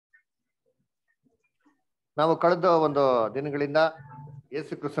ನಾವು ಕಳೆದ ಒಂದು ದಿನಗಳಿಂದ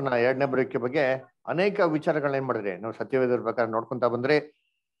ಯೇಸು ಕ್ರಿಸ್ತನ ಎರಡನೇ ಬರುವಿಕೆ ಬಗ್ಗೆ ಅನೇಕ ವಿಚಾರಗಳನ್ನ ಏನ್ ಮಾಡಿದ್ರಿ ನಾವು ಸತ್ಯವೇದರ ಪ್ರಕಾರ ನೋಡ್ಕೊಂತ ಬಂದ್ರಿ.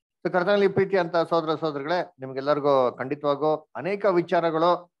 ಕರ್ತನಲ್ಲಿ ಪ್ರೀತಿ ಅಂತ ಸೋದರ ಸೋದರಿಗಳೇ, ನಿಮ್ಗೆಲ್ಲರಿಗೂ ಖಂಡಿತವಾಗೂ ಅನೇಕ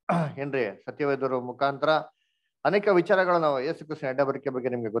ವಿಚಾರಗಳು ಏನ್ರಿ ಸತ್ಯವೇದರ ಮುಖಾಂತರ ಅನೇಕ ವಿಚಾರಗಳು ನಾವು ಯೇಸು ಕ್ರಿಸ್ತನ ಎರಡನೇ ಬರುವಿಕೆ ಬಗ್ಗೆ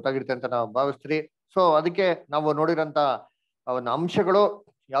ನಿಮ್ಗೆ ಗೊತ್ತಾಗಿರುತ್ತೆ ಅಂತ ನಾವು ಭಾವಿಸ್ತೀರಿ. ಸೊ ಅದಕ್ಕೆ ನಾವು ನೋಡಿರೋಂತ ಒಂದು ಅಂಶಗಳು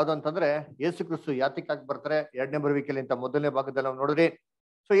ಯಾವ್ದು ಅಂತಂದ್ರೆ, ಯೇಸು ಕ್ರಿಸ್ತು ಯಾತಿಕಾಗಿ ಬರ್ತಾರೆ ಎರಡನೇ ಬರುವಿಕೆಯಲ್ಲಿ ಅಂತ ಮೊದಲನೇ ಭಾಗದಲ್ಲಿ ನಾವು ನೋಡಿದ್ರಿ.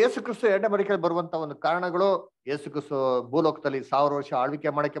 ಸೊ ಯೇಸು ಕ್ರಿಸ್ತು ಎರಡನೇ ಬರುವಿಕೆಯಲ್ಲಿ ಬರುವಂತ ಒಂದು ಕಾರಣಗಳು, ಯೇಸು ಕ್ರಿಸ್ತು ಭೂಲೋಕದಲ್ಲಿ 1000 ವರ್ಷ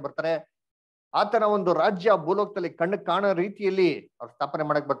ಆಳ್ವಿಕೆ ಮಾಡಕ್ಕೆ ಬರ್ತಾರೆ. ಆತನ ಒಂದು ರಾಜ್ಯ ಭೂಲೋಕದಲ್ಲಿ ಕಣ್ಣು ಕಾಣೋ ರೀತಿಯಲ್ಲಿ ಅವ್ರು ಸ್ಥಾಪನೆ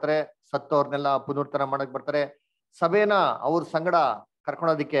ಮಾಡಕ್ ಬರ್ತಾರೆ. ಸತ್ತವ್ರನ್ನೆಲ್ಲ ಪುನರುತ್ಥಾನ ಮಾಡಕ್ ಬರ್ತಾರೆ. ಸಭೆನ ಅವ್ರ ಸಂಗಡ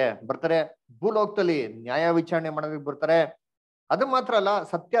ಕರ್ಕೊಳೋದಿಕ್ಕೆ ಬರ್ತಾರೆ. ಭೂಲೋಕದಲ್ಲಿ ನ್ಯಾಯ ವಿಚಾರಣೆ ಮಾಡೋದಕ್ಕೆ ಬರ್ತಾರೆ. ಅದು ಮಾತ್ರ ಅಲ್ಲ,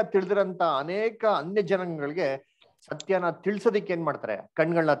 ಸತ್ಯ ತಿಳಿದಿರಂತ ಅನೇಕ ಅನ್ಯ ಜನಾಂಗಗಳಿಗೆ ಸತ್ಯನ ತಿಳಿಸೋದಿಕ್ಕೆ ಏನ್ ಮಾಡ್ತಾರೆ,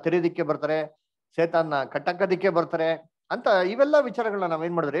 ಕಣ್ಗಳನ್ನ ತೆರೆಯೋದಿಕ್ಕೆ ಬರ್ತಾರೆ, ಸೇತಾನ್ನ ಕಟ್ಟಕ್ಕದಿಕ್ಕೆ ಬರ್ತಾರೆ ಅಂತ ಇವೆಲ್ಲ ವಿಚಾರಗಳನ್ನ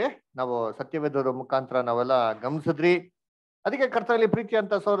ನಾವೇನ್ ಮಾಡಿದ್ರಿ, ನಾವು ಸತ್ಯವೇದರ ಮುಖಾಂತರ ನಾವೆಲ್ಲ ಗಮನಿಸಿದ್ರಿ. ಅದಕ್ಕೆ ಕರ್ತನಲ್ಲಿ ಪ್ರೀತಿ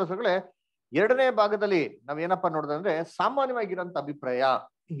ಅಂತ ಸಹೋದರಗಳೇ, ಎರಡನೇ ಭಾಗದಲ್ಲಿ ನಾವೇನಪ್ಪ ನೋಡಿದ್ರೆ, ಸಾಮಾನ್ಯವಾಗಿರೋಂಥ ಅಭಿಪ್ರಾಯ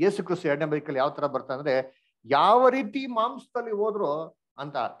ಯೇಸು ಕ್ರಿಸ್ತು ಎರಡನೇ ಬರುವಿಕೆಯಲ್ಲಿ ಯಾವ ತರ ಬರ್ತಾ ಅಂದ್ರೆ, ಯಾವ ರೀತಿ ಮಾಂಸದಲ್ಲಿ ಹೋದ್ರು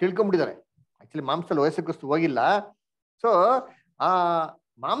ಅಂತ ತಿಳ್ಕೊಂಡ್ಬಿಟ್ಟಿದ್ದಾರೆ. ಆಕ್ಚುಲಿ ಮಾಂಸದಲ್ಲಿ ಯೇಸು ಕ್ರಿಸ್ತು ಹೋಗಿಲ್ಲ. ಸೊ ಆ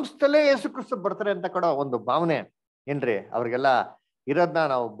ಮಾಂಸದಲ್ಲೇ ಯೇಸು ಕ್ರಿಸ್ತು ಬರ್ತಾರೆ ಅಂತ ಕೊಡೋ ಒಂದು ಭಾವನೆ ಏನ್ರಿ ಅವ್ರಿಗೆಲ್ಲ ಇರೋದನ್ನ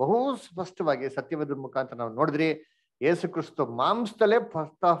ನಾವು ಬಹು ಸ್ಪಷ್ಟವಾಗಿ ಸತ್ಯವೇದ ಮುಖಾಂತರ ನಾವು ನೋಡಿದ್ರಿ. Yesu Kristu ಮಾಂಸದಲ್ಲೇ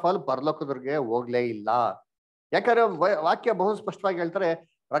first of all ಪರಲೋಕದವ್ರಿಗೆ ಹೋಗ್ಲೇ ಇಲ್ಲ. ಯಾಕಂದ್ರೆ ವಾಕ್ಯ ಬಹು ಸ್ಪಷ್ಟವಾಗಿ ಹೇಳ್ತಾರೆ,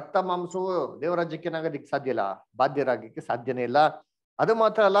 ರಕ್ತ ಮಾಂಸವು ದೇವರಾಜ್ಯಕ್ಕೆ ಏನಾಗೋದಿಕ್ಕೆ ಸಾಧ್ಯ ಇಲ್ಲ, ಬಾಧ್ಯರಾಗಕ್ಕೆ ಸಾಧ್ಯನೇ ಇಲ್ಲ. ಅದು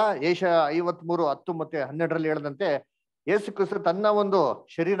ಮಾತ್ರ ಅಲ್ಲ, ಏಷ 53:10 ಮತ್ತೆ 12 ಹೇಳದಂತೆ ಯೇಸು ಕ್ರಿಸ್ತು ತನ್ನ ಒಂದು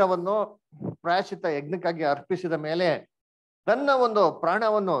ಶರೀರವನ್ನು ಪ್ರಾಯಶ್ಚಿತ್ತ ಯಜ್ಞಕ್ಕಾಗಿ ಅರ್ಪಿಸಿದ ಮೇಲೆ, ತನ್ನ ಒಂದು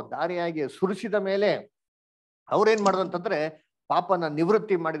ಪ್ರಾಣವನ್ನು ದಾರಿಯಾಗಿ ಸುರಿಸಿದ ಮೇಲೆ ಅವ್ರೇನ್ ಮಾಡುದಂತಂದ್ರೆ, ಪಾಪನ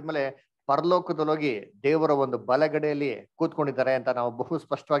ನಿವೃತ್ತಿ ಮಾಡಿದ್ಮೇಲೆ ಪರಲೋಕದಲ್ಲಿ ಹೋಗಿ ದೇವರ ಒಂದು ಬಲಗಡೆಯಲ್ಲಿ ಕೂತ್ಕೊಂಡಿದ್ದಾರೆ ಅಂತ ನಾವು ಬಹು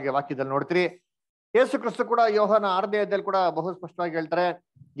ಸ್ಪಷ್ಟವಾಗಿ ವಾಕ್ಯದಲ್ಲಿ ನೋಡ್ತೀರಿ. ಯೇಸು ಕ್ರಿಸ್ತು ಕೂಡ ಯೋಹಾನ 6ನೇ ಅಧ್ಯಾಯದಲ್ಲಿ ಕೂಡ ಬಹು ಸ್ಪಷ್ಟವಾಗಿ ಹೇಳ್ತಾರೆ,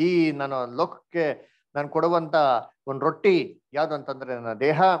 ಈ ನಾನು ಲೋಕಕ್ಕೆ ನಾನು ಕೊಡುವಂತ ಒಂದು ರೊಟ್ಟಿ ಯಾವ್ದು ಅಂತಂದ್ರೆ ನನ್ನ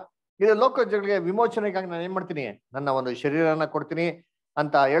ದೇಹ, ಇದು ಲೋಕ ಜನಗಳಿಗೆ ವಿಮೋಚನೆಗಾಗಿ ನಾನು ಏನ್ ಮಾಡ್ತೀನಿ, ನನ್ನ ಒಂದು ಶರೀರನ ಕೊಡ್ತೀನಿ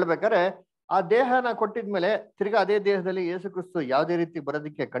ಅಂತ ಹೇಳ್ಬೇಕಾದ್ರೆ, ಆ ದೇಹನ ಕೊಟ್ಟಿದ್ಮೇಲೆ ತಿರ್ಗಾ ಅದೇ ದೇಹದಲ್ಲಿ ಯೇಸು ಕ್ರಿಸ್ತು ಯಾವುದೇ ರೀತಿ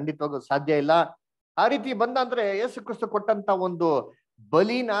ಬರೋದಿಕ್ಕೆ ಖಂಡಿತವಾಗೂ ಸಾಧ್ಯ ಇಲ್ಲ. ಆ ರೀತಿ ಬಂದ ಅಂದ್ರೆ ಯೇಸು ಕ್ರಿಸ್ತು ಕೊಟ್ಟಂತ ಒಂದು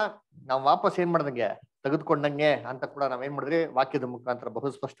ಬಲಿನ ನಾವು ವಾಪಸ್ ಏನ್ ಮಾಡ್ದಂಗೆ, ತೆಗೆದುಕೊಂಡಂಗೆ ಅಂತ ಕೂಡ ನಾವೇನ್ ಮಾಡಿದ್ರಿ, ವಾಕ್ಯದ ಮುಖಾಂತರ ಬಹು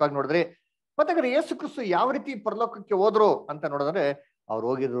ಸ್ಪಷ್ಟವಾಗಿ ನೋಡಿದ್ರಿ. ಮತ್ತೆ ಯೇಸು ಕ್ರಿಸ್ತು ಯಾವ ರೀತಿ ಪರಲೋಕಕ್ಕೆ ಹೋದ್ರು ಅಂತ ನೋಡಿದ್ರೆ, ಅವ್ರು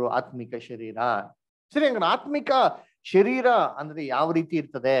ಹೋಗಿದ್ರು ಆತ್ಮಿಕ ಶರೀರ. ಸರಿ, ಹಂಗ ಆತ್ಮಿಕ ಶರೀರ ಅಂದ್ರೆ ಯಾವ ರೀತಿ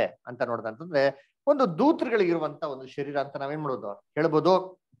ಇರ್ತದೆ ಅಂತ ನೋಡ್ದಂತಂದ್ರೆ, ಒಂದು ದೂತರುಗಳಿಗಿರುವಂತ ಒಂದು ಶರೀರ ಅಂತ ನಾವೇನ್ ಮಾಡೋದು ಹೇಳ್ಬೋದು.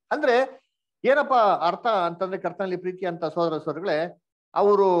 ಅಂದ್ರೆ ಏನಪ್ಪಾ ಅರ್ಥ ಅಂತಂದ್ರೆ, ಕರ್ತನಲ್ಲಿ ಪ್ರೀತಿ ಅಂತ ಸೋದರ ಸೋದರಗಳೇ,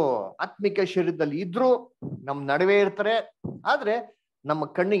 ಅವರು ಆತ್ಮಿಕ ಶರೀರದಲ್ಲಿ ಇದ್ರು ನಮ್ ನಡುವೆ ಇರ್ತಾರೆ, ಆದ್ರೆ ನಮ್ಮ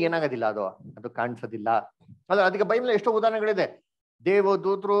ಕಣ್ಣಿಗೆ ಏನಾಗೋದಿಲ್ಲ, ಅದು ಕಾಣಿಸೋದಿಲ್ಲ. ಅದ್ರ ಅದಕ್ಕೆ ಬೈಬಲ್ ಎಷ್ಟೋ ಉದಾಹರಣೆಗಳಿದೆ.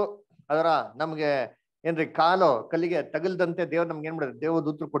 ದೇವದೂತರು ಅದರ ನಮ್ಗೆ ಏನ್ರಿ ಕಲ್ಲಿಗೆ ತಗಲ್ದಂತೆ ದೇವ್ರು ನಮ್ಗೆ ಏನ್ ಮಾಡಿದ್ರೆ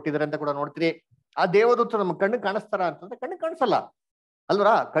ದೇವದೂತರು ಕೊಟ್ಟಿದ್ದಾರೆ ಅಂತ ಕೂಡ ನೋಡ್ತೀರಿ. ಆ ದೇವದೂತರು ನಮ್ಗೆ ಕಣ್ಣು ಕಾಣಿಸ್ತಾರ ಅಂತಂದ್ರೆ ಕಣ್ಣಿಗೆ ಕಾಣಿಸಲ್ಲ ಅಲ್ವರ.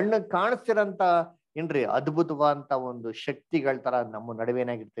 ಕಣ್ಣಿಗೆ ಕಾಣಿಸ್ತಿರಂತ ಏನ್ರಿ ಅದ್ಭುತವಾದಂತ ಒಂದು ಶಕ್ತಿಗಳ ತರ ನಮ್ಮ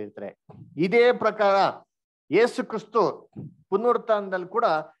ನಡುವೆನಾಗಿರ್ತಿರ್ತಾರೆ. ಇದೇ ಪ್ರಕಾರ ಯೇಸು ಕ್ರಿಸ್ತು ಪುನರುತ್ಥಾನದಲ್ಲಿ ಕೂಡ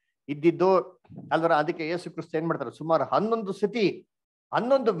ಇದ್ದಿದ್ದು ಅಲ್ವರ. ಅದಕ್ಕೆ ಯೇಸು ಕ್ರಿಸ್ತು ಏನ್ ಮಾಡ್ತಾರೆ, ಸುಮಾರು 11 ಸತಿ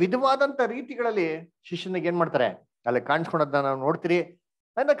 11 ವಿಧವಾದಂತ ರೀತಿಗಳಲ್ಲಿ ಶಿಷ್ಯನಿಗೆ ಏನ್ ಮಾಡ್ತಾರೆ ಅಲ್ಲಿ ಕಾಣಿಸ್ಕೊಂಡದನ್ನ ನಾವು ನೋಡ್ತೀರಿ.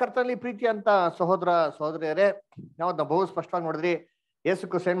 ಅಂದ್ರೆ ಕರ್ತನಲ್ಲಿ ಪ್ರೀತಿ ಅಂತ ಸಹೋದರ ಸಹೋದರಿಯರೇ, ನಾವು ಬಹು ಸ್ಪಷ್ಟವಾಗಿ ನೋಡಿದ್ರಿ. ಯೇಸು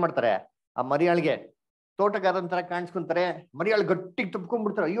ಕ್ರಿಸ್ತು ಏನ್ ಮಾಡ್ತಾರೆ, ಆ ಮರಿಯಾಳಿಗೆ ತೋಟಗಾರನ ತರ ಕಾಣಿಸ್ಕೊಂತಾರೆ. ಮರಿಯಾಳು ಗಟ್ಟಿಗೆ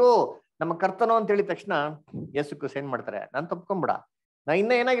ತಪ್ಕೊಂಡ್ಬಿಡ್ತಾರೆ. ಅಯ್ಯೋ ನಮ್ಮ ಕರ್ತನೋ ಅಂತ ಹೇಳಿದ ತಕ್ಷಣ ಯೇಸು ಕ್ರಿಸ್ತು ಏನ್ ಮಾಡ್ತಾರೆ, ನಾನ್ ತಪ್ಕೊಂಬಿಡ, ನಾ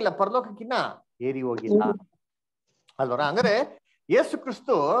ಇನ್ನ ಏನಾಗಿಲ್ಲ, ಪರಲೋಕಕ್ಕಿನ್ನ ಏರಿ ಹೋಗಿಲ್ಲ ಅಲ್ವರ. ಹಂಗಾರೆ ಯೇಸು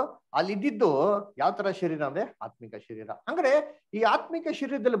ಕ್ರಿಸ್ತು ಅಲ್ಲಿ ಇದ್ದಿದ್ದು ಯಾವ ತರ ಶರೀರ ಅಂದ್ರೆ ಆತ್ಮಿಕ ಶರೀರ. ಅಂದ್ರೆ ಈ ಆತ್ಮಿಕ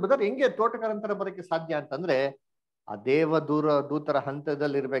ಶರೀರದಲ್ಲಿ ಬದಲು ಹೆಂಗೆ ತೋಟಗಾರಂತರ ಬರೋಕ್ಕೆ ಸಾಧ್ಯ ಅಂತಂದ್ರೆ, ಆ ದೂತರ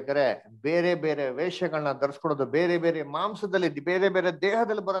ಹಂತದಲ್ಲಿ ಇರ್ಬೇಕಾದ್ರೆ ಬೇರೆ ಬೇರೆ ವೇಷಗಳನ್ನ ಧರಿಸ್ಕೊಡೋದು, ಬೇರೆ ಬೇರೆ ಮಾಂಸದಲ್ಲಿ ಬೇರೆ ಬೇರೆ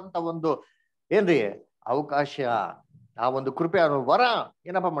ದೇಹದಲ್ಲಿ ಬರೋಂತ ಒಂದು ಏನ್ರಿ ಅವಕಾಶ, ಆ ಒಂದು ಕೃಪೆ, ವರ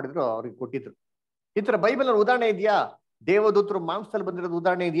ಏನಪ್ಪಾ ಮಾಡಿದ್ರು ಅವ್ರಿಗೆ ಕೊಟ್ಟಿದ್ರು. ಈ ತರ ಬೈಬಲ್ ಅಲ್ಲಿ ಉದಾಹರಣೆ ಇದೆಯಾ? ದೇವದೂತರು ಮಾಂಸದಲ್ಲಿ ಬಂದಿರೋದು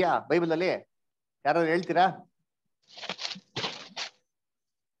ಉದಾಹರಣೆ ಇದೆಯಾ ಬೈಬಲ್ ಅಲ್ಲಿ? ಯಾರು ಹೇಳ್ತೀರಾ?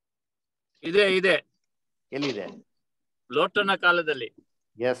 ಇದೆ. ಎಲ್ಲಿದೆ? ಲೋಟನ ಕಾಲದಲ್ಲಿ.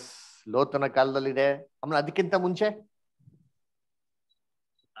 ಎಸ್, ಲೋತನ ಕಾಲದಲ್ಲಿದೆ. ಆಮೇಲೆ ಅದಕ್ಕಿಂತ ಮುಂಚೆ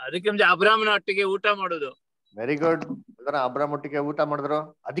ಅಬ್ರಾಮನ ಒಟ್ಟಿಗೆ ಊಟ ಮಾಡೋದು. Very good. ಅಬ್ರಾಮ್ ಒಟ್ಟಿಗೆ ಊಟ ಮಾಡಿದ್ರು.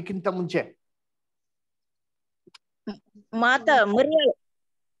 ಅದಕ್ಕಿಂತ ಮುಂಚೆ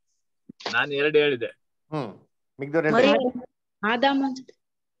ನಾನು 2 ಹೇಳಿದೆ.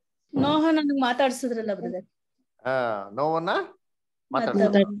 ನೋಹನನ್ನು ಮಾತಾಡ್ಸಿದ್ರಲ್ಲ ಬ್ರದರ್. ನೋವನ್ನ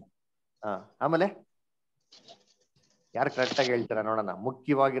ಮಾತಾಡ್ಸ. ಆಮೇಲೆ ಯಾರು ಕರೆಕ್ಟ್ ಆಗಿ ಹೇಳ್ತೀರಾ ನೋಡೋಣ.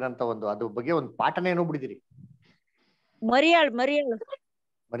 ಮುಖ್ಯವಾಗಿರಂತ ಒಂದು ಅದ್ರ ಬಗ್ಗೆ ಒಂದು ಪಾಠನೇ ಏನೋ ಬಿಡಿದಿರಿ.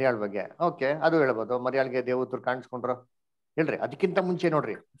 ಮರಿಯಾಳ ಬಗ್ಗೆ ಓಕೆ, ಅದು ಹೇಳ್ಬೋದು. ಮರಿಯಾಳ್ಗೆ ದೇವದೂತರು ಕಾಣಿಸ್ಕೊಂಡ್ರು ಹೇಳ್ರಿ. ಅದಕ್ಕಿಂತ ಮುಂಚೆ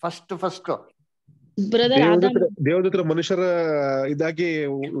ನೋಡ್ರಿ, ಫಸ್ಟ್ ಬ್ರದರ್ ದೇವದೂತರ ಮನುಷ್ಯರ ಇದಾಗಿ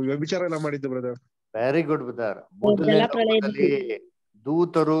ವ್ಯಭಿಚಾರ ಎಲ್ಲ ಮಾಡಿದ್ದು ಬ್ರದರ್. Very good brother. ಮೊದಲನೇ ಲೋಕದಲ್ಲಿ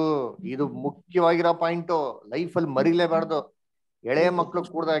ದೂತರು, ಇದು ಮುಖ್ಯವಾಗಿರೋ ಪಾಯಿಂಟ್, ಲೈಫ್ ಅಲ್ಲಿ ಮರಿಲೇಬಾರ್ದು. ಎಳೆ ಮಕ್ಳು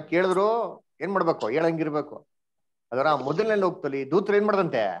ಕೂಡ ಕೇಳಿದ್ರು ಏನ್ ಮಾಡ್ಬೇಕು, ಹೇಳಂಗಿರ್ಬೇಕು. ಅದರ ಮೊದಲನೇ ಲೋಕದಲ್ಲಿ ದೂತರು ಏನ್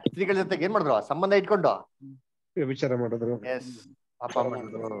ಮಾಡ್ದಂತೆ, ಸ್ತ್ರೀಗಳ ಜೊತೆಗೆ ಏನ್ ಮಾಡಿದ್ರು, ಸಂಬಂಧ ಇಟ್ಕೊಂಡು ವ್ಯಭಿಚಾರ ಮಾಡಿದ್ರು. ಎಸ್, ಪಾಪ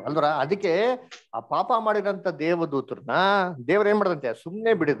ಮಾಡಿದ್ರು ಅಲ್ವರ. ಅದಕ್ಕೆ ಆ ಪಾಪ ಮಾಡಿದಂತ ದೇವದೂತರನ್ನ ದೇವ್ರ ಏನ್ ಮಾಡದಂತೆ,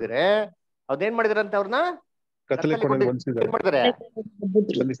 ಸುಮ್ನೆ ಬಿಡಿದ್ರೆ ಅದೇನ್ ಮಾಡಿದ್ರಂತೆ, ಅವ್ರನ್ನ ಕತ್ತಲೆ ಏನ್ ಮಾಡಿದಾರೆ,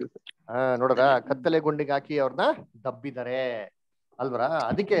 ನೋಡ್ರ, ಕತ್ತಲೆ ಗುಂಡಿಗೆ ಹಾಕಿ ಅವ್ರನ್ನ ದಬ್ಬಿದ್ದಾರೆ ಅಲ್ವರ.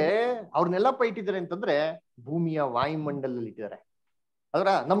 ಅದಕ್ಕೆ ಅವ್ರನ್ನೆಲ್ಲಪ್ಪ ಇಟ್ಟಿದ್ದಾರೆ ಅಂತಂದ್ರೆ ಭೂಮಿಯ ವಾಯುಮಂಡಲದಲ್ಲಿ ಇಟ್ಟಿದ್ದಾರೆ. ಅದ್ರ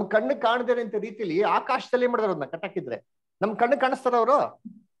ನಮ್ ಕಣ್ಣು ಕಾಣದಿರ ಅಂತ ರೀತಿಯಲ್ಲಿ ಆಕಾಶದಲ್ಲಿ ಏನ್ ಮಾಡಿದಾರೆ, ಅವ್ರನ್ನ ಕಟ್ಟಾಕಿದ್ರೆ ನಮ್ ಕಣ್ಣು ಕಾಣಿಸ್ತಾರ ಅವರು?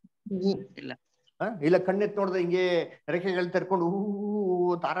 ಇಲ್ಲ, ಕಣ್ಣೆತ್ ನೋಡಿದ್ರೆ ಹಿಂಗೆ ರೆಕ್ಕೆಗಳು ತೆರ್ಕೊಂಡು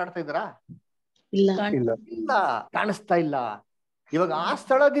ತಾರಾಡ್ತಾ ಇದ್ದಾರಾ? ಇಲ್ಲ, ಕಾಣಿಸ್ತಾ ಇಲ್ಲ. ಇವಾಗ ಆ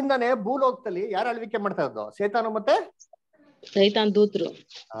ಸ್ಥಳದಿಂದಾನೇ ಭೂಲೋಕದಲ್ಲಿ ಯಾರು ಆಳ್ವಿಕೆ ಮಾಡ್ತಾ ಇದ್ದು, ಸೇತಾನು ಮತ್ತೆ ಸೈತಾನ್ ದೂತರು.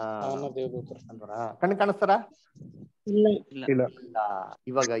 ಕಣ್ಣು ಕಾಣಿಸ್ತಾರ? ಇಲ್ಲ.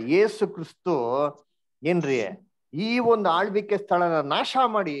 ಇವಾಗ ಯೇಸು ಕ್ರಿಸ್ತು ಏನ್ರಿ ಈ ಒಂದು ಆಳ್ವಿಕೆ ಸ್ಥಳನ ನಾಶ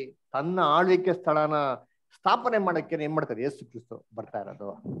ಮಾಡಿ ತನ್ನ ಆಳ್ವಿಕೆ ಸ್ಥಳನ ಸ್ಥಾಪನೆ ಮಾಡಕ್ಕೆ ಏನ್ ಮಾಡ್ತಾರೆ, ಯೇಸು ಕ್ರಿಸ್ತು ಬರ್ತಾ ಇರೋದು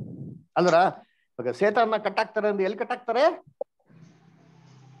ಅಲ್ವರ. ಇವಾಗ ಸೇತಾನ ಕಟ್ಟಾಕ್ತಾರೆ ಅಂದ್ರೆ ಎಲ್ಲಿ ಕಟ್ಟಾಕ್ತಾರೆ,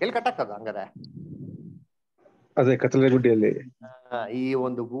 ಎಲ್ಲಿ ಕಟ್ಟಾಕದು ಹಂಗಾರೆ? ಅದೇ ಕತ್ತಲೆ ಗುಡ್ಡಿಯಲ್ಲಿ, ಈ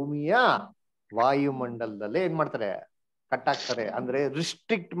ಒಂದು ಭೂಮಿಯ ವಾಯುಮಂಡಲದಲ್ಲೇ ಏನ್ ಮಾಡ್ತಾರೆ, ಕಟ್ಟಾಕ್ತಾರೆ. ಅಂದ್ರೆ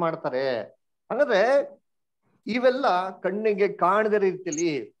ರಿಸ್ಟ್ರಿಕ್ಟ್ ಮಾಡ್ತಾರೆ. ಹಾಗಾದ್ರೆ ಇವೆಲ್ಲ ಕಣ್ಣಿಗೆ ಕಾಣದ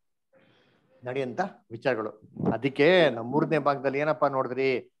ರೀತಿಯಲ್ಲಿ ನಡೆಯಂತ ವಿಚಾರಗಳು. ಅದಕ್ಕೆ ನಮ್ಮ 3ನೇ ಭಾಗದಲ್ಲಿ ಏನಪ್ಪಾ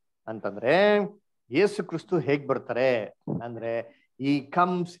ನೋಡಿದ್ರಿ ಅಂತಂದ್ರೆ, ಯೇಸು ಕ್ರಿಸ್ತು ಹೇಗ್ ಬರ್ತಾರೆ ಅಂದ್ರೆ, ಈ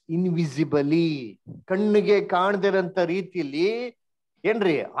ಕಮ್ಸ್ ಇನ್ವಿಸಿಬಲಿ, ಕಣ್ಣಿಗೆ ಕಾಣದಿರಂತ ರೀತಿಯಲ್ಲಿ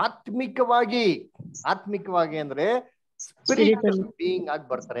ಏನ್ರಿ, ಆತ್ಮಿಕವಾಗಿ ಅಂದ್ರೆ ಸ್ಪಿರಿಟ್ ಬೀಯಿಂಗ್ ಆಗಿ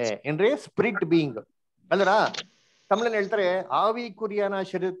ಬರ್ತಾರೆ. ಏನ್ರಿ, ಸ್ಪಿರಿಟ್ ಬೀಯಿಂಗ್ ಅಲ್ರ. ತಮಿಳಲ್ಲಿ ಹೇಳ್ತಾರೆ ಆವಿ ಕುರಿಯನ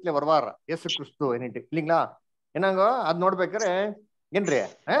ಶರೀರತ್ಲೆ ವರ್ವಾರ ಯೇಸು ಕ್ರಿಸ್ತು ಏನಿಟ್ಟು ಇಲ್ಲಿಂಗ್ಲಾ ಏನಾಗೋ ಅದ್ ನೋಡ್ಬೇಕಾರೆ ಏನ್ರಿ,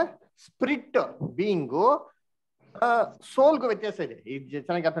 ಸ್ಪಿರಿಟ್ ಬೀಯಿಂಗು ಸೋಲ್ಗೂ ವ್ಯತ್ಯಾಸ ಇದೆ. ಈ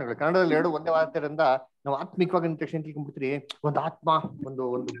ಚೆನ್ನಾಗಿ ಅರ್ಥ ಮಾಡ್ಕೊಳ್ಳಿ. ಕನ್ನಡದಲ್ಲಿ 2 ಒಂದೇ ವಾರ್ತೆಯಿಂದ ನಾವು ಆತ್ಮಿಕವಾಗಿ ಅಂದ ತಕ್ಷಣ ತಿಳ್ಕೊಂಡ್ಬಿಡ್ತೀರಿ, ಒಂದು ಆತ್ಮ ಒಂದು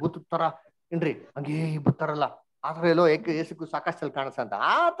ಭೂತ ತರ ಏನ್ರಿ, ಹಂಗೇ ಬರ್ತಾರಲ್ಲ ಆತರ ಎಲ್ಲೋ ಯೇಸು ಸಾಕಷ್ಟಲ್ಲಿ ಕಾಣಿಸಂತ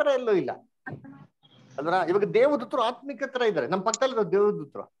ಆ ತರ ಎಲ್ಲೂ ಇಲ್ಲ ಅಲ್ವರ. ಇವಾಗ ದೇವದೂತರು ಆತ್ಮಿಕ ತರ ಇದ್ದಾರೆ. ನಮ್ಮ ಪಕ್ಕದಲ್ಲಿ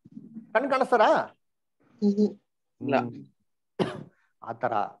ದೇವದೂತರು ಕಣ್ ಕಾಣಿಸ್ತಾರ?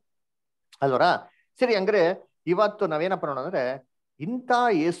 ಆತರ ಅಲ್ವರ. ಸರಿ, ಹಂಗ್ರೆ ಇವತ್ತು ನಾವೇನಪ್ಪ ನೋಡೋದಂದ್ರೆ, ಇಂಥ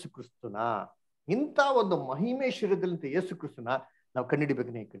ಯೇಸು ಕ್ರಿಸ್ತನ, ಇಂಥ ಒಂದು ಮಹಿಮೆ ಶರೀರದಲ್ಲಿ ಯೇಸು ಕ್ರಿಸ್ತನ ನಾವು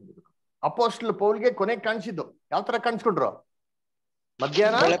ಕಂಡಿಡಿಬೇಕು. ಅಪೊಸ್ತಲ ಪೌಲ್ಗೆ ಕೊನೆ ಕಾಣಿಸಿದ್ದು ಯಾವ ತರ ಕಾಣಿಸ್ಕೊಂಡ್ರು?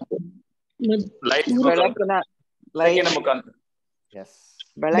 ಮಧ್ಯಾಹ್ನ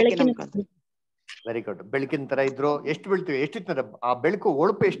ವೆರಿ ಗುಡ್. ಬೆಳಕಿನ ತರ ಇದ್ರು. ಎಷ್ಟು ಬೀಳ್ತೀವಿ, ಎಷ್ಟಿತ್ತಂತೆ ಆ ಬೆಳಕು,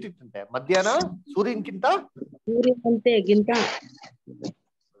 ಒಳಪು ಎಷ್ಟಿತ್ತಂತೆ? ಮಧ್ಯಾಹ್ನ ಸೂರ್ಯನ್ಕಿಂತ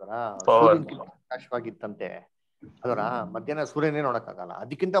ಪ್ರಕಾಶವಾಗಿತ್ತಂತೆ ಅದರ. ಮಧ್ಯಾಹ್ನ ಸೂರ್ಯನೇ ನೋಡಕ್ಕಾಗಲ್ಲ,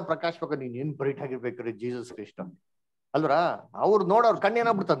 ಅದಕ್ಕಿಂತ ಪ್ರಕಾಶವಾಗ ನೀನ್ ಏನ್ ಬ್ರೈಟ್ ಆಗಿರ್ಬೇಕ್ರಿ ಜೀಸಸ್ ಕ್ರಿಸ್ಟ್ ಅಲ್ವರ. ಅವ್ರು ನೋಡೋರ್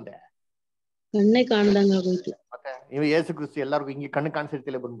ಕಣ್ಣೇನಾಗ್ಬಿಡ್ತಂತೆ, ಕಣ್ಣೇ ಕಾಣ್ದಂಗ ಆಗೋಯ್ತು. ಮತ್ತೆ ನೀವು ಯೇಸು ಕ್ರಿಸ್ತು ಎಲ್ಲಾರ್ಗು ಹಿಂಗೆ ಕಣ್ಣು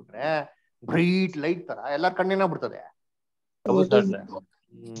ಕಾಣಿಸಿರ್ತಿಲ್ಲ ಬಂದ್ಬಿಟ್ರೆ ಬ್ರೈಟ್ ಲೈಟ್ ತರ ಎಲ್ಲಾರ ಕಣ್ಣೇನಾಗ್ಬಿಡ್ತದೆ.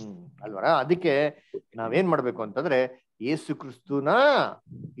 ಅಲ್ವರ. ಅದಕ್ಕೆ ನಾವೇನ್ ಮಾಡ್ಬೇಕು ಅಂತಂದ್ರೆ, ಯೇಸು ಕ್ರಿಸ್ತುನ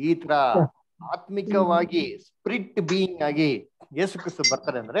ಈ ತರ ಆತ್ಮಿಕವಾಗಿ ಸ್ಪಿರಿಟ್ ಬೀಯಿಂಗ್ ಆಗಿ ಯೇಸು ಕ್ರಿಸ್ತು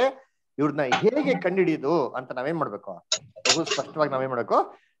ಬರ್ತಾರೆ ಅಂದ್ರೆ ಇವ್ರನ್ನ ಹೇಗೆ ಕಂಡುಹಿಡಿಯೋದು ಅಂತ ನಾವೇನ್ ಮಾಡ್ಬೇಕು, ಬಹು ಸ್ಪಷ್ಟವಾಗಿ ನಾವೇನ್ ಮಾಡ್ಬೇಕು,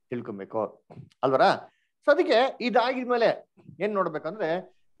 ತಿಳ್ಕೊಬೇಕು ಅಲ್ವರ. ಸೊ ಅದಕ್ಕೆ ಇದಾಗಿದ್ಮೇಲೆ ಏನ್ ನೋಡ್ಬೇಕಂದ್ರೆ,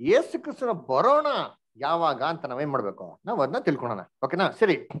 ಯೇಸು ಕ್ರಿಸ್ತನ ಬರೋಣ ಯಾವಾಗ ಅಂತ ನಾವೇನ್ ಮಾಡ್ಬೇಕು, ನಾವ್ ಅದನ್ನ ತಿಳ್ಕೊಳೋಣ. ಓಕೆನಾ?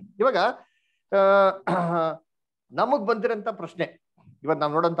 ಸರಿ, ಇವಾಗ ನಮಗ್ ಬಂದಿರೋಂತ ಪ್ರಶ್ನೆ ಇವಾಗ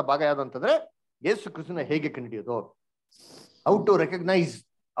ನಾವ್ ನೋಡೋಂತ ಭಾಗ ಯಾವ್ದು ಅಂತಂದ್ರೆ, ಯೇಸು ಕ್ರಿಸ್ತನ ಹೇಗೆ ಕಂಡುಹಿಡಿಯೋದು, how to recognise,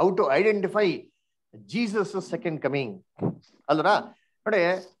 how to identify Jesus second coming ಅಲ್ವರ. ನೋಡಿ,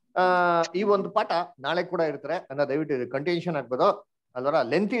 ಈ ಒಂದು ಪಾಠ ನಾಳೆ ಕೂಡ ಇರ್ತಾರೆ ಅನ್ನೋ ದಯವಿಟ್ಟು ಕಂಟಿನ್ಯೂಷನ್ ಆಗ್ಬೋದು ಅಲ್ವರ.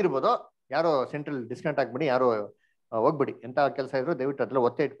 ಲೆಂತಿ ಇರ್ಬೋದು, ಯಾರೋ ಸೆಂಟ್ರಲ್ ಡಿಸ್ಕನೆಕ್ಟ್ ಆಗ್ಬಿಡಿ, ಯಾರು ಹೋಗ್ಬಿಡಿ. ಎಂತ ಕೆಲಸ ಇದ್ರು ದಯವಿಟ್ಟು ಅದ್ರಲ್ಲಿ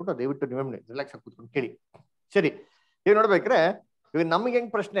ಒತ್ತೆ ಇಟ್ಬಿಟ್ಟು ದಯವಿಟ್ಟು ನೀವೇ ರಿಲ್ಯಾಕ್ಸ್ ಆಗಿ ಕೂತ್ಕೊಂಡು ಕೇಳಿ. ಸರಿ, ನೀವು ನೋಡ್ಬೇಕ್ರೆ ಇವಾಗ ನಮ್ಗೆ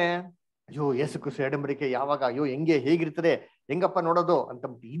ಹೆಂಗ್ ಪ್ರಶ್ನೆ, ಅಯ್ಯೋ ಯೇಸು ಕ್ರಿಸ್ತು ಎಡಂಬರಿಕೆ ಯಾವಾಗ, ಅಯ್ಯೋ ಹೆಂಗೆ, ಹೇಗಿರ್ತದೆ, ಹೆಂಗಪ್ಪ ನೋಡೋದು ಅಂತ.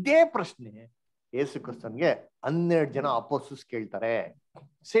 ಇದೇ ಪ್ರಶ್ನೆ ಯೇಸು ಕ್ರಿಸ್ತನ್ಗೆ 12 ಜನ ಅಪೋಸ್ತಲರು ಕೇಳ್ತಾರೆ.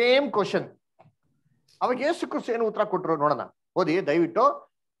 Same question. ಅವಾಗ ಯೇಸು ಕ್ರಿಸ್ತು ಏನು ಉತ್ತರ ಕೊಟ್ರು ನೋಡೋಣ. ಓದಿ ದಯವಿಟ್ಟು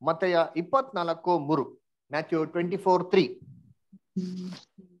ಮತ್ತೆಯ 24:3, ಮ್ಯಾಥ್ಯೂ 24:3.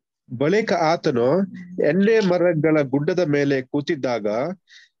 ಬಳಿಕ ಆತನು ಎಣ್ಣೆ ಮರಗಳ ಗುಡ್ಡದ ಮೇಲೆ ಕೂತಿದ್ದಾಗ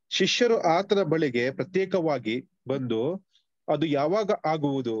ಶಿಷ್ಯರು ಆತನ ಬಳಿಗೆ ಪ್ರತ್ಯೇಕವಾಗಿ ಬಂದು, ಅದು ಯಾವಾಗ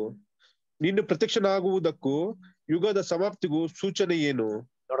ಆಗುವುದು? ನಿನ್ನ ಪ್ರತ್ಯಕ್ಷನಾಗುವುದಕ್ಕೂ ಯುಗದ ಸಮಾಪ್ತಿಗೂ ಸೂಚನೆ ಏನು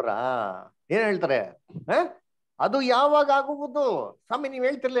ನೋಡ್ರ ಏನ್ ಹೇಳ್ತಾರೆ ಅದು ಯಾವಾಗ ಆಗುವುದು ಸ್ವಾಮಿ ನೀವ್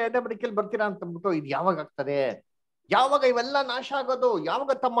ಹೇಳ್ತಿರ್ಲಿಲ್ಲ ಎರಡನೇ ಬರಿಕೆಯಲ್ಲಿ ಬರ್ತೀರಾ ಅಂತ ಅಂದ್ಬಿಟ್ಟು ಇದು ಯಾವಾಗ ಆಗ್ತದೆ, ಯಾವಾಗ ಇವೆಲ್ಲ ನಾಶ ಆಗೋದು,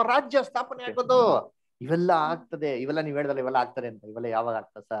 ಯಾವಾಗ ತಮ್ಮ ರಾಜ್ಯ ಸ್ಥಾಪನೆ ಆಗೋದು, ಇವೆಲ್ಲ ಆಗ್ತದೆ, ಇವೆಲ್ಲ ನೀವ್ ಹೇಳ್ದಲ್ಲ ಇವೆಲ್ಲ ಆಗ್ತದೆ ಅಂತ, ಇವೆಲ್ಲ ಯಾವಾಗ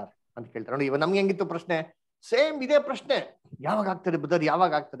ಆಗ್ತದೆ ಸರ್ ಅಂತ ಕೇಳ್ತಾರೆ. ನೋಡಿ ಇವ ನಮ್ಗೆ ಹೆಂಗಿತ್ತು ಪ್ರಶ್ನೆ, ಸೇಮ್ ಇದೇ ಪ್ರಶ್ನೆ, ಯಾವಾಗ ಆಗ್ತದೆ ಬುದ್ಧರ್,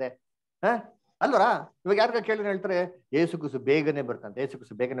 ಯಾವಾಗ ಆಗ್ತದೆ ಅಲ್ವರಾ? ಇವಾಗ ಯಾರಿಗ ಕೇಳಿದ್ರೆ ಹೇಳ್ತಾರೆ ಏಸು ಕುಸು ಬೇಗನೆ ಬರ್ತಂತೆ, ಏಸು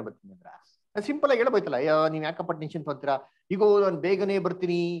ಕುಸು ಬೇಗನೆ ಬರ್ತೀನಿ ಅಂದ್ರ ಸಿಂಪಲ್ ಆಗಿ ಹೇಳ್ಬೋಯ್ತಲ್ಲ, ಅಯ್ಯೋ ನೀವ್ ಯಾಕಪ್ಪ ಟೆನ್ಷನ್ ತೊಂತೀರಾ, ಈಗೋ ನಾನು ಬೇಗನೆ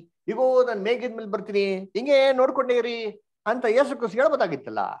ಬರ್ತೀನಿ, ಈಗೋ ನಾನು ಮೇಘದ ಮೇಲೆ ಬರ್ತೀನಿ, ಹಿಂಗೆ ನೋಡ್ಕೊಂಡೇ ಇರಿ ಅಂತ ಏಸು ಕುಸು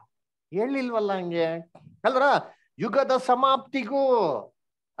ಹೇಳ್ಬೋದಾಗಿತ್ತಲ್ಲ, ಹೇಳಿಲ್ವಲ್ಲ ಹಂಗೆ ಅಲ್ವರ? ಯುಗದ ಸಮಾಪ್ತಿಗೂ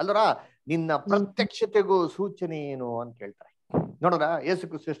ಅಲ್ವರ ನಿನ್ನ ಪ್ರತ್ಯಕ್ಷತೆಗೂ ಸೂಚನೆ ಏನು ಅಂತ ಹೇಳ್ತಾರೆ. ನೋಡ್ರ ಯೇಸು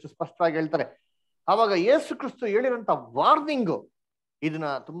ಕ್ರಿಸ್ತು ಎಷ್ಟು ಸ್ಪಷ್ಟವಾಗಿ ಹೇಳ್ತಾರೆ. ಅವಾಗ ಯೇಸು ಕ್ರಿಸ್ತು ಹೇಳಿರಂತ ವಾರ್ನಿಂಗು ಇದನ್ನ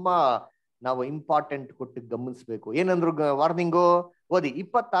ತುಂಬಾ ನಾವು ಇಂಪಾರ್ಟೆಂಟ್ ಕೊಟ್ಟು ಗಮನಿಸ್ಬೇಕು. ಏನಂದ್ರು ವಾರ್ನಿಂಗು? ಓದಿ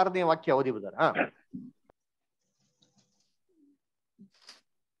 26ನೇ ವಾಕ್ಯ ಓದಿ ಬುದರ.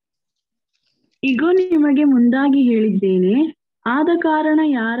 ಇಗೋ ನಿಮಗೆ ಮುಂದಾಗಿ ಹೇಳಿದ್ದೇನೆ, ಆದ ಕಾರಣ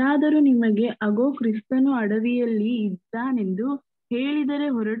ಯಾರಾದರೂ ನಿಮಗೆ ಅಗೋ ಕ್ರಿಸ್ತನು ಅಡವಿಯಲ್ಲಿ ಇದ್ದಾನೆಂದು ಹೇಳಿದರೆ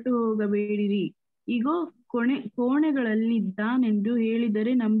ಹೊರಟು ಹೋಗಬೇಡಿರಿ, ಇಗೋ ಕೋಣೆಗಳಲ್ಲಿ ಇದ್ದಾನೆಂದು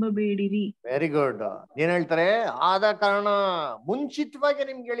ಹೇಳಿದರೆ ನಂಬಬೇಡಿರಿ. Very good. ಏನ್ ಹೇಳ್ತಾರೆ? ಆದ ಕಾರಣ ಮುಂಚಿತವಾಗಿ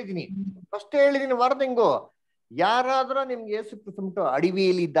ನಿಮ್ಗೆ ಹೇಳಿದೀನಿ, ಫಸ್ಟ್ ಹೇಳಿದೀನಿ ವಾರ್ನಿಂಗು. ಯಾರಾದ್ರೂ ನಿಮ್ಗೆ ಯೇಸು ಕ್ರಿಸ್ತು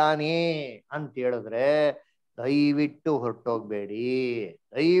ಅಡವಿಯಲ್ಲಿ ಇದ್ದಾನೆ ಅಂತ ಹೇಳಿದ್ರೆ ದಯವಿಟ್ಟು ಹೊರಟೋಗ್ಬೇಡಿ,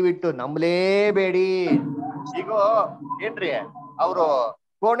 ದಯವಿಟ್ಟು ನಂಬಲೇಬೇಡಿ. ಈಗ ಏನ್ರಿ ಅವರು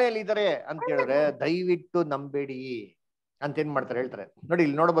ಕೋಣೆಯಲ್ಲಿ ಇದಾರೆ ಅಂತ ಹೇಳಿದ್ರೆ ದಯವಿಟ್ಟು ನಂಬೇಡಿ ಅಂತ ಏನ್ ಮಾಡ್ತಾರೆ ಹೇಳ್ತಾರೆ. ನೋಡಿ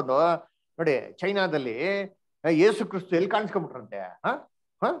ಇಲ್ಲಿ ನೋಡ್ಬೋದು, ನೋಡಿ ಚೈನಾದಲ್ಲಿ ಯೇಸು ಕ್ರಿಸ್ತು ಎಲ್ಲಿ ಕಾಣಿಸ್ಕೊಂಡ್ಬಿಟ್ರಂತೆ?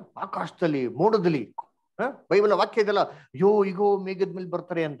 ಆಕಾಶದಲ್ಲಿ, ಮೋಡದಲ್ಲಿ. ಬೈಬಲ್ ವಾಕ್ಯ ಇದೆಲ್ಲ, ಅಯ್ಯೋ ಈಗೋ ಮೇಘದ ಮೇಲೆ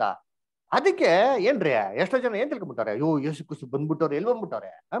ಬರ್ತಾರೆ ಅಂತ. ಅದಕ್ಕೆ ಏನ್ರಿ ಎಷ್ಟೋ ಜನ ಏನ್ ತಿಳ್ಕೊಂಡ್ಬಿಟ್ಟಾರೆ, ಅಯ್ಯೋ ಯೇಸು ಕ್ರಿಸ್ತು ಬಂದ್ಬಿಟ್ಟವ್ರೆ, ಎಲ್ಲಿ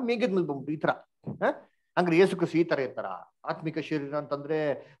ಬಂದ್ಬಿಟ್ಟವ್ರೆ? ಮೇಘದ ಮೇಲೆ ಬಂದ್ಬಿಟ್ಟು ಈ ತರ. ಹಂಗ್ರೆ ಯೇಸು ಕ್ರಿಸ್ತು ಈ ತರ ಇರ್ತಾರ? ಆತ್ಮಿಕ ಶರೀರ ಅಂತಂದ್ರೆ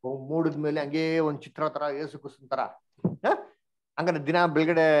ಮೋಡದ ಮೇಲೆ ಹಂಗೇ ಒಂದ್ ಚಿತ್ರ ತರ ಯೇಸು ಕ್ರಿಸ್ತು ತರ. ಹಂಗಾರೆ ದಿನ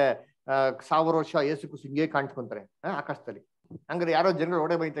ಬೆಳಗಡೆ 1000 ವರ್ಷ ಯೇಸು ಕ್ರಿಸ್ತು ಹಿಂಗೇ ಕಾಣಿಸ್ಕೊಂತಾರೆ ಆಕಾಶದಲ್ಲಿ. ಹಂಗಾರೆ ಯಾರೋ ಜನಗಳು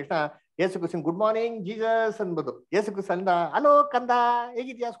ಓಡೇ ಬಂದ ತಕ್ಷಣ Yesu Kristu good morning Jesus ಅನ್ಬೋದು. ಯೇಸು ಕ್ರಿಸ್ತು ಅಂದ ಹಲೋ ಕಂದ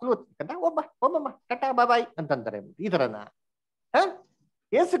ಹೇಗಿದ್ಯಾ, ಸ್ಕೂಲ್ ಕಂದ, ಒಬ್ಬಮ್ಮ ಟಟಾ ಬಾಯ್ ಅಂತಂತಾರೆ. ಈ ತರನ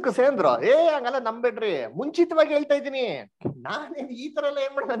ಯೇಸು ಕ್ರಿಸ್ತು ಅಂದ್ರು, ಹಂಗಲ್ಲ ನಂಬೇಡ್ರಿ, ಮುಂಚಿತವಾಗಿ ಹೇಳ್ತಾ ಇದ್ದೀನಿ, ನಾನೇನ್ ಈ ತರ ಎಲ್ಲ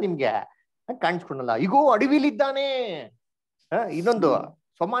ಏನ್ ಮಾಡೋಣ ನಿಮ್ಗೆ ಕಾಣಿಸ್ಕೊಂಡಲ್ಲ. ಈಗೋ ಅಡವಿಲಿದ್ದಾನೆ. ಇನ್ನೊಂದು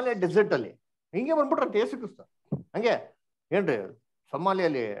ಸೊಮಾಲಿಯಾ ಡೆಸರ್ಟ್ ಅಲ್ಲಿ ಹಿಂಗೆ ಬಂದ್ಬಿಟ್ರಂತೆ ಯೇಸು ಕ್ರಿಸ್ತು. ಹಂಗೆ ಏನ್ರಿ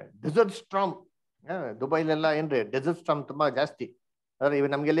ಸೊಮಾಲಿಯಲ್ಲಿ ಡೆಸರ್ಟ್ ಸ್ಟ್ರಾಮ್, ದುಬೈಲೆಲ್ಲ ಏನ್ರಿ ಡೆಸರ್ಟ್ ಸ್ಟ್ರಾಮ್ ತುಂಬಾ ಜಾಸ್ತಿ. ಅಂದ್ರೆ ಇವ್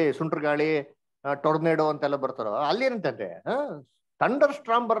ನಮ್ಗೆಲ್ಲಿ ಸುಂಟ್ರ ಗಾಳಿ, ಟೊರ್ನೇಡೋ ಅಂತೆಲ್ಲ ಬರ್ತಾರೋ, ಅಲ್ಲಿ ಏನಂತಂತೆ ಥಂಡರ್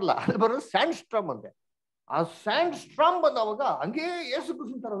ಸ್ಟ್ರಾಮ್ ಬರಲ್ಲ, ಅಲ್ಲಿ ಬರೋದು ಸ್ಯಾಂಡ್ ಸ್ಟ್ರಾಮ್ ಅಂತೆ. ಆ ಸ್ಯಾಂಡ್ ಸ್ಟ್ರಾಮ್ ಬಂದವಾಗ ಹಂಗೇ ಯೇಸು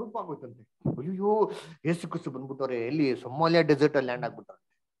ಕ್ರಿಸ್ತು ತರ ರೂಪ ಆಗೋಯ್ತಂತೆ. ಅಯ್ಯೋ ಯೇಸು ಕ್ರಿಸ್ತು ಬಂದ್ಬಿಟ್ಟವ್ರೆ, ಎಲ್ಲಿ ಸೊಮಾಲಿಯಾ ಡೆಸರ್ಟ್ ಅಲ್ಲಿ ಲ್ಯಾಂಡ್ ಆಗ್ಬಿಟ್ಟಾರೆ.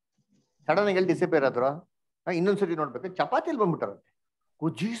 ಸಡನ್ ಆಗಿ ಎಲ್ಲಿ ಡಿಸಪೇರ್ ಆದ್ರು. ಇನ್ನೊಂದ್ಸರಿ ನೋಡ್ಬೇಕು, ಚಪಾತಿಯಲ್ಲಿ ಬಂದ್ಬಿಟ್ಟಾರಂತೆ.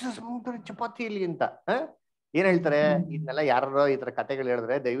 ಜೀಸಸ್ ಬಂದ್ಬಿಟ್ಟಾರೆ ಚಪಾತಿಯಲ್ಲಿ ಅಂತ. ಏನ್ ಹೇಳ್ತಾರೆ? ಇದನ್ನೆಲ್ಲ ಯಾರೋ ಈ ತರ ಕಥೆಗಳು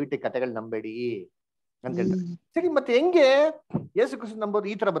ಹೇಳಿದ್ರೆ ದಯವಿಟ್ಟು ಕಥೆಗಳು ನಂಬೇಡಿ ಅಂತ ಹೇಳ್ತಾರೆ. ಸರಿ, ಮತ್ತೆ ಹೆಂಗೆ ಯೇಸು ಕ್ರಿಸ್ತು ನಂಬೋದು?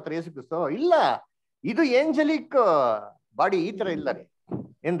 ಈ ತರ ಬರ್ತಾರೆ ಯೇಸು ಕ್ರಿಸ್ತು? ಇಲ್ಲ, ಇದು ಏಂಜಲಿಕ್ ಬಾಡಿ ಈ ತರ ಇಲ್ಲ ರೀ.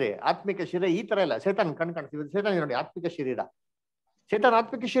 ಏನ್ರಿ ಆತ್ಮಿಕ ಶರೀರ ಈ ತರ ಇಲ್ಲ. ಸೇತಾನ್ ಕಾಣಿಸ್ತೀವಿ, ಸೇತಾನ್ ನೋಡಿ ಆತ್ಮಿಕ ಶರೀರ. ಸೇತಾನ್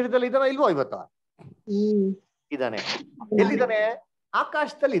ಆತ್ಮಿಕ ಶರೀರದಲ್ಲಿ ಇದಾನ ಇಲ್ವೋ? ಇವತ್ತು ಇದಾನೆ. ಎಲ್ಲಿದ್ದಾನೆ?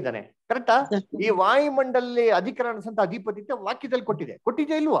 ಆಕಾಶದಲ್ಲಿ ಇದ್ದಾನೆ. ಕರೆಕ್ಟಾ? ಈ ವಾಯುಮಂಡಲದಲ್ಲಿ ಅಧಿಕಾರ ಅಂತ ಅಧಿಪತಿತ್ವ ವಾಕ್ಯದಲ್ಲಿ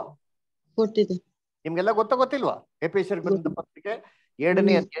ಕೊಟ್ಟಿದೆ ಇಲ್ವಾ? ಕೊಟ್ಟಿದೆ. ನಿಮ್ಗೆಲ್ಲ ಗೊತ್ತಿಲ್ವಾ? ಎಫೆಸರಿಗೆ ಬರೆದ ಪತ್ರಿಕೆ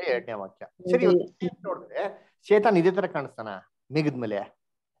 2ನೇ ಅಧ್ಯಾಯ 2ನೇ ವಾಕ್ಯ. ಸರಿ, ನೋಡಿದ್ರೆ ಶೇತಾನ್ ಇದೇ ತರ ಕಾಣಿಸ್ತಾನ ಮೇಘದ ಮೇಲೆ?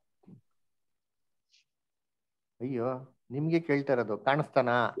 ಅಯ್ಯೋ ನಿಮ್ಗೆ ಕೇಳ್ತಾ ಇರೋದು, ಕಾಣಿಸ್ತಾನ?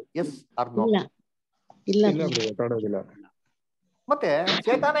 S R no? ಮತ್ತೆ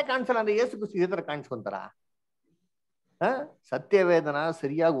ಶೇತಾನೇ ಕಾಣಿಸಲ್ಲ ಅಂದ್ರೆ ಯೇಸು ಕ್ರಿಸ್ತು ಇದೇ ತರ ಕಾಣಿಸ್ಕೊಂತಾರ? ಸತ್ಯವೇದನ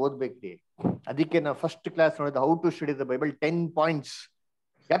ಸರಿಯಾಗಿ ಓದ್ಬೇಕ್ರಿ. ಅದಕ್ಕೆ ನಾವು ಫಸ್ಟ್ ಕ್ಲಾಸ್ ನೋಡಿದ how to study the Bible 10 points.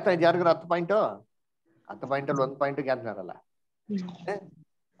 ಯಾರಿಗಾರ 10 ಪಾಯಿಂಟ್ 10 ಪಾಯಿಂಟಲ್ಲಿ 1 ಪಾಯಿಂಟ್ ಜ್ಞಾಪನ ಇರಲ್ಲ.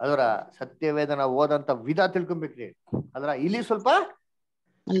 ಅದರ ಸತ್ಯವೇದನ ಓದಂತ ವಿಧ ತಿಳ್ಕೊಬೇಕ್ರಿ. ಅದ್ರ ಇಲ್ಲಿ ಸ್ವಲ್ಪ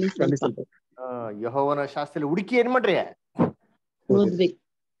ಯೆಹೋವನ ಶಾಸ್ತ್ರದಲ್ಲಿ ಹುಡುಕಿ ಏನ್ ಮಾಡ್ರಿ,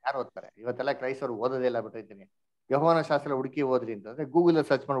 ಯಾರು ಓದ್ತಾರೆ? ಇವತ್ತೆಲ್ಲ ಕ್ರೈಸ್ತರು ಓದೋದೇ ಇಲ್ಲ ಬಿಟ್ಟಿದ್ದೀನಿ. ಯೆಹೋವನ ಶಾಸ್ತ್ರ ಹುಡುಕಿ ಓದ್ರಿ ಅಂತಂದ್ರೆ ಗೂಗಲ್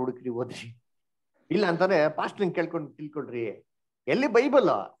ಸರ್ಚ್ ಮಾಡಿ ಹುಡುಕಿ ಓದ್ರಿ. ಇಲ್ಲ ಅಂತಂದ್ರೆ ಪಾಸ್ಟರ್ ಕೇಳ್ಕೊಂಡು ತಿಳ್ಕೊಳ್ರಿ. ಎಲ್ಲಿ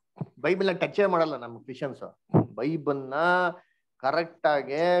ಬೈಬಲ್ನ ಟಚ್ ಮಾಡಲ್ಲ ನಮ್ಮ ಕ್ರಿಶ್ಚಿಯನ್ಸ್. ಬೈಬಲ್ನ ಕರೆಕ್ಟ್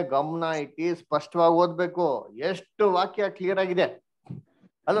ಆಗಿ ಗಮನ ಇಟ್ಟು ಸ್ಪಷ್ಟವಾಗಿ ಓದ್ಬೇಕು. ಎಷ್ಟು ವಾಕ್ಯ ಕ್ಲಿಯರ್ ಆಗಿದೆ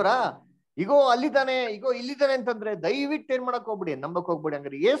ಅಲ್ವರಾ? ಈಗೋ ಅಲ್ಲಿದ್ದಾನೆ, ಈಗೋ ಇಲ್ಲಿದ್ದಾನೆ ಅಂತಂದ್ರೆ ದಯವಿಟ್ಟು ಏನ್ ಮಾಡಕ್ ಹೋಗ್ಬಿಡಿ, ನಂಬಕ್ ಹೋಗ್ಬಿಡಿ.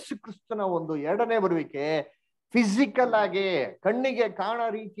 ಹಂಗಾರೆ ಯೇಸು ಕ್ರಿಸ್ತನ ಒಂದು 2ನೇ ಬರುವಿಕೆ ಫಿಸಿಕಲ್ ಆಗಿ ಕಣ್ಣಿಗೆ ಕಾಣೋ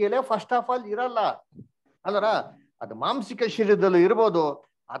ರೀತಿಯಲ್ಲೇ ಫಸ್ಟ್ ಆಫ್ ಆಲ್ ಇರಲ್ಲ ಅಲ್ವರ? ಅದು ಮಾಂಸಿಕ ಶರೀರದಲ್ಲೂ ಇರ್ಬೋದು,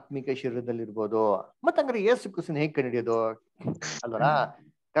 ಆತ್ಮಿಕ ಶರೀರದಲ್ಲಿ ಇರ್ಬೋದು. ಮತ್ತೆ ಹಂಗಾರೆ ಯೇಸು ಕ್ರಿಸ್ತನ ಹೇಗ್ ಕಂಡಿಡಿಯೋದು ಅಲ್ವರ?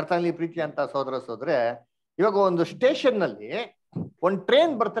 ಕರ್ತನಲ್ಲಿ ಪ್ರೀತಿ ಅಂತ ಸೋದರ, ಇವಾಗ ಒಂದು ಸ್ಟೇಷನ್ ನಲ್ಲಿ ಒಂದ್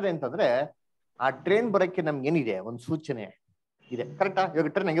ಟ್ರೈನ್ ಬರ್ತದೆ ಅಂತಂದ್ರೆ ಆ ಟ್ರೈನ್ ಬರಕ್ಕೆ ನಮ್ಗೆ ಏನಿದೆ ಒಂದು ಸೂಚನೆ ಇದೆ, ಕರೆಕ್ಟಾ? ಇವಾಗ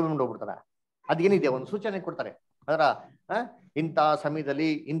ಟ್ರೈನ್ ಹಂಗೆ ಬಂದು ಹೋಗ್ಬಿಡ್ತಾರ, ಅದೇನಿದೆ ಒಂದು ಸೂಚನೆ ಕೊಡ್ತಾರೆ ಅದರ ಇಂಥ ಸಮಯದಲ್ಲಿ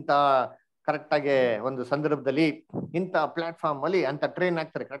ಇಂಥ ಕರೆಕ್ಟ್ ಆಗಿ ಒಂದು ಸಂದರ್ಭದಲ್ಲಿ ಇಂಥ ಪ್ಲಾಟ್ಫಾರ್ಮ್ ಅಲ್ಲಿ ಅಂತ ಟ್ರೈನ್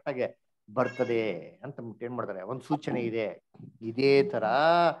ಹಾಕ್ತಾರೆ, ಕರೆಕ್ಟ್ ಆಗಿ ಬರ್ತದೆ ಅಂತ ಏನ್ ಮಾಡ್ತಾರೆ, ಒಂದು ಸೂಚನೆ ಇದೆ. ಇದೇ ತರ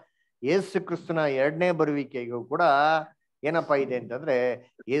ಯೇಸು ಕ್ರಿಸ್ತನ 2ನೇ ಬರುವಿಕೆಗೂ ಕೂಡ ಏನಪ್ಪಾ ಇದೆ ಅಂತಂದ್ರೆ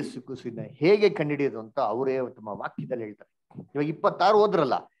ಯೇಸು ಕ್ರಿಸ್ತನ ಹೇಗೆ ಕಂಡುಹಿಡಿಯೋದು ಅಂತ ಅವರೇ ತಮ್ಮ ವಾಕ್ಯದಲ್ಲಿ ಹೇಳ್ತಾರೆ. ಇವಾಗ 26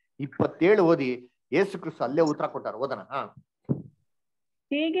 ಓದ್ರಲ್ಲ, 27 ಓದಿ ಯೇಸು ಕ್ರಿಸ್ತ ಅಲ್ಲೇ ಉತ್ತರ ಕೊಟ್ಟಾರ, ಓದನ.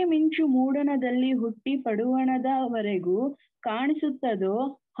 ಹೇಗೆ ಮಿಂಚು ಮೂಡಣದಲ್ಲಿ ಹುಟ್ಟಿ ಪಡುವಣದವರೆಗೂ ಕಾಣಿಸುತ್ತದೋ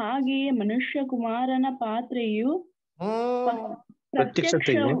ಹಾಗೆಯೇ ಮನುಷ್ಯ ಕುಮಾರನ ಪಾತ್ರೆಯು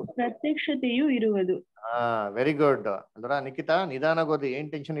ಪ್ರತ್ಯಕ್ಷತೆಯೂ ಇರುವುದು. Very good. ಅದರ ನಿಖಿತಾ ನಿಧಾನ ಓದಿ, ಏನ್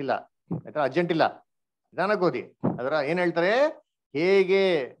ಟೆನ್ಷನ್ ಇಲ್ಲ, ಆಯ್ತಾ? ಅರ್ಜೆಂಟ್ ಇಲ್ಲ, ನಿಧಾನ ಓದಿ. ಅದರ ಏನ್ ಹೇಳ್ತಾರೆ, ಹೇಗೆ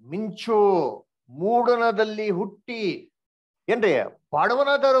ಮಿಂಚು ಮೂಡಣದಲ್ಲಿ ಹುಟ್ಟಿ ಏನ್ರಿ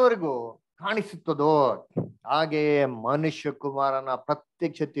ಪಡವನದವರೆಗೂ ಕಾಣಿಸುತ್ತದೋ ಹಾಗೆಯೇ ಮನುಷ್ಯ ಕುಮಾರನ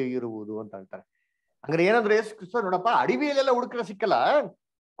ಪ್ರತ್ಯಕ್ಷತೆ ಇರುವುದು ಅಂತ ಹೇಳ್ತಾರೆ. ಅಂದ್ರೆ ಏನಂದ್ರೆ ಯೇಸು ಕ್ರಿಸ್ತ ನೋಡಪ್ಪ, ಅಡವಿಯಲ್ಲೆಲ್ಲ ಹುಡುಕ್ರೆ ಸಿಕ್ಕಲ್ಲ,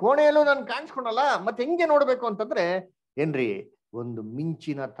 ಕೋಣೆಯಲ್ಲೂ ನಾನು ಕಾಣಿಸ್ಕೊಳಲ್ಲ, ಮತ್ತೆ ಹೆಂಗೆ ನೋಡ್ಬೇಕು ಅಂತಂದ್ರೆ ಏನ್ರಿ ಒಂದು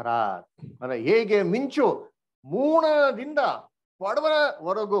ಮಿಂಚಿನ ತರ. ಅಂದ್ರೆ ಹೇಗೆ ಮಿಂಚು ಮೂಡಣದಿಂದ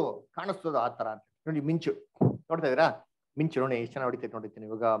ಪಡವನವರೆಗೂ ಕಾಣಿಸ್ತದೋ ಆ ತರ ಅಂತ ನೋಡಿ. ಮಿಂಚು ನೋಡ್ತಾ ಇದೀರಾ? ಮಿಂಚು ನೋಡಿ ಎಷ್ಟು ಚೆನ್ನಾಗಿ ಹೊಡಿತೈತೆ ನೋಡಿರ್ತೀನಿ.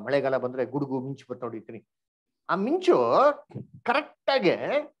 ಇವಾಗ ಮಳೆಗಾಲ ಬಂದ್ರೆ ಗುಡುಗು ಮಿಂಚು ಬರ್ತಾ ಹೊಡಿತೀನಿ. ಆ ಮಿಂಚು ಕರೆಕ್ಟ್ ಆಗಿ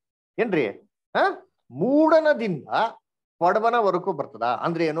ಏನ್ರಿ ಮೂಡಣದಿಂದ ಪಡವನವರೆಗೂ ಬರ್ತದ.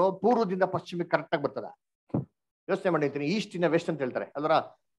 ಅಂದ್ರೆ ಏನು, ಪೂರ್ವದಿಂದ ಪಶ್ಚಿಮಕ್ಕೆ ಕರೆಕ್ಟ್ ಆಗಿ ಬರ್ತದ. ಯೋಚನೆ ಮಾಡಿರ್ತೀನಿ, ಈಸ್ಟ್ ಇಂದ ವೆಸ್ಟ್ ಅಂತ ಹೇಳ್ತಾರೆ ಅಲ್ವರ.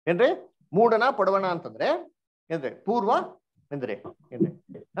 ಏನ್ರಿ ಮೂಡಣ ಪಡವಣ ಅಂತಂದ್ರೆ ಏನ್ರಿ ಪೂರ್ವ ಅಂದ್ರೆ ಏನ್ರಿ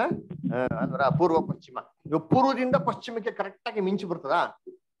ಅಂದ್ರ ಪೂರ್ವ ಪಶ್ಚಿಮ. ಇವಾಗ ಪೂರ್ವದಿಂದ ಪಶ್ಚಿಮಕ್ಕೆ ಕರೆಕ್ಟ್ ಆಗಿ ಮಿಂಚು ಬರ್ತದ?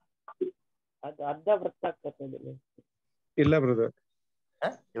 ಇಲ್ಲ ಬ್ರದರ್.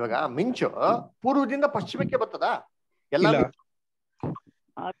 ಇವಾಗ ಮಿಂಚು ಪೂರ್ವದಿಂದ ಪಶ್ಚಿಮಕ್ಕೆ ಬರ್ತದ? ಎಲ್ಲ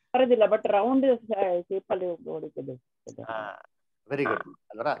ಬರೋದಿಲ್ಲ, ಬಟ್ ರೌಂಡ್ ಶೇಪ್ ಅಲ್ಲಿ ಹೊಡಿತದೆ. ವೆರಿ ಗುಡ್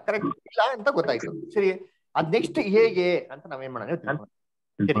ಅಲ್ವರ, ಕರೆಕ್ಟ್ ಇಲ್ಲ ಅಂತ ಗೊತ್ತಾಯ್ತು. ಸರಿ, ಅದ್ ನೆಕ್ಸ್ಟ್ ಹೇಗೆ ಅಂತ ನಾವೇನ್ ಮಾಡೋಣ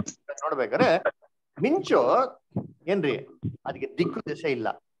ಸರಿ ನೋಡ್ಬೇಕಾದ್ರೆ, ಮಿಂಚು ಏನ್ರಿ ಅದಕ್ಕೆ ದಿಕ್ಕು ದಿಸೆ ಇಲ್ಲ.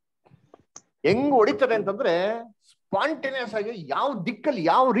 ಹೆಂಗ್ ಹೊಡಿತದೆ ಅಂತಂದ್ರೆ ಸ್ಪಾಂಟೇನಿಯಸ್ ಆಗಿ ಯಾವ ದಿಕ್ಕಲ್ಲಿ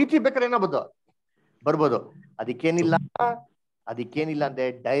ಯಾವ ರೀತಿ ಬೇಕಾದ್ರೆ ಏನಾಗ್ಬೋದು ಬರ್ಬೋದು. ಅದಕ್ಕೇನಿಲ್ಲ ಅಂದ್ರೆ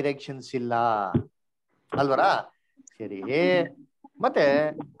ಡೈರೆಕ್ಷನ್ಸ್ ಇಲ್ಲ ಅಲ್ವರ. ಸರಿ, ಮತ್ತೆ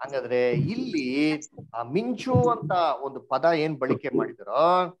ಹಂಗಾದ್ರೆ ಇಲ್ಲಿ ಆ ಮಿಂಚು ಅಂತ ಒಂದು ಪದ ಏನ್ ಬಳಕೆ ಮಾಡಿದಾರೋ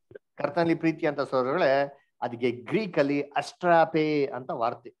ಕರ್ತನಲ್ಲಿ ಪ್ರೀತಿ ಅಂತ ಸೋದರಗಳೇ, ಅದಕ್ಕೆ ಗ್ರೀಕ್ ಅಲ್ಲಿ ಅಸ್ಟ್ರಾಪೆ ಅಂತ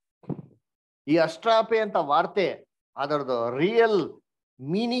ವಾರ್ತೆ. ಈ ಅಸ್ಟ್ರಾಪೆ ಅಂತ ವಾರ್ತೆ ಅದರದ್ದು ರಿಯಲ್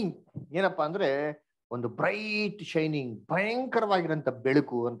ಮೀನಿಂಗ್ ಏನಪ್ಪಾ ಅಂದ್ರೆ ಒಂದು ಬ್ರೈಟ್ ಶೈನಿಂಗ್, ಭಯಂಕರವಾಗಿರಂತ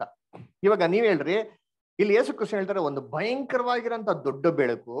ಬೆಳಕು ಅಂತ. ಇವಾಗ ನೀವ್ ಹೇಳ್ರಿ, ಇಲ್ಲಿ ಯೇಸು ಕ್ರಿಸ್ತ ಹೇಳ್ತಾರೆ ಒಂದು ಭಯಂಕರವಾಗಿರಂತ ದೊಡ್ಡ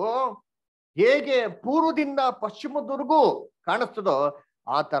ಬೆಳಕು ಹೇಗೆ ಪೂರ್ವದಿಂದ ಪಶ್ಚಿಮದವರೆಗೂ ಕಾಣಿಸ್ತದೋ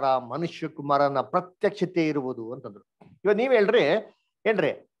ಆ ತರ ಮನುಷ್ಯ ಕುಮಾರನ ಪ್ರತ್ಯಕ್ಷತೆ ಇರುವುದು ಅಂತಂದ್ರು. ಇವಾಗ ನೀವ್ ಹೇಳ್ರಿ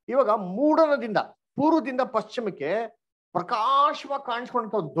ಏನ್ರಿ, ಇವಾಗ ಮೂಡಣದಿಂದ ಪೂರ್ವದಿಂದ ಪಶ್ಚಿಮಕ್ಕೆ ಪ್ರಕಾಶವಾಗಿ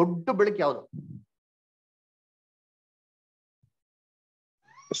ಕಾಣಿಸ್ಕೊಂಡಂತ ದೊಡ್ಡ ಬೆಳಕು ಯಾವುದು?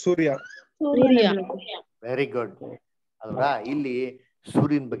 ಸೂರ್ಯ. ವೆರಿ ಗುಡ್ ಅಲ್ವಾ? ಇಲ್ಲಿ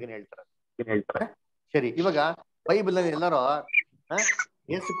ಸೂರ್ಯನ ಬಗ್ಗೆ ಹೇಳ್ತಾರೆ. ಸರಿ, ಇವಾಗ ಬೈಬಲ್ ಅಲ್ಲಿ ಎಲ್ಲಾರು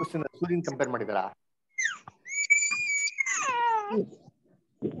ಯೇಸು ಕ್ರಿಸ್ತನ ಸೂರ್ಯನ್ ಕಂಪೇರ್ ಮಾಡಿದಾರ?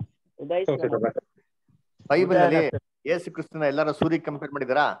 ಬೈಬಲ್ ಅಲ್ಲಿ ಯೇಸು ಕ್ರಿಸ್ತನ ಎಲ್ಲಾರು ಸೂರ್ಯ ಕಂಪೇರ್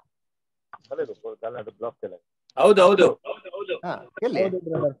ಮಾಡಿದಾರಾ? ಹೌದೌದು. ಎಲ್ಲಿ?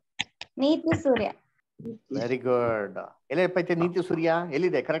 ನೀತಿ ಸೂರ್ಯ. Very good. ಎಲ್ಲಿ ಪೈತೆ ನೀತಿ ಸೂರ್ಯ?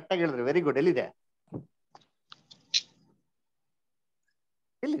 ಎಲ್ಲಿದೆ? ಕರೆಕ್ಟ್ ಆಗಿ ಹೇಳಿದ್ರಿ, ವೆರಿ ಗುಡ್. ಎಲ್ಲಿದೆ?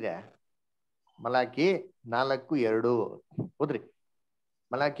 ಎಲ್ಲಿದೆ? ಮಲಾಕಿ 4:2 ಓದ್ರಿ.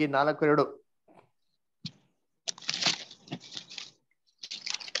 ಮಲಾಕಿ 4:2.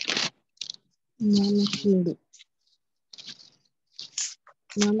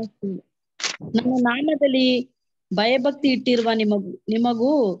 ನನ್ನ ನಾಮದಲ್ಲಿ ಭಯಭಕ್ತಿ ಇಟ್ಟಿರುವ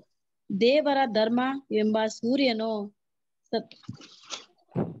ನಿಮಗೂ ದೇವರ ಧರ್ಮ ಎಂಬ ಸೂರ್ಯನು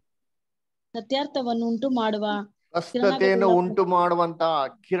ಸತ್ಯಾರ್ಥವನ್ನು ಉಂಟು ಮಾಡುವ ಸ್ವಸ್ಥತೆಯನ್ನು ಉಂಟು ಮಾಡುವಂತ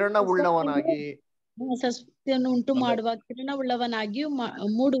ಕಿರಣವುಳ್ಳವನಾಗಿ ಸತ್ಯವನ್ನು ಉಂಟು ಮಾಡುವ ಕಿರಣವುಳ್ಳವನಾಗಿಯೂ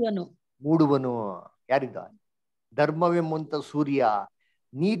ಮೂಡುವನು. ಯಾರಿದ್ದ? ಧರ್ಮವೆಂಬಂತ ಸೂರ್ಯ,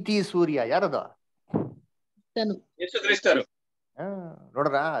 ನೀತಿ ಸೂರ್ಯ ಯಾರದ?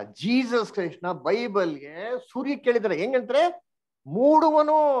 ನೋಡ್ರ, ಜೀಸಸ್ ಕ್ರೈಸ್ಟ್ ನ ಬೈಬಲ್ಗೆ ಸೂರ್ಯ ಕೇಳಿದ್ರೆ ಹೆಂಗಂದ್ರೆ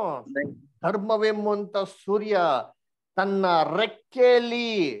ಮೂಡುವನು. ಧರ್ಮವೆಂಬಂತ ಸೂರ್ಯ ತನ್ನ ರೆಕ್ಕೆಯಲ್ಲಿ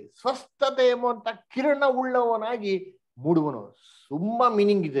ಸ್ವಸ್ಥತೆ ಎಂಬಂತ ಕಿರಣ ಉಳ್ಳವನಾಗಿ ಮೂಡುವನು. ತುಂಬಾ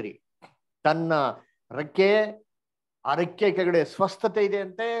ಮೀನಿಂಗ್ ಇದೆ ರೀ. ತನ್ನ ರೆಕ್ಕೆ, ಆ ರೆಕ್ಕೆ ಕೆಳಗಡೆ ಸ್ವಸ್ಥತೆ ಇದೆ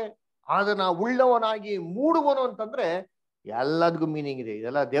ಅಂತೆ, ಅದನ್ನ ಉಳ್ಳವನಾಗಿ ಮೂಡುವನು ಅಂತಂದ್ರೆ ಎಲ್ಲದಕ್ಕೂ ಮೀನಿಂಗ್ ಇದೆ.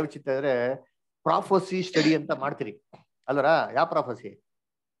 ಇದೆಲ್ಲ ದೇವಚಿತ್ತ ಇದ್ರೆ ಪ್ರಾಫಸಿ ಸ್ಟಡಿ ಅಂತ ಮಾಡ್ತೀರಿ ಅಲ್ವರ. ಯಾವ ಪ್ರಾಫಸಿ?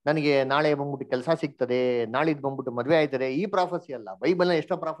 ನನಗೆ ನಾಳೆ ಬಂದ್ಬಿಟ್ಟು ಕೆಲಸ ಸಿಗ್ತದೆ, ನಾಳಿದ್ ಬಂದ್ಬಿಟ್ಟು ಮದ್ವೆ ಆಯ್ತದೆ, ಈ ಪ್ರಾಫಸಿ ಅಲ್ಲ. ಬೈಬಲ್ನ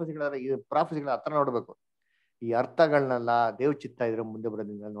ಎಷ್ಟೋ ಪ್ರಾಫಸಿಗಳ ಈ ಪ್ರಾಫಸಿಗಳ ಅರ್ಥ ನೋಡ್ಬೇಕು. ಈ ಅರ್ಥಗಳನ್ನೆಲ್ಲ ದೇವ್ ಚಿತ್ತ ಇದ್ರೆ ಮುಂದೆ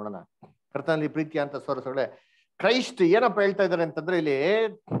ಬರೋದ್ರಿಂದ ನೋಡೋಣ. ಕರ್ತನಲ್ಲಿ ಪ್ರೀತಿ ಅಂತ ಸೋರಸಗಳೇ, ಕ್ರೈಸ್ಟ್ ಏನಪ್ಪ ಹೇಳ್ತಾ ಇದಾರೆ ಅಂತಂದ್ರೆ ಇಲ್ಲಿ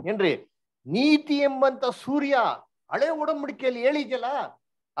ಏನ್ರಿ, ನೀತಿ ಎಂಬಂತ ಸೂರ್ಯ ಹಳೆ ಒಡಂಬಡಿಕೆಯಲ್ಲಿ ಹೇಳಿದ್ಯಲ್ಲ,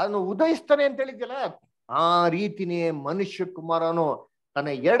 ಅದನ್ನು ಉದಯಿಸ್ತಾನೆ ಅಂತ ಹೇಳಿದ್ಯಲ್ಲ, ಆ ರೀತಿನೇ ಮನುಷ್ಯ ಕುಮಾರನು ತನ್ನ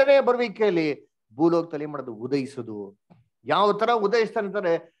ಎರಡನೇ ಬರುವಿಕೆಯಲ್ಲಿ ಭೂಲೋಕದಲ್ಲಿ ಮಾಡೋದು ಉದಯಿಸುದು. ಯಾವ ತರ ಉದಯಿಸ್ತಾನೆ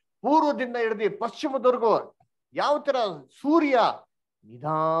ಅಂತಂದ್ರೆ, ಪೂರ್ವದಿಂದ ಹಿಡಿದು ಪಶ್ಚಿಮದವರೆಗೂ ಯಾವ ತರ ಸೂರ್ಯ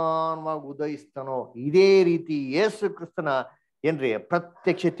ನಿಧಾನವಾಗಿ ಉದಯಿಸ್ತಾನೋ ಇದೇ ರೀತಿ ಯೇಸು ಕ್ರಿಸ್ತನ ಏನ್ರಿ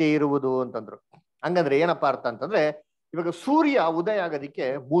ಪ್ರತ್ಯಕ್ಷತೆ ಇರುವುದು ಅಂತಂದ್ರು. ಹಂಗಂದ್ರೆ ಏನಪ್ಪಾ ಅರ್ಥ ಅಂತಂದ್ರೆ, ಇವಾಗ ಸೂರ್ಯ ಉದಯ ಆಗೋದಿಕ್ಕೆ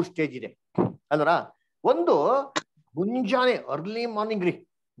 3 ಸ್ಟೇಜ್ ಇದೆ ಅಲ್ವರ. ಒಂದು ಮುಂಜಾನೆ ಅರ್ಲಿ ಮಾರ್ನಿಂಗ್ ರೀ,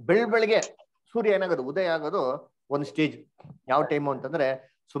 ಬೆಳಗ್ಗೆ ಸೂರ್ಯ ಏನಾಗೋದು ಉದಯ ಆಗೋದು ಒಂದು ಸ್ಟೇಜ್. ಯಾವ ಟೈಮು ಅಂತಂದ್ರೆ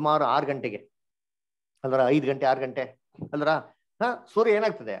ಸುಮಾರು 6 ಗಂಟೆಗೆ ಅಲ್ವರ, 5 ಗಂಟೆ 6 ಗಂಟೆ ಅಲ್ವರ. ಸೂರ್ಯ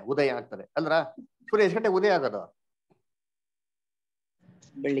ಏನಾಗ್ತದೆ ಉದಯ ಆಗ್ತದೆ ಅಲ್ವರ. ಸೂರ್ಯ ಎಷ್ಟು ಗಂಟೆ ಉದಯ ಆಗೋದು?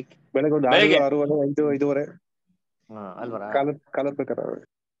 ಬೆಳಗ್ಗೆ ಒಂದು 6, 5 ಅಲ್ವರ. ಕಾಲದ ಪ್ರಕಾರ.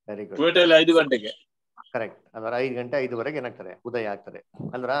 ವೆರಿ ಗುಡ್, 5 ಗಂಟೆಗೆ ಕರೆಕ್ಟ್ ಅಲ್ವರ. 5 ಗಂಟೆ 5ವರೆಗೆ ಏನಾಗ್ತದೆ ಉದಯ ಆಗ್ತದೆ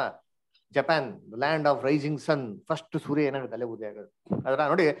ಅಲ್ವರ. Japan land of rising sun, first ಸೂರ್ಯ ಏನಾಗುತ್ತೆ ಅಲ್ಲೇ ಉದಯ ಆಗೋದು ಅಲ್ವರ.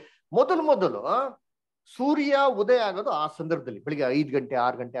 ನೋಡಿ, ಮೊದಲು ಸೂರ್ಯ ಉದಯ ಆಗೋದು ಆ ಸಂದರ್ಭದಲ್ಲಿ, ಬೆಳಿಗ್ಗೆ 5 ಗಂಟೆ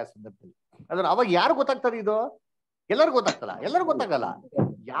 6 ಗಂಟೆ ಆ ಸಂದರ್ಭದಲ್ಲಿ ಅಲ್ವರ. ಅವಾಗ ಯಾರು ಗೊತ್ತಾಗ್ತಾರೆ? ಇದು ಎಲ್ಲರಿಗೂ ಗೊತ್ತಾಗ್ತಲ್ಲ, ಎಲ್ಲರಿಗೂ ಗೊತ್ತಾಗಲ್ಲ.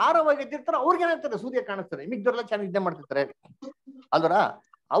 ಯಾರು ಅವಾಗ ಎದ್ದಿರ್ತಾರೋ ಅವ್ರಿಗೆ ಏನಾಗ್ತದೆ ಸೂರ್ಯ ಕಾಣಿಸ್ತಾರೆ. ಮಿಕ್ದವ್ರೆಲ್ಲ ಚೆನ್ನಾಗಿ ನಿದ್ದೆ ಮಾಡ್ತಿರ್ತಾರೆ ಅಲ್ವರ.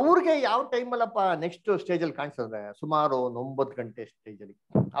 ಅವ್ರಿಗೆ ಯಾವ ಟೈಮ್ ಅಲ್ಲಪ್ಪ ನೆಕ್ಸ್ಟ್ ಸ್ಟೇಜ್ ಅಲ್ಲಿ ಕಾಣಿಸ್ತದೆ? ಸುಮಾರು 9 ಗಂಟೆ ಸ್ಟೇಜ್ ಅಲ್ಲಿ.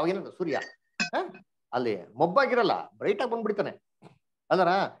 ಅವಾಗ ಏನಂತ ಸೂರ್ಯ ಅಲ್ಲಿ ಮೊಬ್ಬಾಗಿರಲ್ಲ, ಬ್ರೈಟ್ ಆಗಿ ಬಂದ್ಬಿಡ್ತಾನೆ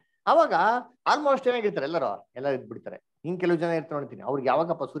ಅಲ್ವರ. ಅವಾಗ ಆಲ್ಮೋಸ್ಟ್ ಏನಾಗಿರ್ತಾರೆ ಎಲ್ಲರೂ ಇದ್ಬಿಡ್ತಾರೆ. ಕೆಲವು ಜನ ಇರ್ತಾರೆ ನೋಡ್ತೀನಿ, ಅವ್ರಿಗೆ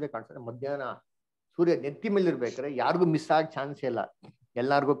ಯಾವಾಗಪ್ಪ ಸೂರ್ಯ ಕಾಣಿಸ್ತಾರೆ? ಮಧ್ಯಾಹ್ನ ಸೂರ್ಯ ನೆತ್ತಿ ಮೇಲೆ ಇರ್ಬೇಕಾದ್ರೆ ಯಾರಿಗೂ ಮಿಸ್ ಆಗ ಚಾನ್ಸೇ ಇಲ್ಲ,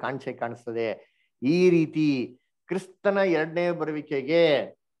 ಎಲ್ಲಾರ್ಗೂ ಕಾಣಿಸ್ತದೆ. ಈ ರೀತಿ ಕ್ರಿಸ್ತನ ಎರಡನೇ ಬರುವಿಕೆಗೆ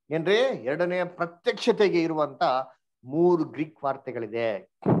ಏನ್ರಿ, ಎರಡನೇ ಪ್ರತ್ಯಕ್ಷತೆಗೆ ಇರುವಂತ 3 ಗ್ರೀಕ್ ವಾರ್ತೆಗಳಿದೆ.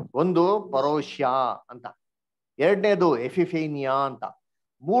 ಒಂದು ಪರೋಷ್ಯ ಅಂತ, ಎರಡನೇದು ಎಫಿಫೇನಿಯಾ ಅಂತ,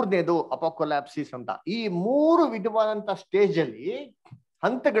 ಮೂರನೇದು ಅಪೋಕೊಲಾಪ್ಸಿಸ್ ಅಂತ. ಈ 3 ವಿಧವಾದಂತ ಸ್ಟೇಜ್ ಅಲ್ಲಿ,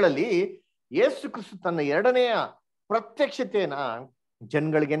 ಹಂತಗಳಲ್ಲಿ ಯೇಸು ಕ್ರಿಸ್ತ ತನ್ನ ಎರಡನೆಯ ಪ್ರತ್ಯಕ್ಷತೆಯನ್ನ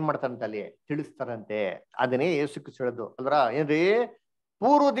ಜನಗಳಿಗೆ ಏನ್ ಮಾಡ್ತಾರಂತೆ, ಅಲ್ಲಿ ತಿಳಿಸ್ತಾರಂತೆ. ಅದನ್ನೇ ಯೇಸು ಕ್ರಿಸ್ತ ಹೇಳೋದು ಅಲ್ರ. ಏನ್ರಿ,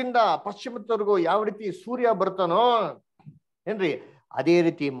 ಪೂರ್ವದಿಂದ ಪಶ್ಚಿಮದವರೆಗೂ ಯಾವ ರೀತಿ ಸೂರ್ಯ ಬರ್ತಾನೋ ಏನ್ರಿ, ಅದೇ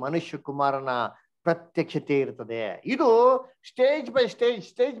ರೀತಿ ಮನುಷ್ಯ ಕುಮಾರನ ಪ್ರತ್ಯಕ್ಷತೆ ಇರ್ತದೆ. ಇದು ಸ್ಟೇಜ್ ಬೈ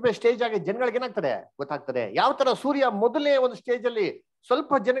ಸ್ಟೇಜ್ ಆಗಿ ಜನಗಳಿಗೆ ಏನಾಗ್ತದೆ ಗೊತ್ತಾಗ್ತದೆ. ಯಾವ ತರ ಸೂರ್ಯ ಮೊದಲನೇ ಒಂದು ಸ್ಟೇಜ್ ಅಲ್ಲಿ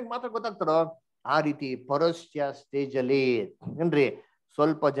ಸ್ವಲ್ಪ ಜನಕ್ಕೆ ಮಾತ್ರ ಗೊತ್ತಾಗ್ತಾರೋ, ಆ ರೀತಿ ಪರೋಷ್ಯ ಸ್ಟೇಜ್ ಅಲ್ಲಿ ಏನ್ರಿ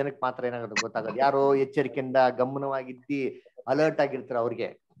ಸ್ವಲ್ಪ ಜನಕ್ಕೆ ಮಾತ್ರ ಏನಾಗೋದು ಗೊತ್ತಾಗೋದು. ಯಾರೋ ಎಚ್ಚರಿಕೆಯಿಂದ ಗಮನವಾಗಿದ್ದಿ ಅಲರ್ಟ್ ಆಗಿರ್ತಾರ ಅವ್ರಿಗೆ.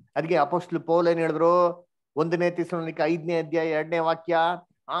 ಅದಕ್ಕೆ ಅಪೊಸ್ತಲ ಪೌಲ್ ಏನ್ ಹೇಳಿದ್ರು, 1ನೇ ಥೆಸಲೋನಿಕ 5ನೇ ಅಧ್ಯಾಯ 2ನೇ ವಾಕ್ಯ,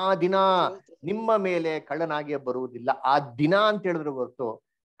 ಆ ದಿನ ನಿಮ್ಮ ಮೇಲೆ ಕಳ್ಳನಾಗೆ ಬರುವುದಿಲ್ಲ. ಆ ದಿನ ಅಂತ ಹೇಳಿದ್ರು ಹೊರತು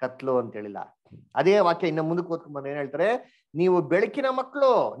ಕತ್ಲು ಅಂತ ಹೇಳಿಲ್ಲ. ಅದೇ ವಾಕ್ಯ ಇನ್ನು ಮುಂದಕ್ಕೆ ಓದ್ಕೊಂಡ್ ಬಂದ್ರೆ ಏನ್ ಹೇಳ್ತಾರೆ, ನೀವು ಬೆಳಕಿನ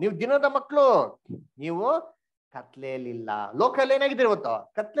ಮಕ್ಕಳು, ನೀವು ದಿನದ ಮಕ್ಕಳು, ನೀವು ಕತ್ಲೆಯಲ್ಲಿಲ್ಲ. ಲೋಕಲ್ಲಿ ಏನಾಗಿದ್ದೀರಿ ಇವತ್ತು?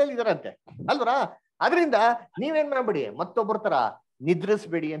 ಕತ್ಲೆಯಲ್ಲಿ ಇದಾರಂತೆ ಅಲ್ವರ. ಅದರಿಂದ ನೀವೇನ್ ಮಾಡ್ಬಿಡಿ, ಮತ್ತೊಬ್ಬರ ತರ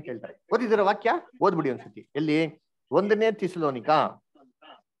ನಿದ್ರಿಸ್ಬೇಡಿ ಅಂತ ಹೇಳ್ತಾರೆ. ಓದಿದಿರ ವಾಕ್ಯ? ಓದ್ಬಿಡಿ ಒಂದ್ಸತಿ. ಎಲ್ಲಿ? 1ನೇ ಥೆಸಲೋನಿಕ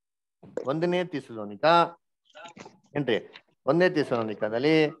ಏನ್ರಿ, 1ನೇ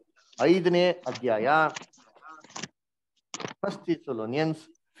ಥೆಸಲೋನಿಕದಲ್ಲಿ 5ನೇ ಅಧ್ಯಾಯ, 1 Thessalonians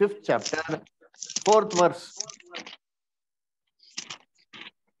 5th chapter 4th verse.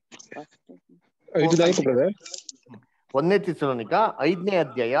 1ನೇ Thessalonica 5ನೇ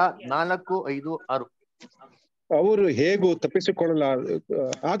ಅಧ್ಯಾಯ 4, 5, 6. ಅವರು ಹೇಗೂ ತಪ್ಪಿಸಿಕೊಳ್ಳಲ.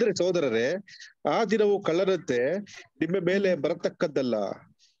 ಆದರೆ ಸಹೋದರರೇ, ಆ ದಿನವು ಕಳ್ಳರಂತೆ ನಿಮ್ಮ ಮೇಲೆ ಬರತಕ್ಕದ್ದಲ್ಲ.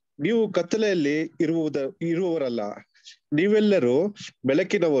 ನೀವು ಕತ್ತಲೆಯಲ್ಲಿ ಇರುವವರಲ್ಲ, ನೀವೆಲ್ಲರೂ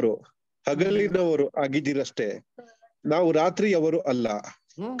ಬೆಳಕಿನವರು, ಹಗಲಿನವರು ಆಗಿದ್ದೀರಷ್ಟೇ. ನಾವು ರಾತ್ರಿಯವರು ಅಲ್ಲ,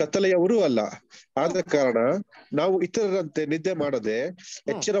 ಕತ್ತಲೆಯವರೂ ಅಲ್ಲ. ಆದ ಕಾರಣ ನಾವು ಇತರರಂತೆ ನಿದ್ದೆ ಮಾಡದೆ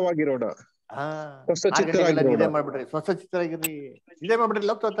ಎಚ್ಚರವಾಗಿರೋಣ, ನಿದ್ದೆ ಮಾಡ್ಬಿಡ್ರಿ, ಸ್ವಚ್ಛಚಿತ್ತರಾಗಿರ್ರಿ, ನಿದ್ದೆ ಮಾಡ್ಬಿಡ್ರಿ,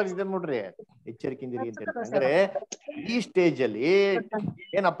 ನಿದ್ದೆ ಮಾಡ್ರಿ, ಎಚ್ಚರಿಕೆಯಿಂದಿರಿ ಅಂತ ಹೇಳ್ತಾರೆ. ಅಂದ್ರೆ ಈ ಸ್ಟೇಜ್ ಅಲ್ಲಿ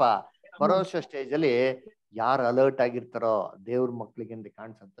ಏನಪ್ಪಾ, ಪರೋಕ್ಷ ಸ್ಟೇಜ್ ಅಲ್ಲಿ ಯಾರು ಅಲರ್ಟ್ ಆಗಿರ್ತಾರೋ ದೇವ್ರ ಮಕ್ಳಿಗೆ ಅಂತ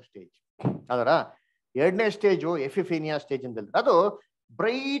ಕಾಣಿಸಂತ ಸ್ಟೇಜ್. ಅದರ ಎರಡನೇ ಸ್ಟೇಜು ಎಫಿಫೇನಿಯಾ ಸ್ಟೇಜ್ ಅಂತ ಹೇಳಿದ್ರೆ, ಅದು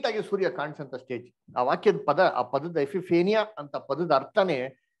ಬ್ರೈಟ್ ಆಗಿ ಸೂರ್ಯ ಕಾಣಿಸಂತ ಸ್ಟೇಜ್. ಆ ವಾಕ್ಯದ ಆ ಪದದ ಎಫಿಫೇನಿಯಾ ಅಂತ ಪದದ ಅರ್ಥನೇ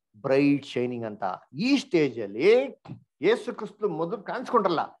ಬ್ರೈಟ್ ಶೈನಿಂಗ್ ಅಂತ. ಈ ಸ್ಟೇಜ್ ಅಲ್ಲಿ ಯೇಸು ಕ್ರಿಸ್ತ ಮೊದಲು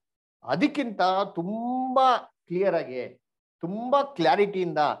ಕಾಣಿಸ್ಕೊಂಡ್ರಲ್ಲ, ಅದಕ್ಕಿಂತ ತುಂಬಾ ಕ್ಲಿಯರ್ ಆಗಿ, ತುಂಬಾ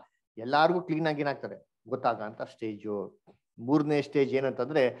ಕ್ಲಾರಿಟಿಯಿಂದ ಎಲ್ಲಾರ್ಗು ಕ್ಲೀನ್ ಆಗಿ ಏನಾಗ್ತದೆ ಗೊತ್ತಾಗಂತ ಸ್ಟೇಜು. 3ನೇ ಸ್ಟೇಜ್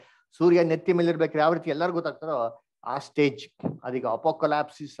ಏನಂತಂದ್ರೆ, ಸೂರ್ಯ ನೆತ್ತಿ ಮೇಲೆ ಇರ್ಬೇಕಾದ್ರೆ ಯಾವ ರೀತಿ ಎಲ್ಲಾರು ಗೊತ್ತಾಗ್ತಾರೋ ಆ ಸ್ಟೇಜ್. ಅದೀಗ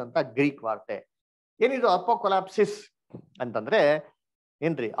ಅಪೋಕೊಲಾಪ್ಸಿಸ್ ಅಂತ ಗ್ರೀಕ್ ವಾರ್ತೆ. ಏನಿದು ಅಪೋಕೊಲಾಪ್ಸಿಸ್ ಅಂತಂದ್ರೆ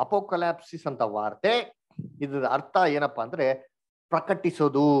ಏನ್ರಿ ಅಪೋಕಲಾಪ್ಸಿಸ್ ಅಂತ ವಾರ್ತೆ. ಇದ್ರ ಅರ್ಥ ಏನಪ್ಪಾ ಅಂದ್ರೆ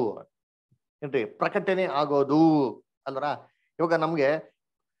ಪ್ರಕಟಿಸೋದು ಏನ್ರಿ, ಪ್ರಕಟಣೆ ಆಗೋದು ಅಲ್ವರ. ಇವಾಗ ನಮ್ಗೆ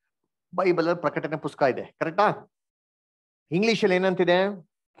ಬೈಬಲ್ ಪ್ರಕಟಣೆ ಪುಸ್ತಕ ಇದೆ, ಕರೆಕ್ಟಾ? ಇಂಗ್ಲಿಷ್ ಅಲ್ಲಿ ಏನಂತಿದೆ?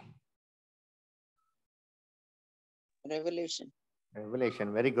 ರೆವಲ್ಯೂಷನ್.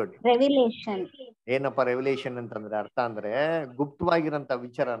 Very good. ರೆವಿಲೇಷನ್. ಏನಪ್ಪ ರೆವಲ್ಯೂಷನ್ ಅಂತಂದ್ರೆ ಅರ್ಥ ಅಂದ್ರೆ ಗುಪ್ತವಾಗಿರಂತ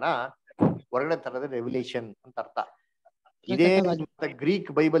ವಿಚಾರನ ಹೊರಗಡೆ ತರದ ರೆವಲ್ಯೂಷನ್ ಅಂತ ಅರ್ಥ. ಇದೇ ಗ್ರೀಕ್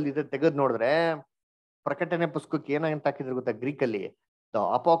ಬೈಬಲ್ ಇದೆ ತೆಗೆದ್ ನೋಡಿದ್ರೆ ಪ್ರಕಟಣೆ ಪುಸ್ತಕಕ್ಕೆ ಏನಂತ ಹಾಕಿದ್ರು ಗೊತ್ತಾ? ಗ್ರೀಕ್ ಅಲ್ಲಿ ದ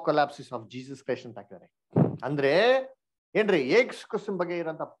ಅಪೋಕಲಾಪ್ಸಿಸ್ ಆಫ್ ಜೀಸಸ್ ಕ್ರೈಸ್ಟ್ ಅಂತ ಹಾಕಿದ್ದಾರೆ. ಅಂದ್ರೆ ಏನ್ರಿ, ಯೇಸು ಕ್ರಿಸ್ತನ ಬಗ್ಗೆ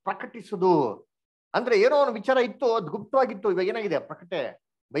ಇರೋಂತ ಪ್ರಕಟಿಸುದು ಅಂದ್ರೆ ಏನೋ ಒಂದು ವಿಚಾರ ಇತ್ತು, ಅದು ಗುಪ್ತವಾಗಿತ್ತು, ಇವಾಗ ಏನಾಗಿದೆ ಪ್ರಕಟೆ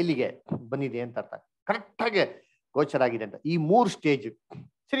ಬೈಲಿಗೆ ಬಂದಿದೆ ಅಂತ ಅರ್ಥ. ಕರೆಕ್ಟ್ ಆಗಿ ಗೋಚರ ಆಗಿದೆ ಅಂತ. ಈ 3 ಸ್ಟೇಜ್.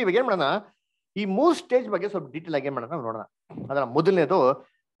 ಸರಿ, ಇವಾಗ ಏನ್ ಮಾಡೋಣ, ಈ 3 ಸ್ಟೇಜ್ ಬಗ್ಗೆ ಸ್ವಲ್ಪ ಡೀಟೇಲ್ ಆಗಿ ಏನ್ ಮಾಡೋಣ ನೋಡೋಣ. ಅದರ ಮೊದಲನೇದು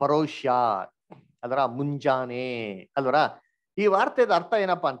ಪರೋಷ್ಯ, ಅದರ ಮುಂಜಾನೆ ಅಲ್ವರ. ಈ ವಾರ್ತೆದ ಅರ್ಥ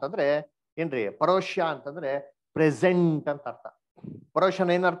ಏನಪ್ಪಾ ಅಂತಂದ್ರೆ ಏನ್ರಿ, ಪರೋಷ್ಯ ಅಂತಂದ್ರೆ ಪ್ರೆಸೆಂಟ್ ಅಂತ ಅರ್ಥ. ಪರೋಷನ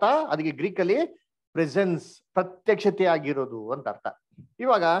ಏನರ್ಥ? ಅದಕ್ಕೆ ಗ್ರೀಕ್ ಅಲ್ಲಿ ಪ್ರೆಸೆನ್ಸ್, ಪ್ರತ್ಯಕ್ಷತೆ ಆಗಿರೋದು ಅಂತ ಅರ್ಥ.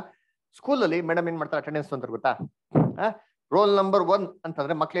 ಇವಾಗ ಸ್ಕೂಲಲ್ಲಿ ಮೇಡಮ್ ಏನ್ ಮಾಡ್ತಾರೆ, ಅಟೆಂಡೆನ್ಸ್ ಅಂತ ಗೊತ್ತಾ? ರೋಲ್ ನಂಬರ್ 1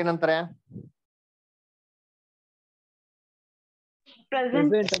 ಅಂತಂದ್ರೆ ಮಕ್ಳು ಏನಂತಾರೆ?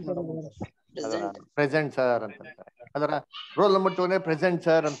 Present sir ಅಂತಂತಾರೆ. ಅದರ ರೋಲ್ ನಂಬರ್ 2 ಅಂದ್ರೆ ಪ್ರೆಸೆಂಟ್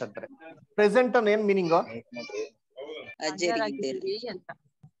ಸರ್ ಅಂತಂತಾರೆ. ಪ್ರೆಸೆಂಟ್ ಅನ್ನ ಏನ್ ಮೀನಿಂಗು?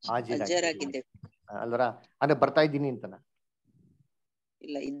 ಅಲ್ವರ, ಅಂದ್ರೆ ಬರ್ತಾ ಇದ್ದೀನಿ ಅಂತನ?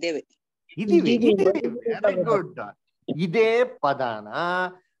 ಇದೀವಿ. Very good. ಇದೇ ಪದನ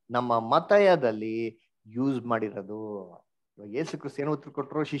ನಮ್ಮ ಮತಯದಲ್ಲಿ ಯೂಸ್ ಮಾಡಿರೋದು. ಇವಾಗ ಯೇಸು ಕ್ರಿಸ್ತ ಏನು ಉತ್ತರ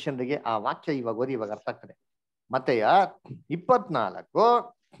ಕೊಟ್ಟರು ಶಿಷ್ಯನಿಗೆ? ಆ ವಾಕ್ಯ ಇವಾಗ ಓದಿ, ಇವಾಗ ಅರ್ಥ ಆಗ್ತದೆ. ಮತೆಯ 24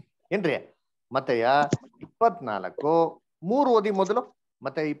 ಏನ್ರಿ, ಮತೆಯ 24:3 ಓದಿ ಮೊದಲು.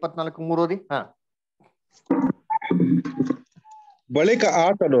 ಮತ್ತೆ 24:3 ಓದಿ. ಬಳಿಕ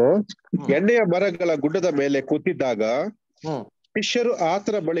ಆತನು ಎಣ್ಣೆಯ ಮರಗಳ ಗುಡ್ಡದ ಮೇಲೆ ಕೂತಿದ್ದಾಗ ಶಿಷ್ಯರು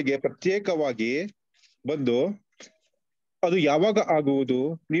ಆತನ ಬಳಿಗೆ ಪ್ರತ್ಯೇಕವಾಗಿ ಬಂದು, ಅದು ಯಾವಾಗ ಆಗುವುದು?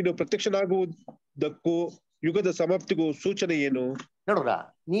 ನೀನು ಪ್ರತ್ಯಕ್ಷನಾಗುವುದಕ್ಕೂ ಯುಗದ ಸಮಾಪ್ತಿಗೂ ಸೂಚನೆ ಏನು? ನೋಡ್ರ,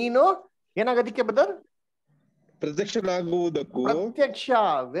 ನೀನು ಏನಾಗೋದಿಕ್ಕೆ ಬದರ್? ಪ್ರತ್ಯಕ್ಷನಾಗುವುದಕ್ಕೂ. ಪ್ರತ್ಯಕ್ಷ.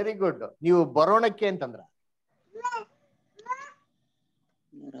 Very good. ನೀವು ಬರೋಣಕ್ಕೆ ಅಂತಂದ್ರ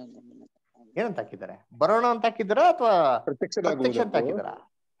ಏನಂತ ಹಾಕಿದ್ದಾರೆ? ಬರೋಣ ಅಂತ ಹಾಕಿದಾರ ಅಥವಾ ಪ್ರತ್ಯಕ್ಷ ಅಂತ ಹಾಕಿದಾರ?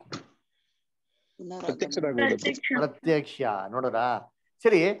 ಪ್ರತ್ಯಕ್ಷ. ನೋಡ್ರ,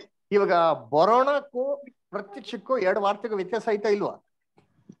 ಸರಿ. ಇವಾಗ ಬರೋಣಕ್ಕೂ ಪ್ರತ್ಯಕ್ಷಕ್ಕೂ 2 ವಾರ್ತೆಗೂ ವ್ಯತ್ಯಾಸ ಐತಾ ಇಲ್ವಾ?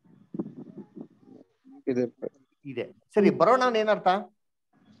 ಇದೆ. ಸರಿ, ಬರೋಣ ಏನರ್ಥ?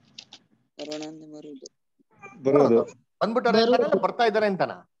 ಬಂದ್ಬಿಟ್ಟಾರೆ ಅಂತಾನ, ಬರ್ತಾ ಇದಾರೆ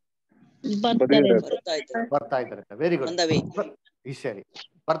ಅಂತಾನ? ಬರ್ತಾ ಇದಾರೆ. Very good. ಸರಿ,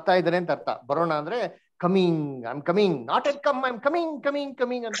 ಬರ್ತಾ ಇದಾರೆ ಅಂತ ಅರ್ಥ. ಬರೋಣ ಅಂದ್ರೆ coming, I am coming, not at come, I am coming coming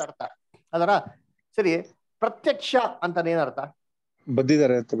coming ಅಂತ ಅರ್ಥ. ಅದರ ಸರಿ. ಪ್ರತ್ಯಕ್ಷ ಅಂತ ಏನರ್ಥ?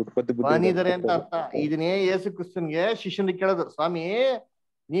 ಬಂದಿದ್ದಾರೆ ಅಂತ ಅರ್ಥ. ಇದನ್ನೇ ಯೇಸು ಕ್ರಿಸ್ತನ್ಗೆ ಶಿಷ್ಯನಿಗೆ ಕೇಳೋದು, ಸ್ವಾಮಿ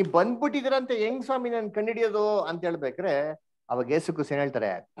ನೀ ಬಂದ್ಬಿಟ್ಟಿದ್ದೀರಂತೆ ಹೆಂಗ್ ಸ್ವಾಮಿ ನಾನು ಕಂಡಿಡಿಯೋದು ಅಂತ ಹೇಳ್ಬೇಕ್ರೆ, ಅವಾಗ ಯೇಸು ಕ್ರಿಸ್ತ ಏನ್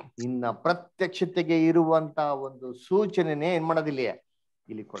ಹೇಳ್ತಾರೆ? ಇನ್ನ ಪ್ರತ್ಯಕ್ಷತೆಗೆ ಇರುವಂತ ಒಂದು ಸೂಚನೆನೇ ಏನ್ ಮಾಡೋದಿಲ್ಲ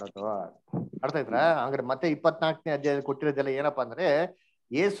ಇಲ್ಲಿ ಕೊಡೋದು. ಅರ್ಥ ಆಯ್ತಾ? ಹಂಗಾರೆ ಮತ್ತೆ 24ನೇ ಅಧ್ಯಾಯ ಕೊಟ್ಟಿರೋದೆಲ್ಲ ಏನಪ್ಪಾ ಅಂದ್ರೆ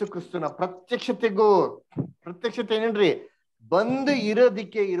ಯೇಸು ಕ್ರಿಸ್ತನ ಪ್ರತ್ಯಕ್ಷತೆ ಏನೇನ್ರಿ, ಬಂದು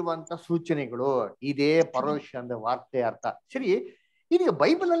ಇರೋದಿಕ್ಕೆ ಇರುವಂತ ಸೂಚನೆಗಳು. ಇದೇ ಪರೋಕ್ಷ ಅಂದ್ರೆ ವಾರ್ತೆ ಅರ್ಥ. ಸರಿ, ಇದೀಗ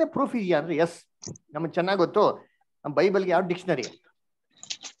ಬೈಬಲ್ ಅಲ್ಲೇ ಪ್ರೂಫ್ ಇದೆಯಾ ಅಂದ್ರೆ ಎಸ್, ನಮ್ಗೆ ಚೆನ್ನಾಗ್ ಗೊತ್ತು. ನಮ್ಮ ಬೈಬಲ್ಗೆ ಯಾವ ಡಿಕ್ಷನರಿ?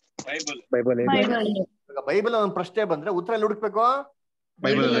 ಬೈಬಲ್ ಒಂದು ಪ್ರಶ್ನೆ ಬಂದ್ರೆ ಉತ್ತರ ಎಲ್ಲಿ ಹುಡುಕ್ಬೇಕು?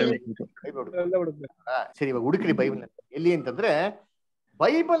 ಸರಿ, ಇವಾಗ ಹುಡುಕ್ರಿ ಬೈಬಲ್ ಎಲ್ಲಿ ಅಂತಂದ್ರೆ,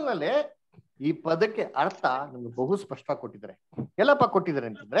 ಬೈಬಲ್ ನಲ್ಲೇ ಈ ಪದಕ್ಕೆ ಅರ್ಥ ನಮ್ಗೆ ಬಹು ಸ್ಪಷ್ಟವಾಗಿ ಕೊಟ್ಟಿದ್ದಾರೆ. ಎಲ್ಲಪ್ಪ ಕೊಟ್ಟಿದ್ದಾರೆ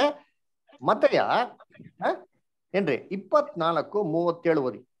ಅಂತಂದ್ರೆ, ಮತೆಯ ಏನ್ರಿ 24:37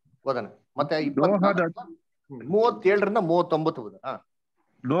 ಓದಿ. ಓದೋಣ. ಮತ್ತೆ 37-39 ಓದ.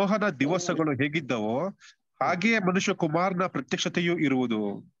 ನೋಹನ ದಿವಸಗಳು ಹೇಗಿದ್ದವೋ ಹಾಗೆಯೇ ಮನುಷ್ಯ ಕುಮಾರನ ಪ್ರತ್ಯಕ್ಷತೆಯೂ ಇರುವುದು.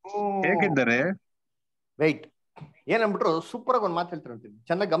 ಹೇಗೆಂದರೆ, ರೈಟ್, ಏನಂದ್ಬಿಟ್ರು ಸೂಪರ್ ಆಗಿ ಒಂದು ಮಾತು ಹೇಳ್ತಾರೆ ಅಂತೀನಿ,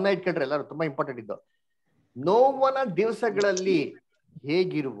 ಚೆನ್ನಾಗಿ ಗಮನ ಇಟ್ಕೊಂಡ್ರೆ ಎಲ್ಲರೂ, ತುಂಬಾ ಇಂಪಾರ್ಟೆಂಟ್ ಇದ್ದು. ನೋವನ ದಿವಸಗಳಲ್ಲಿ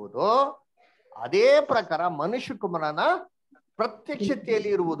ಹೇಗಿರುವುದೋ ಅದೇ ಪ್ರಕಾರ ಮನುಷ್ಯ ಕುಮಾರನ ಪ್ರತ್ಯಕ್ಷತೆಯಲ್ಲಿ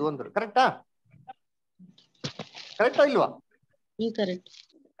ಇರುವುದು ಅಂದ್ರು. ಕರೆಕ್ಟಾ ಇಲ್ವಾ?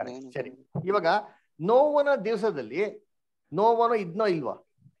 ಸರಿ, ಇವಾಗ ನೋವನ ದಿವಸದಲ್ಲಿ ನೋವನು ಇದ್ನೋ ಇಲ್ವಾ?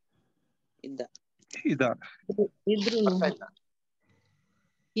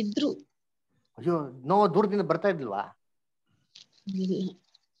 ಇದ್ರು. ಅಯ್ಯೋ, ನೋವ ದೂರದಿಂದ ಬರ್ತಾ ಇದ್ಲ್ವಾ?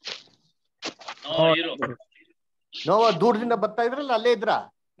 ನೋವ ದೂರದಿಂದ ಬರ್ತಾ ಇದ್ರಲ್ಲ, ಅಲ್ಲೇ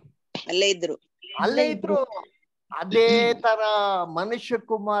ಇದ್ರು. ಅದೇ ತರ ಮನುಷ್ಯ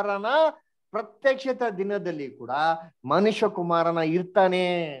ಕುಮಾರನ ಪ್ರತ್ಯಕ್ಷತೆ ದಿನದಲ್ಲಿ ಕೂಡ ಮನುಷ್ಯ ಕುಮಾರನ ಇರ್ತಾನೆ.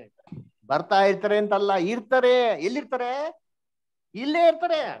 ಬರ್ತಾ ಇರ್ತಾರೆ ಅಂತಲ್ಲ, ಇರ್ತಾರೆ. ಎಲ್ಲಿರ್ತಾರೆ? ಇಲ್ಲೇ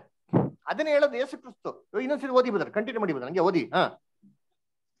ಇರ್ತಾರೆ. ಅದನ್ನ ಹೇಳೋದು ಯೇಸು ಕ್ರಿಸ್ತು. ಇನ್ನೊಂದ್ಸರಿ ಓದಿ ಬಿಡ್ತಾರೆ, ಕಂಟಿನ್ಯೂ ಮಾಡಿ ಬಿಡ್ತಾರೆ, ಹಂಗೆ ಓದಿ.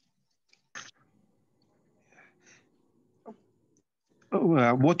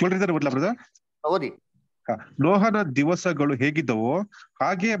 ಓದಿ. ನೋಹನ ದಿವಸಗಳು ಹೇಗಿದ್ದವೋ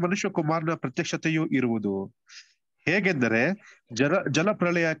ಹಾಗೆಯೇ ಮನುಷ್ಯ ಕುಮಾರನ ಪ್ರತ್ಯಕ್ಷತೆಯೂ ಇರುವುದು. ಹೇಗೆಂದರೆ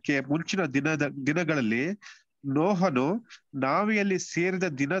ಜಲಪ್ರಳಯಕ್ಕೆ ಮುಂಚಿನ ದಿನಗಳಲ್ಲಿ ನೋಹನು ನಾವಿಯಲ್ಲಿ ಸೇರಿದ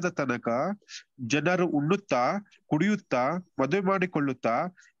ದಿನದ ತನಕ ಜನರು ಉಣ್ಣುತ್ತಾ ಕುಡಿಯುತ್ತಾ ಮದುವೆ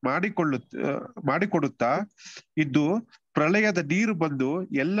ಮಾಡಿಕೊಡುತ್ತಾ ಇದ್ದು, ಪ್ರಳಯದ ನೀರು ಬಂದು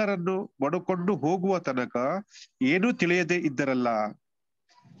ಎಲ್ಲರನ್ನು ಒಡಕೊಂಡು ಹೋಗುವ ತನಕ ಏನೂ ತಿಳಿಯದೇ ಇದ್ದರಲ್ಲ.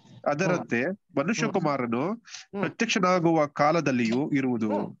 ಅದರಂತೆ ಮನುಷ್ಯ ಕುಮಾರನು ಪ್ರತ್ಯಕ್ಷನಾಗುವ ಕಾಲದಲ್ಲಿಯೂ ಇರುವುದು.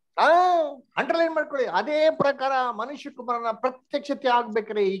 ಅಂಡರ್ಲೈನ್ ಮಾಡ್ಕೊಳ್ಳಿ. ಅದೇ ಪ್ರಕಾರ ಮನುಷ್ಯ ಕುಮಾರನ ಪ್ರತ್ಯಕ್ಷತೆ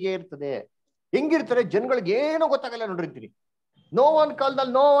ಆಗ್ಬೇಕಾದ್ರೆ ಹೀಗೆ ಇರ್ತದೆ. ಹೆಂಗಿರ್ತಾರೆ? ಜನಗಳಿಗೆ ಏನೂ ಗೊತ್ತಾಗಲ್ಲ ನೋಡಿರ್ತೀರಿ. ನೋವನ್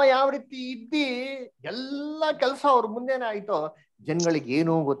ಕಾಲದಲ್ಲಿ ನೋವ ಯಾವ ರೀತಿ ಇದ್ದಿ ಎಲ್ಲಾ ಕೆಲಸ ಅವ್ರ ಮುಂದೆನೆ ಆಯ್ತೋ, ಜನಗಳಿಗೆ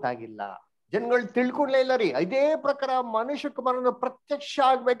ಏನೂ ಗೊತ್ತಾಗಿಲ್ಲ, ಜನಗಳು ತಿಳ್ಕೊಂಡ್ಲೇ ಇಲ್ಲ ರೀ. ಇದೇ ಪ್ರಕಾರ ಮನುಷ್ಯ ಕುಮಾರನ ಪ್ರತ್ಯಕ್ಷ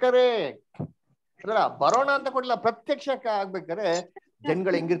ಆಗ್ಬೇಕಾರೆ ಅದ್ರ ಬರೋಣ ಅಂತ ಕೊಡ್ಲಿಲ್ಲ, ಪ್ರತ್ಯಕ್ಷ ಆಗ್ಬೇಕಾರೆ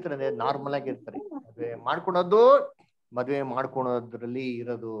ಜನಗಳು ಹೆಂಗಿರ್ತಾರೆ ಅಂದ್ರೆ ನಾರ್ಮಲ್ ಆಗಿರ್ತಾರೆ. ಮದ್ವೆ ಮಾಡ್ಕೊಳೋದ್ರಲ್ಲಿ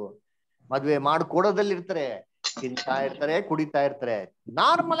ಇರೋದು, ಮದ್ವೆ ಮಾಡ್ಕೊಡೋದಲ್ಲಿ ಇರ್ತಾರೆ, ತಿಂತಾ ಇರ್ತಾರೆ, ಕುಡಿತಾ ಇರ್ತಾರೆ,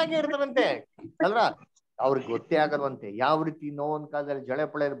 ನಾರ್ಮಲ್ ಆಗೇ ಇರ್ತಾರಂತೆ ಅಲ್ವಾ. ಅವ್ರಿಗೆ ಗೊತ್ತೇ ಆಗಲ್ವಂತೆ ಯಾವ ರೀತಿ ನೋವೊಂದ್ ಕಾಲದಲ್ಲಿ ಜಳೆ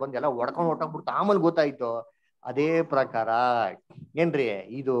ಪಳೆ ಬಂದು ಎಲ್ಲ ಹೊಡ್ಕೊಂಡ್ಬಿಡ್ತು, ಆಮೇಲೆ ಗೊತ್ತಾಯ್ತು. ಅದೇ ಪ್ರಕಾರ ಏನ್ರಿ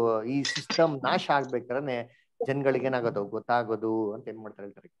ಇದು, ಈ ಸಿಸ್ಟಮ್ ನಾಶ ಆಗ್ಬೇಕಾದ್ರೆ ಜನಗಳಿಗೆ ಏನಾಗೋದು ಗೊತ್ತಾಗೋದು ಅಂತ ಏನ್ ಮಾಡ್ತಾರೆ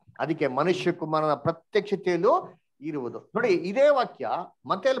ಹೇಳ್ತಾರೆ. ಅದಕ್ಕೆ ಮನುಷ್ಯ ಕುಮಾರನ ಪ್ರತ್ಯಕ್ಷತೆಯಲ್ಲೂ ಇರುವುದು. ನೋಡಿ, ಇದೇ ವಾಕ್ಯ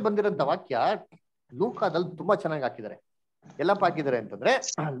ಮತ್ತೆ ಬಂದಿರೋಂಥ ವಾಕ್ಯ ಲೂಕಾದಲ್ಲಿ ತುಂಬಾ ಚೆನ್ನಾಗಿ ಹಾಕಿದ್ದಾರೆ. ಎಲ್ಲಪ್ಪ ಹಾಕಿದ್ದಾರೆ ಅಂತಂದ್ರೆ,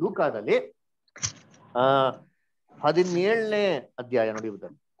 ಲೂಕಾದಲ್ಲಿ 17ನೇ ಅಧ್ಯಾಯ ನೋಡಿ.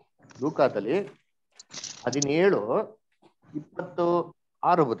 ಲೂಕಾದಲ್ಲಿ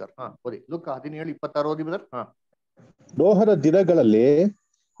 17:26 ಬುಧರ್. ಓದಿ ಲೂಕ 17:26 ಓದಿ ಬುಧರ್. ನೋಹನ ದಿನಗಳಲ್ಲಿ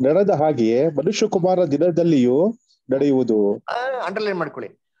ನಡೆದ ಹಾಗೆಯೇ ಮನುಷ್ಯ ಕುಮಾರ ದಿನದಲ್ಲಿಯೂ ನಡೆಯುವುದು. ಅಂಡರ್ಲೈನ್ ಮಾಡ್ಕೊಳ್ಳಿ.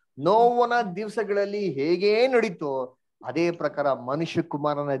 ನೋವನ ದಿವಸಗಳಲ್ಲಿ ಹೇಗೇ ನಡೀತು ಅದೇ ಪ್ರಕಾರ ಮನುಷ್ಯ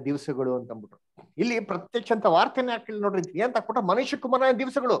ಕುಮಾರನ ದಿವಸಗಳು ಅಂತ ಅಂದ್ಬಿಟ್ರು. ಇಲ್ಲಿ ಪ್ರತ್ಯಕ್ಷ ಅಂತ ವಾರ್ತೆನೇ ಹಾಕಿಲ್ಲ ನೋಡ್ರಿ. ಏನ್ ಹಾಕ್ಬಿಟ್ಟ? ಮನುಷ್ಯ ಕುಮಾರನ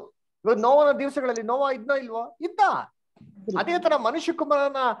ದಿವಸಗಳು. ಇವಾಗ ನೋವನ ದಿವಸಗಳಲ್ಲಿ ನೋವ ಇದ್ನೋ ಇಲ್ವೋ? ಇದ್ದ. ಅದೇ ತರ ಮನುಷ್ಯ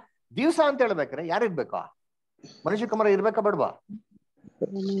ಕುಮಾರನ ದಿವಸ ಅಂತ ಹೇಳ್ಬೇಕಾರೆ ಯಾರಿರ್ಬೇಕಾ? ಮನುಷ್ಯ ಕುಮಾರ ಇರ್ಬೇಕಾ ಬೇಡವಾ?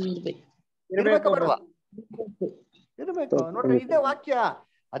 ಇರ್ಬೇಕಾ ಬೇಡವಾ? ಇರ್ಬೇಕು ನೋಡ್ರಿ. ಇದೇ ವಾಕ್ಯ.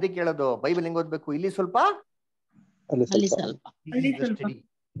 ಅದಕ್ಕೆ ಹೇಳೋದು ಬೈಬಲ್ ಹೆಂಗ್ ಓದ್ಬೇಕು, ಇಲ್ಲಿ ಸ್ವಲ್ಪ ಸ್ಟಡಿ.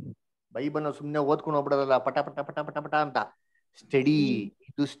 ಬೈಬಲ್ ಸುಮ್ನೆ ಓದ್ಕೊಂಡು ಹೋಗ್ಬಿಡೋದಲ್ಲ ಪಟ ಪಟ ಪಟ ಪಟ ಪಟ ಅಂತ. ಸ್ಟಡಿ,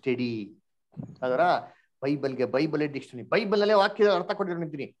 ಇದು ಸ್ಟಡಿ ಅದರ ಬೈಬಲ್ ಡಿಕ್ಷನರಿ, ಬೈಬಲ್ ಅಲ್ಲೇ ವಾಕ್ಯದ ಅರ್ಥ ಕೊಟ್ಟಿರೋ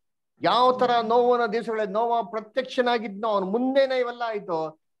ನಿಂತೀನಿ. ಯಾವ ತರ ನೋವನ ದಿವಸಗಳಲ್ಲಿ ನೋವ ಪ್ರತ್ಯಕ್ಷನಾಗಿದ್ನೋ ಅವನ ಮುಂದೆನೆ ಇವೆಲ್ಲ ಆಯ್ತು.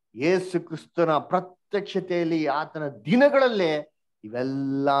 ಯೇಸು ಕ್ರಿಸ್ತನ ಪ್ರತ್ಯಕ್ಷತೆಯಲ್ಲಿ ಆತನ ದಿನಗಳಲ್ಲೇ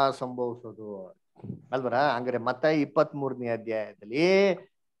ಇವೆಲ್ಲ ಸಂಭವಿಸೋದು ಅಲ್ವರ. ಹಂಗಾರೆ ಮತ್ತೆ 23ನೇ ಅಧ್ಯಾಯದಲ್ಲಿ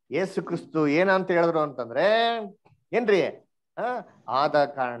ಯೇಸು ಕ್ರಿಸ್ತು ಏನಂತ ಹೇಳಿದ್ರು ಅಂತಂದ್ರೆ ಏನ್ರಿ, ಆದ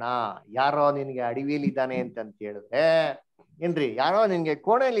ಕಾರಣ ಯಾರೋ ನಿನ್ಗೆ ಅಡವಿಯಲ್ಲಿ ಇದ್ದಾನೆ ಅಂತ ಹೇಳಿದ್ರೆ ಏನ್ರಿ, ಯಾರೋ ನಿನ್ಗೆ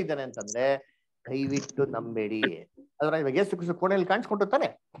ಕೋಣೆಯಲ್ಲಿ ಇದ್ದಾನೆ ಅಂತಂದ್ರೆ ದಯವಿಟ್ಟು ನಂಬೇಡಿ ಅಲ್ವರ. ಇವಾಗ ಯೇಸು ಕ್ರಿಸ್ತು ಕೋಣೆಯಲ್ಲಿ ಕಾಣಿಸ್ಕೊಂಡಿರ್ತಾನೆ.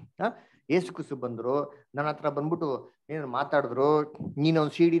 ಯೇಸು ಕ್ರಿಸ್ತು ಬಂದ್ರು, ನನ್ನ ಹತ್ರ ಬಂದ್ಬಿಟ್ಟು ಏನ್ ಮಾತಾಡಿದ್ರು,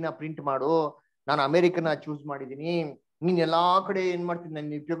 ನೀನೊಂದು CD ಪ್ರಿಂಟ್ ಮಾಡು, ನಾನು ಅಮೆರಿಕನ ಚೂಸ್ ಮಾಡಿದೀನಿ, ನೀನ್ ಎಲ್ಲಾ ಕಡೆ ಏನ್ ಮಾಡ್ತೀನಿ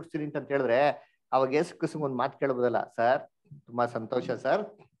ನಾನು ಉಪಯೋಗಿಸ್ತೀನಿ ಅಂತ ಹೇಳಿದ್ರೆ ಅವಾಗ ಯೇಸು ಕ್ರಿಸ್ತು ಒಂದು ಮಾತು ಕೇಳಬಹುದಲ್ಲ, ಸರ್ ತುಂಬಾ ಸಂತೋಷ ಸರ್,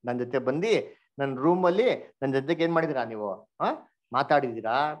 ನನ್ನ ಜೊತೆ ಬಂದು ನನ್ನ ರೂಮಲ್ಲಿ ನನ್ನ ಜೊತೆಗೆ ಏನ್ ಮಾಡಿದೀರಾ ನೀವು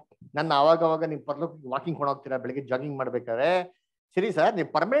ಮಾತಾಡಿದೀರಾ, ನನ್ನ ಅವಾಗ ನೀವು ಪರ್ಲೋಕಕ್ಕೆ ವಾಕಿಂಗ್ ಕೊಂಡೋಗ್ತೀರಾ ಬೆಳಿಗ್ಗೆ ಜಾಗಿಂಗ್ ಮಾಡ್ಬೇಕಾದ್ರೆ, ಸರಿ ಸರ್ ನೀವು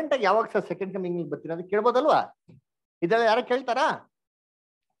ಪರ್ಮನೆಂಟ್ ಆಗಿ ಯಾವಾಗ ಸರ್ ಸೆಕೆಂಡ್ ಕಮಿಂಗ್ ಬರ್ತೀರಾ ಅಂತ ಕೇಳ್ಬೋದಲ್ವಾ? ಇದೆಲ್ಲ ಯಾರ ಕೇಳ್ತಾರಾ?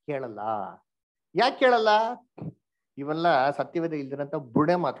 ಕೇಳಲ್ಲ. ಯಾಕೆ ಕೇಳಲ್ಲ? ಇವೆಲ್ಲ ಸತ್ಯವೇದ ಇಲ್ದಿರಂತ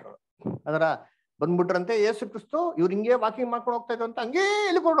ಬುಡೆ ಮಾತುಗಳು ಅದರ. ಬಂದ್ಬಿಟ್ರಂತೆ ಯೇಸು ಕ್ರಿಸ್ತು ಇವ್ರು ಹಿಂಗೆ ವಾಕಿಂಗ್ ಮಾಡ್ಕೊಂಡು ಹೋಗ್ತಾ ಇದ್ರು ಅಂತ ಹಂಗೇ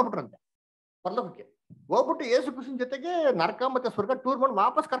ಎಳ್ಕೊಂಡು ಹೋಗ್ಬಿಟ್ರಂತೆ ಪರಲೋಕಕ್ಕೆ. ಹೋಗ್ಬಿಟ್ಟು ಯೇಸು ಕ್ರಿಸ್ತನ ಜೊತೆಗೆ ನರಕ ಮತ್ತೆ ಸ್ವರ್ಗ ಟೂರ್ ಮಾಡಿ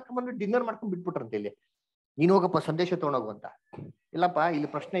ವಾಪಸ್ ಕರ್ಕೊಂಡ್ಬಂದು ಡಿನ್ನರ್ ಮಾಡ್ಕೊಂಡು ಬಿಟ್ಬಿಟ್ರಂತೆ. ಇಲ್ಲಿ ನೀನ್ ಹೋಗಪ್ಪ ಸಂದೇಶ ತಗೊಂಡೋಗುವಂತ. ಇಲ್ಲಪ್ಪ, ಇಲ್ಲಿ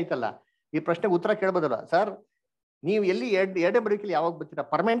ಪ್ರಶ್ನೆ ಐತಲ್ಲ, ಈ ಪ್ರಶ್ನೆಗೆ ಉತ್ತರ ಕೇಳ್ಬೋದಲ್ವ ಸರ್? ನೀವು ಎಲ್ಲಿ ಎರಡನೇ ಬರೀಕಲ್ಲಿ ಯಾವಾಗ ಬರ್ತೀರಾ,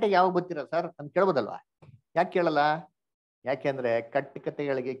 ಪರ್ಮನೆಂಟ್ ಆಗಿ ಯಾವಾಗ ಬರ್ತೀರಾ ಸರ್ ಅಂತ ಕೇಳ್ಬೋದಲ್ವಾ? ಯಾಕೆ ಕೇಳಲ್ಲ? ಯಾಕೆಂದ್ರೆ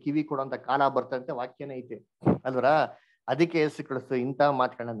ಕಟ್ಟುಕತೆಗಳಿಗೆ ಕಿವಿ ಕೊಡುವಂತ ಕಾಲ ಬರ್ತಂತೆ ವಾಕ್ಯನೇ ಐತೆ ಅಲ್ವರ. ಅದಕ್ಕೆ ಯೇಸು ಕ್ರಿಸ್ತು ಇಂಥ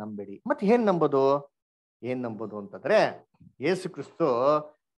ಮಾತುಗಳನ್ನ ನಂಬೇಡಿ. ಮತ್ತೆ ಏನ್ ನಂಬೋದು ಅಂತಂದ್ರೆ ಯೇಸು ಕ್ರಿಸ್ತು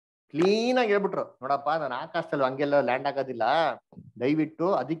ಕ್ಲೀನ್ ಆಗಿ ಹೇಳ್ಬಿಟ್ರು, ನೋಡಪ್ಪ ನಾನು ಆಕಾಶದಲ್ಲಿ ಹಂಗೆಲ್ಲ ಲ್ಯಾಂಡ್ ಆಗೋದಿಲ್ಲ, ದಯವಿಟ್ಟು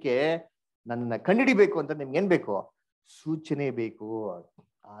ಅದಕ್ಕೆ ನನ್ನ ಕಂಡಿಡಿಬೇಕು ಅಂತ ನಿಮ್ಗೆ ಏನ್ ಬೇಕು? ಸೂಚನೆ ಬೇಕು.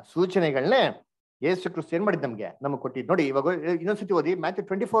 ಆ ಸೂಚನೆಗಳನ್ನೇ ಯೇಸು ಕ್ರಿಸ್ತು ಏನ್ ಮಾಡಿದ್ ನಮಗೆ ಕೊಟ್ಟಿದ್ ನೋಡಿ. ಇವಾಗ ಇನ್ನೊಂದ್ಸತಿ ಓದಿ, ಮ್ಯಾಥ್ಯೂ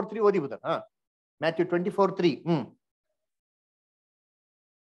 24:3 ಓದಿ ಬುದ. ಮ್ಯಾಥ್ಯೂ 24:3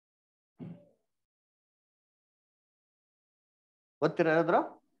 ಗೊತ್ತಿರ ಹೇಳಿದ್ರು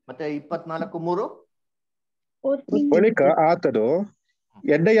ಮತ್ತೆ 24:3 ಬಳಿಕ ಆತನು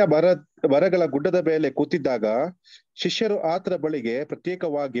ಎಣ್ಣೆಯ ಮರಗಳ ಗುಡ್ಡದ ಮೇಲೆ ಕೂತಿದ್ದಾಗ ಶಿಷ್ಯರು ಆತನ ಬಳಿಗೆ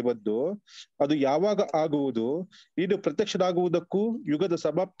ಪ್ರತ್ಯೇಕವಾಗಿ ಬಂದು, ಅದು ಯಾವಾಗ ಆಗುವುದು, ನೀನು ಪ್ರತ್ಯಕ್ಷನಾಗುವುದಕ್ಕೂ ಯುಗದ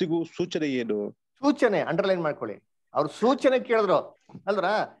ಸಮಾಪ್ತಿಗೂ ಸೂಚನೆ ಏನು? ಸೂಚನೆ ಅಂಡರ್ಲೈನ್ ಮಾಡ್ಕೊಳ್ಳಿ. ಅವ್ರು ಸೂಚನೆ ಕೇಳಿದ್ರು ಅಲ್ರ,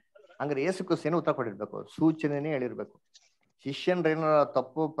 ಹಂಗಾರೆ ಯೇಸು ಕ್ರಿಸ್ತ ಏನು ಉತ್ತರ ಕೊಟ್ಟಿರ್ಬೇಕು? ಸೂಚನೆನೇ ಹೇಳಿರ್ಬೇಕು. ಶಿಷ್ಯನ್ರೇನಾರ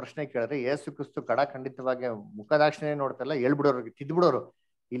ತಪ್ಪು ಪ್ರಶ್ನೆ ಕೇಳಿದ್ರೆ ಯೇಸು ಕ್ರಿಸ್ತು ಖಂಡಿತವಾಗಿ ಮುಖದಾಕ್ಷಿಣೆ ನೋಡ್ತಾರಲ್ಲ, ಹೇಳ್ಬಿಡೋರು, ತಿದ್ಬಿಡೋರು.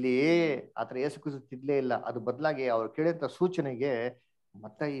 ಇಲ್ಲಿ ಆತರ ಯೇಸು ಕ್ರಿಸ್ತು ತಿದ್ಲೇ ಇಲ್ಲ. ಅದು ಬದಲಾಗಿ ಅವ್ರು ಕೇಳಿದಂತ ಸೂಚನೆಗೆ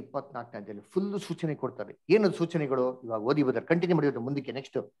ಮತ್ತೆ 24ನೇ ಫುಲ್ ಸೂಚನೆ ಕೊಡ್ತಾರೆ. ಏನದು ಸೂಚನೆಗಳು? ಇವಾಗ ಓದಿ ಬದಾರೆ, ಕಂಟಿನ್ಯೂ ಮಾಡಿದ್ರು ಮುಂದಕ್ಕೆ.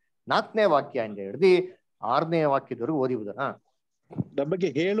 ನೆಕ್ಸ್ಟ್ 4ನೇ ವಾಕ್ಯ ಇಂದ ಹಿಡಿದು 6ನೇ ವಾಕ್ಯದವರೆಗೂ ಓದಿ ಬದಾರ. ನಮಗೆ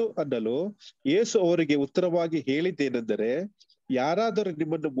ಹೇಳು ಅನ್ನಲು ಯೇಸು ಅವರಿಗೆ ಉತ್ತರವಾಗಿ ಹೇಳಿದ್ದೇನೆಂದರೆ, ಯಾರಾದರೂ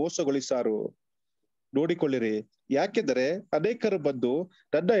ನಿಮ್ಮನ್ನು ಮೋಸಗೊಳಿಸಾರು ನೋಡಿಕೊಳ್ಳಿರಿ. ಯಾಕೆಂದರೆ ಅನೇಕರು ಬಂದು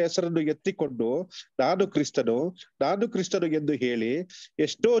ನನ್ನ ಹೆಸರನ್ನು ಎತ್ತಿಕೊಂಡು ನಾನು ಕ್ರಿಸ್ತನು ಎಂದು ಹೇಳಿ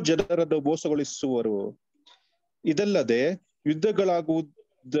ಎಷ್ಟೋ ಜನರನ್ನು ಮೋಸಗೊಳಿಸುವರು. ಇದಲ್ಲದೆ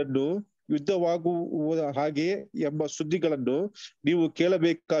ಯುದ್ಧವಾಗುವ ಹಾಗೆಯೇ ಎಂಬ ಸುದ್ದಿಗಳನ್ನು ನೀವು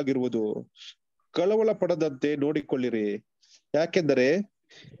ಕೇಳಬೇಕಾಗಿರುವುದು. ಕಳವಳ ಪಡದಂತೆ ನೋಡಿಕೊಳ್ಳಿರಿ, ಯಾಕೆಂದರೆ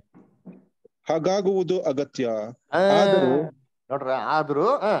ಹಾಗಾಗುವುದು ಅಗತ್ಯ.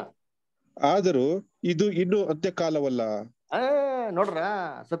 ಆದರೂ ಇದು ಇನ್ನು ಅಂತ್ಯಕಾಲವಲ್ಲ. ನೋಡ್ರ,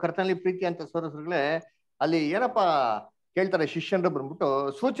 ಸೊ ಕರ್ತನಲ್ಲಿ ಪ್ರೀತಿ ಅಂತ ಸೋದರಗಳೇ, ಅಲ್ಲಿ ಏನಪ್ಪಾ ಕೇಳ್ತಾರೆ ಶಿಷ್ಯನ್ರು ಬಂದ್ಬಿಟ್ಟು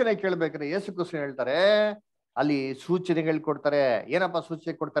ಸೂಚನೆ ಕೇಳ್ಬೇಕಾದ್ರೆ ಯೇಸು ಕ್ರಿಸ್ತ ಹೇಳ್ತಾರೆ, ಅಲ್ಲಿ ಸೂಚನೆಗಳು ಕೊಡ್ತಾರೆ. ಏನಪ್ಪಾ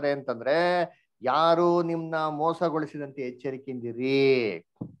ಸೂಚನೆ ಕೊಡ್ತಾರೆ ಅಂತಂದ್ರೆ, ಯಾರು ನಿಮ್ನ ಮೋಸಗೊಳಿಸಿದಂತೆ ಎಚ್ಚರಿಕೆಯಿಂದಿರಿ.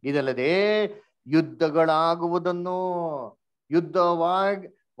 ಇದಲ್ಲದೆ ಯುದ್ಧಗಳಾಗುವುದನ್ನು,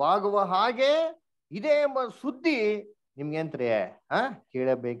 ಯುದ್ಧವಾಗುವ ಹಾಗೆ ಇದೆ ಎಂಬ ಸುದ್ದಿ ನಿಮ್ಗೆ ಅಂತ್ರಿ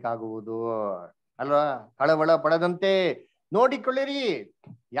ಕೇಳಬೇಕಾಗುವುದು ಅಲ್ವಾ? ಕಳವಳ ಪಡದಂತೆ ನೋಡಿಕೊಳ್ಳಿರಿ,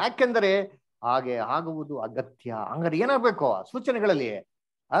 ಯಾಕೆಂದರೆ ಹಾಗೆ ಆಗುವುದು ಅಗತ್ಯ. ಹಂಗಾರೆ ಏನಾಗ್ಬೇಕು? ಸೂಚನೆಗಳಲ್ಲಿ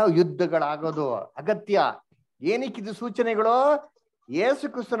ಯುದ್ಧಗಳಾಗೋದು ಅಗತ್ಯ. ಏನಕ್ಕಿದು ಸೂಚನೆಗಳು? ಯೇಸು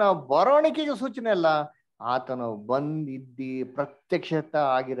ಕ್ರಿಸ್ತನ ಬರೋಣಿಕೆಗೆ ಸೂಚನೆ ಅಲ್ಲ, ಆತನು ಬಂದಿದ್ದಿ ಪ್ರತ್ಯಕ್ಷತ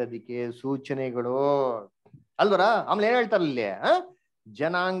ಆಗಿರೋದಿಕ್ಕೆ ಸೂಚನೆಗಳು ಅಲ್ವರ. ಆಮೇಲೆ ಏನ್ ಹೇಳ್ತಾರ ಇಲ್ಲಿ?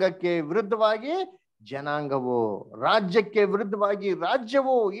 ಜನಾಂಗಕ್ಕೆ ವಿರುದ್ಧವಾಗಿ ಜನಾಂಗವು, ರಾಜ್ಯಕ್ಕೆ ವಿರುದ್ಧವಾಗಿ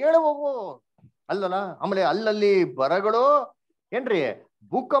ರಾಜ್ಯವು ಹೇಳುವವು ಅಲ್ಲಲ್ಲ. ಆಮೇಲೆ ಅಲ್ಲಲ್ಲಿ ಬರಗಳು ಏನ್ರಿ,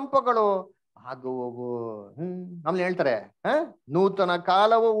 ಭೂಕಂಪಗಳು ಆಗುವವು. ಆಮೇಲೆ ಹೇಳ್ತಾರೆ ನೂತನ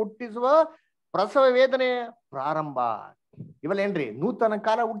ಕಾಲವು ಹುಟ್ಟಿಸುವ ಪ್ರಸವ ವೇದನೆ ಪ್ರಾರಂಭ. ಇವೆಲ್ಲ ಏನ್ರಿ? ನೂತನ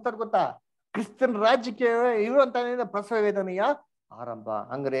ಕಾಲ ಹುಡ್ತಾರ ಗೊತ್ತಾ? ಕ್ರಿಸ್ತನ ರಾಜ್ಯಕ್ಕೆ ಇರುವಂತ ಪ್ರಸವ ವೇದನೆಯ ಆರಂಭ.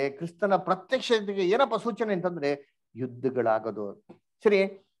 ಹಂಗ್ರೆ ಕ್ರಿಸ್ತನ ಪ್ರತ್ಯಕ್ಷತೆಗೆ ಏನಪ್ಪ ಸೂಚನೆ ಅಂತಂದ್ರೆ ಯುದ್ಧಗಳಾಗೋದು. ಸರಿ,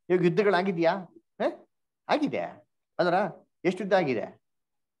 ಇವಾಗ ಯುದ್ಧಗಳಾಗಿದ್ಯಾ? ಆಗಿದೆ ಅಲ್ರ. ಎಷ್ಟು ಯುದ್ಧ ಆಗಿದೆ?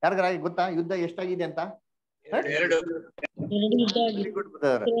 ಯಾರಿಗಾರ ಗೊತ್ತಾ ಯುದ್ಧ ಎಷ್ಟಾಗಿದೆ ಅಂತ?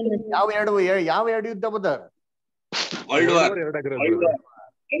 ಯಾವ ಎರಡು ಯುದ್ಧ ಬದರ್?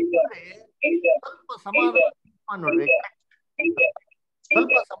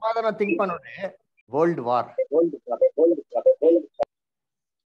 ಸ್ವಲ್ಪ ಸಮಾಧಾನ ಥಿಂಕ್ ನೋಡ್ರಿ. ವರ್ಲ್ಡ್ ವಾರ್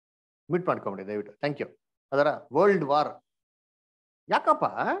ಮಿಟ್ ಮಾಡ್ಕೊಂಬಿಡಿ ದಯವಿಟ್ಟು, ಥ್ಯಾಂಕ್ ಯು. ಅದರ ವರ್ಲ್ಡ್ ವಾರ್ ಯಾಕಪ್ಪ?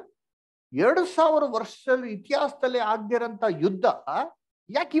 2000 ವರ್ಷದ ಇತಿಹಾಸದಲ್ಲಿ ಆಗದಿರಂತ ಯುದ್ಧ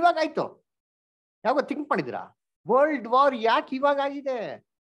ಯಾಕೆ ಇವಾಗ ಆಯ್ತು? ಯಾವಾಗ ಥಿಂಕ್ ಮಾಡಿದಿರಾ? ವರ್ಲ್ಡ್ ವಾರ್ ಯಾಕೆ ಇವಾಗ ಆಗಿದೆ?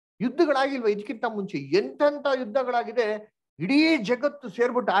 ಯುದ್ಧಗಳಾಗಿಲ್ವ ಇದಕ್ಕಿಂತ ಮುಂಚೆ? ಎಂತೆಂತ ಯುದ್ಧಗಳಾಗಿದೆ. ಇಡೀ ಜಗತ್ತು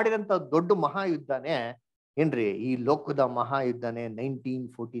ಸೇರ್ಬಿಟ್ಟು ಆಡಿದಂತ ದೊಡ್ಡ ಮಹಾಯುದ್ಧನೇ ಏನ್ರಿ ಈ ಲೋಕದ ಮಹಾಯುದ್ಧನೇ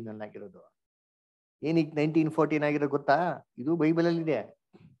 1914 ಆಗಿರೋದು. ಏನಕ್ಕೆ 1914 ಆಗಿರೋದು ಗೊತ್ತಾ? ಇದು ಬೈಬಲ್ ಅಲ್ಲಿ ಇದೆ.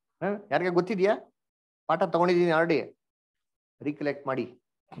 ಯಾರಿಗ ಗೊತ್ತಿದ್ಯಾ? ಪಾಠ ತಗೊಂಡಿದೀನಿ ಆಲ್ರೆಡಿ, ರೀಕಲೆಕ್ಟ್ ಮಾಡಿ.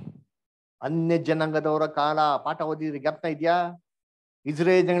 ಅನ್ಯ ಜನಾಂಗದವರ ಕಾಲ ಪಾಠ ಓದಿದ್ರಿ, ಜ್ಞಾಪನ ಇದೆಯಾ?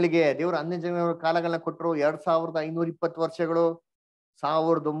 ಇಸ್ರೇಲ್ ಜನಗಳಿಗೆ ದೇವರು ಅನ್ಯ ಜನಾಂಗದವರ ಕಾಲಗಳನ್ನ ಕೊಟ್ಟರು. 2520 ವರ್ಷಗಳು.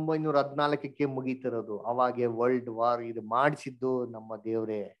 1914ಕ್ಕೆ ಮುಗೀತಿರೋದು. ಅವಾಗೆ ವರ್ಲ್ಡ್ ವಾರ್ ಇದು ಮಾಡಿಸಿದ್ದು ನಮ್ಮ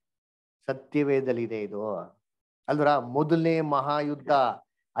ದೇವ್ರೇ. ಸತ್ಯವೇದಲ್ಲಿದೆ ಇದು ಅಲ್ವರ. ಮೊದಲನೇ ಮಹಾಯುದ್ಧ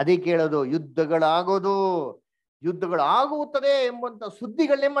ಅದೇ ಕೇಳೋದು. ಯುದ್ಧಗಳಾಗೋದು, ಯುದ್ಧಗಳಾಗುತ್ತದೆ ಎಂಬಂತ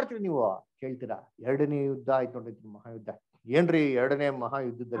ಸುದ್ದಿಗಳನ್ನೇ ಮಾಡ್ತೀರಿ ನೀವು, ಕೇಳ್ತೀರಾ. 2ನೇ ಯುದ್ಧ ಆಯ್ತು ನೋಡ್ರಿ, ಮಹಾಯುದ್ಧ. ಏನ್ರಿ 2ನೇ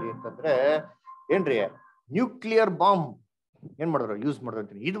ಮಹಾಯುದ್ಧದಲ್ಲಿ ಅಂತಂದ್ರೆ ಏನ್ರಿ? ನ್ಯೂಕ್ಲಿಯರ್ ಬಾಂಬ್ ಏನ್ ಮಾಡಿದ್ರು? ಯೂಸ್ ಮಾಡಿದ್ರು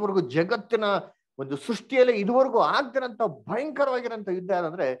ಅಂತೀನಿ. ಇದುವರೆಗೂ ಜಗತ್ತಿನ ಒಂದು ಸೃಷ್ಟಿಯಲ್ಲಿ ಇದುವರೆಗೂ ಆಗ್ತಿರಂತ ಭಯಂಕರವಾಗಿರಂತ ಯುದ್ಧ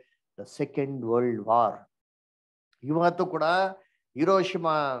ಯಾರಂದ್ರೆ ದ ಸೆಕೆಂಡ್ ವರ್ಲ್ಡ್ ವಾರ್. ಇವತ್ತು ಕೂಡ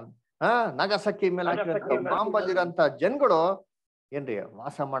ಹಿರೋಶಿಮಾ ನಾಗಸಾಕಿ ಮೇಲೆ ಹಾಕಿರಂತ ಬಾಂಬ್ ಅಲ್ಲಿರಂತ ಜನಗಳು ಏನ್ರಿ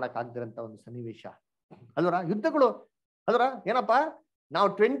ವಾಸ ಮಾಡಕ್ ಆಗ್ದಿರಂತ ಒಂದು ಸನ್ನಿವೇಶ ಅಲ್ವರ. ಯುದ್ಧಗಳು ಅಲ್ವರ. ಏನಪ್ಪಾ, ನಾವು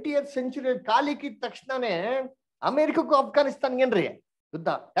 20th ಸೆಂಚುರಿ ಕಾಲಿಕ್ಕಿದ ತಕ್ಷಣನೇ ಅಮೆರಿಕಕ್ಕೂ ಅಫ್ಘಾನಿಸ್ತಾನ್ಗೆ ಏನ್ರಿ ಯುದ್ಧ?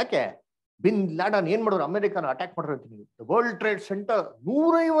 ಯಾಕೆ? ಬಿನ್ ಲಾಡನ್ ಏನ್ ಮಾಡೋರು? ಅಮೆರಿಕನ ಅಟ್ಯಾಕ್ ಮಾಡ್ರಿ ಅಂತೀನಿ. ವರ್ಲ್ಡ್ ಟ್ರೇಡ್ ಸೆಂಟರ್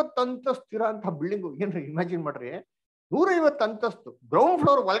 150 ಅಂತಸ್ತು ಇರೋಂಥ ಬಿಲ್ಡಿಂಗು ಏನ್ರಿ, ಇಮ್ಯಾಜಿನ್ ಮಾಡ್ರಿ. 150 ಅಂತಸ್ತು, ಗ್ರೌಂಡ್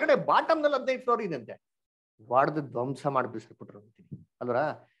ಫ್ಲೋರ್ ಒಳಗಡೆ ಬಾಟಮ್ ನಲ್ಲಿ 15 ಫ್ಲೋರ್ ಇದಂತೆ. ಹೊಡೆದು ಧ್ವಂಸ ಮಾಡಿ ಬಿಸಿಬಿಟ್ರು ಅಂತೀನಿ ಅಲ್ವರ.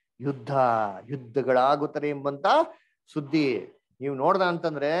 ಯುದ್ಧಗಳಾಗುತ್ತದೆ ಎಂಬಂತ ಸುದ್ದಿ. ನೀವು ನೋಡ್ದ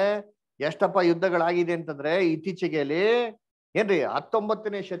ಅಂತಂದ್ರೆ ಎಷ್ಟಪ್ಪ ಯುದ್ಧಗಳಾಗಿದೆ ಅಂತಂದ್ರೆ ಇತ್ತೀಚೆಗೆಯಲ್ಲಿ ಏನ್ರಿ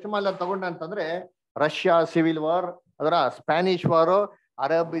 19ನೇ ಶತಮಾನ ತಗೊಂಡ ಅಂತಂದ್ರೆ ರಷ್ಯಾ ಸಿವಿಲ್ ವಾರ್, ಅದರ ಸ್ಪ್ಯಾನಿಷ್ ವಾರು,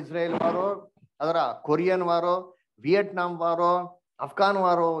 ಅರಬ್ ಇಸ್ರೇಲ್ ವಾರು, ಅದರ Korean ವಾರು, Vietnam ವಾರು, Afghan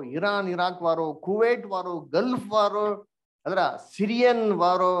ವಾರು, Iran Iraq ವಾರು, Kuwait ವಾರು, Gulf ವಾರು, ಅದರ ಸಿರಿಯನ್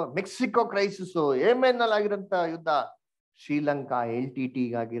ವಾರು, ಮೆಕ್ಸಿಕೋ ಕ್ರೈಸಿಸ್, ಯೆಮೆನ್ ಅಲ್ಲಿ ಆಗಿರೋಂಥ ಯುದ್ಧ, ಶ್ರೀಲಂಕಾ LTT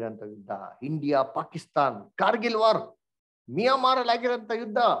ಆಗಿರೋಂಥ ಯುದ್ಧ, ಇಂಡಿಯಾ ಪಾಕಿಸ್ತಾನ್ ಕಾರ್ಗಿಲ್ ವಾರ್, ಮಿಯಾನ್ಮಾರ್ ಅಲ್ಲಿ ಆಗಿರೋಂಥ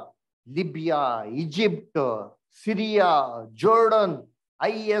ಯುದ್ಧ, Libya, Egypt, Syria, Jordan,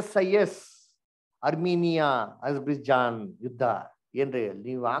 ISIS, ಅರ್ಮೀನಿಯಾ, ಅಜ್ಬೈಜಾನ್ ಯುದ್ಧ. ಏನ್ರಿ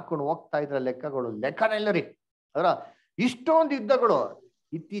ನೀವು ಹಾಕೊಂಡು ಹೋಗ್ತಾ ಇದ್ರ ಲೆಕ್ಕಗಳು ಲೆಕ್ಕನೇ ಇಲ್ಲ ರೀ. ಅದರ ಇಷ್ಟೊಂದು ಯುದ್ಧಗಳು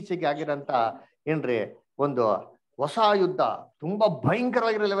ಇತ್ತೀಚೆಗೆ ಆಗಿರೋಂಥ ಏನ್ರಿ ಒಂದು ಹೊಸ ಯುದ್ಧ ತುಂಬಾ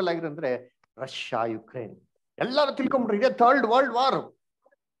ಭಯಂಕರವಾಗಿರೋ ಲೆವೆಲ್ ಆಗಿದೆ ಅಂದ್ರೆ ರಷ್ಯಾ ಯುಕ್ರೇನ್. ಎಲ್ಲರೂ ತಿಳ್ಕೊಂಡ್ಬಿಟ್ರು ಇದೇ 3rd ವರ್ಲ್ಡ್ ವಾರ್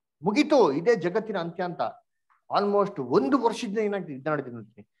ಮುಗೀತು, ಇದೇ ಜಗತ್ತಿನ ಅಂತ್ಯ ಅಂತ. ಆಲ್ಮೋಸ್ಟ್ 1 ವರ್ಷದಿಂದ ಏನಾಗ್ತದೆ ಯುದ್ಧ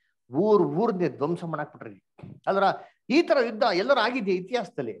ನಡೀತಿದೆ, ಊರ್ನೇ ಧ್ವಂಸ ಮಾಡಾಕ್ಬಿಟ್ರಿ. ಅಲ್ರ ಈ ತರ ಯುದ್ಧ ಎಲ್ಲರೂ ಆಗಿದೆ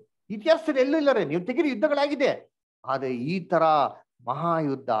ಇತಿಹಾಸದಲ್ಲಿ ಎಲ್ಲೂ ಇಲ್ಲರೇ. ನೀವು ತೆಗಿರಿ ಯುದ್ಧಗಳಾಗಿದೆ, ಆದ್ರೆ ಈ ತರ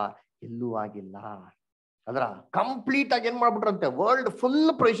ಮಹಾಯುದ್ಧ ಎಲ್ಲೂ ಆಗಿಲ್ಲ. ಅದರ ಕಂಪ್ಲೀಟ್ ಆಗಿ ಏನ್ ಮಾಡ್ಬಿಟ್ರಂತೆ, ವರ್ಲ್ಡ್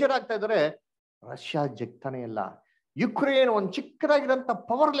ಫುಲ್ ಪ್ರೆಷರ್ ಆಗ್ತಾ ಇದಾರೆ. ರಷ್ಯಾ ಜಗ್ತಾನೆ ಇಲ್ಲ. ಯುಕ್ರೇನ್ ಒಂದ್ ಚಿಕ್ಕದಾಗಿರಂತ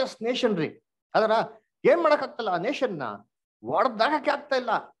ಪವರ್ಲೆಸ್ ನೇಷನ್ ರೀ. ಅದರ ಏನ್ ಮಾಡಕ್ ಆಗ್ತಲ್ಲ, ಆ ನೇಷನ್ ನ ಒಡೆದಾಗಕ್ಕೆ ಆಗ್ತಾ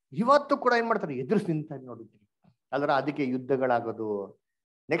ಇಲ್ಲ. ಇವತ್ತು ಕೂಡ ಏನ್ ಮಾಡ್ತಾರೆ, ಎದುರಿಸಿ ನಿಂತ ನೋಡಿದ್ರಿ. ಅದರ ಅದಕ್ಕೆ ಯುದ್ಧಗಳಾಗೋದು.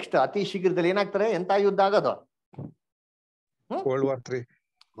 ನೆಕ್ಸ್ಟ್ ಅತಿ ಶೀಘ್ರದಲ್ಲಿ ಏನಾಗ್ತಾರೆ, ಎಂತ ಯುದ್ಧ ಆಗೋದು, ವರ್ಲ್ಡ್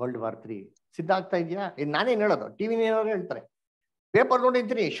ವಾರ್ 3 ಸಿದ್ಧ ಆಗ್ತಾ ಇದೆಯಾ? ನಾನೇನ್ ಹೇಳೋದು, ಟಿವಿ ಹೇಳ್ತಾರೆ, paper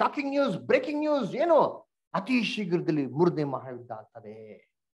ನೋಡಿರ್ತೀನಿ, shocking news, breaking news. ಏನು, ಅತಿ ಶೀಘ್ರದಲ್ಲಿ 3ನೇ ಮಹಾಯುದ್ಧ ಆಗ್ತದೆ.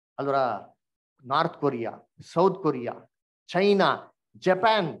 ಅಲ್ವರ north Korea, south Korea, China,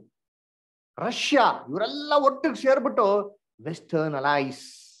 Japan, Russia ಇವರೆಲ್ಲ ಒಟ್ಟಿಗೆ ಸೇರ್ಬಿಟ್ಟು ವೆಸ್ಟರ್ನ್ ಅಲೈಸ್.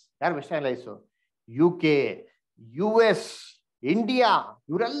 ಯಾರು ವೆಸ್ಟರ್ನ್ ಅಲೈಸು? UK, US, ಇಂಡಿಯಾ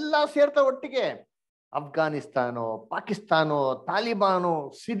ಇವರೆಲ್ಲ ಸೇರ್ತಾ ಒಟ್ಟಿಗೆ ಅಫ್ಘಾನಿಸ್ತಾನೋ, ಪಾಕಿಸ್ತಾನೋ, ತಾಲಿಬಾನು,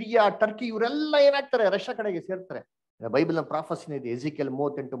 ಸಿರಿಯಾ, ಟರ್ಕಿ ಇವರೆಲ್ಲ ಏನಾಗ್ತಾರೆ, ರಷ್ಯಾ ಕಡೆಗೆ ಸೇರ್ತಾರೆ. ಬೈಬಲ್ನ ಪ್ರಾಫಸಿನ ಇದೆ, ಎಜಿಕೇಲ್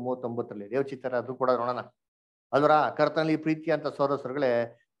 38-39 ದೇವಚಿತ್ರ, ಅದು ಕೂಡ ನೋಡೋಣ. ಅಲ್ವರ ಕರ್ತನಲ್ಲಿ ಪ್ರೀತಿ ಅಂತ ಸೋದರಗಳೇ,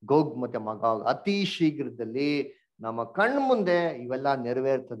 ಗೋಗ್ ಮತ್ತೆ ಮಗಾಗ್ ಅತಿ ಶೀಘ್ರದಲ್ಲಿ ನಮ್ಮ ಕಣ್ಣು ಮುಂದೆ ಇವೆಲ್ಲ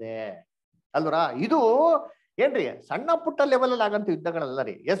ನೆರವೇರ್ತದೆ. ಅಲ್ವರ ಇದು ಏನ್ರಿ ಸಣ್ಣ ಪುಟ್ಟ ಲೆವೆಲ್ ಅಲ್ಲಿ ಆಗಂತ ಯುದ್ಧಗಳಲ್ಲ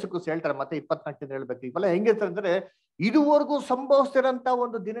ರೀ. ಯೇಸು ಕ್ರಿಸ್ತ ಹೇಳ್ತಾರೆ ಮತ್ತೆ 24 ಹೇಳ್ಬೇಕು, ಇವೆಲ್ಲ ಹೆಂಗಿರ್ತಾರೆ ಅಂದ್ರೆ ಇದುವರೆಗೂ ಸಂಭವಿಸ್ತಿರಂತ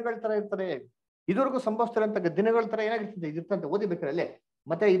ಒಂದು ದಿನಗಳ ತರ ಇರ್ತಾರೆ. ಇದುವರೆಗೂ ಸಂಭವಿಸ್ತಿರಂತ ದಿನಗಳ ತರ ಏನಾಗಿರ್ತದೆ ಇದಿರ್ತಂತೆ. ಓದಿಬೇಕಾರೆ ಅಲ್ಲೇ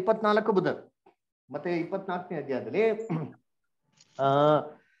ಮತ್ತೆ 24 ಬುಧರ್, ಮತ್ತೆ 24ನೇ ಅಧ್ಯಾಯದಲ್ಲಿ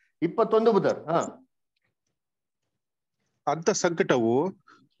 21 ಬುಧರ್. ಅಂತ ಸಂಕಟವು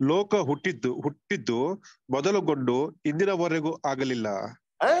ಲೋಕ ಹುಟ್ಟಿದ್ದು ಮೊದಲುಗೊಂಡು ಇಂದಿನವರೆಗೂ ಆಗಲಿಲ್ಲ,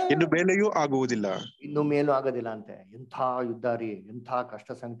 ಇನ್ನು ಮೇಲೆಯೂ ಆಗುವುದಿಲ್ಲ. ಇನ್ನು ಮೇಲೂ ಆಗೋದಿಲ್ಲ ಅಂತೆ. ಎಂಥ ಯುದ್ಧ ರೀ, ಎಂಥ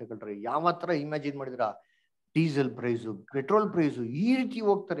ಕಷ್ಟ ಸಂಕಟಗಳ್ರಿ. ಯಾವ ತರ ಇಮ್ಯಾಜಿನ್ ಮಾಡಿದ್ರ, ಡೀಸೆಲ್ ಪ್ರೈಸು, ಪೆಟ್ರೋಲ್ ಪ್ರೈಸು ಈ ರೀತಿ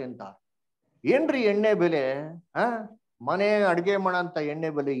ಹೋಗ್ತಾರೆ ಅಂತ. ಏನ್ರಿ ಎಣ್ಣೆ ಬೆಲೆ, ಮನೆ ಅಡ್ಗೆ ಮಾಡಂತ ಎಣ್ಣೆ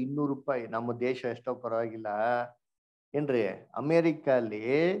ಬೆಲೆ 200 ರೂಪಾಯಿ. ನಮ್ಮ ದೇಶ ಎಷ್ಟೋ ಪರವಾಗಿಲ್ಲ ಏನ್ರಿ. ಅಮೇರಿಕ ಅಲ್ಲಿ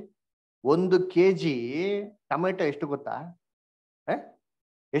 1 kg ಟೊಮೆಟೊ ಎಷ್ಟು ಗೊತ್ತಾ?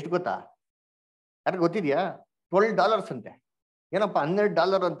 ಎಷ್ಟು ಗೊತ್ತಾ? ಯಾರಿಗೆ ಗೊತ್ತಿದ್ಯಾ? $12 ಅಂತೆ. ಏನಪ್ಪ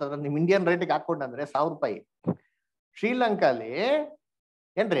 $12 ಅಂತಂದ್ರೆ ನಿಮ್ ಇಂಡಿಯನ್ ರೇಟಿಗೆ ಹಾಕೊಂಡಂದ್ರೆ 1000 ರೂಪಾಯಿ. ಶ್ರೀಲಂಕಾಲಿ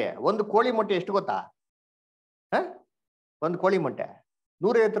ಏನ್ರಿ 1 ಕೋಳಿ ಮೊಟ್ಟೆ ಎಷ್ಟು ಗೊತ್ತಾ? 1 ಕೋಳಿ ಮೊಟ್ಟೆ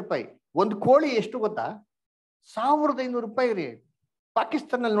 150 ರೂಪಾಯಿ. 1 ಕೋಳಿ ಎಷ್ಟು ಗೊತ್ತಾ? 1500 ರೂಪಾಯಿ ರೀ.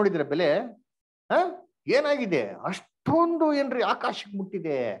 ಪಾಕಿಸ್ತಾನಲ್ಲಿ ನೋಡಿದ್ರೆ ಬೆಲೆ ಏನಾಗಿದೆ, ಅಷ್ಟೊಂದು ಏನ್ರಿ ಆಕಾಶಕ್ಕೆ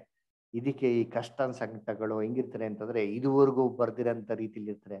ಮುಟ್ಟಿದೆ. ಇದಕ್ಕೆ ಈ ಕಷ್ಟ ಸಂಕಟಗಳು ಹೆಂಗಿರ್ತಾರೆ ಅಂತಂದ್ರೆ ಇದುವರೆಗೂ ಬರ್ದಿರಂತ ರೀತಿಲಿ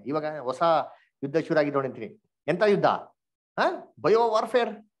ಇರ್ತಾರೆ. ಇವಾಗ ಹೊಸ ಯುದ್ಧ ಶುರು ಆಗಿದೆ ನೋಡಿರ್ತೀನಿ. ಎಂತ ಯುದ್ಧ? ಬಯೋ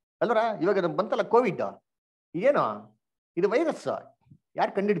ವಾರ್ಫೇರ್ ಅಲ್ವರ. ಇವಾಗ ಬಂತಲ್ಲ ಕೋವಿಡ್, ಏನು ಇದು ವೈರಸ್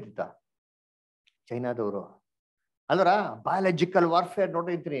ಯಾರು ಕಂಡಿಡ್ತಿತ್ತ? ಚೈನಾದವರು ಅಲ್ವರ. Biological warfare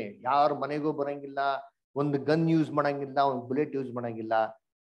ನೋಡಿರ್ತೀನಿ. ಯಾರ ಮನೆಗೂ ಬರಂಗಿಲ್ಲ, ಒಂದು ಗನ್ ಯೂಸ್ ಮಾಡಂಗಿಲ್ಲ, ಒಂದು ಬುಲೆಟ್ ಯೂಸ್ ಮಾಡಂಗಿಲ್ಲ,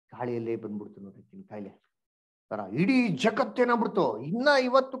 ಗಾಳಿಯಲ್ಲೇ ಬಂದ್ಬಿಡ್ತು ನೋಡಿರ್ತೀನಿ ಕಾಯಿಲೆ. ಇಡೀ ಜಗತ್ತೇನಾಗ್ಬಿಡ್ತು. ಇನ್ನ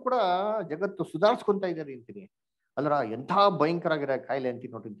ಇವತ್ತು ಕೂಡ ಜಗತ್ತು ಸುಧಾರಿಸ್ಕೊಂತ ಇದ್ದಾರೆ ಅಂತೀನಿ ಅಲ್ವರ. ಎಂಥ ಭಯಂಕರ ಆಗಿರೋ ಕಾಯಿಲೆ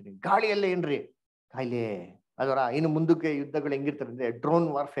ಅಂತೀನಿ ನೋಡಿರ್ತೀನಿ. ಗಾಳಿಯಲ್ಲೇ ಏನ್ರಿ ಕಾಯಿಲೆ ಅಲ್ವರ. ಇನ್ನು ಮುಂದಕ್ಕೆ ಯುದ್ಧಗಳು ಹೆಂಗಿರ್ತಾರೆ ಅಂದ್ರೆ ಡ್ರೋನ್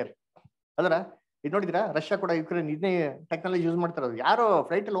ವಾರ್ಫೇರ್ ಅಲ್ವರ. ಇದು ನೋಡಿದ್ರಾ, ರಷ್ಯಾ ಕೂಡ ಯುಕ್ರೇನ್ ಇದನ್ನೇ ಟೆಕ್ನಾಲಜಿ ಯೂಸ್ ಮಾಡ್ತಾರ. ಯಾರೋ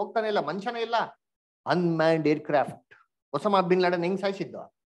ಫ್ಲೈಟ್ ಅಲ್ಲಿ ಹೋಗ್ತಾನೆ ಇಲ್ಲ, ಮನುಷ್ಯನೇ ಇಲ್ಲ. Unmanned aircraft. Osama bin Laden ಹೆಂಗ್ ಸಾಯಿಸಿದ್ದು,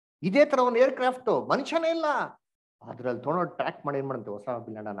 ಇದೇ ತರ ಒಂದು ಏರ್ಕ್ರಾಫ್ಟ್, ಮನುಷ್ಯನೇ ಇಲ್ಲ. ಅದ್ರಲ್ಲಿ ತೊಗೊಂಡು ಟ್ರ್ಯಾಕ್ ಮಾಡಿ ಏನ್ ಮಾಡಂತೆ, ಒಸಾಮಾ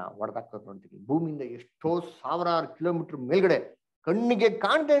ಬಿನ್ ಲಾಡೆನ್ ಹೊಡೆದಾಕ್ತದೆ ನೋಡ್ತೀವಿ. ಭೂಮಿಯಿಂದ ಎಷ್ಟೋ 1000 ಕಿಲೋಮೀಟರ್ ಮೇಲ್ಗಡೆ ಕಣ್ಣಿಗೆ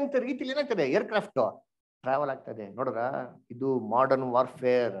ಕಾಣದೆ ಅಂತ ರೀತಿಲಿ ಏನಾಗ್ತದೆ, ಏರ್ಕ್ರಾಫ್ಟ್ ಟ್ರಾವೆಲ್ ಆಗ್ತದೆ. ನೋಡ್ರ, ಇದು ಮಾಡರ್ನ್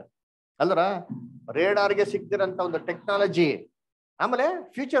ವಾರ್ಫೇರ್ ಅಲ್ವರ. ರೇಡಾರ್ಗೆ ಸಿಗ್ತಿರಂತ ಒಂದು ಟೆಕ್ನಾಲಜಿ. ಆಮೇಲೆ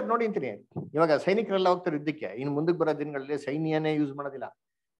ಫ್ಯೂಚರ್ ನೋಡಿ ಅಂತೀನಿ, ಇವಾಗ ಸೈನಿಕರೆಲ್ಲ ಹೋಗ್ತಾರೆ ಯುದ್ಧಕ್ಕೆ. ಇನ್ನು ಮುಂದಕ್ಕೆ ಬರೋ ದಿನಗಳಲ್ಲಿ ಸೈನ್ಯನೇ ಯೂಸ್ ಮಾಡೋದಿಲ್ಲ,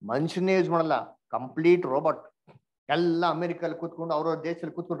 ಮನುಷ್ಯನೇ ಯೂಸ್ ಮಾಡಲ್ಲ, ಕಂಪ್ಲೀಟ್ ರೋಬೋಟ್. ಎಲ್ಲ ಅಮೆರಿಕಲ್ಲಿ ಕೂತ್ಕೊಂಡು ಅವ್ರ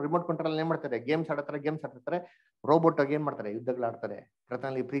ದೇಶದಲ್ಲಿ ಕೂತ್ಕೊಂಡು ರಿಮೋಟ್ ಕಂಟ್ರೋಲ್ ಏನ್ ಮಾಡ್ತಾರೆ, ಗೇಮ್ಸ್ ಆಡ್ತಾರೆ. ರೋಬೋಟ್ ಆಗಿ ಏನ್ ಮಾಡ್ತಾರೆ, ಯುದ್ಧಗಳಾಡ್ತಾರೆ.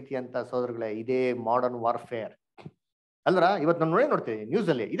 ಕರ್ತನಲ್ಲಿ ಪ್ರೀತಿ ಅಂತ ಸೋದರಗಳೇ, ಇದೇ ಮಾಡರ್ನ್ ವಾರ್ಫೇರ್ ಅಲ್ರ. ಇವತ್ತು ನಾನು ನೋಡ್ತೇವೆ ನ್ಯೂಸ್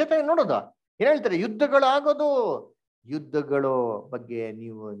ಅಲ್ಲಿ ಇದೇ ತರ ನೋಡೋದು. ಏನ್ ಹೇಳ್ತಾರೆ, ಯುದ್ಧಗಳಾಗೋದು. ಯುದ್ಧಗಳು ಬಗ್ಗೆ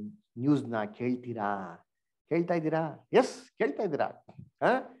ನೀವು ನ್ಯೂಸ್ನ ಕೇಳ್ತಾ ಇದ್ದೀರಾ? ಎಸ್, ಕೇಳ್ತಾ ಇದ್ದೀರಾ?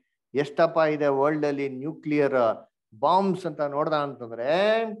 ಎಷ್ಟಪ್ಪ ಇದೆ ವರ್ಲ್ಡ್ ಅಲ್ಲಿ ನ್ಯೂಕ್ಲಿಯರ್ ಬಾಂಬ್ಸ್ ಅಂತ ನೋಡ್ದ ಅಂತಂದ್ರೆ,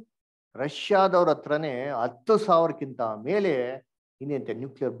 ರಷ್ಯಾದವ್ರ ಹತ್ರನೇ 10,000ಕ್ಕಿಂತ ಮೇಲೆ ಇನ್ನಂತೆ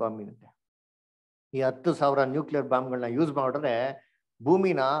ನ್ಯೂಕ್ಲಿಯರ್ ಬಾಂಬ್ ಇನ್ನಂತೆ. ಈ 10,000 ನ್ಯೂಕ್ಲಿಯರ್ ಬಾಂಬ್ಗಳನ್ನ ಯೂಸ್ ಮಾಡಿದ್ರೆ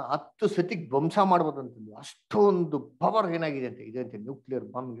ಭೂಮಿನ 10 ಸತಿಗೆ ಧ್ವಂಸ ಮಾಡ್ಬೋದು ಅಂತಂದು, ಅಷ್ಟೊಂದು ಪವರ್ ಏನಾಗಿದೆ ಅಂತ ಇದೆ ಅಂತೆ ನ್ಯೂಕ್ಲಿಯರ್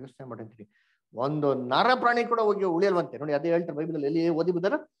ಬಾಂಬ್. ಯೋಚನೆ ಮಾಡಂತೀನಿ, ಒಂದು ನರ ಪ್ರಾಣಿ ಕೂಡ ಹೋಗಿ ಉಳಿಯಲ್ವಂತೆ. ನೋಡಿ, ಅದೇ ಹೇಳ್ತಾರೆ ಬೈಬಲ್ ಎಲ್ಲಿ ಓದಿ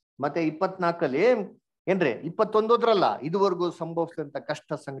ಬಿದ್ದಾರ, ಮತ್ತೆ 24ಅಲ್ಲಿ ಏನ್ರಿ 21 ಇದುವರೆಗೂ ಸಂಭವಿಸಿದಂತ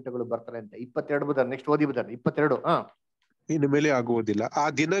ಕಷ್ಟ ಸಂಕಟಗಳು ಬರ್ತಾರೆ ಅಂತ 22 ಬದಾರ. ನೆಕ್ಸ್ಟ್ ಓದಿ ಬಿದ್ದಾರ 22. ಇನ್ನು ಮೇಲೆ ಆಗುವುದಿಲ್ಲ. ಆ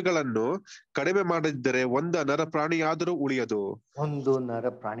ದಿನಗಳನ್ನು ಕಡಿಮೆ ಮಾಡದಿದ್ದರೆ ಒಂದು ನರ ಪ್ರಾಣಿಯಾದರೂ ಉಳಿಯದು. ಒಂದು ನರ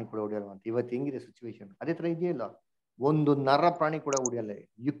ಪ್ರಾಣಿ ಕೂಡ ಉಳಿಯಲ್ವಂತ. ಇವತ್ತು ಹೆಂಗಿದೆ ಸಿಚುವೇಶನ್, ಅದೇ ತರ ಇದೆಯಲ್ಲ, ಒಂದು ನರ ಪ್ರಾಣಿ ಕೂಡ ಉಳಿಯಲ್ಲ.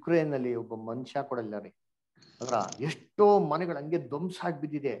 ಯುಕ್ರೇನ್ ಅಲ್ಲಿ ಒಬ್ಬ ಮನುಷ್ಯ ಕೂಡ ಇಲ್ಲ ರೀ. ಅದ್ರ ಎಷ್ಟೋ ಮನೆಗಳು ಹಂಗೆ ಧ್ವಂಸ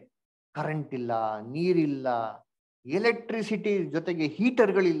ಆಗ್ಬಿದ್ದಿದೆ. ಕರೆಂಟ್ ಇಲ್ಲ, ನೀರಿಲ್ಲ, ಎಲೆಕ್ಟ್ರಿಸಿಟಿ ಜೊತೆಗೆ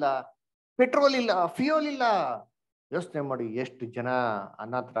ಹೀಟರ್ಗಳಿಲ್ಲ, ಪೆಟ್ರೋಲ್ ಇಲ್ಲ, ಫ್ಯೂಯಲ್ ಇಲ್ಲ. ಯೋಚನೆ ಮಾಡಿ, ಎಷ್ಟು ಜನ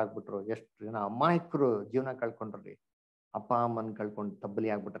ಅನಾಥರಾಗ್ಬಿಟ್ರು, ಎಷ್ಟು ಜನ ಅಮಾಯಕರು ಜೀವನ ಕಳ್ಕೊಂಡ್ರಿ, ಅಪ್ಪ ಅಮ್ಮನ್ ಕಳ್ಕೊಂಡು ತಬ್ಬಲಿ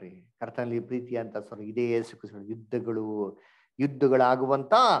ಆಗ್ಬಿಟ್ರಿ. ಕರ್ತನಲ್ಲಿ ಪ್ರೀತಿ ಅಂತ ಸರ್, ಇದೇ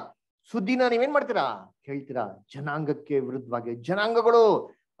ಯುದ್ಧಗಳಾಗುವಂತ ಸುದ್ದಿನ ನೀವೇನ್ ಮಾಡ್ತೀರಾ, ಕೇಳ್ತೀರಾ. ಜನಾಂಗಕ್ಕೆ ವಿರುದ್ಧವಾಗಿ ಜನಾಂಗಗಳು,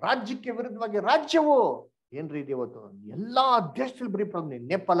 ರಾಜ್ಯಕ್ಕೆ ವಿರುದ್ಧವಾಗಿ ರಾಜ್ಯವು. ಏನ್ರಿ ಇದೆ ಇವತ್ತು ಎಲ್ಲಾ ದೇಶದಲ್ಲಿ ಬರೀ ಪ್ರಾಬ್ಲಮ್.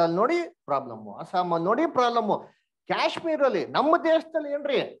 ನೇಪಾಳ ಅಲ್ಲಿ ನೋಡಿ ಪ್ರಾಬ್ಲಮ್, ಅಸ್ಸಾಂ ನೋಡಿ ಪ್ರಾಬ್ಲಮ್, ಕಾಶ್ಮೀರ್ ಅಲ್ಲಿ ನಮ್ಮ ದೇಶದಲ್ಲಿ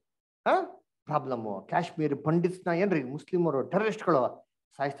ಏನ್ರಿ ಪ್ರಾಬ್ಲಮ್. ಕಾಶ್ಮೀರ್ ಪಂಡಿತ್ಸ್ನ ಏನ್ರಿ ಮುಸ್ಲಿಮರು ಟೆರರಿಸ್ಟ್ಗಳು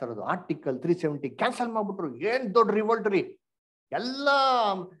ಸಾಯಿಸ್ತಾ ಇರೋದು. ಆರ್ಟಿಕಲ್ 370 ಕ್ಯಾನ್ಸಲ್ ಮಾಡ್ಬಿಟ್ರು. ಏನ್ ದೊಡ್ಡ ರಿವೋಲ್ಟ್ ರೀ. ಎಲ್ಲ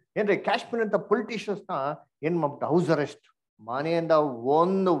ಏನ್ರಿ ಕಾಶ್ಮೀರ್ ಅಂತ ಪೊಲಿಟಿಷಿಯನ್ಸ್ ನ ಏನ್ ಮಾಡ್ಬಿಟ್ಟು ಹೌಸ್ ಅರೆಸ್ಟ್, ಮನೆಯಿಂದ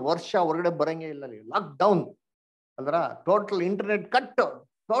 1 ವರ್ಷ ಹೊರಗಡೆ ಬರಂಗೇ ಇಲ್ಲ ರೀ. ಲಾಕ್ ಡೌನ್ ಅಲ್ರ. Total internet cut,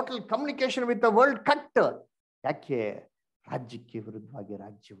 total communication with the world cut. ಯಾಕೆ? ರಾಜ್ಯಕ್ಕೆ ವಿರುದ್ಧವಾಗಿ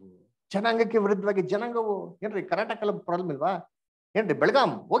ರಾಜ್ಯವು, ಜನಾಂಗಕ್ಕೆ ವಿರುದ್ಧವಾಗಿ ಜನಾಂಗವು. ಏನ್ರಿ ಕರ್ನಾಟಕ ಪ್ರಾಬ್ಲಮ್ ಇಲ್ವಾ? ಏನ್ರಿ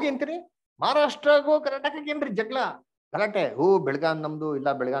ಬೆಳಗಾಂ ಹೋಗಿ ಅಂತೀರಿ, ಮಹಾರಾಷ್ಟ್ರಗೂ ಕರ್ನಾಟಕಕ್ಕೆ ಏನ್ರಿ ಜಗಳ ಗಲಾಟೆ. ಬೆಳಗಾಂ ನಮ್ದು, ಇಲ್ಲ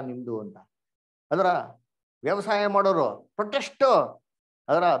ಬೆಳಗಾಂ ನಿಮ್ದು ಅಂತ. ಅದರ ವ್ಯವಸಾಯ ಮಾಡೋರು ಪ್ರೊಟೆಸ್ಟ್.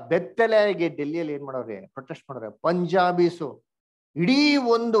 ಅದರ ಬೆತ್ತಲೆಗೆ ಡೆಲ್ಲಿಯಲ್ಲಿ ಏನ್ ಮಾಡೋರಿ, ಪ್ರೊಟೆಸ್ಟ್ ಮಾಡೋರೆ. ಪಂಜಾಬೀಸು ಇಡೀ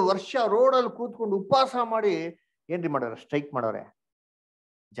 1 ವರ್ಷ ರೋಡಲ್ಲಿ ಕೂತ್ಕೊಂಡು ಉಪವಾಸ ಮಾಡಿ ಏನ್ರಿ ಮಾಡೋರೆ, ಸ್ಟ್ರೈಕ್ ಮಾಡೋರೆ.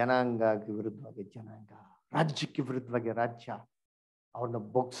 ಜನಾಂಗಕ್ಕೆ ವಿರುದ್ಧವಾಗಿ ಜನಾಂಗ, ರಾಜ್ಯಕ್ಕೆ ವಿರುದ್ಧವಾಗಿ ರಾಜ್ಯ. ಅವ್ರನ್ನ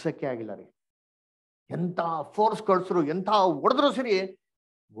ಬೊಗ್ಸಕ್ಕೆ ಆಗಿಲ್ಲ ರೀ. ಎಂತ ಫೋರ್ಸ್ ಕಳ್ಸರು, ಎಂತ ಹೊಡೆದ್ರು ಸರಿ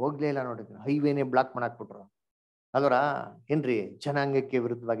ಹೋಗ್ಲೇ ಇಲ್ಲ. ನೋಡಿದ್ರು ಹೈವೇನೆ ಬ್ಲಾಕ್ ಮಾಡಾಕ್ಬಿಟ್ರು. ಅದರ ಏನ್ರಿ ಜನಾಂಗಕ್ಕೆ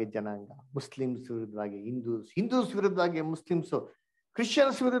ವಿರುದ್ಧವಾಗಿ ಜನಾಂಗ, ಮುಸ್ಲಿಮ್ಸ್ ವಿರುದ್ಧವಾಗಿ ಹಿಂದೂಸ್ ವಿರುದ್ಧವಾಗಿ ಮುಸ್ಲಿಮ್ಸ್,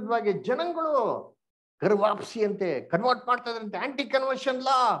 ಕ್ರಿಶ್ಚಿಯನ್ಸ್ ವಿರುದ್ಧವಾಗಿ ಜನಗಳು ಗರ್ವಾಪ್ಸಿ ಅಂತೆ ಕನ್ವರ್ಟ್ ಮಾಡ್ತಾ ಇದ್ರಂತೆ. ಆಂಟಿ ಕನ್ವರ್ಷನ್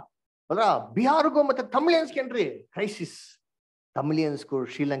ಲಾ. ಅದ್ರ ಬಿಹಾರ್ಗೂ ಮತ್ತೆ ತಮಿಳಿಯನ್ಸ್ಗೇನ್ರಿ ಕ್ರೈಸಿಸ್, ತಮಿಳಿಯನ್ಸ್ಗೂ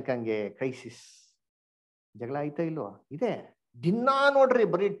ಶ್ರೀಲಂಕಾಗೆ ಕ್ರೈಸಿಸ್. ಜಗಳ ಆಯ್ತಾ ಇಲ್ವಾ? ಇದೆ ದಿನಾ ನೋಡ್ರಿ,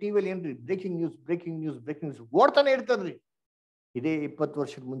 ಬರೀ ಟಿವಿಯಲ್ಲಿ ಏನ್ರಿ ಬ್ರೇಕಿಂಗ್ ನ್ಯೂಸ್ ಓಡ್ತಾನೆ ಇರ್ತದ್ರಿ. ಇದೇ 20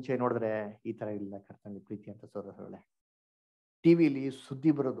 ವರ್ಷದ ಮುಂಚೆ ನೋಡಿದ್ರೆ ಈ ತರ ಇಲ್ಲ. ಕರ್ತನಲ್ಲಿ ಪ್ರೀತಿ ಅಂತ ಸೋದರಗಳೇ, ಟಿವಿಲಿ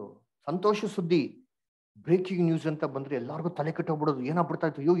ಸುದ್ದಿ ಬರೋದು, ಸಂತೋಷ ಸುದ್ದಿ, ಬ್ರೇಕಿಂಗ್ ನ್ಯೂಸ್ ಅಂತ ಬಂದ್ರೆ ಎಲ್ಲಾರ್ಗು ತಲೆ ಕೆಟ್ಟೋಗ್ಬಿಡೋದು. ಏನಾಗ್ಬಿಡ್ತಾ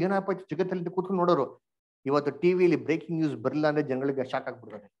ಇತ್ತು, ಏನಾಗ್ಬಿಟ್ಟು ಜಗತ್ತಲ್ಲಿ ಕೂತ್ಕೊಂಡು ನೋಡೋರು. ಇವತ್ತು ಟಿವಿಲಿ ಬ್ರೇಕಿಂಗ್ ನ್ಯೂಸ್ ಬರಲ್ಲ ಅಂದ್ರೆ ಜನಗಳಿಗೆ ಶಾಕ್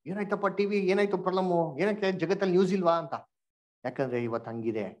ಆಗ್ಬಿಡ್ತಾರೆ. ಏನಾಯ್ತಪ್ಪ ಟಿವಿ, ಏನಾಯ್ತು ಪ್ರಾಬ್ಲಮ್, ಏನಕ್ಕೆ ಜಗತ್ತಲ್ಲಿ ನ್ಯೂಸ್ ಇಲ್ವಾ ಅಂತ. ಯಾಕಂದ್ರೆ ಇವತ್ತು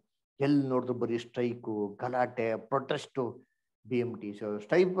ಹಂಗಿದೆ. ಎಲ್ಲಿ ನೋಡಿದ್ರು ಬರೀ ಸ್ಟ್ರೈಕು, ಗಲಾಟೆ, ಪ್ರೊಟೆಸ್ಟು. BMT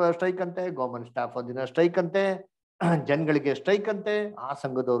ಸ್ಟ್ರೈಕ್ ಅಂತೆ, ಗೌರ್ಮೆಂಟ್ ಸ್ಟಾಫ್ ದಿನ ಸ್ಟ್ರೈಕ್ ಅಂತೆ, ಜನಗಳಿಗೆ ಸ್ಟ್ರೈಕ್ ಅಂತೆ, ಆ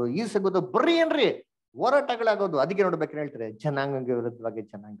ಸಂಘದವರು ಈ ಸಂಘದವ್ರು ಬರ್ರಿ ಏನ್ರಿ ಹೋರಾಟಗಳಾಗೋದು. ಅದಕ್ಕೆ ನೋಡ್ಬೇಕೇನು ಹೇಳ್ತಾರೆ, ಜನಾಂಗಕ್ಕೆ ವಿರುದ್ಧವಾಗಿ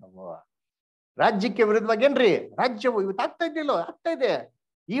ಜನಾಂಗವು, ರಾಜ್ಯಕ್ಕೆ ವಿರುದ್ಧವಾಗಿ ಏನ್ರಿ ರಾಜ್ಯವು. ಇವತ್ತು ಆಗ್ತಾ ಇದ್ದಿಲ್ಲೋ, ಆಗ್ತಾ ಇದೆ.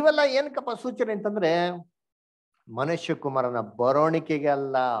 ಇವೆಲ್ಲ ಏನಕ್ಕಪ್ಪ ಸೂಚನೆ ಅಂತಂದ್ರೆ, ಮನುಷ್ಯ ಕುಮಾರನ ಬರೋಣಿಕೆಗೆ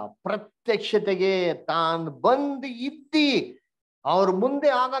ಅಲ್ಲ, ಪ್ರತ್ಯಕ್ಷತೆಗೆ ತಾನ್ ಬಂದು ಇದ್ದಿ ಅವ್ರ ಮುಂದೆ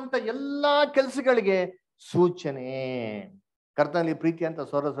ಆಗಂತ ಎಲ್ಲಾ ಕೆಲ್ಸಗಳಿಗೆ ಸೂಚನೆ. ಕರ್ತನಲ್ಲಿ ಪ್ರೀತಿ ಅಂತ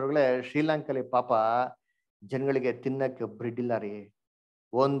ಸೋದರಗಳೇ, ಶ್ರೀಲಂಕಾಲಿ ಪಾಪ ಜನಗಳಿಗೆ ತಿನ್ನಕ್ಕೆ ಬ್ರೆಡ್ ಇಲ್ಲ ರೀ.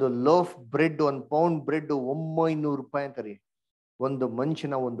 ಒಂದು ಲೋಫ್ ಬ್ರೆಡ್, 1 ಪೌಂಡ್ ಬ್ರೆಡ್ 900 ರೂಪಾಯಿ ಅಂತ ರೀ. ಒಂದು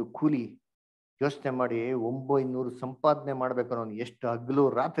ಮನುಷ್ಯನ ಒಂದು ಕೂಲಿ ಯೋಚನೆ ಮಾಡಿ, 900 ಸಂಪಾದನೆ ಮಾಡ್ಬೇಕು ಅನ್ನೋ, ಎಷ್ಟು ಹಗಲು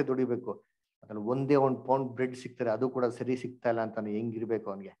ರಾತ್ರಿ ದುಡಿಬೇಕು. ಅದ್ರಲ್ಲಿ ಒಂದೇ 1 ಪೌಂಡ್ ಬ್ರೆಡ್ ಸಿಗ್ತಾರೆ, ಅದು ಕೂಡ ಸರಿ ಸಿಗ್ತಾ ಇಲ್ಲ ಅಂತಾನೆ ಹೆಂಗಿರ್ಬೇಕು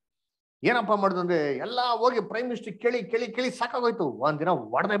ಅವನಿಗೆ. ಏನಪ್ಪಾ ಮಾಡುದು ಅಂದ್ರೆ, ಎಲ್ಲಾ ಹೋಗಿ ಪ್ರೈಮ್ ಮಿನಿಸ್ಟರ್ ಕೇಳಿ ಸಾಕಾಗೋಯ್ತು. ಒಂದಿನ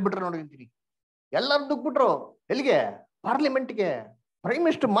ಹೊಡೆದೇ ಬಿಟ್ರು ನೋಡಿರ್ತೀನಿ. ಎಲ್ಲರೂ ದುಗ್ಬಿಟ್ರು. ಎಲ್ಲಿಗೆ? ಪಾರ್ಲಿಮೆಂಟ್ಗೆ. ಪ್ರೈಮ್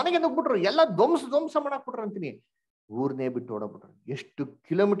ಮಿನಿಸ್ಟರ್ ಮನೆಗೆ ನುಗ್ಬಿಟ್ರು. ಎಲ್ಲ ಧ್ವಂಸ ಮಾಡಾಕ್ಬಿಟ್ರು ಅಂತೀನಿ. ಊರ್ನೇ ಬಿಟ್ಟು ಓಡಬಿಟ್ರು. ಎಷ್ಟು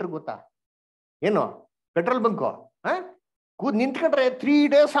ಕಿಲೋಮೀಟರ್ ಗೊತ್ತಾ? ಏನು ಪೆಟ್ರೋಲ್ ಬಂಕು ನಿಂತ್ಕೊಂಡ್ರೆ 3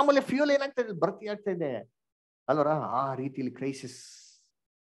 days ಆಮೇಲೆ ಫ್ಯೂಲ್ ಏನಾಗ್ತಾ ಇದೆ, ಭರ್ತಿ ಆಗ್ತಾ ಇದೆ ಅಲ್ವರ. ಆ ರೀತಿಲಿ ಕ್ರೈಸಿಸ್.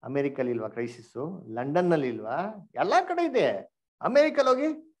 ಅಮೆರಿಕಲ್ಲಿ ಇಲ್ವಾ ಕ್ರೈಸಿಸ್ಸು? ಲಂಡನ್ ನಲ್ಲಿ ಇಲ್ವಾ? ಎಲ್ಲಾ ಕಡೆ ಇದೆ. ಅಮೆರಿಕಲ್ ಹೋಗಿ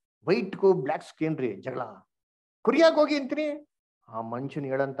ವೈಟ್ಗೂ ಬ್ಲ್ಯಾಕ್ಸ್ಗೆ ಏನ್ರಿ ಜಗಳ. ಕೊರಿಯಾಗ ಹೋಗಿ ಅಂತೀನಿ, ಆ ಮನುಷ್ಯನ್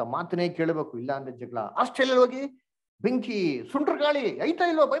ಹೇಳಂತ ಮಾತನ್ನೇ ಕೇಳಬೇಕು, ಇಲ್ಲ ಅಂದ್ರೆ ಜಗಳ. ಆಸ್ಟ್ರೇಲಿಯಾ ಹೋಗಿ ಬೆಂಕಿ, ಸುಂಟ್ರ ಗಾಳಿ ಐತಾ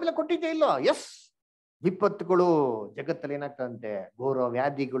ಇಲ್ವೋ? ಬೈಬಲ್ ಕೊಟ್ಟಿದ್ದೆ ಇಲ್ವೋ? ಎಸ್, ವಿಪತ್ತುಗಳು ಜಗತ್ತಲ್ಲಿ ಏನಾಗ್ತದಂತೆ, ಘೋರ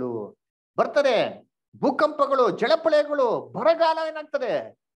ವ್ಯಾಧಿಗಳು ಬರ್ತದೆ, ಭೂಕಂಪಗಳು, ಜಳಪಳಗಳು, ಬರಗಾಲ ಏನಾಗ್ತದೆ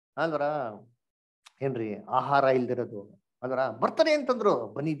ಅಲ್ವರ ಏನ್ರಿ, ಆಹಾರ ಇಲ್ದಿರೋದು ಅಲ್ವರ ಬರ್ತದೆ ಅಂತಂದ್ರು.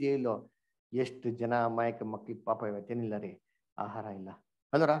 ಬಂದಿದೆಯೋ ಇಲ್ಲೋ? ಎಷ್ಟು ಜನ ಅಮಾಯಕ ಮಕ್ಳಿಗೆ ಪಾಪ ಇವತ್ತೇನಿಲ್ಲ ರೀ, ಆಹಾರ ಇಲ್ಲ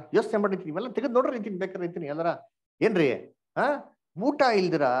ಅಲ್ವರ. ಯೋಚನೆ ಮಾಡಿರ್ತೀನಿ, ಇವೆಲ್ಲ ತೆಗೆದು ನೋಡ್ರಿ ಅಂತೀನಿ, ಬೇಕಾದ್ರೆ ಇರ್ತೀನಿ ಅಲ್ವರ. ಏನ್ರಿ ಊಟ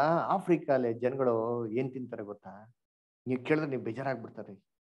ಇಲ್ದಿರ ಆಫ್ರಿಕಾಲೆ ಜನಗಳು ಏನ್ ತಿಂತಾರೆ ಗೊತ್ತಾ? ನೀವು ಕೇಳಿದ್ರೆ ನೀವು ಬೇಜಾರಾಗ್ಬಿಡ್ತಾರೆ.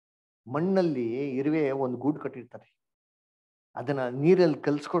 ಮಣ್ಣಲ್ಲಿ ಇರುವೆ ಒಂದು ಗೂಡು ಕಟ್ಟಿರ್ತಾರೆ, ಅದನ್ನ ನೀರಲ್ಲಿ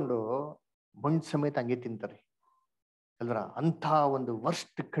ಕಲ್ಸ್ಕೊಂಡು ಮಣ್ಣು ಸಮೇತ ಹಂಗೆ ತಿಂತಾರೆ ಅಲ್ವರ. ಅಂತ ಒಂದು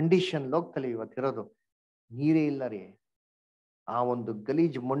ವರ್ಸ್ಟ್ ಕಂಡೀಷನ್ ಲೋಕದಲ್ಲಿ ಇವತ್ತಿರೋದು. ನೀರೇ ಇಲ್ಲ ರೀ. ಆ ಒಂದು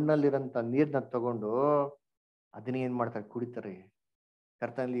ಗಲೀಜ್ ಮಣ್ಣಲ್ಲಿರಂತ ನೀರ್ನ ತಗೊಂಡು ಅದನ್ನ ಏನ್ ಮಾಡ್ತಾರೆ, ಕುಡಿತಾರೆ.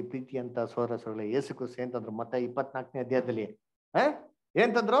 ಕರ್ತನಲ್ಲಿ ಪ್ರೀತಿ ಅಂತ ಸೋದರಸಗಳೇ, ಯೇಸು ಕ್ರಿಸ್ತ ಅಂತಂದ್ರು ಮತ್ತೆ 24ನೇ ಅಧ್ಯಾಯದಲ್ಲಿ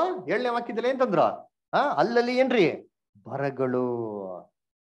ಏನ್ತಂದ್ರು? 7ನೇ ವಾಕ್ಯದಲ್ಲಿ ಏನ್ತಂದ್ರು? ಅಲ್ಲಲ್ಲಿ ಏನ್ರಿ, ಬರಗಳು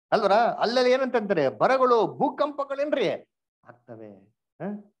ಅಲ್ವರ. ಅಲ್ಲಲ್ಲಿ ಏನಂತಂತಾರೆ, ಬರಗಳು, ಭೂಕಂಪಗಳೇನ್ರಿ ಆಗ್ತವೆ.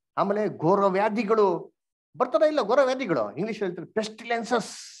 ಆಮೇಲೆ ಘೋರ ವ್ಯಾಧಿಗಳು ಬರ್ತದ ಇಲ್ಲ? ಘೋರ ವ್ಯಾಧಿಗಳು ಇಂಗ್ಲಿಷ್ ಹೇಳ್ತಾರೆ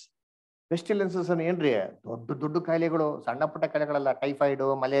ಪೆಸ್ಟಿಲೆನ್ಸಸ್. ಪೆಸ್ಟಿಲೆನ್ಸಸ್ ಅನ್ನ ಏನ್ರಿ, ದೊಡ್ಡ ದೊಡ್ಡ ಕಾಯಿಲೆಗಳು, ಸಣ್ಣ ಪುಟ್ಟ ಕಾಯಿಲೆಗಳಲ್ಲ. ಟೈಫಾಯ್ಡು,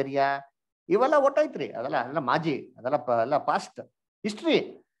 ಮಲೇರಿಯಾ ಇವೆಲ್ಲ ಒಟ್ಟಾಯ್ತ್ರಿ. ಅದೆಲ್ಲ ಎಲ್ಲ ಮಾಜಿ, ಅದೆಲ್ಲ ಎಲ್ಲ ಪಾಸ್ಟ್ ಹಿಸ್ಟ್ರಿ.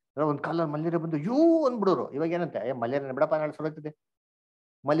 ಒಂದ್ ಕಾಲ ಮಲೇರಿಯಾ ಬಂದು ಅಂದ್ಬಿಡೋರು. ಇವಾಗ ಏನಂತೆ, ಮಲೇರಿಯಾ ಬಿಡಪ್ಪ ನಾಳೆ ಸೊರಗ್ತದೆ.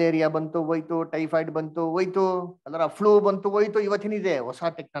 ಮಲೇರಿಯಾ ಬಂತು ಹೋಯ್ತು, ಟೈಫಾಯ್ಡ್ ಬಂತು ಹೋಯ್ತು, ಅದರ ಫ್ಲೂ ಬಂತು ಹೋಯ್ತು. ಇವತ್ತಿನಿದೆ ಹೊಸ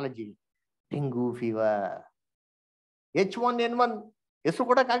ಟೆಕ್ನಾಲಜಿ, ಡೆಂಗು ಫೀವರ್, H1N1 ಹೆಸರು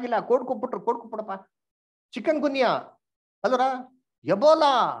ಕೊಡಕ್ಕಾಗಿಲ್ಲ, ಕೋಡ್ ಕೊಟ್ಬಿಡಪ್ಪ. ಚಿಕನ್ ಗುನ್ಯಾ ಅದರ,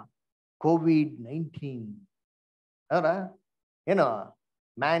 ಎಬೋಲಾ, COVID-19 ಅದರ ಏನು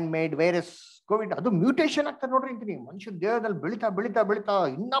ಮ್ಯಾನ್ ಮೇಡ್ ವೈರಸ್ ಕೋವಿಡ್. ಅದು ಮ್ಯೂಟೇಶನ್ ಆಗ್ತದೆ ನೋಡ್ರಿ ಅಂತೀನಿ. ಮನುಷ್ಯ ದೇಹದಲ್ಲಿ ಬೆಳಿತಾ ಬೆಳಿತಾ ಬೆಳಿತಾ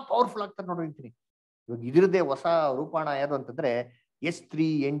ಇನ್ನ ಪವರ್ಫುಲ್ ಆಗ್ತದೆ ನೋಡ್ರಿ ಅಂತೀನಿ. ಇವಾಗ ಇದ್ರದ್ದೇ ಹೊಸ ರೂಪಾಣ ಯಾವುದು ಅಂತಂದ್ರೆ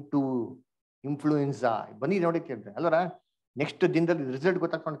S3N2 ಇನ್ಫ್ಲೂಯೆನ್ಸಾ ಬಂದಿದೆ ನೋಡಿರ್ತೀನಿ ಅಲ್ವರ. ನೆಕ್ಸ್ಟ್ ದಿನದಲ್ಲಿ ರಿಸಲ್ಟ್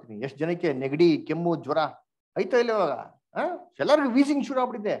ಗೊತ್ತಾಗ್ಕೊಂತೀನಿ, ಎಷ್ಟು ಜನಕ್ಕೆ ನೆಗಡಿ, ಕೆಮ್ಮು, ಜ್ವರ ಐತಾ ಇಲ್ಲ ಇವಾಗ. ಎಲ್ಲರಿಗೂ ವೀಸಿಂಗ್ ಶುರು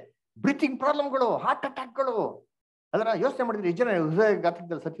ಆಗ್ಬಿಟ್ಟಿದೆ, ಬ್ರೀತಿಂಗ್ ಪ್ರಾಬ್ಲಮ್ಗಳು, ಹಾರ್ಟ್ ಅಟ್ಯಾಕ್ಗಳು ಅದರ. ಯೋಚನೆ ಮಾಡಿದ್ರೆ ಎಷ್ಟು ಜನ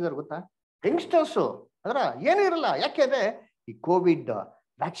ಹೃದಯಘಾತಕದಲ್ಲಿ ಸತ್ತಿದ್ದಾರೆ ಗೊತ್ತಾ? ಯಂಗ್ಸ್ಟರ್ಸು ಅದರ. ಏನೂ ಇರಲ್ಲ. ಯಾಕೆ ಅಂದ್ರೆ ಈ ಕೋವಿಡ್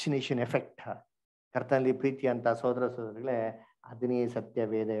ವ್ಯಾಕ್ಸಿನೇಷನ್ ಎಫೆಕ್ಟ್. ಕರ್ತನಲ್ಲಿ ಪ್ರೀತಿ ಅಂತ ಸೋದರ ಸೋದರಿಗಳೇ, ಅದನ್ನೇ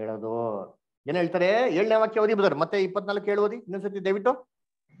ಸತ್ಯವೇದ ಹೇಳೋದು. ಏನ್ ಹೇಳ್ತಾರೆ? 7ನೇ ವಾಕ್ಯ ಓದಿ ಬದರ್, ಮತ್ತೆ 24 ಓದಿ ಇನ್ನೊಂದ್ಸತಿ ದಯವಿಟ್ಟು.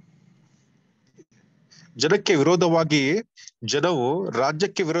 ಜನಕ್ಕೆ ವಿರೋಧವಾಗಿ ಜನವು,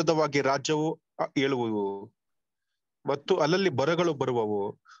 ರಾಜ್ಯಕ್ಕೆ ವಿರೋಧವಾಗಿ ರಾಜ್ಯವು ಏಳುವುವು, ಮತ್ತು ಅಲ್ಲಲ್ಲಿ ಬರಗಳು ಬರುವವು,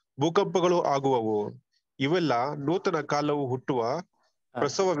 ಭೂಕಂಪಗಳು ಆಗುವವು. ಇವೆಲ್ಲ ನೂತನ ಕಾಲವು ಹುಟ್ಟುವ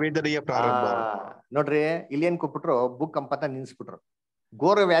ಪ್ರಸವ ವೇದನೆಯ ಪ್ರಾರಂಭ. ನೋಡ್ರಿ, ಇಲ್ಲಿ ಏನ್ ಕೊಟ್ಬಿಟ್ರು, ಭೂಕಂಪನ ನಿನ್ಸ್ಬಿಟ್ರು.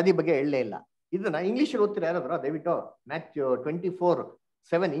 ಘೋರ ವ್ಯಾಧಿ ಬಗ್ಗೆ ಹೇಳಲೇ ಇಲ್ಲ. ಇದನ್ನ ಇಂಗ್ಲಿಷ್ ಓದ್ತೀರಾ ಯಾರಾದ್ರು? ದಯವಿಟ್ಟು ಮ್ಯಾಥ್ಯೂ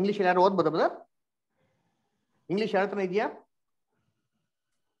 24:7 ಇಂಗ್ಲಿಷ್ ಯಾರು ಓದ್ಬೋದ ಬ್ರದರ್? ಇಂಗ್ಲಿಷ್ ಯಾರ ಹತ್ರ ಇದೆಯಾ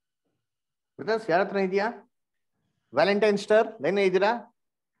ಬ್ರದರ್ಸ್? ಯಾರ ಹತ್ರ ಇದೆಯಾ? ವ್ಯಾಲೆಂಟೈನ್ ಸ್ಟಾರ್ ಲೈನ್ ಇದ್ದೀರಾ?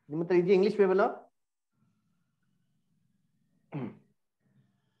 ನಿಮ್ಮ ಹತ್ರ ಇದೆಯಾ ಇಂಗ್ಲಿಷ್ ಬೈಬಲ್?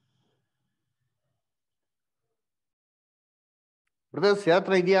 ಬ್ರದರ್ಸ್ ಯಾರ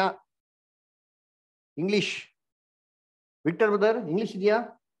ಹತ್ರ ಇದೆಯಾ ಇಂಗ್ಲಿಷ್? ವಿಕ್ಟರ್ ಬ್ರದರ್ ಇಂಗ್ಲಿಷ್ ಇದೆಯಾ?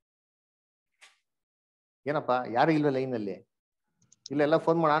 ಏನಪ್ಪಾ ಯಾರು ಇಲ್ವ ಲೈನ್ ಅಲ್ಲಿ? ಇಲ್ಲೆಲ್ಲ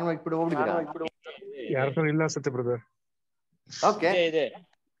ಫೋನ್ ಮಾಡಿ ಆನ್ ಮಾಡಿಬಿಟ್ಟು ಹೋಗ್ಬಿಟ್ಟಿದ್ದೀರಾ? ಯಾರು ಇಲ್ಲ ಅನ್ಸುತ್ತೆ ಬ್ರದರ್. ಓಕೆ,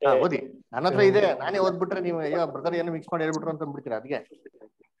 ಓದಿ. ನನ್ನ ಹತ್ರ ಇದೆ, ನಾನೇ ಓದ್ಬಿಟ್ರೆ ನೀವು ಅಯ್ಯೋ ಬ್ರದರ್ ಏನು ಮಿಕ್ಸ್ ಮಾಡಿ ಹೇಳ್ಬಿಟ್ರು ಅಂತ ಅಂದ್ಬಿಡ್ತೀರಾ. ಅದಕ್ಕೆ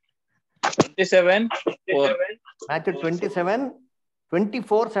Matthew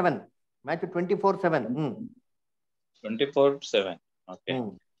 27:24-7 Matthew 24:7 24:7. Okay.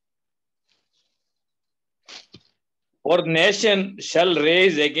 For nation shall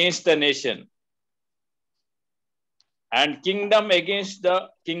raise against the nation, and kingdom against the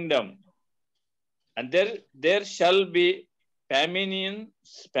kingdom, and there shall be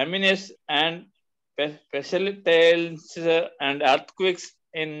famines and pestilence and earthquakes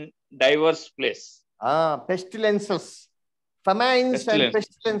in diverse place. ಪೆಸ್ಟಿಲೆನ್ಸಸ್, ಫಮೈನ್ಸ್ and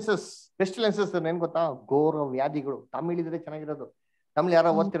ಪೆಸ್ಟಿಲೆನ್ಸಸ್. ಪೆಸ್ಟಿಲೆನ್ಸಸ್ ಏನ್ ಗೊತ್ತಾ? ಘೋರ ವ್ಯಾಧಿಗಳು. ತಮಿಳ್ ಇದ್ರೆ ಚೆನ್ನಾಗಿರೋದು. ತಮಿಳ್ ಯಾರೋ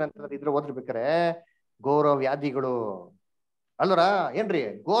ಓದ್ತೀರ ಅಂತಂದ್ರೆ ಇದ್ರೆ ಓದ್ಬೇಕಾರೆ ಘೋರ ವ್ಯಾಧಿಗಳು ಅಲ್ವರ. ಏನ್ರಿ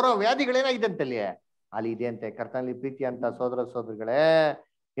ಘೋರ ವ್ಯಾಧಿಗಳೇನಾಗಿದೆ ಅಂತಲ್ಲಿ ಅಲ್ಲಿ ಇದೆ ಅಂತೆ. ಕರ್ತನಲ್ಲಿ ಪ್ರೀತಿ ಅಂತ ಸೋದರ ಸೋದರಿಗಳೇ,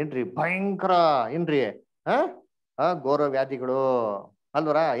 ಏನ್ರಿ ಭಯಂಕರ ಏನ್ರಿ ಘೋರ ವ್ಯಾಧಿಗಳು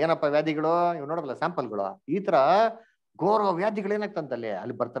ಅಲ್ವರ. ಏನಪ್ಪ ವ್ಯಾಧಿಗಳು? ಇವ್ ನೋಡೋದಲ್ಲ ಸ್ಯಾಂಪಲ್ಗಳು. ಈ ತರ ಘೋರ ವ್ಯಾಧಿಗಳೇನಾಗ್ತಂತಲ್ಲಿ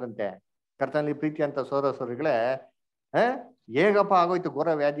ಅಲ್ಲಿ ಬರ್ತಾರಂತೆ. ಕರ್ತನಲ್ಲಿ ಪ್ರೀತಿ ಅಂತ ಸೋದರ ಸೋದರಿಗಳೇ, ಹೇಗಪ್ಪ ಆಗೋಯ್ತು ಘೋರ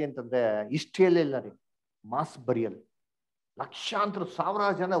ವ್ಯಾಧಿ ಅಂತಂದ್ರೆ ಇಷ್ಟೇಲೇ ಇಲ್ಲ ರೀ. ಮಾಸ್ ಬರಿಯಲ್, ಲಕ್ಷಾಂತರ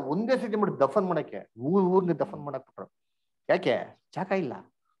ಸಾವಿರಾರು ಜನ ಒಂದೇ ಸತಿ ಮಾಡಿ ದಫನ್ ಮಾಡಕ್ಕೆ ಊರ್ನ ದಫನ್ ಮಾಡಕ್ ಬಿಟ್ರು. ಯಾಕೆ? ಜಾಗ ಇಲ್ಲ.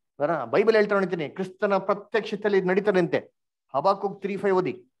 ಬೈಬಲ್ ಹೇಳ್ತಾ ನೋಡ್ತೀನಿ ಕ್ರಿಸ್ತನ ಪ್ರತ್ಯಕ್ಷತೆಯಲ್ಲಿ ನಡೀತಾರಂತೆ. ಹಬಾಕುಕ್ 3:5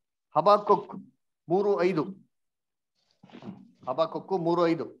 ಓದಿ. ಹಬಾಕುಕ್ 3:5. ಹಬಾಕುಕ್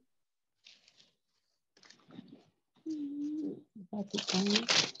 3:5.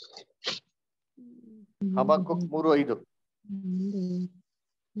 ಹಬಾಕುಕ್ 3:5.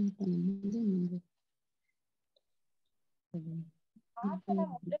 ಆತನ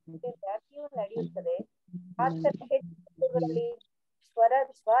ಮುದ್ರೆಗೆ ವ್ಯಾಧಿಯು ನಡೆಯುತ್ತದೆ, ಆತನ ಹೆಜ್ಜೆಗಳಲ್ಲಿ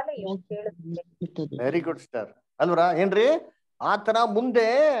ಜ್ವಾಲೆಯು ಕೇಳುತ್ತದೆ. Very good star ಅಲ್ವರಾ? ಏನ್ರಿ ಆತನ ಮುಂದೆ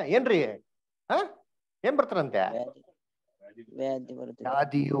ಏನ್ರಿ ಏನ್ ಬರ್ತಾರಂತೆ?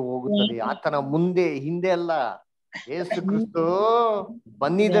 ವ್ಯಾಧಿಯು ಹೋಗುತ್ತದೆ. ಆತನ ಮುಂದೆ, ಹಿಂದೆ ಅಲ್ಲ. ಯೇಸು ಕ್ರಿಸ್ತು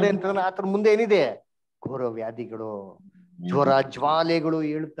ಬಂದಿದ್ದಾರೆ ಅಂತಂದ್ರೆ ಆತನ ಮುಂದೆ ಏನಿದೆ? ಘೋರ ವ್ಯಾಧಿಗಳು, ಜ್ವರ ಜ್ವಾಲೆಗಳು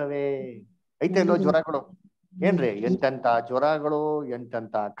ಏಳುತ್ತವೆ. ಐತೆ ಇಲ್ವೋ ಜ್ವರಗಳು? ಏನ್ರಿ ಎಂತೆಂತ ಜ್ವರಗಳು,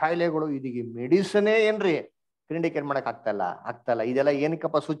 ಎಂತೆಂತ ಕಾಯಿಲೆಗಳು. ಇದೀಗ ಮೆಡಿಸನೇ ಏನ್ರಿ ಕ್ಲಿನಿಕ್ ಮಾಡಕ್ ಆಗ್ತಾ ಇಲ್ಲ. ಇದೆಲ್ಲ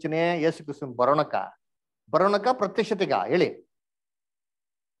ಏನಕ್ಕಪ್ಪ ಸೂಚನೆ? ಯೇಸು ಕ್ರಿಸ್ತು ಬರೋಣಕ ಪ್ರತ್ಯಕ್ಷತೆಗ ಹೇಳಿ.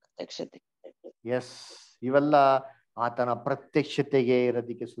 ಎಸ್, ಇವೆಲ್ಲ ಆತನ ಪ್ರತ್ಯಕ್ಷತೆಗೆ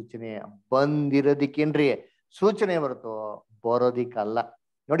ಇರೋದಿಕ್ಕೆ ಸೂಚನೆ, ಬಂದಿರೋದಿಕ್ಕೇನ್ರಿ ಸೂಚನೆ ಹೊರತು ಬರೋದಿಕ್ಕಲ್ಲ.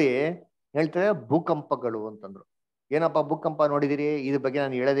 ನೋಡಿ ಹೇಳ್ತಾರೆ ಭೂಕಂಪಗಳು ಅಂತಂದ್ರು. ಏನಪ್ಪ ಭೂಕಂಪ ನೋಡಿದಿರಿ? ಇದ್ರ ಬಗ್ಗೆ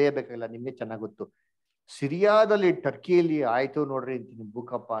ನಾನು ಹೇಳದೇ ಬೇಕಾಗಿಲ್ಲ, ನಿಮ್ಗೆ ಚೆನ್ನಾಗ್ ಗೊತ್ತು. ಸಿರಿಯಾದಲ್ಲಿ, ಟರ್ಕಿಯಲ್ಲಿ ಆಯ್ತು ನೋಡ್ರಿ ಅಂತೀನಿ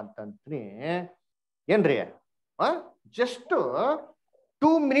ಭೂಕಂಪ ಅಂತಂತೀನಿ. ಏನ್ರಿ ಜಸ್ಟ್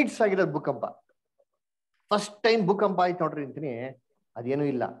 2 minutes ಆಗಿರೋದು ಭೂಕಂಪ. ಫಸ್ಟ್ ಟೈಮ್ ಭೂಕಂಪ ಆಯ್ತು ನೋಡ್ರಿ ಅಂತೀನಿ. ಅದೇನು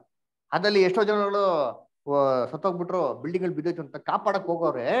ಇಲ್ಲ. ಅದ್ರಲ್ಲಿ ಎಷ್ಟೋ ಜನಗಳು ಸತ್ತೋಗ್ಬಿಟ್ರು, ಬಿಲ್ಡಿಂಗ್ ಬಿದ್ದೋಯ್ತು ಅಂತ ಕಾಪಾಡಕ್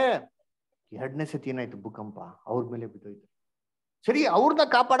ಹೋಗೋರೆ. 2ನೇ ಸತಿ ಏನಾಯ್ತು ಭೂಕಂಪ ಅವ್ರ ಮೇಲೆ ಬಿದ್ದೋಯ್ತು. ಸರಿ, ಅವ್ರನ್ನ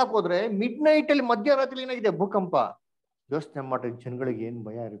ಕಾಪಾಡಕ್ ಹೋದ್ರೆ ಮಿಡ್ ಅಲ್ಲಿ ಮಧ್ಯರಾತ್ರಿ ಏನಾಗಿದೆ ಭೂಕಂಪ. ಯೋಚನೆ ಮಾಡ್ರಿ, ಜನಗಳಿಗೆ ಏನ್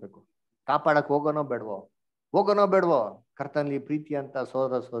ಭಯ ಇರಬೇಕು. ಕಾಪಾಡಕ್ ಹೋಗೋನೋ ಬೇಡವೋ? ಕರ್ತನಲ್ಲಿ ಪ್ರೀತಿ ಅಂತ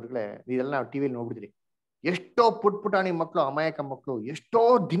ಸೋದರಗಳೇ, ಇದೆಲ್ಲ ನಾವು ಟಿವಿಲಿ ನೋಡ್ಬಿಡ್ರಿ. ಎಷ್ಟೋ ಪುಟಾಣಿ ಮಕ್ಳು, ಅಮಾಯಕ ಮಕ್ಳು, ಎಷ್ಟೋ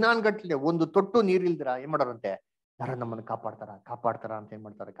ದಿನಾನ್ಗಟ್ಲೆ ಒಂದು ತೊಟ್ಟು ನೀರಿಲ್ದಿರ ಏನ್ ಮಾಡೋರಂತೆ, ಯಾರ ನಮ್ಮನ್ನ ಕಾಪಾಡ್ತಾರ ಅಂತ ಏನ್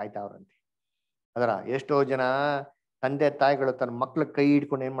ಮಾಡ್ತಾರೆ, ಕಾಯ್ತಾವ್ರಂತೆ. ಅದರ ಎಷ್ಟೋ ಜನ ತಂದೆ ತಾಯಿಗಳು ತನ್ನ ಮಕ್ಳ ಕೈ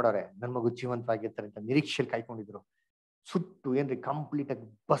ಹಿಡ್ಕೊಂಡು ಏನ್ ಮಾಡೋರೆ, ನನ್ ಮಗು ಜೀವಂತವಾಗಿರ್ತಾರೆ ಅಂತ ನಿರೀಕ್ಷೆಯಲ್ಲಿ ಕಾಯ್ಕೊಂಡಿದ್ರು. ಸುಟ್ಟು ಏನ್ರಿ ಕಂಪ್ಲೀಟ್ ಆಗಿ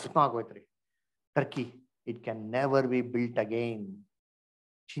ಭಸ್ಮ ಆಗೋಯ್ತ್ರಿ Turkey. It can never be built again.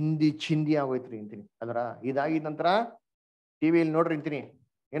 ಚಿಂದಿ ಆಗೋಯ್ತ್ರಿ ಅಂತೀನಿ. ಅದರ ಇದಾಗಿದ ನಂತರ ಟಿವಿಯಲ್ಲಿ ನೋಡ್ರಿ ಅಂತೀನಿ.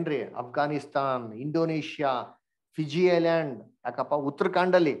 ಏನ್ರಿ ಅಫ್ಘಾನಿಸ್ತಾನ್, ಇಂಡೋನೇಷ್ಯಾ, ಫಿಜಿ ಐಲ್ಯಾಂಡ್, ಯಾಕಪ್ಪ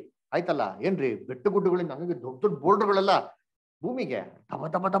ಉತ್ತರಾಖಂಡಲ್ಲಿ ಆಯ್ತಲ್ಲ, ಏನ್ರಿ ಬೆಟ್ಟಗುಡ್ಡಗಳಿಂದ ಹಂಗೆ ದೊಡ್ಡ ಬೋರ್ಡರ್ಗಳೆಲ್ಲ ಭೂಮಿಗೆ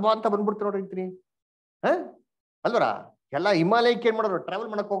ದಬ ಅಂತ ಬಂದ್ಬಿಡ್ತಾರೆ ನೋಡ್ರಿ ಅಂತೀನಿ. ಅಲ್ವರ ಎಲ್ಲ ಹಿಮಾಲಯಕ್ಕೆ ಏನ್ ಮಾಡೋರು, ಟ್ರಾವೆಲ್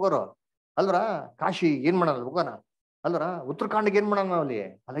ಮಾಡಕ್ ಹೋಗೋರು ಅಲ್ವರ. ಕಾಶಿ ಏನ್ ಮಾಡೋಣ ಹೋಗೋಣ ಅಲ್ವರ. ಉತ್ತರಾಖಂಡ್ಗೆ ಏನ್ ಮಾಡೋಣ ಅಲ್ಲಿ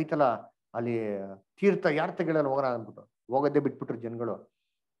ಐತಲ್ಲ, ಅಲ್ಲಿ ತೀರ್ಥ ಯಾತ್ರೆಗಳೆಲ್ಲ ಹೋಗೋಣ ಅಂದ್ಬಿಟ್ಟು ಹೋಗೋದೇ ಬಿಟ್ಬಿಟ್ರು ಜನಗಳು.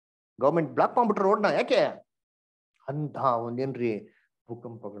 ಗೌರ್ಮೆಂಟ್ ಬ್ಲಾಕ್ ಮಾಡ್ಬಿಟ್ರು ರೋಡ್ನ. ಯಾಕೆ? ಅಂತ ಒಂದೇನ್ರಿ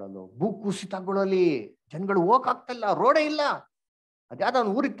ಭೂಕಂಪಗಳಲ್ಲೂ ಭೂಕುಸಿತಗಳಲ್ಲಿ ಜನಗಳು ಹೋಗಕ್ ಆಗ್ತಾ ಇಲ್ಲ, ರೋಡೇ ಇಲ್ಲ. ಅದ್ಯಾವ್ದೋ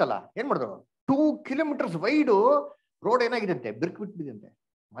ಒಂದು ಊರಿತ್ತಲ್ಲ, ಏನ್ ಮಾಡಿದ್ರು, 2 kilometers ವೈಡು ರೋಡ್ ಏನಾಗಿದೆ ಅಂತೆ, ಬಿರ್ಕ್ಬಿಟ್ಟಿದಂತೆ.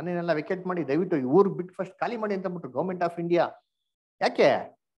 ಮನೆಯೆಲ್ಲ ವೆಕೇಟ್ ಮಾಡಿ ದಯವಿಟ್ಟು ಈ ಊರ್ ಬಿಟ್ಟು ಫಸ್ಟ್ ಖಾಲಿ ಮಾಡಿ ಅಂತ ಬಿಟ್ರು ಗೌರ್ಮೆಂಟ್ ಆಫ್ ಇಂಡಿಯಾ. ಯಾಕೆ?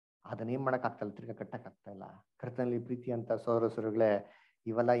 ಅದನ್ನ ಏನ್ ಮಾಡಕ್ ಆಗ್ತಾ ಇಲ್ಲ, ತಿರ್ಗಾ ಕಟ್ಟಕ್ ಆಗ್ತಾ ಇಲ್ಲ. ಕರ್ತನಲ್ಲಿ ಪ್ರೀತಿ ಅಂತ ಸೋದರಗಳೇ,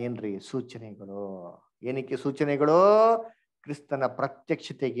 ಇವೆಲ್ಲ ಏನ್ರಿ ಸೂಚನೆಗಳು. ಏನಕ್ಕೆ ಸೂಚನೆಗಳು? ಕ್ರಿಸ್ತನ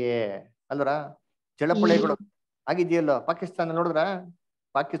ಪ್ರತ್ಯಕ್ಷತೆಗೆ ಅಲ್ವರ. ಜಲಪಳೆಗಳು ಆಗಿದೆಯಲ್ಲೋ ಪಾಕಿಸ್ತಾನ ನೋಡಿದ್ರ?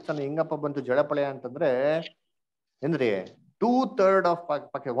 ಪಾಕಿಸ್ತಾನ ಹೆಂಗಪ್ಪ ಬಂತು ಜಲಪಳೆ ಅಂತಂದ್ರೆ, ಏನ್ರಿ 1/3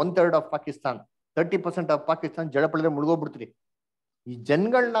 ಆಫ್ ಪಾಕಿಸ್ತಾನ್, 30% ಆಫ್ ಪಾಕಿಸ್ತಾನ್ ಜಲಪಳೆ ಮುಳುಗೋಗ್ಬಿಡ್ತೀರಿ. ಈ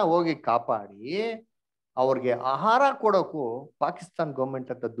ಜನಗಳನ್ನ ಹೋಗಿ ಕಾಪಾಡಿ ಅವ್ರಿಗೆ ಆಹಾರ ಕೊಡೋಕು ಪಾಕಿಸ್ತಾನ್ ಗೌರ್ಮೆಂಟ್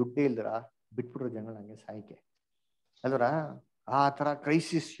ಅಂತ ದುಡ್ಡೇ ಇಲ್ದಿರ ಬಿಟ್ಬಿಟ್ರು ಜನಗಳ ಹಂಗೆ ಸಾಯಕ್ಕೆ ಅಲ್ವರ. ಆ ತರ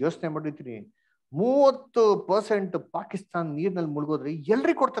ಕ್ರೈಸಿಸ್ ಯೋಚನೆ ಮಾಡಿರ್ತೀನಿ. 30% ಪಾಕಿಸ್ತಾನ್ ನೀರ್ನಲ್ಲಿ ಮುಳುಗೋದ್ರೆ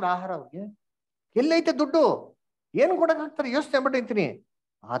ಎಲ್ರಿ ಕೊಡ್ತಾರೆ ಆಹಾರ? ಅವ್ರಿಗೆ ಎಲ್ಲೈತೆ ದುಡ್ಡು? ಏನ್ ಕೊಡಕ್ ಆಗ್ತಾರೆ? ಯೋಚನೆ ಮಾಡಿರ್ತೀನಿ.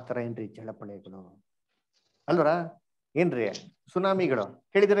 ಆ ತರ ಏನ್ರಿ ಜಲಪಳೆಗಳು ಅಲ್ವರ. ಏನ್ರಿ ಸುನಾಮಿಗಳು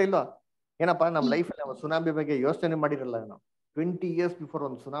ಕೇಳಿದಿರ ಇಲ್ಲೋ? ಏನಪ್ಪಾ ನಮ್ ಲೈಫಲ್ಲಿ ನಾವು ಸುನಾಮಿ ಬಗ್ಗೆ ಯೋಚನೆ ಮಾಡಿರಲ್ಲ. ನಾವು 20 years ಬಿಫೋರ್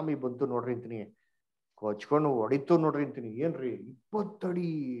ಒಂದು ಸುನಾಮಿ ಬಂತು ನೋಡ್ರಿ ಅಂತೀನಿ, ಕೊಚ್ಕೊಂಡು ಹೊಡಿತು ನೋಡ್ರಿ ಅಂತೀನಿ. ಏನ್ರಿ 20 ಅಡಿ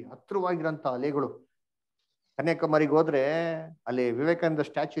ಹತ್ರವಾಗಿರಂತ ಅಲೆಗಳು. ಕನ್ಯಾಕುಮಾರಿಗೆ ಹೋದ್ರೆ ಅಲ್ಲಿ ವಿವೇಕಾನಂದ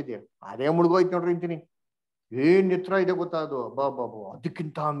ಸ್ಟ್ಯಾಚ್ಯೂ ಇದೆ, ಅದೇ ಮುಳುಗೋಯ್ತು ನೋಡ್ರಿ ಅಂತೀನಿ. ಏನ್ ಎತ್ತರ ಇದೆ ಗೊತ್ತಾ ಅದು, ಬಾಬು.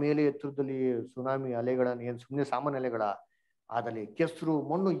 ಅದಕ್ಕಿಂತ ಮೇಲೆ ಎತ್ತರದಲ್ಲಿ ಸುನಾಮಿ ಅಲೆಗಳನ್ನ, ಏನ್ ಸುಮ್ಮನೆ ಸಾಮಾನ್ಯ ಅಲೆಗಳ, ಅದಲ್ಲಿ ಕೆಸರು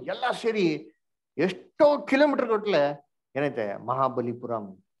ಮಣ್ಣು ಎಲ್ಲ ಸೇರಿ ಎಷ್ಟೋ ಕಿಲೋಮೀಟರ್ ಗಟ್ಲೆ ಏನೈತೆ ಮಹಾಬಲಿಪುರಂ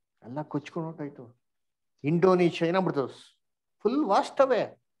ಎಲ್ಲ ಕೊಚ್ಕೊಂಡು ಹೊರ್ಟಾಯ್ತು. ಇಂಡೋನೇಷ್ಯಾ ಏನಾಗ್ಬಿಡ್ತು, ಫುಲ್ ವಾಸ್ತವೇ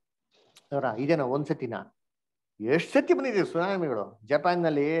ಅವರ. ಇದೇನೋ ಒಂದ್ಸತಿನ ಎಷ್ಟ್ ಸತಿ ಬಂದಿದೆ ಸುನಾಮಿಗಳು. ಜಪಾನ್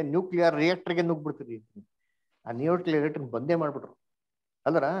ನಲ್ಲಿ ನ್ಯೂಕ್ಲಿಯರ್ ರಿಯಾಕ್ಟರ್ಗೆ ನುಗ್ಬಿಡ್ತೀರಿ. ಆ ನ್ಯೂಕ್ಲಿಯರ್ ರಿಯಾಕ್ಟರ್ ಬಂದೇ ಮಾಡ್ಬಿಟ್ರು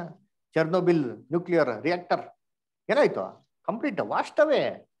ಅಲ್ವರ. ಚರ್ನೋಬಿಲ್ ನ್ಯೂಕ್ಲಿಯರ್ ರಿಯಾಕ್ಟರ್ ಏನಾಯ್ತು, ಕಂಪ್ಲೀಟ್ ವಾಸ್ತವೇ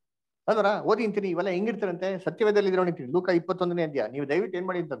ಅಲ್ವರ. ಓದಿ ಅಂತೀನಿ. ಇವೆಲ್ಲ ಹೆಂಗಿರ್ತಾರಂತೆ ಸತ್ಯವೇದದಲ್ಲಿ ನೋಡಿರ್ತೀನಿ. ಲೂಕ 21ನೇ ಅಧ್ಯಾಯ. ನೀವು ದಯವಿಟ್ಟು ಏನ್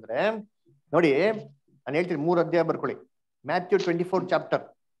ಮಾಡಿ ಅಂತಂದ್ರೆ ನೋಡಿ, ನಾನು ಹೇಳ್ತೀನಿ 3 ಅಧ್ಯಾಯ ಬರ್ಕೊಳ್ಳಿ. ಮ್ಯಾಥ್ಯೂ 24 chapter,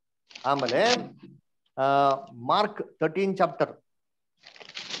 ಆಮೇಲೆ ಮಾರ್ಕ್ 13 ಚಾಪ್ಟರ್,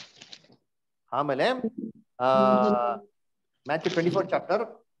 ಆಮೇಲೆ ಮ್ಯಾಥ್ಯೂ 24 ಚಾಪ್ಟರ್,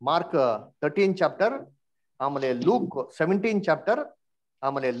 ಮಾರ್ಕ್ 13 ಚಾಪ್ಟರ್, ಆಮೇಲೆ ಲೂಕ್ 17 ಚಾಪ್ಟರ್,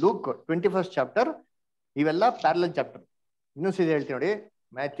 ಆಮೇಲೆ ಲೂಕ್ 21 ಚಾಪ್ಟರ್. ಇವೆಲ್ಲ ಪ್ಯಾರಲಲ್ ಚಾಪ್ಟರ್. ಇನ್ನೂ ಸೀದಾ ಹೇಳ್ತೀನಿ ನೋಡಿ,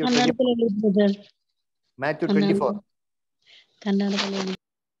 ಮ್ಯಾಥ್ಯೂ 24,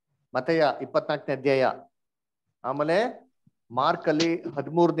 ಮತ್ತೆಯ 24ನೇ ಅಧ್ಯಾಯ, ಆಮೇಲೆ ಮಾರ್ಕ್ ಅಲ್ಲಿ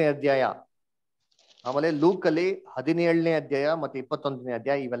 13ನೇ ಅಧ್ಯಾಯ, ಆಮೇಲೆ ಲೂಕ್ ಅಲ್ಲಿ 17ನೇ ಅಧ್ಯಾಯ ಮತ್ತೆ 21ನೇ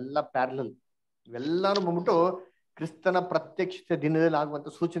ಅಧ್ಯಾಯ. ಇವೆಲ್ಲ ಪ್ಯಾರಲಲ್. ಇವೆಲ್ಲಾನು ಬಂದ್ಬಿಟ್ಟು ಕ್ರಿಸ್ತನ ಪ್ರತ್ಯಕ್ಷತೆ ದಿನದಲ್ಲಿ ಆಗುವಂತ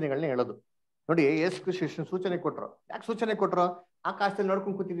ಸೂಚನೆಗಳನ್ನ ಹೇಳೋದು. ನೋಡಿ, ಯೇಸು ಕ್ರಿಸ್ತ ಸೂಚನೆ ಕೊಟ್ರು. ಯಾಕೆ ಸೂಚನೆ ಕೊಟ್ರು? ಆಕಾಶದಲ್ಲಿ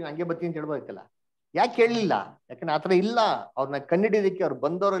ನೋಡ್ಕೊಂಡು ಕೂತಿದ್ದೀನಿ, ಹಂಗೆ ಬರ್ತೀನಿ ಅಂತ ಹೇಳ್ಬೋದಿತ್ತಲ್ಲ. ಯಾಕೆ ಹೇಳಲಿಲ್ಲ? ಯಾಕಂದ್ರೆ ಆತರ ಇಲ್ಲ. ಅವ್ರನ್ನ ಕಂಡಿಡಿದಕ್ಕೆ, ಅವ್ರು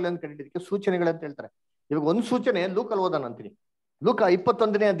ಬಂದವರೆಲ್ಲ ಕಂಡಿಡಿದಕ್ಕೆ ಸೂಚನೆಗಳಂತ ಹೇಳ್ತಾರೆ. ಇವಾಗ ಒಂದು ಸೂಚನೆ ಲೂಕಲ್ಲಿ ಓದೋಣ ಅಂತೀನಿ. ಲೂಕ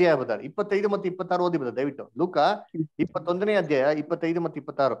 21ನೇ ಅಧ್ಯಾಯ ಬರ್ತಾರೆ, 25 ಮತ್ತು 26 ಓದಿ ಬದ ದಯವಿಟ್ಟು. ಲೂಕ 21ನೇ ಅಧ್ಯಾಯ 25 ಮತ್ತು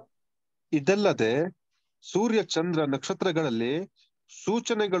 26. ಇದಲ್ಲದೆ ಸೂರ್ಯ ಚಂದ್ರ ನಕ್ಷತ್ರಗಳಲ್ಲಿ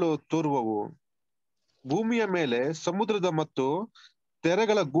ಸೂಚನೆಗಳು ತೋರುವವು, ಭೂಮಿಯ ಮೇಲೆ ಸಮುದ್ರದ ಮತ್ತು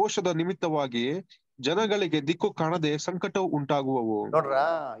ತೆರೆಗಳ ಘೋಷದ ನಿಮಿತ್ತವಾಗಿ ಜನಗಳಿಗೆ ದಿಕ್ಕು ಕಾಣದೆ ಸಂಕಟವು ಉಂಟಾಗುವವು. ನೋಡ್ರ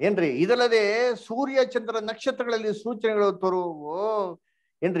ಏನ್ರಿ? ಇದಲ್ಲದೆ ಸೂರ್ಯ ಚಂದ್ರ ನಕ್ಷತ್ರಗಳಲ್ಲಿ ಸೂಚನೆಗಳು ತೋರುವವು.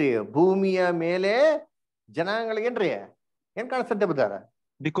 ಏನ್ರಿ? ಭೂಮಿಯ ಮೇಲೆ ಜನಾಂಗಗಳಿಗೆ ಏನ್ರಿ ಏನ್ ಕಾಣಿಸ್ತಂತೆ ಬದಾರ?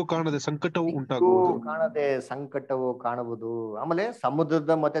 ದಿಕ್ಕು ಕಾಣದೆ ಸಂಕಟವು ಉಂಟಾಗುವುದು. ಕಾಣದೆ ಸಂಕಟವು ಕಾಣುವುದು. ಆಮೇಲೆ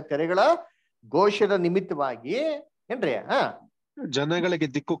ಸಮುದ್ರದ ಮತ್ತೆ ತೆರೆಗಳ ಘೋಷದ ನಿಮಿತ್ತವಾಗಿ ಏನ್ರಿ ಜನಗಳಿಗೆ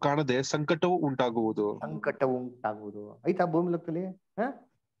ದಿಕ್ಕು ಕಾಣದೆ ಸಂಕಟವು ಉಂಟಾಗುವುದು. ಸಂಕಟವು ಉಂಟಾಗುವುದು ಆಯ್ತಾ? ಭೂಮಿ ಲೋಕದಲ್ಲಿ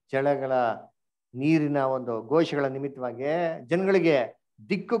ಜಲಗಳ ನೀರಿನ ಒಂದು ಘೋಷಗಳ ನಿಮಿತ್ತವಾಗಿ ಜನಗಳಿಗೆ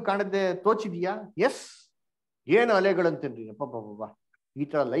ದಿಕ್ಕು ಕಾಣದೆ ತೋಚಿದ್ಯಾ? ಎಸ್. ಏನು ಅಲೆಗಳಂತೇನ್ರಿ, ಪಾಪ ಈ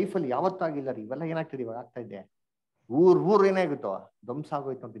ತರ ಲೈಫಲ್ಲಿ ಯಾವತ್ತಾಗಿಲ್ಲ ರೀ. ಇವೆಲ್ಲ ಏನಾಗ್ತದೆ ಇವಾಗ ಆಗ್ತಾ ಇದೆ. ಊರ್ ಏನಾಗುತ್ತೋ ಧ್ವಂಸ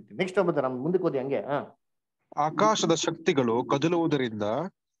ಆಗೋಯ್ತು ಅಂತಿತ್ತು. ನೆಕ್ಸ್ಟ್ ಬರ್ತಾರೆ, ನಮ್ ಮುಂದಕ್ಕೆ ಹೋದಿ ಹಂಗೆ. ಆಕಾಶದ ಶಕ್ತಿಗಳು ಕದಲುವುದರಿಂದ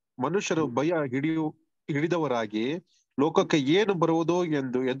ಮನುಷ್ಯರು ಭಯ ಹಿಡಿದವರಾಗಿ ಲೋಕಕ್ಕೆ ಏನು ಬರುವುದೋ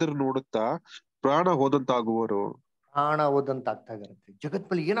ಎಂದು ಎದುರು ನೋಡುತ್ತಾ ಪ್ರಾಣ ಹೋದಂತಾಗುವರು. ಪ್ರಾಣ ಹೋದಂತಾಗ್ತಾ ಇದಾರಂತೆ.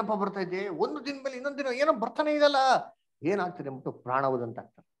 ಜಗತ್ನಲ್ಲಿ ಏನಪ್ಪಾ ಬರ್ತಾ ಇದೆ, ಒಂದು ದಿನ ಮೇಲೆ ಇನ್ನೊಂದ್ ದಿನ ಏನೋ ಬರ್ತಾನೆ ಇದಲ್ಲ, ಏನಾಗ್ತದೆ ಅಂದ್ಬಿಟ್ಟು ಪ್ರಾಣ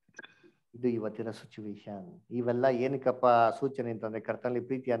ಹೋದಂತಾಗ್ತಾರೆ. ಇದು ಇವತ್ತಿನ ಸಿಚುವೇಶನ್. ಇವೆಲ್ಲ ಏನಕ್ಕಪ್ಪ ಸೂಚನೆ ಅಂತಂದ್ರೆ, ಕರ್ತನಲ್ಲಿ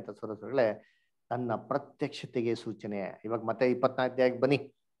ಪ್ರೀತಿ ಅಂತ ಸೋದರಗಳೇ, ತನ್ನ ಪ್ರತ್ಯಕ್ಷತೆಗೆ ಸೂಚನೆ. ಇವಾಗ ಮತ್ತೆ 24ನೇ ಅಧ್ಯಾಯಕ್ಕೆ ಬನ್ನಿ.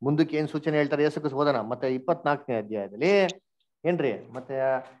 ಮುಂದಕ್ಕೆ ಏನ್ ಸೂಚನೆ ಹೇಳ್ತಾರೆ ಯೇಸು ಕ್ರಿಸ್ತ ಓದೋಣ. ಮತ್ತೆ 24ನೇ ಅಧ್ಯಾಯದಲ್ಲಿ ಏನ್ರಿ? ಮತ್ತೆ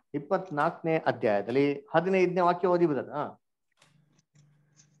 24ನೇ ಅಧ್ಯಾಯದಲ್ಲಿ 15ನೇ ವಾಕ್ಯ ಓದಿ ಬಿಡೋಣ.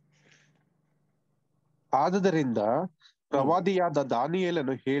 ಆದುದರಿಂದ ಪ್ರವಾದಿಯಾದ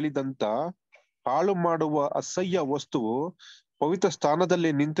ದಾನಿಯೇಲನು ಹೇಳಿದಂತ ಹಾಳು ಮಾಡುವ ಅಸಹ್ಯ ವಸ್ತುವು ಪವಿತ್ರ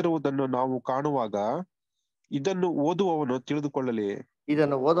ಸ್ಥಾನದಲ್ಲಿ ನಿಂತಿರುವುದನ್ನು ನಾವು ಕಾಣುವಾಗ ಇದನ್ನು ಓದುವವನು ತಿಳಿದುಕೊಳ್ಳಲಿ.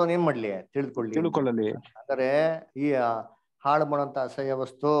 ಇದನ್ನು ಓದೋನ್ ಏನ್ ಮಾಡ್ಲಿ? ತಿಳ್ಕೊಳ್ಳಲಿ. ಅಂದರೆ ಈ ಹಾಳು ಮಾಡುವಂತ ಅಸಹ್ಯ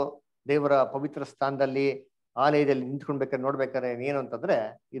ವಸ್ತು ದೇವರ ಪವಿತ್ರ ಸ್ಥಾನದಲ್ಲಿ ಆಲಯದಲ್ಲಿ ನಿಂತ್ಕೊಂಡ್ಬೇಕಾದ್ರೆ ನೋಡ್ಬೇಕಾದ್ರೆ ಏನು ಅಂತಂದ್ರೆ,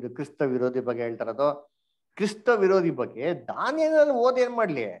 ಇದು ಕ್ರಿಸ್ತ ವಿರೋಧಿ ಬಗ್ಗೆ ಹೇಳ್ತಾರದು. ಕ್ರಿಸ್ತ ವಿರೋಧಿ ಬಗ್ಗೆ ದಾನಿಯೇಲನಲ್ಲಿ ಓದ್ ಏನ್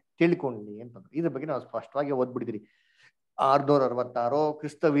ಮಾಡ್ಲಿ? ತಿಳ್ಕೊಳ್ಳಿ ಅಂತಂದ್ರೆ ಇದ್ರ ಬಗ್ಗೆ ನಾವು ಸ್ಪಷ್ಟವಾಗಿ ಓದ್ಬಿಡಿದ್ರಿ. 666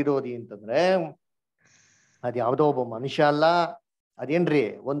 ಕ್ರಿಸ್ತ ವಿರೋಧಿ ಅಂತಂದ್ರೆ ಅದ್ ಯಾವ್ದೋ ಒಬ್ಬ ಮನುಷ್ಯ ಅಲ್ಲ. ಅದೇನ್ರಿ?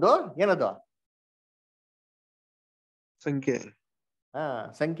 ಒಂದು ಏನದು ಸಂಖ್ಯೆ.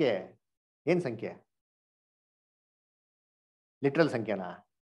 ಸಂಖ್ಯೆ. ಏನ್ ಸಂಖ್ಯೆ? ಲಿಟ್ರಲ್ ಸಂಖ್ಯೆನಾ?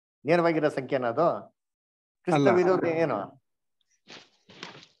 ನೇರವಾಗಿರೋ ಸಂಖ್ಯೆನಾ ಅದು? ಕ್ರಿಸ್ತ ವಿರೋಧಿ ಏನು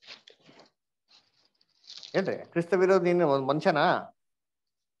ಏನ್ರಿ? ಕ್ರಿಸ್ತ ವಿರೋಧಿ ಏನು ಒಂದ್ ಮನುಷ್ಯನಾ?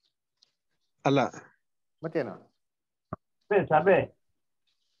 ಅಲ್ಲ. ಮತ್ತೇನು? ಸಭೆ.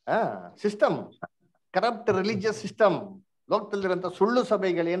 System, corrupt religious system. ಲೋಕದಲ್ಲಿರೋಂಥ ಸುಳ್ಳು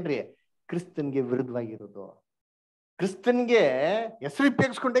ಸಭೆಗಳೇನ್ರಿ? ಕ್ರಿಸ್ತನ್ಗೆ ವಿರುದ್ಧವಾಗಿರೋದು. ಕ್ರಿಸ್ತನ್ಗೆ ಹೆಸರು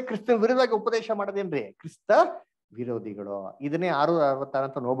ಉಪಯೋಗಿಸ್ಕೊಂಡೆ ಕ್ರಿಸ್ತನ್ ವಿರುದ್ಧವಾಗಿ ಉಪದೇಶ ಮಾಡೋದೇನ್ರಿ? ಕ್ರಿಸ್ತ ವಿರೋಧಿಗಳು. ಇದನ್ನೇ 666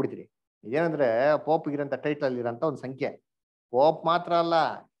 ಅಂತ ನೋಡ್ಬಿಡ್ತೀರಿ. ಇದೇನಂದ್ರೆ ಪೋಪ್ಗಿರಂತ ಟೈಟಲ್ ಅಲ್ಲಿರೋಂಥ ಒಂದು ಸಂಖ್ಯೆ. ಪೋಪ್ ಮಾತ್ರ ಅಲ್ಲ,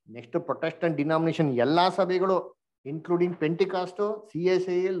 ನೆಕ್ಸ್ಟ್ ಪ್ರೊಟೆಸ್ಟೆಂಟ್ ಡಿನಾಮಿನೇಷನ್ ಎಲ್ಲಾ ಸಭೆಗಳು, ಇನ್ಕ್ಲೂಡಿಂಗ್ ಪೆಂಟಿಕಾಸ್ಟು,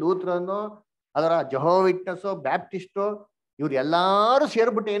 CSI, ಲೂಥರನ್, ಅದರ ಜೆಹೋವಾ ವಿಟ್ನೆಸ್, ಬ್ಯಾಪ್ಟಿಸ್ಟು, ಇವ್ರು ಎಲ್ಲಾರು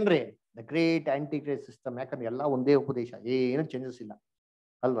ಸೇರ್ಬಿಟ್ಟು ಏನ್ರಿ ದ ಗ್ರೇಟ್ ಆಂಟಿಕ್ರೈಸ್ಟ್ ಸಿಸ್ಟಮ್. ಯಾಕಂದ್ರೆ ಎಲ್ಲ ಒಂದೇ ಉಪದೇಶ, ಏನು ಚೇಂಜಸ್ ಇಲ್ಲ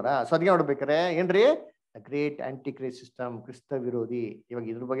ಅಲ್ವರ. ಸೊ ಅದಕ್ಕೆ ನೋಡ್ಬೇಕಾರೆ ಏನ್ರಿ ದ ಗ್ರೇಟ್ ಆಂಟಿಕ್ರೈಸ್ಟ್ ಸಿಸ್ಟಮ್, ಕ್ರಿಸ್ತ ವಿರೋಧಿ. ಇವಾಗ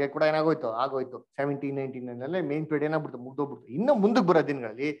ಇದ್ರ ಬಗ್ಗೆ ಕೂಡ ಆಗೋಯ್ತು 1799 ಮೇನ್ ಪೀರಿಯಡ್ ಏನಾಗ್ಬಿಡ್ತು, ಮುಗ್ದೋಗ್ಬಿಡ್ತು. ಇನ್ನು ಮುಂದಕ್ಕೆ ಬರೋ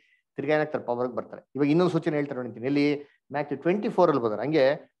ದಿನಗಳಲ್ಲಿ ತಿರ್ಗಾ ಏನಾಗ್ತಾರೆ, ಪವರ್ಗೆ ಬರ್ತಾರೆ. ಇವಾಗ ಇನ್ನೊಂದು ಸೂಚನೆ ಹೇಳ್ತಾರೆ ನೋಡ್ತೀನಿ. ಎಲ್ಲಿ? ಮ್ಯಾಥ್ಯೂ 24 ಅಲ್ಲಿ ಬರ್ತಾರೆ. ಹಂಗೆ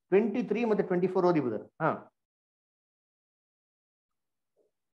 23 ಮತ್ತೆ 24 ಓದಿ ಬರ್ತಾರೆ.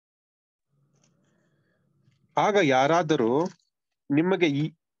 ಆಗ ಯಾರಾದರೂ ನಿಮಗೆ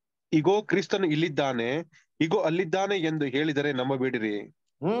ಇಗೋ ಕ್ರಿಸ್ತನು ಇಲ್ಲಿದ್ದಾನೆ, ಇಗೋ ಅಲ್ಲಿದ್ದಾನೆ ಎಂದು ಹೇಳಿದರೆ ನಂಬಬೇಡಿರಿ.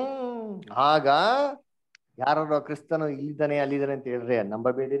 ಆಗ ಯಾರು ಕ್ರಿಸ್ತನು ಇಲ್ಲಿದ್ದಾನೆ ಅಲ್ಲಿದ್ದಾನೆ ಅಂತ ಹೇಳಿದ್ರೆ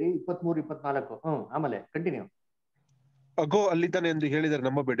ನಂಬಬೇಡಿರಿ. 23, 24. ಆಮೇಲೆ ಕಂಟಿನ್ಯೂ. ಅಗೋ ಅಲ್ಲಿದ್ದಾನೆ ಎಂದು ಹೇಳಿದರೆ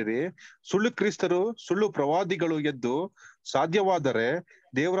ನಂಬಬೇಡಿರಿ. ಸುಳ್ಳು ಕ್ರಿಸ್ತರು ಸುಳ್ಳು ಪ್ರವಾದಿಗಳು ಎದ್ದು ಸಾಧ್ಯವಾದರೆ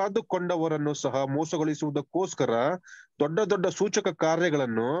ದೇವರಾದುಕೊಂಡವರನ್ನು ಸಹ ಮೋಸಗೊಳಿಸುವುದಕ್ಕೋಸ್ಕರ ದೊಡ್ಡ ದೊಡ್ಡ ಸೂಚಕ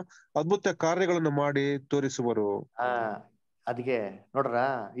ಕಾರ್ಯಗಳನ್ನು ಅದ್ಭುತ ಕಾರ್ಯಗಳನ್ನು ಮಾಡಿ ತೋರಿಸುವರು. ಅದಕ್ಕೆ ನೋಡ್ರ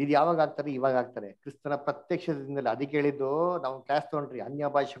ಇದು ಯಾವಾಗ ಆಗ್ತಾರೆ? ಇವಾಗ ಆಗ್ತಾರೆ, ಕ್ರಿಸ್ತನ ಪ್ರತ್ಯಕ್ಷದಿಂದಲೇ. ಅದಕ್ಕೆ ಹೇಳಿದ್ದು ನಾವು ಕ್ಲಾಸ್ ತಗೊಂಡ್ರಿ ಅನ್ಯ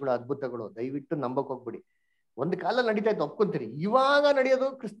ಭಾಷೆಗಳು ಅದ್ಭುತಗಳು, ದಯವಿಟ್ಟು ನಂಬಕ್ ಹೋಗ್ಬಿಡಿ. ಒಂದು ಕಾಲ ನಡೀತಾ ಇತ್ತು ಒಪ್ಕೊಂತೀರಿ, ಇವಾಗ ನಡೆಯೋದು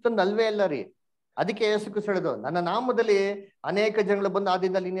ಕ್ರಿಸ್ತನ್ ಅಲ್ವೇ ಅಲ್ಲ ರೀ. ಅದಕ್ಕೆ ಯೇಸು ಕ್ರಿಸ್ತ ಹೇಳಿದ್ರು, ನನ್ನ ನಾಮದಲ್ಲಿ ಅನೇಕ ಜನಗಳು ಬಂದು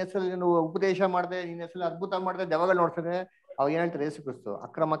ಆದಿಂದ ನಿನ್ನ ಹೆಸರಲ್ಲಿ ನೀವು ಉಪದೇಶ ಮಾಡಿದೆ, ನಿನ್ನ ಹೆಸರಲ್ಲಿ ಅದ್ಭುತ ಮಾಡಿದೆ, ದೆವ್ವಗಳು ನೋಡ್ತದೆ. ಅವಾಗ ಏನ್ ಹೇಳ್ತಾರೆ ಯೇಸು ಕ್ರಿಸ್ತು?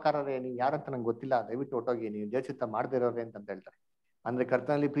 ಅಕ್ರಮಕಾರರೇ, ನೀವು ಯಾರಂತ ನಂಗೆ ಗೊತ್ತಿಲ್ಲ, ದಯವಿಟ್ಟು ಹೊಟ್ಟೋಗಿ, ನೀವು ದೇವಚಿತ್ತ ಮಾಡದೇ ಇರೋರೇ ಅಂತ ಹೇಳ್ತಾರೆ. ಅಂದ್ರೆ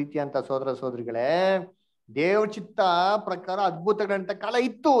ಕರ್ತನಲ್ಲಿ ಪ್ರೀತಿ ಅಂತ ಸೋದರ ಸೋದರಿಗಳೇ, ದೇವ್ರ ಚಿತ್ತ ಪ್ರಕಾರ ಅದ್ಭುತಗಳಂತ ಕಾಲ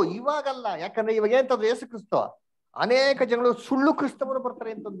ಇತ್ತು, ಇವಾಗಲ್ಲ. ಯಾಕಂದ್ರೆ ಇವಾಗ ಏನ್ತಂದ್ರೆ ಯೇಸು ಕ್ರಿಸ್ತು ಅನೇಕ ಜನಗಳು ಸುಳ್ಳು ಕ್ರಿಸ್ತವರು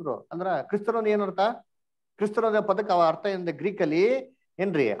ಬರ್ತಾರೆ ಅಂತಂದ್ರು. ಅಂದ್ರ ಕ್ರಿಸ್ತನ ಏನರ್ಥ? ಕ್ರಿಸ್ತನ ಪದಕ್ಕೆ ಅರ್ಥ ಏನಿದೆ ಗ್ರೀಕ್ ಅಲ್ಲಿ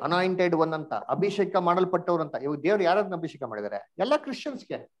ಏನ್ರಿ? ಅನಾಯಿಂಟೆಡ್ ಒನ್ ಅಂತ, ಅಭಿಷೇಕ ಮಾಡಲ್ಪಟ್ಟವ್ರು ಅಂತ. ಇವಾಗ ದೇವ್ರು ಯಾರನ್ನ ಅಭಿಷೇಕ ಮಾಡಿದ್ದಾರೆ? ಎಲ್ಲ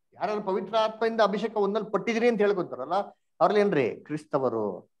ಕ್ರಿಶ್ಚಿಯನ್ಸ್ಗೆ. ಯಾರು ಪವಿತ್ರ ಆತ್ಮದಿಂದ ಅಭಿಷೇಕ ಒಂದಲ್ಲಿ ಪಟ್ಟಿದ್ರಿ ಅಂತ ಹೇಳ್ಕೊತಾರಲ್ಲ ಅವ್ರಲ್ಲಿ ಏನ್ರಿ? ಕ್ರಿಸ್ತವರು.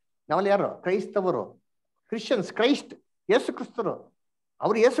 ನಾವಲ್ಲಿ ಯಾರು? ಕ್ರೈಸ್ತವರು, ಕ್ರಿಶ್ಚಿಯನ್ಸ್. ಕ್ರೈಸ್ಟ್ ಯೇಸು ಕ್ರಿಸ್ತರು,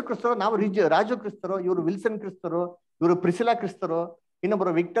 ಅವ್ರು ಯೇಸು ಕ್ರಿಸ್ತರು, ನಾವು ರಾಜು ಕ್ರಿಸ್ತರು, ಇವರು ವಿಲ್ಸನ್ ಕ್ರಿಸ್ತರು, ಇವರು ಪ್ರಿಸಿಲಾ ಕ್ರಿಸ್ತರು,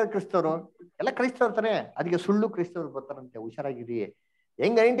 ಇನ್ನೊಬ್ಬರು ವಿಕ್ಟರ್ ಕ್ರಿಸ್ತರು, ಎಲ್ಲ ಕ್ರೈಸ್ತರು ಇರ್ತಾನೆ. ಅದಕ್ಕೆ ಸುಳ್ಳು ಕ್ರಿಸ್ತರು ಬರ್ತಾರಂತೆ, ಹುಷಾರಾಗಿರಿ.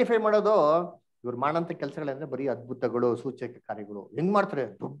 ಹೆಂಗ್ ಐಡೆಂಟಿಫೈ ಮಾಡೋದು? ಇವ್ರು ಮಾಡಂತ ಕೆಲಸಗಳಂದ್ರೆ ಬರೀ ಅದ್ಭುತಗಳು, ಸೂಚಕ ಕಾರ್ಯಗಳು. ಹೆಂಗ್ ಮಾಡ್ತಾರೆ?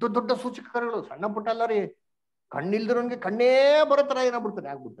 ದೊಡ್ಡ ದೊಡ್ಡ ಸೂಚಕ ಕಾರ್ಯಗಳು, ಸಣ್ಣ ಪುಟ್ಟ ಅಲ್ಲ ರೀ. ಕಣ್ಣಿಲ್ದವನ್ಗೆ ಕಣ್ಣೇ ಬರೋ ತರ ಏನಾಗ್ಬಿಡ್ತಾರೆ,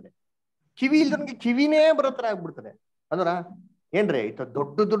 ಆಗ್ಬಿಡ್ತಾರೆ. ಕಿವಿ ಇಲ್ದವನ್ಗೆ ಕಿವಿನೇ ಬರೋ ತರ ಆಗ್ಬಿಡ್ತಾರೆ. ಅಂದ್ರ ಏನ್ರಿ? ಇತ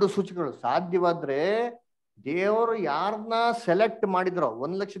ದೊಡ್ಡ ದೊಡ್ಡ ಸೂಚಕಗಳು. ಸಾಧ್ಯವಾದ್ರೆ ದೇವರು ಯಾರನ್ನ ಸೆಲೆಕ್ಟ್ ಮಾಡಿದ್ರೋ,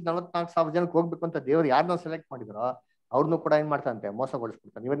 1,44,000 ಜನಕ್ಕೆ ಹೋಗ್ಬೇಕು ಅಂತ ದೇವ್ರು ಯಾರನ್ನ ಸೆಲೆಕ್ಟ್ ಮಾಡಿದ್ರೋ ಅವ್ರನ್ನು ಕೂಡ ಏನ್ ಮಾಡ್ತಾರಂತೆ?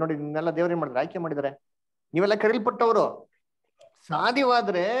 ಮೋಸಗೊಳಿಸ್ಬಿಡ್ತಾರೆ. ನೀವೇ ನೋಡಿ, ನಿನ್ನೆಲ್ಲ ದೇವ್ರು ಏನ್ ಮಾಡಿದ್ರೆ? ಆಯ್ಕೆ ಮಾಡಿದ್ದಾರೆ. ನೀವೆಲ್ಲ ಕರೀಲ್ಪಟ್ಟವರು.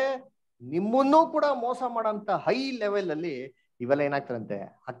 ಸಾಧ್ಯವಾದ್ರೆ ನಿಮ್ಮನ್ನೂ ಕೂಡ ಮೋಸ ಮಾಡೋಂತ ಹೈ ಲೆವೆಲ್ ಅಲ್ಲಿ ಇವೆಲ್ಲ ಏನಾಗ್ತಾರಂತೆ?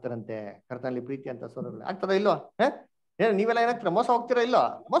 ಆಗ್ತಾರಂತೆ. ಕರ್ತನಲ್ಲಿ ಪ್ರೀತಿ ಅಂತ ಸೋದರಗಳು ಆಗ್ತದ ಇಲ್ವಾ? ಏನ್ ನೀವೆಲ್ಲ ಏನಾಗ್ತೀರ? ಮೋಸ ಹೋಗ್ತೀರಾ? ಇಲ್ವಾ?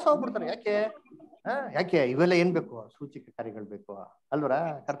 ಮೋಸ ಹೋಗ್ಬಿಡ್ತಾರೆ. ಯಾಕೆ? ಯಾಕೆ? ಇವೆಲ್ಲ ಏನ್ ಬೇಕು? ಸೂಚಕ ಕಾರ್ಯಗಳು ಬೇಕು ಅಲ್ವರ?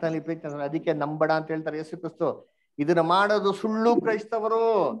 ಕರ್ತನಲ್ಲಿ ಪ್ರೀತಿ ಅಂದ್ರೆ ಅದಕ್ಕೆ ನಂಬಡ ಅಂತ ಹೇಳ್ತಾರೆ ಯೇಸು ಕ್ರಿಸ್ತು. ಇದನ್ನ ಮಾಡೋದು ಸುಳ್ಳು ಕ್ರೈಸ್ತವರು,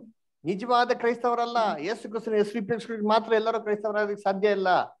 ನಿಜವಾದ ಕ್ರೈಸ್ತವರಲ್ಲ. ಯೇಸು ಕ್ರಿಸ್ತನ ಹೆಸರು ಮಾತ್ರ ಎಲ್ಲರೂ ಕ್ರೈಸ್ತವರಾಗಲಿಕ್ಕೆ ಸಾಧ್ಯ ಇಲ್ಲ.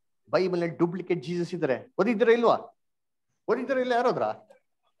 ಬೈಬಲ್ ಡೂಪ್ಲಿಕೇಟ್ ಜೀಸಸ್ ಇದ್ದಾರೆ. ಓದಿದ್ದೀರಾ ಇಲ್ವಾ? ಓದಿದ್ದೀರಾ ಇಲ್ಲ? ಯಾರೋದ್ರ?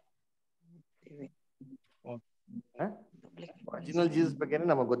 ಒರಿಜಿನಲ್ ಜೀಸಸ್ ಬಗ್ಗೆ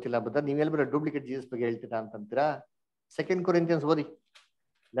ನಮಗೆ ಗೊತ್ತಿಲ್ಲ. ಬಟ್ ನೀವೆಲ್ಲ ಬರೋ ಡೂಪ್ಲಿಕೇಟ್ ಜೀಸಸ್ ಬಗ್ಗೆ ಹೇಳ್ತೀರಾ ಅಂತಂತೀರಾ? 2 ಕೊರಿಂಥಿಯನ್ಸ್ ಓದಿ,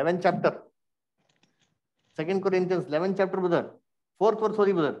 11th chapter. 2 Corinthians 11th chapter brother, 4th verse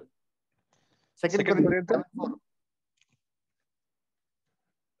ಓದಿ ಬ್ರದರ್. 2 ಕೊರಿಂಥಿಯನ್ಸ್ 11:4.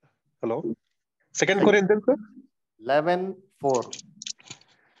 Hello, 2 Corinthians 11:4.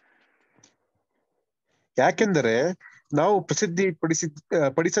 ಯಾಕೆಂದರೆ ನಾವು ಪ್ರಸಿದ್ಧಿ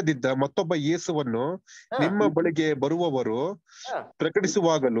ಪಡಿಸದಿದ್ದ ಮತ್ತೊಬ್ಬ ಯೇಸುವನ್ನು ನಿಮ್ಮ ಬಳಿಗೆ ಬರುವವರು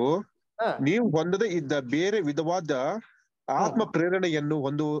ಪ್ರಕಟಿಸುವಾಗಲೂ ನೀವು ಹೊಂದದೇ ಇದ್ದ ಬೇರೆ ವಿಧವಾದ ಆತ್ಮ ಪ್ರೇರಣೆಯನ್ನು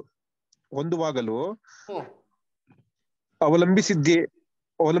ಹೊಂದುವಾಗಲೂ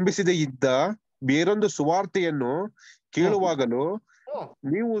ಅವಲಂಬಿಸದೇ ಇದ್ದ ಬೇರೊಂದು ಸುವಾರ್ತೆಯನ್ನು ಕೇಳುವಾಗಲೂ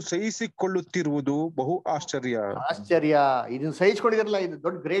ನೀವು ಸಹಿಸಿಕೊಳ್ಳುತ್ತಿರುವುದು ಬಹು ಆಶ್ಚರ್ಯ. ಇದನ್ನ ಸಹಿಸ್ಕೊಂಡಿರಲ್ಲ, ಇದು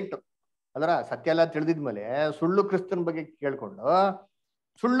ದೊಡ್ಡ ಗ್ರೇಟ್. ಅಲ್ರ ಸತ್ಯ ಎಲ್ಲ ತಿಳಿದಿದ್ಮೇಲೆ ಸುಳ್ಳು ಕ್ರಿಸ್ತನ ಬಗ್ಗೆ ಕೇಳ್ಕೊಂಡು,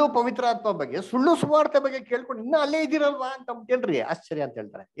 ಸುಳ್ಳು ಪವಿತ್ರ ಆತ್ಮ ಬಗ್ಗೆ, ಸುಳ್ಳು ಸುವಾರ್ತೆ ಬಗ್ಗೆ ಕೇಳ್ಕೊಂಡು ಇನ್ನ ಅಲ್ಲೇ ಇದ್ದೀರಲ್ವಾ ಅಂತ ಏನ್ರಿ ಆಶ್ಚರ್ಯ ಅಂತ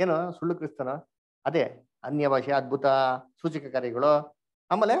ಹೇಳ್ತಾರೆ. ಏನು ಸುಳ್ಳು ಕ್ರಿಸ್ತನ? ಅದೇ ಅನ್ಯ ಭಾಷೆ, ಅದ್ಭುತ, ಸೂಚಕ ಕಾರ್ಯಗಳು.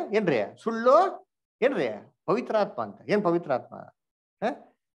 ಆಮೇಲೆ ಏನ್ರಿ ಸುಳ್ಳು? ಏನ್ರಿ ಪವಿತ್ರ ಆತ್ಮ ಅಂತ. ಏನ್ ಪವಿತ್ರ ಆತ್ಮ?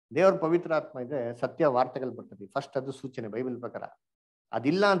 ದೇವ್ರ ಪವಿತ್ರ ಆತ್ಮ ಇದೆ, ಸತ್ಯ ವಾರ್ತೆಗಳು ಬರ್ತದೆ. ಫಸ್ಟ್ ಅದು ಸೂಚನೆ ಬೈಬಲ್ ಪ್ರಕಾರ.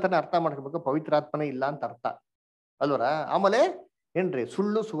 ಅದಿಲ್ಲ ಅಂತಾನೆ ಅರ್ಥ ಮಾಡ್ಕೋಬೇಕು, ಪವಿತ್ರ ಆತ್ಮನೇ ಇಲ್ಲ ಅಂತ ಅರ್ಥ ಅಲ್ವರ. ಆಮೇಲೆ ಏನ್ರಿ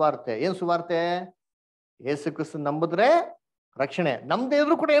ಸುಳ್ಳು ಸುವಾರ್ತೆ. ಏನ್ ಸುವಾರ್ತೆ? ಯೇಸು ಕ್ರಿಸ್ತ ನಂಬಿದ್ರೆ ರಕ್ಷಣೆ. ನಮ್ದೇ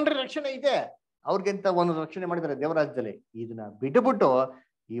ಇದ್ರು ಕೂಡ ಏನ್ರಿ ರಕ್ಷಣೆ ಇದೆ. ಅವ್ರಿಗಿಂತ ಒಂದು ರಕ್ಷಣೆ ಮಾಡಿದ್ದಾರೆ ದೇವರಾಜ್ಯದಲ್ಲಿ. ಇದನ್ನ ಬಿಟ್ಟುಬಿಟ್ಟು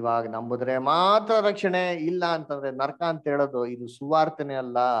ಇವಾಗ ನಂಬಿದ್ರೆ ಮಾತ್ರ ರಕ್ಷಣೆ, ಇಲ್ಲ ಅಂತಂದ್ರೆ ನರಕ ಅಂತ ಹೇಳೋದು ಇದು ಸುವಾರ್ತೆನೆ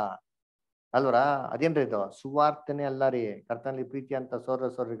ಅಲ್ಲ ಅಲ್ವರ. ಅದೇನ್ರಿ ಇದು? ಸುವಾರ್ತೆನೆ ಅಲ್ಲ ರೀ. ಕರ್ತನಲ್ಲಿ ಪ್ರೀತಿ ಅಂತ ಸೋದರ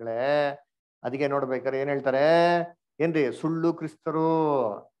ಸೋದರಿಗಳೇ, ಅದಕ್ಕೆ ನೋಡ್ಬೇಕಾರೆ ಏನ್ ಹೇಳ್ತಾರೆ? ಏನ್ರಿ ಸುಳ್ಳು ಕ್ರಿಸ್ತರು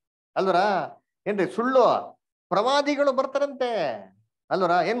ಅಲ್ವರ. ಏನ್ರಿ ಸುಳ್ಳು ಪ್ರವಾದಿಗಳು ಬರ್ತಾರಂತೆ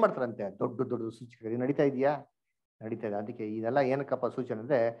ಅಲ್ವರ. ಏನ್ ಮಾಡ್ತಾರಂತೆ? ದೊಡ್ಡ ದೊಡ್ಡ ಸೂಚಕ ನಡೀತಾ ಇದೆಯಾ? ನಡೀತಾ ಇದೆ. ಅದಕ್ಕೆ ಇದೆಲ್ಲ ಏನಕ್ಕಪ್ಪ ಸೂಚನೆ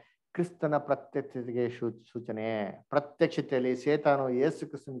ಅಂದ್ರೆ ಕ್ರಿಸ್ತನ ಪ್ರತ್ಯಕ್ಷತೆಗೆ ಸೂಚನೆ. ಪ್ರತ್ಯಕ್ಷತೆಯಲ್ಲಿ ಸೇತಾನು ಯೇಸು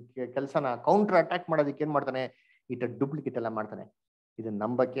ಕ್ರಿಸ್ತನ ಕೆಲಸನ ಕೌಂಟರ್ ಅಟ್ಯಾಕ್ ಮಾಡೋದಕ್ಕೆ ಏನ್ ಮಾಡ್ತಾನೆ? ಇಟ ಡೂಪ್ಲಿಕೇಟ್ ಎಲ್ಲ ಮಾಡ್ತಾನೆ. ಇದನ್ನ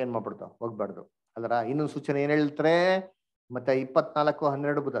ನಂಬಕ್ಕೆ ಏನ್ ಮಾಡ್ಬಿಡ್ತು? ಹೋಗ್ಬಾರ್ದು ಅಲ್ವರ. ಇನ್ನೊಂದು ಸೂಚನೆ ಏನ್ ಹೇಳ್ತಾರೆ? ಮತ್ತೆ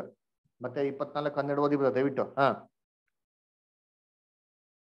 24:12 ಬುಧ, ಮತ್ತೆ 24:12 ಓದಿ ಬುಧ ದಯವಿಟ್ಟು.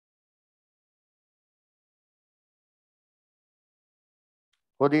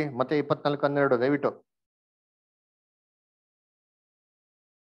 ಓದಿ ಮತ್ತೆ 24:12 ದಯವಿಟ್ಟು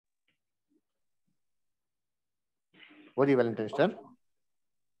ಓದಿ ವ್ಯಾಲೆಂಟೈನ್ ಸ್ಟಾರ್.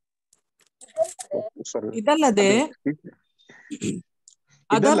 ಇದಲ್ಲದೆ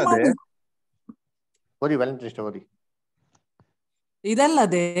ಇದಲ್ಲದೆ ಓದಿ ವ್ಯಾಲೆಂಟೈನ್ಸ್ ಡೇ ಓದಿ.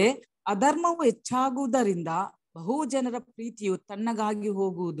 ಇದಲ್ಲದೆ ಅಧರ್ಮವು ಹೆಚ್ಚಾಗುವುದರಿಂದ ಬಹು ಜನರ ಪ್ರೀತಿಯು ತಣ್ಣಗಾಗಿ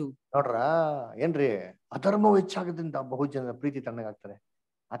ಹೋಗುವುದು. ನೋಡ್ರ ಏನ್ರಿ, ಅಧರ್ಮವು ಹೆಚ್ಚಾಗೋದ್ರಿಂದ ಬಹು ಜನರ ಪ್ರೀತಿ ತಣ್ಣಗಾಗ್ತಾರೆ.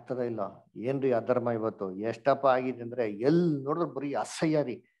 ಆಗ್ತದ ಇಲ್ಲ? ಏನ್ರಿ ಅಧರ್ಮ ಇವತ್ತು ಎಷ್ಟಪ್ಪ ಆಗಿದೆ ಅಂದ್ರೆ, ಎಲ್ ನೋಡಿದ್ರು ಬರೀ ಅಸಹ್ಯ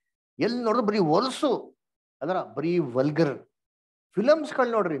ರೀ, ಎಲ್ ನೋಡಿದ್ರು ಬರೀ ಹೊಲಸು, ಅದರ ಬರೀ ವಲ್ಗರ್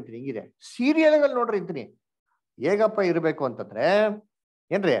ಫಿಲಮ್ಸ್ಗಳು ನೋಡ್ರಿ ಅಂತೀನಿ, ಹಿಂಗಿದೆ ಸೀರಿಯಲ್ಗಳು ನೋಡ್ರಿ ಅಂತೀನಿ. ಹೇಗಪ್ಪ ಇರ್ಬೇಕು ಅಂತಂದ್ರೆ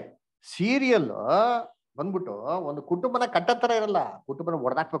ಏನ್ರಿ, ಸೀರಿಯಲ್ ಬಂದ್ಬಿಟ್ಟು ಒಂದು ಕುಟುಂಬನ ಕಟ್ಟತ್ತರ ಇರಲ್ಲ, ಕುಟುಂಬನ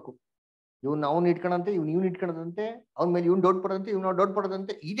ಹೊಡೆದಾಕ್ಬೇಕು. ಇವ್ನ ಅವ್ನು ಇಟ್ಕೊಳಂತೆ, ಇವ್ನ ಇಟ್ಕೊಳದಂತೆ, ಅವ್ನ ಮೇಲೆ ಇವ್ನು ಡೌಟ್ ಪಡೋದಂತೆ, ಇವ್ನ ಡೌಟ್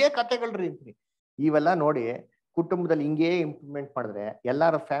ಪಡೋದಂತೆ, ಇದೇ ಕಥೆಗಳ್ರಿ ಅಂತೀನಿ. ಇವೆಲ್ಲ ನೋಡಿ ಕುಟುಂಬದಲ್ಲಿ ಹಿಂಗೇ ಇಂಪ್ಲಿಮೆಂಟ್ ಮಾಡಿದ್ರೆ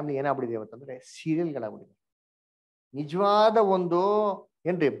ಎಲ್ಲಾರ ಫ್ಯಾಮಿಲಿ ಏನಾಗ್ಬಿಡಿದೆ ಅಂತಂದ್ರೆ ಸೀರಿಯಲ್ಗಳಾಗ್ಬಿಡಿದೆ. ನಿಜವಾದ ಒಂದು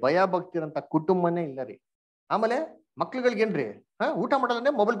ಏನ್ರಿ ಭಯ ಭಕ್ತಿ ಇರೋಂಥ ಕುಟುಂಬನೇ ಇಲ್ಲ ರೀ. ಆಮೇಲೆ ಮಕ್ಳುಗಳಿಗೇನ್ರಿ ಊಟ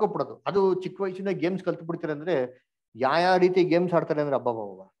ಮಾಡೋದನ್ನೇ ಮೊಬೈಲ್ ಕೊಟ್ಬಿಡೋದು. ಅದು ಚಿಕ್ಕ ವಯಸ್ಸಿಂದ ಗೇಮ್ಸ್ ಕಲ್ತು ಬಿಡ್ತಾರೆ. ಅಂದ್ರೆ ಯಾವ ರೀತಿ ಗೇಮ್ಸ್ ಆಡ್ತಾರೆ ಅಂದ್ರೆ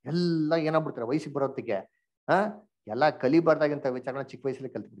ಅಬ್ಬಬ್ಬ ಎಲ್ಲ ಏನಾಗ್ಬಿಡ್ತಾರೆ ವಯಸ್ಸಿಗೆ ಬರೋತ್ತಿಗೆ ಎಲ್ಲ ಕಲಿಬಾರ್ದಾಗಿಂತ ವಿಚಾರಗಳನ್ನ ಚಿಕ್ಕ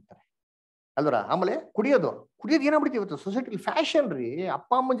ವಯಸ್ಸಲ್ಲಿ ಕಲ್ತು ಬಿಡ್ತಾರೆ ಅಲ್ವರ. ಆಮೇಲೆ ಕುಡಿಯೋದು ಏನಾಗ್ಬಿಡ್ತೀವಿ ಇವತ್ತು ಸೊಸೈಟಿಲಿ ಫ್ಯಾಷನ್ ರೀ.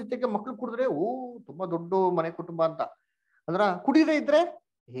 ಅಪ್ಪ ಅಮ್ಮನ ಜೊತೆಗೆ ಮಕ್ಳು ಕುಡಿದ್ರೆ ತುಂಬಾ ದೊಡ್ಡ ಮನೆ ಕುಟುಂಬ ಅಂತ ಅಂದ್ರ, ಕುಡಿದೇ ಇದ್ರೆ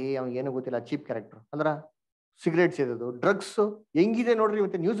ಅವ್ನಿಗೆ ಏನು ಗೊತ್ತಿಲ್ಲ, ಚೀಪ್ ಕ್ಯಾರೆಕ್ಟರ್ ಅಂದ್ರ. ಸಿಗರೇಟ್ ಸೇದೋದು, ಡ್ರಗ್ಸ್ ಹೆಂಗಿದೆ ನೋಡ್ರಿ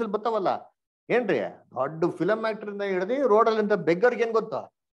ಇವತ್ತು ನ್ಯೂಸ್ ಅಲ್ಲಿ ಬರ್ತಾವಲ್ಲ ಏನ್ರಿ. ದೊಡ್ಡ ಫಿಲಮ್ ಆಕ್ಟರ್ ಇಂದ ಹಿಡಿದು ರೋಡಲ್ಲಿ ಅಂತ ಬೆಗ್ಗರ್ಗೆ ಏನ್ ಗೊತ್ತಾ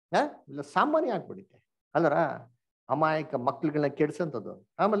ಇಲ್ಲ ಸಾಮಾನ್ಯ ಆಗ್ಬಿಡುತ್ತೆ ಅಲ್ವರ. ಅಮಾಯಕ ಮಕ್ಳುಗಳನ್ನ ಕೆಡ್ಸಂತದ್ದು.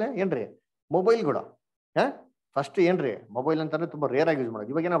 ಆಮೇಲೆ ಏನ್ರಿ ಮೊಬೈಲ್ಗಳು ಫಸ್ಟ್ ಏನ್ರಿ ಮೊಬೈಲ್ ಅಂತಂದ್ರೆ ತುಂಬಾ ರೇರ್ ಆಗಿ ಯೂಸ್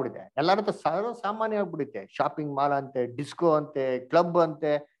ಮಾಡೋದು. ಇವಾಗ ಏನಾಗ್ಬಿಡುತ್ತೆ ಎಲ್ಲಾರ ಹತ್ರ ಸಾಮಾನ್ಯ ಆಗ್ಬಿಡುತ್ತೆ. ಶಾಪಿಂಗ್ ಮಾಲ್ ಅಂತೆ, ಡಿಸ್ಕೋ ಅಂತೆ, ಕ್ಲಬ್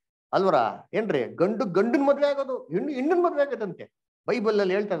ಅಂತೆ ಅಲ್ವರ. ಏನ್ರಿ ಗಂಡನ್ ಮದ್ವೆ ಆಗೋದು, ಹೆಣ್ಣನ್ ಮದ್ವೆ ಆಗೋದಂತೆ. ಬೈಬಲ್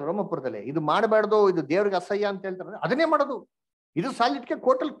ಅಲ್ಲಿ ಹೇಳ್ತಾರೆ ರೋಮಪುರದಲ್ಲಿ, ಇದು ಮಾಡಬಾರ್ದು, ಇದು ದೇವ್ರಿಗೆ ಅಸಹ್ಯ ಅಂತ ಹೇಳ್ತಾರೆ, ಅದನ್ನೇ ಮಾಡೋದು. ಇದು ಸಾಲಿಡ್ಕೆ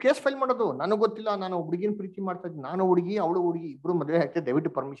ಕೋರ್ಟಲ್ಲಿ ಕೇಸ್ ಫೈಲ್ ಮಾಡೋದು. ನನಗೆ ಗೊತ್ತಿಲ್ಲ, ನಾನು ಹುಡುಗಿನ ಪ್ರೀತಿ ಮಾಡ್ತಾ ಇದ್ದೀನಿ, ನಾನು ಹುಡುಗಿ ಅವಳು ಹುಡುಗಿ ಇಬ್ರು ಮದುವೆ ಆಗ್ತದೆ,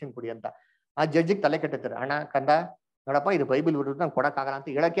 ದಯವಿಟ್ಟು ಪರ್ಮಿಷನ್ ಕೊಡಿ ಅಂತ ಆ ಜಡ್ಜಿಗೆ ತಲೆ ಕೆಟ್ಟಿರ್ತಾರೆ. ಅಣ್ಣ ಕಂದ ನೋಡಪ್ಪ ಇದು ಬೈಬಲ್ ವಿರುದ್ಧ ನಂಗೆ ಕೊಡಕ್ಕಾಗಲ್ಲ ಅಂತ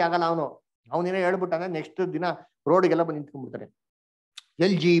ಹೇಳಕ್ಕೆ ಆಗಲ್ಲ. ಅವನೇನೋ ಹೇಳ್ಬಿಟ್ಟಾನೆ, ನೆಕ್ಸ್ಟ್ ದಿನ ರೋಡ್ಗೆಲ್ಲ ಬಂದು ನಿಂತ್ಕೊಂಡ್ಬಿಡ್ತಾರೆ.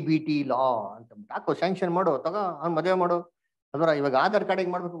 LGBT ಲಾ ಅಂತ ಹಾಕೋ, ಸ್ಯಾಂಕ್ಷನ್ ಮಾಡು, ತಗೋ ಅವ್ನು ಮದುವೆ ಮಾಡು ಅದರ. ಇವಾಗ ಆಧಾರ್ ಕಾರ್ಡ್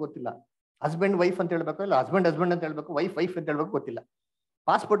ಹೆಂಗ್ ಮಾಡ್ಬೇಕು ಗೊತ್ತಿಲ್ಲ, ಹಸ್ಬೆಂಡ್ ವೈಫ್ ಅಂತ ಹೇಳ್ಬೇಕು, ಇಲ್ಲ ಹಸ್ಬೆಂಡ್ ಅಂತ ಹೇಳ್ಬೇಕು, ವೈಫ್ ಅಂತ ಹೇಳ್ಬೇಕು ಗೊತ್ತಿಲ್ಲ.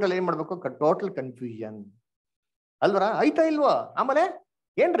 ಪಾಸ್ಪೋರ್ಟ್ ಅಲ್ಲಿ ಏನ್ ಮಾಡ್ಬೇಕು, ಟೋಟಲ್ ಕನ್ಫ್ಯೂಷನ್ ಅಲ್ವರ. ಆಯ್ತಾ ಇಲ್ವಾ? ಆಮೇಲೆ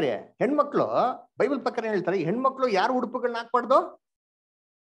ಏನ್ರಿ ಹೆಣ್ಮಕ್ಳು ಬೈಬಲ್ ಪ್ರಕಾರ ಹೇಳ್ತಾರೆ, ಹೆಣ್ಮಕ್ಳು ಯಾರು ಉಡುಪುಗಳನ್ನ ಹಾಕ್ಬಾರ್ದು,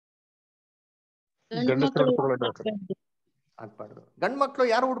 ಹಾಕ್ಬಾರ್ದು. ಗಂಡ್ ಮಕ್ಳು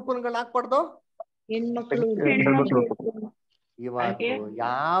ಯಾರು ಉಡುಪುಗಳನ್ನ ಹಾಕ್ಬಾರ್ದು, ಹೆಣ್ಮಕ್ಳು ಇವತ್ತು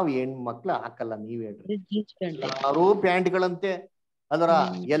ಯಾವ ಹೆಣ್ಮಕ್ಳು ಹಾಕಲ್ಲ. ನೀವ್ ಹೇಳ್ರಿ, ಎಲ್ಲಾರು ಪ್ಯಾಂಟ್ಗಳಂತೆ ಅದರ,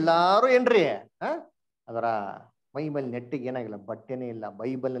 ಎಲ್ಲಾರು ಏನ್ರಿ ಅದರ ಮೈ ಮೇಲೆ ನೆಟ್ಟಿಗೆ ಏನಾಗಿಲ್ಲ, ಬಟ್ಟೆನೇ ಇಲ್ಲ.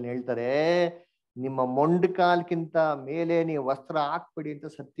 ಬೈಬಲ್ ಅಲ್ಲಿ ಹೇಳ್ತಾರೆ, ನಿಮ್ಮ ಮೊಂಡು ಕಾಲ್ಕಿಂತ ಮೇಲೆ ನೀವು ವಸ್ತ್ರ ಹಾಕ್ಬಿಡಿ ಅಂತ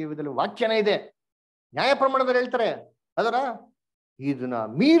ಸತ್ಯವೇದದಲ್ಲಿ ವಾಕ್ಯನ ಇದೆ. ನ್ಯಾಯ ಪ್ರಮಾಣದಲ್ಲಿ ಹೇಳ್ತಾರೆ ಅದರ. ಇದನ್ನ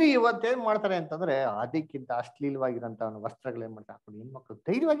ಮೀರಿ ಇವತ್ತೇನ್ ಮಾಡ್ತಾರೆ ಅಂತಂದ್ರೆ ಅದಕ್ಕಿಂತ ಅಶ್ಲೀಲವಾಗಿರಂತ ವಸ್ತ್ರಗಳು ಏನ್ ಮಾಡ್ತಾರೆ ಹಾಕೊಂಡು ಹೆಣ್ಮಕ್ಳು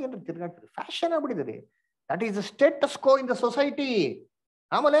ಧೈರ್ಯವಾಗಿ ಏನ್ರಿ ತಿರ್ಗಾಡ್ತಾರೆ. ಫ್ಯಾಷನ್ ಆಗ್ಬಿಟ್ಟಿದೆ. That is the status quo in the society.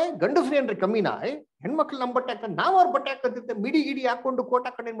 ಆಮೇಲೆ ಗಂಡಸ್ರು ಏನ್ರಿ ಕಮ್ಮಿನ, ಹೆಣ್ಮಕ್ಳು ನಮ್ಮ ಬಟ್ಟೆ ಹಾಕೊಂಡು ನಾವು ಅವ್ರ ಬಟ್ಟೆ ಹಾಕಂತಿರ್ತೆ, ಮಿಡಿ ಗಿಡಿ ಹಾಕೊಂಡು ಕೋಟ್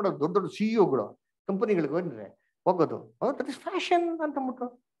ಹಾಕೊಂಡು ಏನ್ ಮಾಡೋದು, ದೊಡ್ಡ ದೊಡ್ಡ CEO ಕಂಪನಿಗಳಿಗೆ ಏನ್ರಿ ಹೋಗೋದು, ದಟ್ ಇಸ್ ಫ್ಯಾಷನ್ ಅಂತ ಅಂದ್ಬಿಟ್ಟು.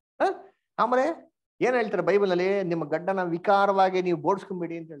 ಆಮೇಲೆ ಏನ್ ಹೇಳ್ತಾರೆ ಬೈಬಲ್ ಅಲ್ಲಿ, ನಿಮ್ಮ ಗಡ್ಡನ ವಿಕಾರವಾಗಿ ನೀವು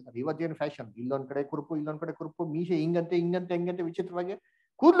ಬೋಡ್ಸ್ಕೊಂಬೇಡಿ ಅಂತ ಹೇಳ್ತಾರೆ. ಇವತ್ತೇನು ಫ್ಯಾಷನ್, ಇಲ್ಲೊಂದ್ ಕಡೆ ಕುರುಪು, ಇಲ್ಲೊಂದ್ ಕಡೆ ಕುರುಪು, ಮೀಸೆ ಹಿಂಗಂತೆ ವಿಚಿತ್ರವಾಗಿ,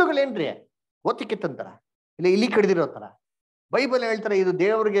 ಕೂದಲುಗಳೇನ್ರಿ ಒತ್ತಿಕ್ಕಿತ್ತಂತಾರ, ಇಲ್ಲ ಇಲ್ಲಿ ಕಡ್ದಿರೋ ತರ. ಬೈಬಲ್ ಹೇಳ್ತಾರೆ ಇದು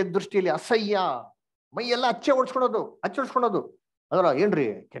ದೇವರಿಗೆ ದೃಷ್ಟಿಯಲ್ಲಿ ಅಸಹ್ಯ. ಮೈ ಎಲ್ಲ ಅಚ್ಚೆ ಹೊಡ್ಸ್ಕೊಳೋದು ಅದರ. ಏನ್ರಿ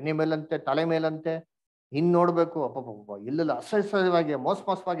ಕೆನ್ನೆ ಮೇಲಂತೆ, ತಲೆ ಮೇಲಂತೆ, ನೋಡ್ಬೇಕು ಅಪ್ಪಪ್ಪ ಎಲ್ಲೆಲ್ಲ ಅಸಹ್ಯವಾಗಿ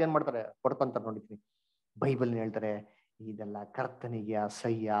ಮೋಸವಾಗಿ ಏನ್ ಮಾಡ್ತಾರೆ ಕೊಡ್ಕೊಂತಾರೆ ನೋಡಿದ್ವಿ. ಬೈಬಲ್ ಹೇಳ್ತಾರೆ ಇದೆಲ್ಲ ಕರ್ತನಿಗೆ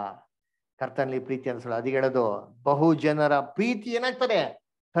ಅಸಹ್ಯ. ಕರ್ತನಲ್ಲಿ ಪ್ರೀತಿ ಅನ್ಸಲ್ಲ. ಅದು ಹೇಳೋದು ಬಹು ಜನರ ಪ್ರೀತಿ ಏನಾಗ್ತಾರೆ,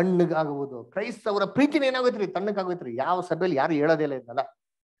 ತಣ್ಣಗಾಗುವುದು. ಕ್ರೈಸ್ತವರ ಪ್ರೀತಿನ ಏನಾಗೋಯ್ತ್ರಿ, ತಣ್ಣಗಾಗೋಯ್ತ್ರಿ. ಯಾವ ಸಭೆಯಲ್ಲಿ ಯಾರು ಹೇಳೋದೇ ಇಲ್ಲ ಇದನ್ನಲ್ಲ.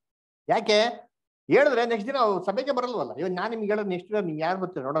 ಯಾಕೆ ಹೇಳಿದ್ರೆ ನೆಕ್ಸ್ಟ್ ದಿನ ಸಭೆಗೆ ಬರಲ್ವಲ್ಲ. ಇವಾಗ ನಾನು ನಿಮ್ಗೆ ಹೇಳೋದು ನೆಕ್ಸ್ಟ್ ದಿನ ನಿಮ್ಗೆ ಯಾರು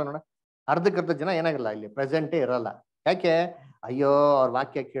ಬರ್ತೀರ ನೋಡೋಣ, ಅರ್ಧಕ್ಕರ್ಧ ಜನ ಏನಾಗಲ್ಲ, ಇಲ್ಲಿ ಪ್ರೆಸೆಂಟೇ ಇರಲ್ಲ. ಯಾಕೆ? ಅಯ್ಯೋ ಅವ್ರ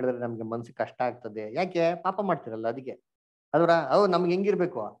ವಾಕ್ಯ ಕೇಳಿದ್ರೆ ನಮ್ಗೆ ಮನ್ಸಿಗೆ ಕಷ್ಟ ಆಗ್ತದೆ. ಯಾಕೆ? ಪಾಪ ಮಾಡ್ತಿರಲ್ಲ ಅದಕ್ಕೆ. ಅವು ನಮ್ಗೆ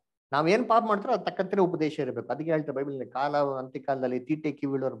ಹೆಂಗಿರ್ಬೇಕು, ನಾವೇನ್ ಪಾಪ ಮಾಡ್ತಾರೋ ಅದು ತಕ್ಕಂತೆ ಉಪದೇಶ ಇರಬೇಕು. ಅದಕ್ಕೆ ಹೇಳ್ತಾರೆ ಬೈಬಲ್, ಅಂತ್ಯಕಾಲದಲ್ಲಿ ತೀಟೆ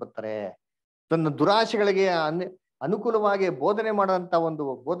ಕಿವಿಳೋರು ಬರ್ತಾರೆ, ತನ್ನ ದುರಾಶೆಗಳಿಗೆ ಅನುಕೂಲವಾಗಿ ಬೋಧನೆ ಮಾಡೋಂತ ಒಂದು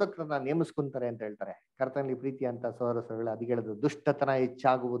ಬೋಧಕರನ್ನ ನೇಮಿಸ್ಕೊಂತಾರೆ ಅಂತ ಹೇಳ್ತಾರೆ. ಕರ್ತನಲ್ಲಿ ಪ್ರೀತಿ ಅಂತ ಸಹೋದರಗಳು ಅದಕ್ಕೆ ಹೇಳೋದು, ದುಷ್ಟತನ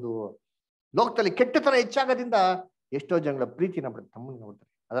ಹೆಚ್ಚಾಗುವುದು. ಲೋಕದಲ್ಲಿ ಕೆಟ್ಟತನ ಹೆಚ್ಚಾಗೋದ್ರಿಂದ ಎಷ್ಟೋ ಜನಗಳ ಪ್ರೀತಿನ ತಮ್ಮನ್ನ ನೋಡ್ತಾರೆ.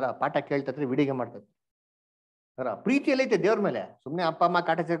 ಅದರ ಪಾಠ ಕೇಳ್ತಾರೆ, ವಿಡಿಗೆ ಮಾಡ್ತಾರೆ. ಅದರ ಪ್ರೀತಿಯಲ್ಲಿ ಐತೆ ದೇವ್ರ ಮೇಲೆ. ಸುಮ್ನೆ ಅಪ್ಪ ಅಮ್ಮ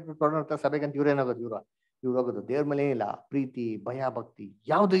ಕಾಟ ಕೊಡೋಂಥ ಸಭೆಗೆ ಅಂತ ಇವ್ರೇನಾಗೋದು, ಇವ್ರು ಹೋಗೋದು ದೇವ್ರ ಮೇಲೆ ಇಲ್ಲ. ಪ್ರೀತಿ ಭಯ ಭಕ್ತಿ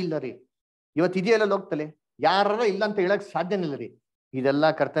ಯಾವ್ದು ಇಲ್ಲ ರೀ. ಇವತ್ತು ಇದೆಯಲ್ಲ ಲೋಕದಲ್ಲಿ, ಯಾರ ಇಲ್ಲ ಅಂತ ಹೇಳಕ್ ಸಾಧ್ಯನೇ ಇಲ್ಲ ರೀ. ಇದೆಲ್ಲ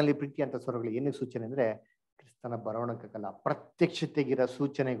ಕರ್ತನಲ್ಲಿ ಪ್ರೀತಿ ಅಂತ ಸ್ವರಗಳು ಏನೇ ಸೂಚನೆ ಅಂದ್ರೆ ಕ್ರಿಸ್ತನ ಬರೋಣಕ್ಕಲ್ಲ, ಪ್ರತ್ಯಕ್ಷತೆಗಿರೋ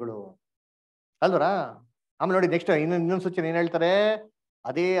ಸೂಚನೆಗಳು ಅಲ್ವರ. ಆಮೇಲೆ ನೋಡಿ ನೆಕ್ಸ್ಟ್ ಇನ್ನೊಂದು ಸೂಚನೆ ಏನ್ ಹೇಳ್ತಾರೆ,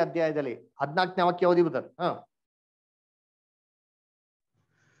 ಅದೇ ಅಧ್ಯಾಯದಲ್ಲಿ 14ನೇ ವಾಕ್ಯ ಓದಿ ಬಿಡ್ತಾರೆ.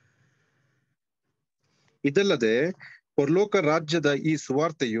 ಇದಲ್ಲದೆ ಪರಲೋಕ ರಾಜ್ಯದ ಈ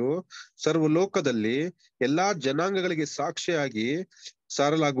ಸುವಾರ್ತೆಯು ಸರ್ವಲೋಕದಲ್ಲಿ ಎಲ್ಲಾ ಜನಾಂಗಗಳಿಗೆ ಸಾಕ್ಷಿಯಾಗಿ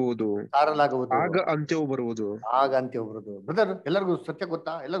ಸಾರಲಾಗುವುದು. ಆಗ ಅಂತ್ಯವು ಬರುವುದು. ಆಗ ಅಂತ್ಯವು ಬರುವುದು. ಬ್ರದರ್, ಎಲ್ಲರಿಗೂ ಸತ್ಯ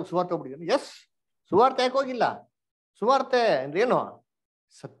ಗೊತ್ತಾ? ಎಲ್ಲರಿಗೂ ಸುವಾರ್ತೆ ಹೋಗ್ಬಿಟ್ಟಿದೆ. ಎಸ್, ಸುವಾರ್ತೆ ಯಾಕೆ ಹೋಗಿಲ್ಲ? ಸುವಾರ್ತೆ ಅಂದ್ರೆ ಏನು?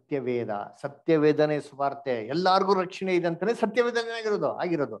 ಸತ್ಯವೇದ. ಸತ್ಯವೇದನೆ ಸುವಾರ್ತೆ. ಎಲ್ಲಾರ್ಗೂ ರಕ್ಷಣೆ ಇದೆ ಅಂತಾನೆ ಸತ್ಯವೇದನೆ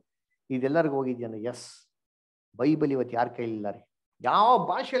ಆಗಿರೋದು. ಇದೆಲ್ಲರಿಗೂ ಹೋಗಿದ್ಯಾ ಅಂದ್ರೆ ಎಸ್. ಬೈಬಲ್ ಇವತ್ತು ಯಾರ ಕೈಲಿಲ್ಲ ರೀ? ಯಾವ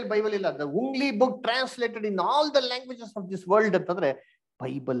ಭಾಷೆಯಲ್ಲಿ ಬೈಬಲ್ ಇಲ್ಲ? The only book translated in all the languages of this world ಅಂತಂದ್ರೆ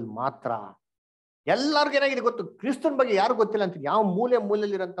ಬೈಬಲ್ ಮಾತ್ರ. ಎಲ್ಲಾರ್ಗು ಏನಾಗಿದೆ ಗೊತ್ತು? ಕ್ರಿಸ್ತನ್ ಬಗ್ಗೆ ಯಾರು ಗೊತ್ತಿಲ್ಲ ಅಂತ ಯಾವ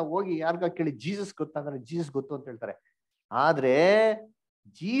ಮೂಲೆಯಲ್ಲಿರಂತ ಹೋಗಿ ಯಾರಿಗ ಕೇಳಿ ಜೀಸಸ್ ಗೊತ್ತಾ ಅಂದ್ರೆ ಜೀಸಸ್ ಗೊತ್ತು ಅಂತ ಹೇಳ್ತಾರೆ. ಆದ್ರೆ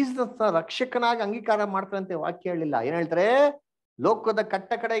ಜೀಸಸ್ ರಕ್ಷಕನಾಗಿ ಅಂಗೀಕಾರ ಮಾಡ್ತಾರಂತೆ ವಾಕ್ಯ ಹೇಳಿಲ್ಲ. ಏನ್ ಹೇಳ್ತಾರೆ? ಲೋಕದ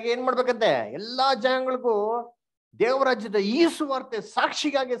ಕಟ್ಟ ಕಡೆಗೆ ಏನ್ ಮಾಡ್ಬೇಕಂತೆ? ಎಲ್ಲಾ ಜನಗಳಿಗೂ ದೇವರಾಜ್ಯದ ಈ ಸುವಾರ್ತೆ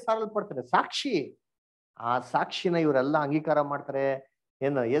ಸಾಕ್ಷಿಗಾಗಿ ಸಾರಲ್ಪಡ್ತಾರೆ. ಸಾಕ್ಷಿ. ಆ ಸಾಕ್ಷಿನ ಇವರೆಲ್ಲ ಅಂಗೀಕಾರ ಮಾಡ್ತಾರೆ.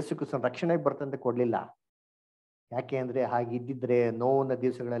 ಏನು ಯೇಸು ಕ್ರಿಸ್ತನ ರಕ್ಷಣೆಗೆ ಬರ್ತಂತೆ ಕೊಡ್ಲಿಲ್ಲ. ಯಾಕೆ ಅಂದ್ರೆ ಹಾಗಿದ್ದಿದ್ರೆ ನೋವಿನ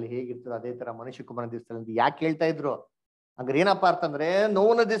ದಿವಸಗಳಲ್ಲಿ ಹೇಗಿರ್ತದೆ ಅದೇ ತರ ಮನುಷ್ಯ ಕುಮಾರನ ದಿವಸದಲ್ಲಿ ಯಾಕೆ ಹೇಳ್ತಾ ಇದ್ರು? ಹಂಗಾರೆ ಏನಪ್ಪಾ ಅಂತಂದ್ರೆ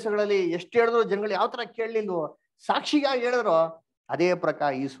ನೋವಿನ ದಿವಸಗಳಲ್ಲಿ ಎಷ್ಟು ಹೇಳಿದ್ರು ಜನಗಳು ಯಾವ ತರ ಕೇಳಲಿಲ್ವೋ, ಸಾಕ್ಷಿಗಾಗಿ ಹೇಳಿದ್ರು ಅದೇ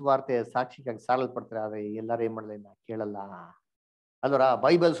ಪ್ರಕಾರ ಈ ಸುವಾರ್ತೆ ಸಾಕ್ಷಿಗಾಗಿ ಸಾರಲ್ಪಡ್ತಾರೆ. ಆದ್ರೆ ಎಲ್ಲರೂ ಏನ್ ಮಾಡಲಿಲ್ಲ, ಕೇಳಲ್ಲ ಅಲ್ವರ.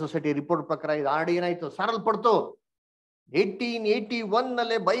 ಬೈಬಲ್ ಸೊಸೈಟಿ ರಿಪೋರ್ಟ್ ಪ್ರಕಾರ ಇದು ಆಲ್ರೆಡಿ ಏನಾಯ್ತು? ಸಾರಲ್ಪಡ್ತು.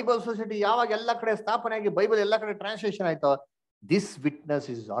 1881 ಬೈಬಲ್ ಸೊಸೈಟಿ ಯಾವಾಗ ಎಲ್ಲ ಕಡೆ ಸ್ಥಾಪನೆ ಆಗಿ ಬೈಬಲ್ ಎಲ್ಲ ಕಡೆ ಟ್ರಾನ್ಸ್ಲೇಷನ್ ಆಯ್ತು, this witness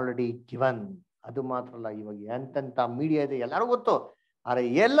is already given. ಅದು ಮಾತ್ರ ಅಲ್ಲ, ಇವಾಗ ಎಂತೆಂತ ಮೀಡಿಯಾ ಇದೆ ಎಲ್ಲರೂ ಗೊತ್ತು. ಆದ್ರೆ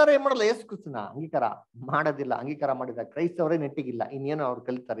ಎಲ್ಲರೂ ಏನ್ ಮಾಡಲ್ಲ? ಯೇಸು ಕ್ರಿಸ್ತನ ಅಂಗೀಕಾರ ಮಾಡೋದಿಲ್ಲ. ಅಂಗೀಕಾರ ಮಾಡಿದ ಕ್ರೈಸ್ತವರೇ ನೆಟ್ಟಿಗಿಲ್ಲ. ಇನ್ನೇನು ಅವ್ರು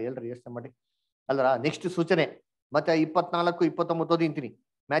ಕಲಿತಾರೆ? ಎಲ್ರು ಯೋಚನೆ ಮಾಡಿ ಅಲ್ರ. ನೆಕ್ಸ್ಟ್ ಸೂಚನೆ ಮತ್ತೆ 24-29 ಓದಿಂತೀನಿ.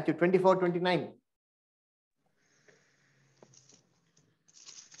 ಮ್ಯಾಥ್ಯೂ 24:29.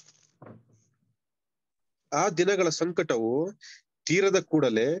 ಆ ದಿನಗಳ ಸಂಕಟವು ತೀರದ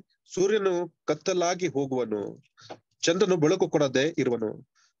ಕೂಡಲೇ ಸೂರ್ಯನು ಕತ್ತಲಾಗಿ ಹೋಗುವನು, ಚಂದ್ರನು ಬೆಳಕು ಕೊಡದೆ ಇರುವನು,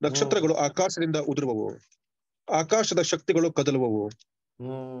 ನಕ್ಷತ್ರಗಳು ಆಕಾಶದಿಂದ ಉದುರುವವು, ಆಕಾಶದ ಶಕ್ತಿಗಳು ಕದಲುವವು.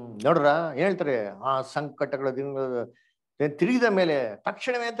 ನೋಡ್ರ ಹೇಳ್ತಾರೆ ಆ ಸಂಕಟಗಳ ದಿನಗಳು ತಿರುಗಿದ ಮೇಲೆ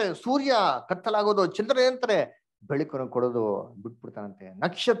ತಕ್ಷಣವೇ ಅಂತ ಸೂರ್ಯ ಕತ್ತಲಾಗೋದು, ಚಂದ್ರ ಏನಂತಾರೆ ಬೆಳಕನ್ನು ಕೊಡೋದು ಬಿಟ್ಬಿಡ್ತಾನಂತೆ,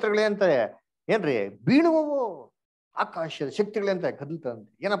 ನಕ್ಷತ್ರಗಳೇ ಅಂತಾರೆ ಏನ್ರಿ ಬೀಳುವವು, ಆಕಾಶದ ಶಕ್ತಿಗಳಂತೆ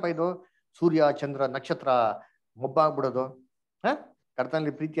ಕದಲ್ತಾನಂತೆ. ಏನಪ್ಪಾ ಇದು? ಸೂರ್ಯ ಚಂದ್ರ ನಕ್ಷತ್ರ ಮೊಬ್ಬಾಗ್ಬಿಡೋದು.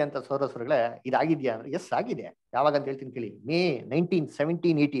 ಕರ್ತನಲ್ಲಿ ಪ್ರೀತಿ ಅಂತ ಸೋದರಗಳೇ, ಇದಾಗಿದ್ಯಾ ಅಂದ್ರೆ ಎಸ್ ಆಗಿದೆ. ಯಾವಾಗ ಅಂತ ಹೇಳ್ತೀನಿ ಕೇಳಿ. ಮೇ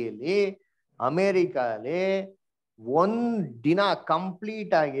 1780 ಅಮೇರಿಕಾಲಿ ಒಂದ್ ದಿನ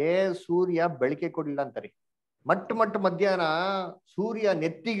ಕಂಪ್ಲೀಟ್ ಆಗಿ ಸೂರ್ಯ ಬೆಳಕೆ ಕೊಡ್ಲಿಲ್ಲ ಅಂತಾರೆ. ಮಧ್ಯಾಹ್ನ ಸೂರ್ಯ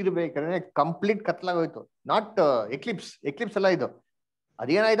ನೆತ್ತಿಗಿರ್ಬೇಕಾದ್ರೆ ಕಂಪ್ಲೀಟ್ ಕತ್ಲಾಗೋಯ್ತು. ನಾಟ್ ಎಕ್ಲಿಪ್ಸ್ ಅಲ್ಲ ಇದು.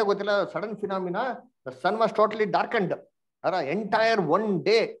 ಅದೇನಾಯ್ತೋ ಗೊತ್ತಿಲ್ಲ, sudden phenomena. The sun was totally ಡಾರ್ಕಂಡ್. ಅರ entire one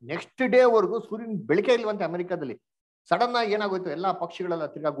day, next day ವರ್ಗು ಸೂರ್ಯನ ಬೆಳಕೆ ಇಲ್ವಂತೆ ಅಮೆರಿಕಾದಲ್ಲಿ. ಸಡನ್ ಆಗಿ ಏನಾಗೋಯ್ತು, ಎಲ್ಲಾ ಪಕ್ಷಿಗಳೆಲ್ಲ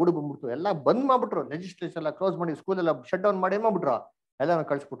ತಿರ್ಗಾ ಗೂಡು ಬಂದ್ಬಿಡ್ತು, ಎಲ್ಲ ಬಂದ್ ಮಾಡ್ಬಿಟ್ರು, ಲೆಜಿಸ್ಲೇಷನ್ ಎಲ್ಲ ಕ್ಲೋಸ್ ಮಾಡಿ, ಸ್ಕೂಲ್ ಎಲ್ಲ ಶಟ್ ಡೌನ್ ಮಾಡಿ ಏನ್ ಮಾಡ್ಬಿಟ್ರು, ಎಲ್ಲ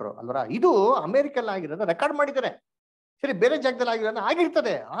ಕಳ್ಸ್ಬಿಟ್ರು ಅಲ್ವರ. ಇದು ಅಮೆರಿಕಲ್ಲಿ ಆಗಿರೋದು ರೆಕಾರ್ಡ್ ಮಾಡಿದ್ದಾರೆ. ಸರಿ, ಬೇರೆ ಜಾಗದಲ್ಲಿ ಆಗಿರೋದು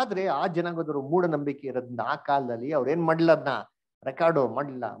ಆಗಿರ್ತದೆ. ಆದ್ರೆ ಆ ಜನಾಂಗದವರು ಮೂಢನಂಬಿಕೆ ಇರೋದ್ರಿಂದ ಆ ಕಾಲದಲ್ಲಿ ಅವ್ರು ಏನ್ ಮಾಡ್ಲಿಲ್ಲ, ಅದನ್ನ ರೆಕಾರ್ಡು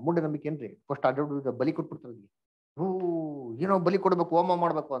ಮಾಡ್ಲಿಲ್ಲ. ಮೂಢನಂಬಿಕೆ ಏನ್ರಿ ಫಸ್ಟ್ ಅಡ್ಡ ಬಲಿ ಕೊಟ್ಬಿಡ್ತಾರೆ. ಏನೋ ಬಲಿ ಕೊಡ್ಬೇಕು, ಹೋಮ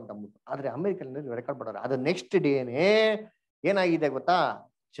ಮಾಡ್ಬೇಕು ಅಂತ ಅಂದ್ಬಿಟ್ಟು. ಆದ್ರೆ ಅಮೆರಿಕಲ್ಲಿ ರೆಕಾರ್ಡ್ ಮಾಡೋರು. ಅದು ನೆಕ್ಸ್ಟ್ ಡೇನೆ ಏನಾಗಿದೆ ಗೊತ್ತಾ?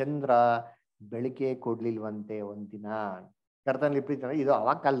 ಚಂದ್ರ ಬೆಳಕೆ ಕೊಡ್ಲಿಲ್ವಂತೆ ಒಂದಿನ. ಕರ್ತನಲ್ಲಿ ಪ್ರೀತಿ ಇದು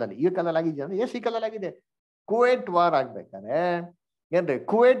ಅವಾಗ ಕಾಲದಲ್ಲಿ. ಈ ಕಾಲದಲ್ಲಿ ಆಗಿದ್ಯಾ ಅಂದ್ರೆ ಈ ಕಾಲದಲ್ಲಿ ಆಗಿದೆ. ಕುವೈಟ್ ವಾರ್ ಆಗ್ಬೇಕಾದ್ರೆ ಏನ್ರಿ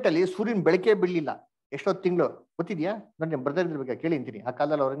ಕುವೈಟ್ ಅಲ್ಲಿ ಸೂರ್ಯನ ಬೆಳಕೆ ಬೀಳಲಿಲ್ಲ. ಎಷ್ಟೊತ್ತು ತಿಂಗಳು ಗೊತ್ತಿದ್ಯಾ? ನೋಡಿ ಬ್ರದರ್ ಇರ್ಬೇಕಾ ಕೇಳಿ ಅಂತೀನಿ. ಆ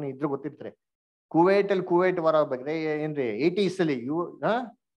ಕಾಲದಲ್ಲಿ ಅವ್ರನ್ನ ಇದ್ರು ಗೊತ್ತಿರ್ತಾರೆ. ಕುವೈಟ್ ವಾರ ಆಗ್ಬೇಕಾದ್ರೆ ಏನ್ರಿ 80s ಅಲ್ಲಿ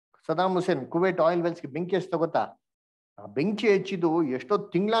ಸದಾಮ್ ಹುಸೇನ್ ಕುವೈಟ್ ಆಯಿಲ್ ವೆಲ್ಸ್ಗೆ ಬೆಂಕಿ ಹಚ್ತಾ ಗೊತ್ತಾ? ಆ ಬೆಂಕಿ ಹಚ್ಚಿದ್ದು ಎಷ್ಟೋ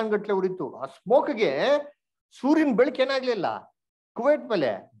ತಿಂಗಳಾನ್ಗಟ್ಲೆ ಉರಿತು. ಆ ಸ್ಮೋಕ್ಗೆ ಸೂರ್ಯನ ಬೆಳಕು ಏನಾಗ್ಲಿಲ್ಲ, ಕುವೈಟ್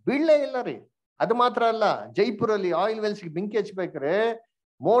ಮೇಲೆ ಬೀಳಲೇ ಇಲ್ಲ ರೀ. ಅದು ಮಾತ್ರ ಅಲ್ಲ, ಜೈಪುರಲ್ಲಿ ಆಯಿಲ್ ವೆಲ್ಸ್ಗೆ ಬೆಂಕಿ ಹಚ್ಬೇಕಾದ್ರೆ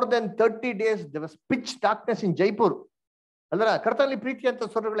more than 30 days there was pitch darkness in Jaipur ಅಲ್ರ. ಕರ್ತನಲ್ಲಿ ಪ್ರೀತಿ ಅಂತ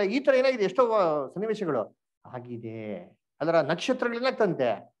ಸ್ವರಗಳ ಈ ತರ ಏನಾಗಿದೆ, ಎಷ್ಟೋ ಸನ್ನಿವೇಶಗಳು ಆಗಿದೆ ಅಲ್ರ. ನಕ್ಷತ್ರಗಳೇನಾಗ್ತಂತೆ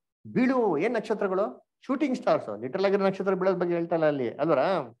ಬೀಳು. ಏನ್ ನಕ್ಷತ್ರಗಳು? Shooting stars. ಲಿಟರಲ್ ಆಗಿರೋ ನಕ್ಷತ್ರ ಬೀಳೋದ್ ಬಗ್ಗೆ ಹೇಳ್ತಾ ಇಲ್ಲ ಅಲ್ಲಿ ಅಲ್ವರ.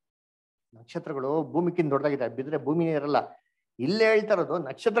 ನಕ್ಷತ್ರಗಳು ಭೂಮಿಗಿಂತ ದೊಡ್ಡದಾಗಿದೆ, ಬಿದ್ರೆ ಭೂಮಿನೇ ಇರಲ್ಲ. ಇಲ್ಲೇ ಹೇಳ್ತಾ ಇರೋದು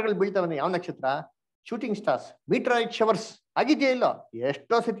ನಕ್ಷತ್ರಗಳು ಬೀಳ್ತಾವೆ. ಯಾವ ನಕ್ಷತ್ರ? Shooting stars. ಮೀಟರೈಟ್ ಶವರ್ಸ್ ಆಗಿದೆಯಾ? ಇಲ್ಲ,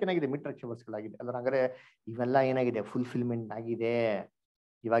 ಎಷ್ಟೋ ಸತಿ ಏನಾಗಿದೆ ಮೀಟರೈಟ್ ಶವರ್ಸ್ ಗಳಾಗಿದೆ ಅಲ್ರ. ಹಾಗಾದ್ರೆ ಇವೆಲ್ಲ ಏನಾಗಿದೆ, ಫುಲ್ಫಿಲ್ಮೆಂಟ್ ಆಗಿದೆ.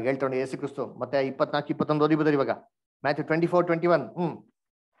 ಇವಾಗ ಹೇಳ್ಕೊಂಡು ಯೇಸು ಕ್ರಿಸ್ತು ಮತ್ತೆ 24-21 ಓದಿ ಬದರಿ ಇವಾಗ. ಮ್ಯಾಥ್ಯೂ 24:21.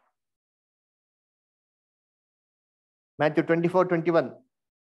 ಮ್ಯಾಥ್ಯೂ 24:21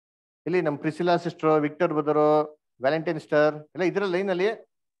 ಇಲ್ಲಿ ನಮ್ ಪ್ರಿಸಿಲಾ ಸಿಸ್ಟರ್, ವಿಕ್ಟರ್ ಬದರು, ವ್ಯಾಲೆಂಟೈನ್ ಸಿಸ್ಟರ್ ಎಲ್ಲ ಇದ್ರ ಲೈನ್ ಅಲ್ಲಿ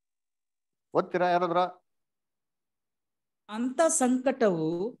ಓದ್ತೀರಾ ಯಾರಾದ್ರ? ಅಂತ ಸಂಕಟವು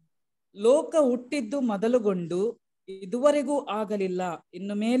ಲೋಕ ಹುಟ್ಟಿದ್ದು ಮೊದಲುಗೊಂಡು ಇದುವರೆಗೂ ಆಗಲಿಲ್ಲ,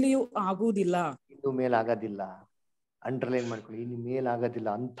 ಇನ್ನು ಮೇಲೆಯೂ ಆಗುವುದಿಲ್ಲ. ಇನ್ನು ಮೇಲಾಗೋದಿಲ್ಲ. ಅಂಡರ್ಲೈನ್ ಮಾಡ್ಕೊಳ್ಳಿ, ಇನ್ನು ಮೇಲಾಗೋದಿಲ್ಲ.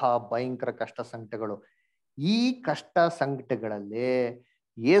 ಅಂತ ಭಯಂಕರ ಕಷ್ಟ ಸಂಕಟಗಳು. ಈ ಕಷ್ಟ ಸಂಕಟಗಳಲ್ಲಿ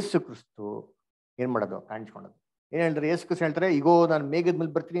ಯೇಸು ಕ್ರಿಸ್ತು ಏನ್ ಮಾಡೋದು ಕಾಣಿಸ್ಕೊಳೋದು. ಏನ್ ಹೇಳ್ತಾರೆ ಯೇಸು ಕ್ರಿಸ್ತ ಹೇಳ್ತಾರೆ, ಈಗೋ ನಾನು ಮೇಘದ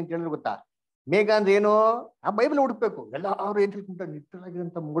ಮೇಲೆ ಬರ್ತೀನಿ ಅಂತ ಹೇಳಿದ್ರೆ ಗೊತ್ತಾ? ಮೇಘ ಅಂದ್ರೆ ಏನು? ಆ ಬೈಬಲ್ ಹುಡುಕ್ಬೇಕು. ಎಲ್ಲಾರು ಏನ್ ತಿಳ್ಕೊಂತಾರೆ,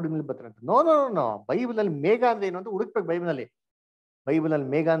 ನಿಟ್ಟರಾಗಿರಂತ ಮೋಡಿ ಮೇಲೆ ಬರ್ತಾರೆ ಅಂತ. ನೋ ನೋ ನೋ, ಬೈಬಲ್ ಅಲ್ಲಿ ಮೇಘ ಅಂದ್ರೆ ಏನು ಅಂತ ಹುಡುಕ್ಬೇಕು. ಬೈಬಲ್ ಅಲ್ಲಿ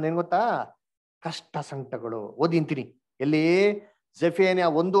ಮೇಘ ಅಂದ್ರೆ ಏನ್ ಗೊತ್ತಾ? ಕಷ್ಟ ಸಂಕಟಗಳು. ಓದಿಂತೀನಿ ಎಲ್ಲಿ? ಜೆಫೇನ್ಯ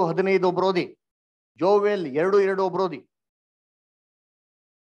 1:15 ಒಬ್ರೋದಿ, ಜೋವೆಲ್ 2:2 ಒಬ್ರೋದಿ.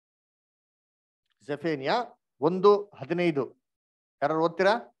 ಜೆಫೇನ್ಯ 1:15 ಯಾರು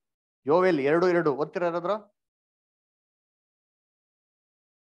ಓದ್ತೀರಾ? ಯೋವೆಲ್ 2:2 ಓದ್ತೀರಾ ಯಾರಾದ್ರು?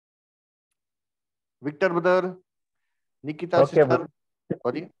 ವಿಕ್ಟರ್ ಬ್ರದರ್, ನಿಖಿತಾ ಸಿಸ್ಟರ್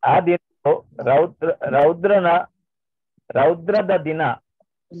ಓದಿ. ಆ ದಿನವು ರೌದ್ರದ ದಿನ,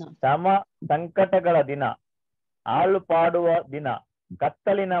 ಶ್ರಮ ಸಂಕಟಗಳ ದಿನ, ಹಾಳು ಪಾಡುವ ದಿನ,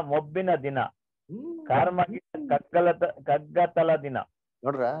 ಕತ್ತಲಿನ ಮೊಬ್ಬಿನ ದಿನ, ಕಾರ್ಮಗಿನ ಕಗ್ಗತ್ತಲ ದಿನ.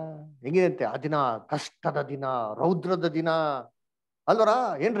 ನೋಡ್ರ ಹೆಂಗಿದಂತೆ ಆ ದಿನ? ಕಷ್ಟದ ದಿನ, ರೌದ್ರದ ದಿನ ಅಲ್ವರ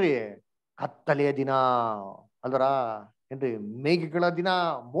ಏನ್ರಿ? ಕತ್ತಲೆಯ ದಿನ ಅಲ್ವರ ಏನ್ರಿ? ಮೇಘಗಳ ದಿನ,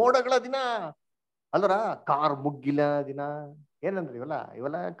 ಮೋಡಗಳ ದಿನ ಅಲ್ವರ? ಕಾರ್ ಮುಗ್ಗಿಲ ದಿನ. ಏನಂದ್ರಿ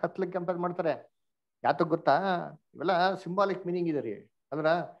ಇವೆಲ್ಲ ಕತ್ಲಕ್ಕೆ ಕಂಪೇರ್ ಮಾಡ್ತಾರೆ. ಯಾತಕ್ ಗೊತ್ತಾ? ಇವೆಲ್ಲ ಸಿಂಬಾಲಿಕ್ ಮೀನಿಂಗ್ ಇದೆ ರೀ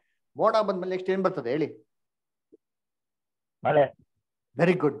ಅಲ್ವರ? ಮೋಡ ಬಂದ್ಮೇಲೆ ನೆಕ್ಸ್ಟ್ ಏನ್ ಬರ್ತದೆ ಹೇಳಿ? ಮಳೆ.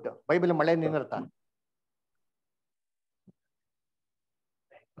 Very good. ಬೈಬಲ್ ಮಳೆ ಏನರ್ಥ?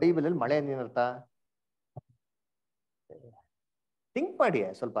 ಬೈಬಲ್ ಅಲ್ಲಿ ಮಳೆ ಏನರ್ಥ? ಥಿಂಕ್ ಮಾಡಿ,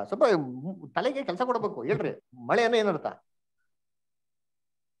 ಸ್ವಲ್ಪ ತಲೆಗೆ ಕೆಲಸ ಕೊಡಬೇಕು. ಹೇಳ್ರಿ, ಮಳೆ ಅನ್ನೋ ಏನರ್ಥ?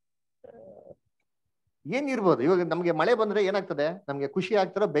 ಏನ್ ಇರ್ಬೋದು? ಇವಾಗ ನಮ್ಗೆ ಮಳೆ ಬಂದ್ರೆ ಏನಾಗ್ತದೆ? ನಮ್ಗೆ ಖುಷಿ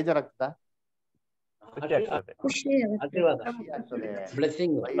ಆಗ್ತಾರೋ ಬೇಜಾರಾಗ್ತದ?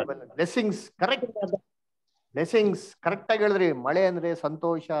 ಬ್ಲೆಸ್ಸಿಂಗ್ಸ್. ಕರೆಕ್ಟ್, ಬ್ಲೆಸ್ಸಿಂಗ್ಸ್ ಕರೆಕ್ಟ್ ಆಗಿ ಹೇಳಿದ್ರಿ. ಮಳೆ ಅಂದ್ರೆ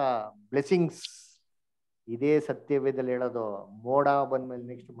ಸಂತೋಷ, ಬ್ಲೆಸ್ಸಿಂಗ್ಸ್. ಇದೇ ಸತ್ಯವೇದಲ್ಲಿ ಹೇಳೋದು. ಮೋಡ ಬಂದ್ಮೇಲೆ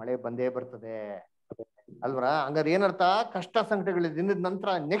ನೆಕ್ಸ್ಟ್ ಮಳೆ ಬಂದೇ ಬರ್ತದೆ ಅಲ್ವರ? ಹಂಗಾರೆ ಏನರ್ಥ? ಕಷ್ಟ ಸಂಕಟಗಳ ದಿನದ ನಂತರ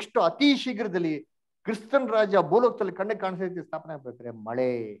ನೆಕ್ಸ್ಟ್ ಅತಿ ಶೀಘ್ರದಲ್ಲಿ ಕ್ರಿಸ್ತನ್ ರಾಜ್ಯ ಭೂಲೋಕದಲ್ಲಿ ಕಣ್ಣಿಗೆ ಕಾಣಿಸೈತಿ ಸ್ಥಾಪನೆ ಆಗ್ಬೇಕಾದ್ರೆ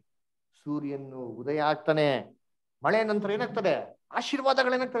ಮಳೆ, ಸೂರ್ಯನು ಉದಯ ಆಗ್ತಾನೆ. ಮಳೆ ನಂತರ ಏನಾಗ್ತದೆ?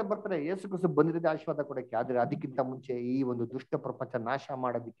 ಆಶೀರ್ವಾದಗಳೇನಾಗ್ತದೆ ಬರ್ತಾರೆ. ಯೇಸು ಕ್ರಿಸ್ತ ಬಂದಿರೋದೇ ಆಶೀರ್ವಾದ ಕೊಡಕ್ಕೆ. ಆದ್ರೆ ಅದಕ್ಕಿಂತ ಮುಂಚೆ ಈ ಒಂದು ದುಷ್ಟ ಪ್ರಪಂಚ ನಾಶ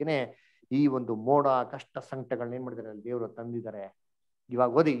ಮಾಡೋದಕ್ಕೇನೆ ಈ ಒಂದು ಮೋಡ ಕಷ್ಟ ಸಂಕಟಗಳನ್ನ ಏನ್ ಮಾಡಿದಾರೆ? ದೇವರು ತಂದಿದ್ದಾರೆ. ಇವಾಗ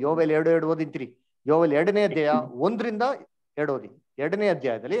ಓದಿ, ಯೋವೆಲ್ 2:2 ಓದಿಂತೀರಿ. ಯೋವೆಲ್ 2ನೇ ಅಧ್ಯಾಯ 1-2 ಓದಿ. 2ನೇ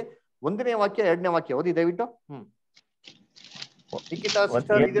ಅಧ್ಯಾಯದಲ್ಲಿ 1ನೇ ವಾಕ್ಯ 2ನೇ ವಾಕ್ಯ ಓದಿ ದಯವಿಟ್ಟು. ನಿಖಿತಾ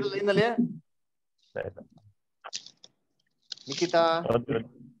ಸಿಸ್ಟರ್ ಇದಿರಲ್ಲ ಲೈನಲ್ಲಿ? ನಿಖಿತಾ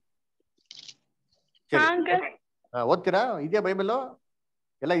ಓದ್ತೀರಾ? ಇದೆಯಾ ಬೈಬಲ್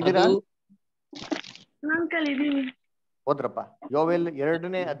ಎಲ್ಲ ಇದೀರಾ? ಓದ್ರಪ್ಪ. ಯೋವೆಲ್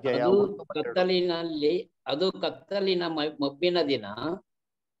 2ನೇ ಅಧ್ಯಾಯ. ಕತ್ತಲಿನ ಮಬ್ಬಿನ ದಿನ,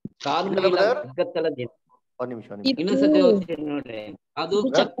 ಕಾರ್ಮುಗಿಲ ಕಗ್ಗತ್ತಲ ದಿನ. ಒಂದ್ ನಿಮಿಷ ನೋಡ್ರಿ, ಅದು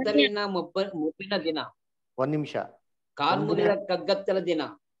ಕತ್ತಲಿನ ಮೊಬ್ಬಿನ ದಿನ, ಒಂದ್ ನಿಮಿಷ, ಕಾರ್ಮುಗಿಲ ಕಗ್ಗತ್ತಲ ದಿನ.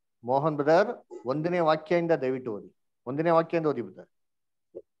 ಮೋಹನ್ ಬ್ರದರ್ 1ನೇ ವಾಕ್ಯದಿಂದ ದಯವಿಟ್ಟು ಓದಿ. 1ನೇ ವಾಕ್ಯದಿಂದ ಓದಿ ಬ್ರದರ್.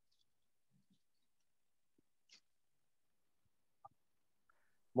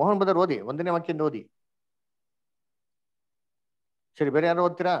 ಮೋಹನ್ ಬ್ರದರ್ ಓದಿ, 1ನೇ ವಾಕ್ಯದಿಂದ ಓದಿ. ಸರಿ, ಬೇರೆ ಯಾರು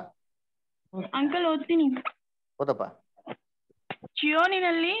ಓದ್ತೀರಾ? ಅಂಕಲ್ ಓದ್ತೀನಿ. ಓದಪ್ಪ.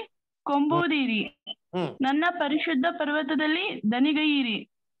 ಚಿಯೋನಿನಲ್ಲಿ ಕೊಂಬೂದಿರಿ, ನನ್ನ ಪರಿಶುದ್ಧ ಪರ್ವತದಲ್ಲಿ ದನಿಗೈಯಿರಿ,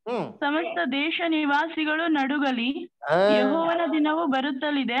 ಸಮಸ್ತ ದೇಶ ನಿವಾಸಿಗಳು ನಡುಗಲಿ. ಯೆಹೋವನ ದಿನವು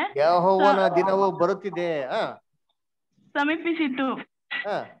ಬರುತ್ತಲಿದೆ, ಯೆಹೋವನ ದಿನವು ಬರುತ್ತಿದೆ, ಸಮೀಪಿಸಿತು,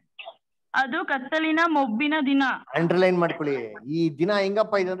 ಅದು ಕತ್ತಲಿನ ಮೊಬ್ಬಿನ ದಿನ. ಅಂಡರ್ಲೈನ್ ಮಾಡ್ಕೊಳ್ಳಿ. ಈ ದಿನ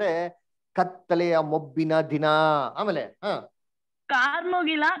ಹೆಂಗಪ್ಪ ಇದೆ ಅಂದ್ರೆ ಕತ್ತಲೆಯ ಮೊಬ್ಬಿನ ದಿನ. ಆಮೇಲೆ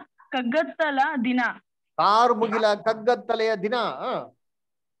ಕಾರ್ಮುಗಿಲ ಕಗ್ಗತ್ತಲ ದಿನ, ಕಾರ್ಮುಗಿಲ ಕಗ್ಗತ್ತಲೆಯ ದಿನ.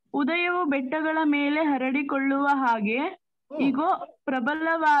 ಉದಯವು ಬೆಟ್ಟಗಳ ಮೇಲೆ ಹರಡಿಕೊಳ್ಳುವ ಹಾಗೆ, ಇಗೋ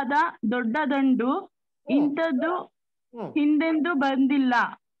ಪ್ರಬಲವಾದ ದೊಡ್ಡ ದಂಡು, ಇಂಥದ್ದು ಹಿಂದೆಂದೂ ಬಂದಿಲ್ಲ,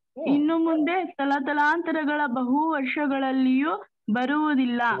 ಇನ್ನು ಮುಂದೆ ತಲತಲಾಂತರಗಳ ಬಹು ವರ್ಷಗಳಲ್ಲಿಯೂ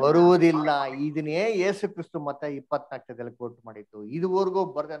ಬರುವುದಿಲ್ಲ. ಇದನ್ನೇ ಯೇಸು ಕ್ರಿಸ್ತು ಮತ್ತೆ 24ರಲ್ಲಿ ಕೋಟ್ ಮಾಡಿತ್ತು. ಇದುವರೆಗೂ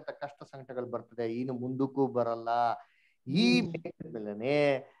ಬರದಂತ ಕಷ್ಟ ಸಂಕಟಗಳು ಬರ್ತದೆ, ಇನ್ನು ಮುಂದಕ್ಕೂ ಬರಲ್ಲ. ಈ ಮೇಘದಲ್ಲೇನೆ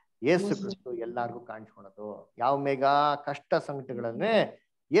ಯೇಸು ಕ್ರಿಸ್ತು ಎಲ್ಲಾರ್ಗೂ ಕಾಣಿಸ್ಕೊಳೋದು. ಯಾವ ಮೇಘ? ಕಷ್ಟ ಸಂಕಟಗಳನ್ನೇ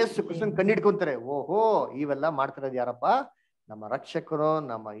ಯೇಸು ಕ್ರಿಸ್ತನ್ ಕಂಡಿಡ್ಕೊಂತಾರೆ. ಓಹೋ, ಇವೆಲ್ಲ ಮಾಡ್ತಿರೋದು ಯಾರಪ್ಪ? ನಮ್ಮ ರಕ್ಷಕರು,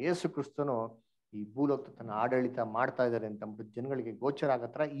 ನಮ್ಮ ಯೇಸು ಕ್ರಿಸ್ತನು ಈ ಭೂಲೋಕ ತನ್ನ ಆಡಳಿತ ಮಾಡ್ತಾ ಇದ್ದಾರೆ ಅಂತ ಜನಗಳಿಗೆ ಗೋಚರ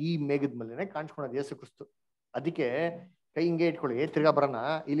ಆಗತ್ರ ಈ ಮೇಘದ ಮೇಲೆನೆ ಕಾಣಿಸ್ಕೊಳೋದು ಯೇಸು ಕ್ರಿಸ್ತು. ಅದಕ್ಕೆ ಕೈ ಹಿಂಗೆ ಇಟ್ಕೊಳ್ಳಿ, ತಿರ್ಗಾ ಬರೋಣ.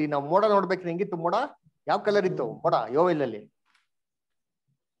 ಇಲ್ಲಿ ನಾವು ಮೋಡ ನೋಡ್ಬೇಕ್ರೆ ಹೆಂಗಿತ್ತು ಮೋಡ? ಯಾವ ಕಲರ್ ಇತ್ತು ಮೋಡ? ಯೋವೆಲಲ್ಲಿ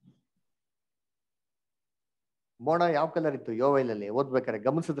ಮೋಡ ಯಾವ ಕಲರ್ ಇತ್ತು? ಯೋವೆಲಲ್ಲಿ ಓದ್ಬೇಕಾರೆ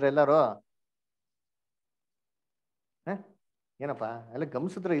ಗಮನಿಸಿದ್ರೆ ಎಲ್ಲಾರು? ಏನಪ್ಪಾ ಎಲ್ಲ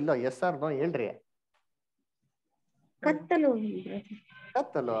ಗಮನಿಸಿದ್ರೆ ಇಲ್ಲ? ಎಸ್ ಆರ್ ನೋ ಹೇಳ್ರಿ. ಕತ್ತಲು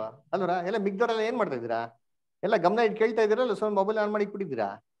ಅಲ್ವರ? ಎಲ್ಲ ಮಿಗ್ದವರೆಲ್ಲ ಏನ್ ಮಾಡ್ತಾ ಇದ್ದೀರಾ? ಎಲ್ಲ ಗಮನ ಇಟ್ಟು ಕೇಳ್ತಾ ಇದೀರಾ? ಇಲ್ಲ ಸ್ವಲ್ಪ ಮೊಬೈಲ್ ಆನ್ ಮಾಡಿ ಇಟ್ಬಿಟ್ಟಿದ್ದೀರಾ?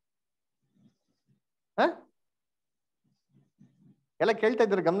 ಹ ಎಲ್ಲ ಕೇಳ್ತಾ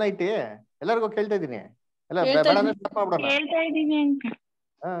ಇದ್ರು ಗಮನ ಇಟ್ಟಿ, ಎಲ್ಲರಿಗೂ ಕೇಳ್ತಾ ಇದ್ದೀನಿ. ಎಲ್ಲ ಬೇಡ ಅಂದ್ರೆ stop ಮಾಡ್ಬಿಡೋಣ. ಕೇಳ್ತಾ ಇದ್ದೀನಿ ಅಂಕಲ್.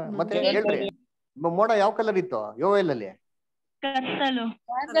 ಮತ್ತೆ ಹೇಳ್ರಿ, ಮೋಡ ಯಾವ ಕಲರ್ ಇತ್ತು ಯೋವೇಲಲ್ಲಿ? ಕತ್ತಲು.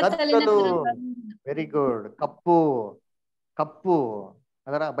 ಕತ್ತಲು. Very good. ಕಪ್ಪು. ಕಪ್ಪು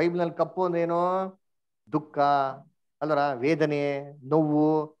ಅದರ ಬೈಬಲ್ನಲ್ಲಿ ಕಪ್ಪು ಅಂದ್ರೇನು? ದುಃಖ ಅಲ್ಲರ, ವೇದನೆ, ನೋವು,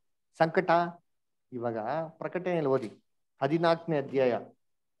 ಸಂಕಟ. ಇವಾಗ ಪ್ರಕಟಣೆಯಲ್ಲಿ ಓದಿ 14ನೇ ಅಧ್ಯಾಯ,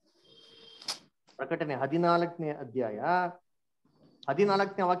 ಪ್ರಕಟಣೆ 14ನೇ ಅಧ್ಯಾಯ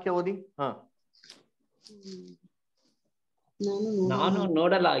 14ನೇ ವಾಕ್ಯ ಓದಿ. ನಾನು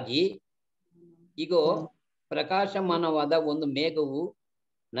ನೋಡಲಾಗಿ ಇಗೋ ಪ್ರಕಾಶಮಾನವಾದ ಒಂದು ಮೇಘವು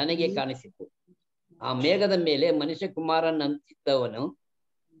ನನಗೆ ಕಾಣಿಸಿತು. ಆ ಮೇಘದ ಮೇಲೆ ಮನುಷ್ಯ ಕುಮಾರನಂತಿದ್ದವನು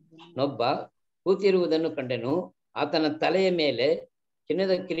ನೊಬ್ಬ ಕೂತಿರುವುದನ್ನು ಕಂಡೆನು. ಆತನ ತಲೆಯ ಮೇಲೆ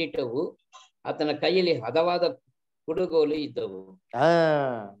ಚಿನ್ನದ ಕಿರೀಟವು, ಆತನ ಕೈಯಲ್ಲಿ ಹದವಾದ ಕುಡುಗೋಲು ಇದ್ದವು.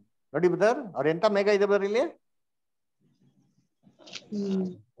 ನೋಡಿ ಬ್ರದರ್, ಅವ್ರ ಎಂತ ಮೇಘ ಇದೆ ಬರ್ ಇಲ್ಲಿ?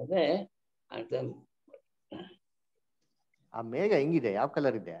 ಅದೇ ಆ ಮೇಘ ಹೆಂಗಿದೆ? ಯಾವ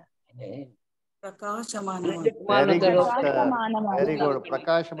ಕಲರ್ ಇದೆ? ಪ್ರಕಾಶಮಾನ. Very good.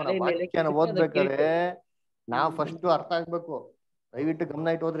 ಪ್ರಕಾಶಮಾನ. ವಾಕ್ಯನ ಓದ್ಬೇಕಾದ್ರೆ ನಾವು ಫಸ್ಟ್ ಅರ್ಥ ಆಗ್ಬೇಕು. ದಯವಿಟ್ಟು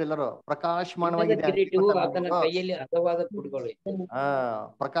ಗಮನ ಇಟ್ಟು ಹೋದ್ರಿ ಎಲ್ಲರೂ. ಪ್ರಕಾಶಮಾನವಾಗಿದೆ.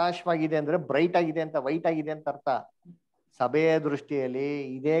 ಪ್ರಕಾಶವಾಗಿದೆ ಅಂದ್ರೆ ಬ್ರೈಟ್ ಆಗಿದೆ ಅಂತ, ವೈಟ್ ಆಗಿದೆ ಅಂತ ಅರ್ಥ. ಸಭೆಯ ದೃಷ್ಟಿಯಲ್ಲಿ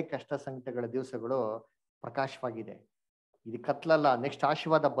ಇದೇ ಕಷ್ಟ ಸಂಕಟಗಳ ದಿವಸಗಳು ಪ್ರಕಾಶವಾಗಿದೆ. ಇದು ಕತ್ಲಲ್ಲ. ನೆಕ್ಸ್ಟ್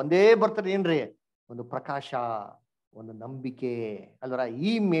ಆಶೀರ್ವಾದ ಬಂದೇ ಬರ್ತದೆ. ಏನ್ರಿ? ಒಂದು ಪ್ರಕಾಶ, ಒಂದು ನಂಬಿಕೆ ಅಲ್ವರ.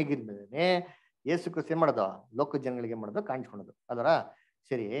 ಈ ಮೇಘದ ಮೇಲೆ ಯೇಸು ಕ್ರಿಸ್ತ ಏನ್ ಮಾಡೋದು? ಲೋಕ ಜನಗಳಿಗೆ ಮಾಡೋದು, ಕಾಣಿಸ್ಕೊಳೋದು ಅಲ್ವರ.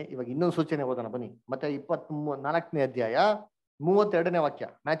 ಸರಿ, ಇವಾಗ ಇನ್ನೊಂದು ಸೂಚನೆ ಓದೋಣ ಬನ್ನಿ. ಮತ್ತೆ 24ನೇ ಅಧ್ಯಾಯ 32ನೇ ವಾಕ್ಯ,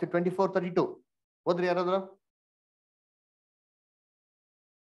 ಮ್ಯಾಥ್ಯೂ 24:32 ಓದ್ರಿ ಯಾರಾದ್ರು?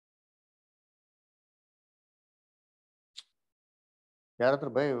 ಯಾರಾದ್ರೂ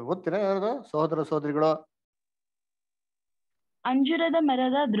ಓದ್ತೀರಾ ಯಾರಾದ್ರು ಸಹೋದರ ಸಹೋದರಿಗಳು? ಅಂಜೂರದ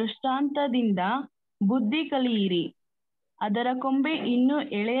ಮರದ ದೃಷ್ಟಾಂತದಿಂದ ಬುದ್ಧಿ ಕಲಿಯಿರಿ. ಅದರ ಕೊಂಬೆ ಇನ್ನೂ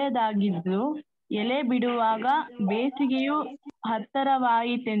ಎಳೆಯದಾಗಿದ್ದು ಎಲೆ ಬಿಡುವಾಗ ಬೇಸಿಗೆಯು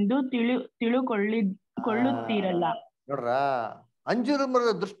ಹತ್ತರವಾಯಿತೆಂದು ತಿಳುಕೊಳ್ಳುತ್ತೀರಲ್ಲ. ನೋಡ್ರ, ಅಂಜೂರ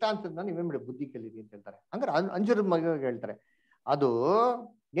ಮರದ ದೃಷ್ಟಾಂತದಿಂದ ನೀವೇನ್ ಬಿಡಿ ಬುದ್ಧಿ ಕಲೀರಿ ಅಂತ ಹೇಳ್ತಾರೆ. ಹಂಗಾರೆ ಅಂಜೂರದ ಮರ ಹೇಳ್ತಾರೆ ಅದು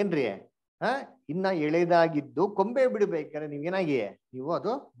ಏನ್ರಿ? ಇನ್ನ ಎಳೆದಾಗಿದ್ದು ಕೊಂಬೆ ಬಿಡಬೇಕಾದ್ರೆ ನೀವೇನಾಗಿ ನೀವು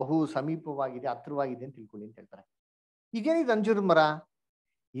ಅದು ಬಹು ಸಮೀಪವಾಗಿದೆ, ಹತ್ರವಾಗಿದೆ ಅಂತ ತಿಳ್ಕೊಳ್ಳಿ ಅಂತ ಹೇಳ್ತಾರೆ. ಇದೇನಿದೆ ಅಂಜೂರದ ಮರ?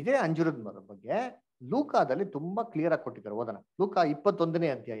 ಇದೇ ಅಂಜೂರದ ಮರದ ಬಗ್ಗೆ ಲೂಕಾದಲ್ಲಿ ತುಂಬಾ ಕ್ಲಿಯರ್ ಆಗಿ ಕೊಟ್ಟಿದ್ದಾರೆ. ಓದೋಣ. ಲೂಕ 21ನೇ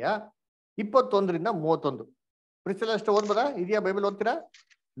ಅಧ್ಯಾಯ 21ರಿಂದ 31. ಪ್ರಿಸಲ್ ಅಷ್ಟು ಓದ್ಬೋದಾ? ಇದೆಯಾ ಬೈಬಲ್ ಓದ್ತೀರಾ?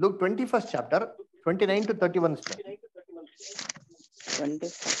 Luke 21st chapter 29 to 31.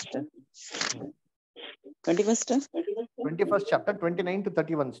 21st chapter 29 to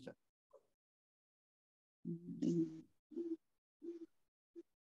 31.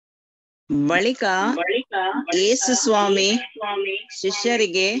 ಬಳಿಕ ಯೇಸು ಸ್ವಾಮಿ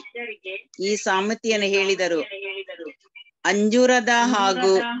ಶಿಷ್ಯರಿಗೆ ಈ ಸಾಮರ್ಥ್ಯವನ್ನು ಹೇಳಿದರು. ಅಂಜೂರದ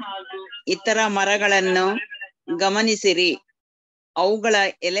ಹಾಗೂ ಇತರ ಮರಗಳನ್ನು ಗಮನಿಸಿರಿ. ಅವುಗಳ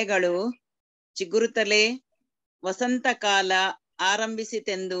ಎಲೆಗಳು ಚಿಗುರುತ್ತಲೇ ವಸಂತ ಕಾಲ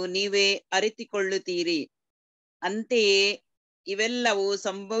ಆರಂಭಿಸಿತೆಂದು ನೀವೇ ಅರಿತುಕೊಳ್ಳುತ್ತೀರಿ. ಅಂತೆಯೇ ಇವೆಲ್ಲವೂ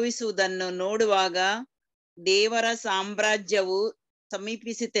ಸಂಭವಿಸುವುದನ್ನು ನೋಡುವಾಗ ದೇವರ ಸಾಮ್ರಾಜ್ಯವು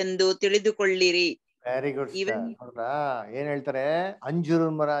ಸಮೀಪಿಸಿತೆಂದು ತಿಳಿದುಕೊಳ್ಳಿರಿ. Very good. ನೋಡ್ರಾ ಏನ್ ಹೇಳ್ತಾರೆ? ಅಂಜೂರ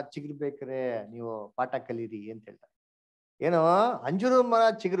ಮರ ಚಿಗುರ್ಬೇಕಾದ್ರೆ ನೀವು ಪಾಠ ಕಲೀರಿ ಅಂತ ಹೇಳ್ತಾರೆ. ಏನು? ಅಂಜೂರ ಮರ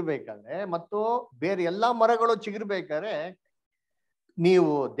ಚಿಗುರ್ಬೇಕಾದ್ರೆ ಮತ್ತು ಬೇರೆ ಎಲ್ಲಾ ಮರಗಳು ಚಿಗುರ್ಬೇಕಾದ್ರೆ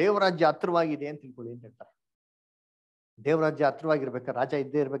ನೀವು ದೇವರಾಜ್ಯ ಹತ್ರವಾಗಿದೆ ಅಂತ ತಿಳ್ಕೊಳ್ಳಿ ಅಂತ ಹೇಳ್ತಾರೆ. ದೇವರಾಜ್ಯ ಹತ್ರವಾಗಿರ್ಬೇಕಾದ್ರೆ ರಾಜ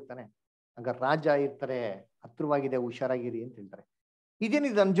ಇದ್ದೇ ಇರ್ಬೇಕು ತಾನೆ. ಹಂಗ ರಾಜ ಇರ್ತಾರೆ, ಹತ್ರವಾಗಿದೆ, ಹುಷಾರಾಗಿರಿ ಅಂತ ಹೇಳ್ತಾರೆ.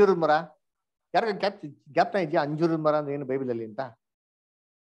 ಇದೇನಿದೆ ಅಂಜೂರದ ಮರ? ಯಾರಿಗ ಜ್ಞಾಪನ ಇದೆಯಾ ಅಂಜೂರದ ಮರ ಅಂದ್ರೆ ಏನು ಬೈಬಲ್ ಅಲ್ಲಿ ಅಂತ?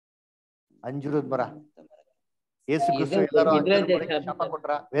 ಅಂಜೂರದ ಮರ ಯೇಸು ಕ್ರಿಸ್ತ ಎಲ್ಲರೂ ಶಾಪ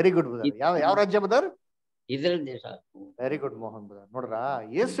ಕೊಟ್ರ. Very good Badr. ಯಾವ ರಾಜ್ಯ ಬದರ್? ಇಸ್ರೇಲ್ ದೇಶ. Very good Mohan Badr. ನೋಡ್ರ,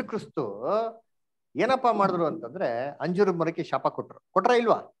 ಯೇಸು ಕ್ರಿಸ್ತು ಏನಪ್ಪಾ ಮಾಡಿದ್ರು ಅಂತಂದ್ರೆ ಅಂಜೂರದ ಮರಕ್ಕೆ ಶಾಪ ಕೊಟ್ರ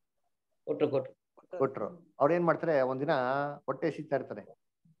ಇಲ್ವಾ? ಕೊಟ್ರು. ಅವ್ರ ಏನ್ ಮಾಡ್ತಾರೆ, ಒಂದಿನ ಹೊಟ್ಟೆ ಸಿಗ್ತಾ ಇರ್ತಾರೆ.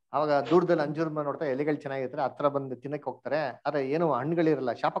 ಅವಾಗ ದೂರದಲ್ಲಿ ಅಂಜೂರದ ಮರ ನೋಡ್ತಾರೆ, ಎಲೆಗಳು ಚೆನ್ನಾಗಿರ್ತಾರೆ, ಹತ್ರ ಬಂದು ತಿನ್ನಕ್ಕೆ ಹೋಗ್ತಾರೆ. ಆದ್ರೆ ಏನು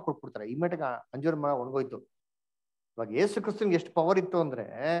ಹಣ್ಣುಗಳಿರಲ್ಲ, ಶಾಪ ಕೊಟ್ಬಿಡ್ತಾರೆ. ಇಮ್ಮಿಡಿಯೇಟ್ ಅಂಜೂರದ ಮರ ಒಣಗೋಯ್ತು. ಇವಾಗ ಯೇಸು ಕ್ರಿಸ್ತನ್ಗೆ ಎಷ್ಟು ಪವರ್ ಇತ್ತು ಅಂದ್ರೆ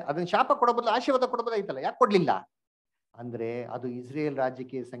ಅದನ್ನ ಶಾಪ ಕೊಡೋ ಬದಲು ಆಶೀರ್ವಾದ ಕೊಡೋದಾಯ್ತಲ್ಲ. ಯಾಕೆ ಕೊಡ್ಲಿಲ್ಲ ಅಂದ್ರೆ ಅದು ಇಸ್ರೇಲ್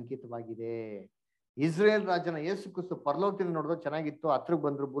ರಾಜ್ಯಕ್ಕೆ ಸಂಕೇತವಾಗಿದೆ. ಇಸ್ರೇಲ್ ರಾಜ್ಯನ ಯೇಸು ಕ್ರಿಸ್ತು ಪರಲೋಕದಲ್ಲಿ ನೋಡಿದ್ರು ಚೆನ್ನಾಗಿತ್ತು, ಹತ್ರಕ್ಕೆ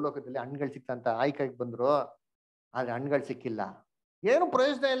ಬಂದ್ರು, ಭೂಲೋಕದಲ್ಲಿ ಹಣ್ಣುಗಳು ಸಿಕ್ತಂತ ಆಯ್ಕೆಗೆ ಬಂದ್ರು. ಆದ್ರೆ ಹಣ್ಣುಗಳು ಸಿಕ್ಕಿಲ್ಲ, ಏನು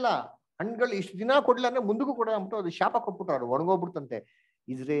ಪ್ರಯೋಜನ ಇಲ್ಲ. ಹಣ್ಣುಗಳು ಇಷ್ಟು ದಿನ ಕೊಡ್ಲಿಲ್ಲ ಅಂದ್ರೆ ಮುಂದಕ್ಕೂ ಕೊಡ ಅಂದ್ಬಿಟ್ಟು ಅದು ಶಾಪ ಕೊಟ್ಬಿಟ್ರು. ಅವ್ರು ಒಣಗೋಗ್ಬಿಡ್ತಂತೆ.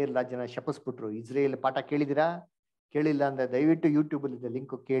 ಇಸ್ರೇಲ್ ರಾಜ್ಯನ ಶಪಿಸ್ಬಿಟ್ರು. ಇಸ್ರೇಲ್ ಪಾಠ ಕೇಳಿದಿರಾ? ಕೇಳಿಲ್ಲ ಅಂದ್ರೆ ದಯವಿಟ್ಟು ಯೂಟ್ಯೂಬ್ ಅಲ್ಲಿ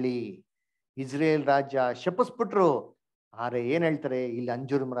ಲಿಂಕ್ ಕೇಳಿ. ಇಸ್ರೇಲ್ ರಾಜ್ಯ ಶಪಿಸ್ಬಿಟ್ರು. ಆದ್ರೆ ಏನ್ ಹೇಳ್ತಾರೆ, ಇಲ್ಲಿ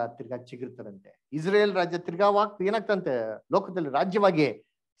ಅಂಜೂರ ಮರ ತಿರ್ಗಾ ಚಿಗುರ್ತಾರಂತೆ. ಇಸ್ರೇಲ್ ರಾಜ್ಯ ತಿರ್ಗಾ ಏನಾಗ್ತಂತೆ, ಲೋಕದಲ್ಲಿ ರಾಜ್ಯವಾಗಿ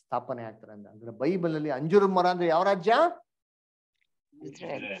ಸ್ಥಾಪನೆ ಆಗ್ತಾರೆ ಅಂತ. ಅಂದ್ರೆ ಬೈಬಲ್ ಅಲ್ಲಿ ಅಂಜೂರ ಮರ ಅಂದ್ರೆ ಯಾವ ರಾಜ್ಯ?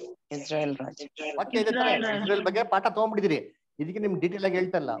 ಇಸ್ರೇಲ್ ರಾಜ್ಯ. ವಾಕ್ಯ ಇದೆ ತಾನೆ? ಇಸ್ರೇಲ್ ಬಗ್ಗೆ ಪಾಠ ತಗೊಂಡ್ಬಿಟ್ಟಿದಿರಿ. ಇದಕ್ಕೆ ನಿಮ್ಗೆ ಡೀಟೇಲ್ ಆಗಿ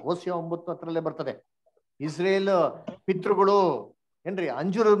ಹೇಳ್ತಾ ಇಲ್ಲ. ಓಸಿಯ 9:10 ಬರ್ತದೆ. ಇಸ್ರೇಲ್ ಪಿತೃಗಳು ಏನ್ರಿ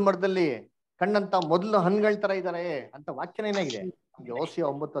ಅಂಜೂರದ ಮರದಲ್ಲಿ ಕಂಡಂತ ಮೊದಲು ಹಣ್ಣುಗಳ ತರ ಇದಾರೆ ಅಂತ ವಾಕ್ಯನ ಏನಾಗಿದೆ ನಮ್ಗೆ ಓಸಿಯ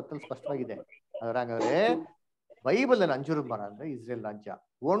 9:10 ಸ್ಪಷ್ಟವಾಗಿದೆ. ಹಾಗಾದ್ರೆ ಬೈಬಲ್ ಅಲ್ಲಿ ಅಂಜೂರದ ಮರ ಅಂದ್ರೆ ಇಸ್ರೇಲ್ ರಾಜ್ಯ.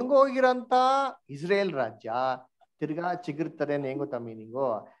 ಒಣಗೋಗಿರಂತ ಇಸ್ರೇಲ್ ರಾಜ್ಯ ತಿರ್ಗಾ ಚಿಗುರ್ತಾರೆ. ಹೆಂಗೋ ಮೀನಿಂಗು,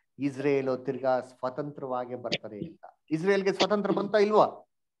 ಇಸ್ರೇಲ್ ತಿರ್ಗಾ ಸ್ವತಂತ್ರವಾಗಿ ಬರ್ತಾರೆ ಅಂತ. ಇಸ್ರೇಲ್ಗೆ ಸ್ವತಂತ್ರ ಬಂತ ಇಲ್ವಾ?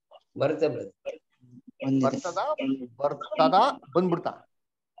 ಬರ್ತದ ಬಂದ್ಬಿಡ್ತಾ?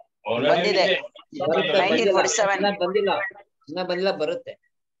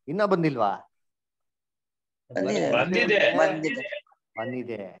 ಇನ್ನ ಬಂದಿಲ್ವಾ?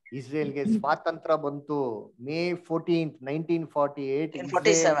 ಬಂದಿದೆ. ಇಸ್ರೇಲ್ಗೆ ಸ್ವಾತಂತ್ರ್ಯ ಬಂತು May 14th, 1948.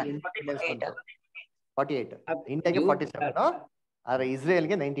 48 ಇಂಡಿಯಾಗೆ 47, ಆದ್ರೆ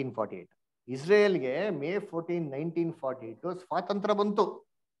ಇಸ್ರೇಲ್ಗೆ 1948. ಇಸ್ರೇಲ್ಗೆ May 14, 1948 ಸ್ವಾತಂತ್ರ್ಯ ಬಂತು.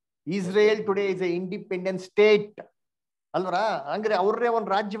 Israel today is A independent state ಅಲ್ವರಾ? ಅಂದ್ರೆ ಅವ್ರೇ ಒಂದು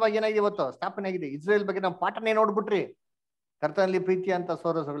ರಾಜ್ಯವಾಗಿ ಏನಾಗಿದೆ ಇವತ್ತು ಸ್ಥಾಪನೆ ಆಗಿದೆ. ಇಸ್ರೇಲ್ ಬಗ್ಗೆ ನಾವು ಪಾಠನೇ ನೋಡ್ಬಿಟ್ರಿ. ಕರ್ತನಲ್ಲಿ ಪ್ರೀತಿ ಅಂತ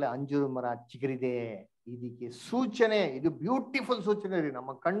ಸೋದರಗಳೇ, ಅಂಜೂರ ಮರ ಚಿಗುರಿದೆ. ಇದಕ್ಕೆ ಸೂಚನೆ, ಇದು ಬ್ಯೂಟಿಫುಲ್ ಸೂಚನೆ ರೀ.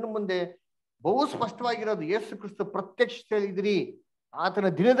 ನಮ್ಮ ಕಣ್ಣು ಮುಂದೆ ಬಹು ಸ್ಪಷ್ಟವಾಗಿರೋದು. ಯೇಸು ಕ್ರಿಸ್ತ ಪ್ರತ್ಯಕ್ಷತೆಯಲ್ಲಿ ಇದ್ರಿ, ಆತನ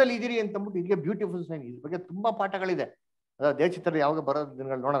ದಿನದಲ್ಲಿ ಇದಿರಿ ಅಂತ ಅಂದ್ಬಿಟ್ಟು ಇದಕ್ಕೆ ಬ್ಯೂಟಿಫುಲ್ ಸೈನ್. ಇದ್ರ ಬಗ್ಗೆ ತುಂಬಾ ಪಾಠಗಳಿದೆ. ದೇವಚಿತ್ರ ಯಾವಾಗ ಬರೋ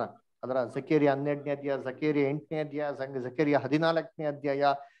ದಿನಗಳು ನೋಡೋಣ. ಅದರ ಜಕೇರಿಯ 12ನೇ ಅಧ್ಯಾಯ, ಜಕೇರಿಯ 8ನೇ ಅಧ್ಯಾಯ, ಜಕೇರಿಯ 14ನೇ ಅಧ್ಯಾಯ,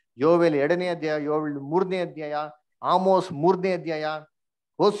 ಯೋವೇಲ್ 2ನೇ ಅಧ್ಯಾಯ, ಯೋವೇಲ್ 3ನೇ ಅಧ್ಯಾಯ, ಆಮೋಸ್ 3ನೇ ಅಧ್ಯಾಯ,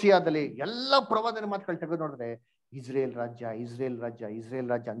 ಹೋಸಿಯಾದಲ್ಲಿ ಎಲ್ಲ ಪ್ರವಾದನೆ ಮಾತುಗಳು ತೆಗೆದು ನೋಡಿದ್ರೆ ಇಸ್ರೇಲ್ ರಾಜ್ಯ, ಇಸ್ರೇಲ್ ರಾಜ್ಯ, ಇಸ್ರೇಲ್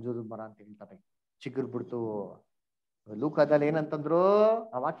ರಾಜ್ಯ ಅಂಜೂರದ ಮರ ಅಂತ ಹೇಳ್ತಾರೆ. ಚಿಗುರು ಬಿಡ್ತು. ಲೂಕಾದಲ್ಲಿ ಏನಂತಂದ್ರು,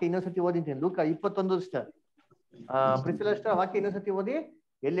 ಆ ವಾಕ್ಯ ಇನ್ನೊಂದ್ಸತಿ ಓದಿದ್ದೀನಿ. ಲೂಕ 21 ಪ್ರಿಸಿಲಷ್ಟ ಆ ವಾಕ್ಯ ಇನ್ನೊಂದ್ಸತಿ ಓದಿ.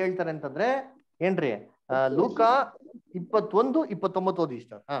 ಎಲ್ಲಿ ಹೇಳ್ತಾರೆ ಅಂತಂದ್ರೆ ಏನ್ರಿ, ಲೂಕ 21:29 ಓದಿ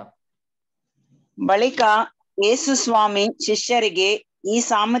ಇಷ್ಟ. ಬಳಿಕ ಯೇಸು ಸ್ವಾಮಿ ಶಿಷ್ಯರಿಗೆ ಈ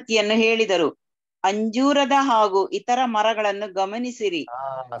ಸಾಮತಿಯನ್ನು ಹೇಳಿದರು, ಅಂಜೂರದ ಹಾಗೂ ಇತರ ಮರಗಳನ್ನು ಗಮನಿಸಿರಿ.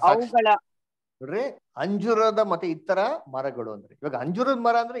 ಅವುಗಳ ನೋಡ್ರಿ, ಅಂಜೂರದ ಮತ್ತೆ ಇತರ ಮರಗಳು ಅಂದ್ರೆ, ಇವಾಗ ಅಂಜೂರದ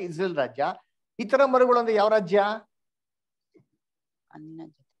ಮರ ಅಂದ್ರೆ ಇಸ್ರೇಲ್ ರಾಜ್ಯ, ಇತರ ಮರಗಳು ಅಂದ್ರೆ ಯಾವ ರಾಜ್ಯ?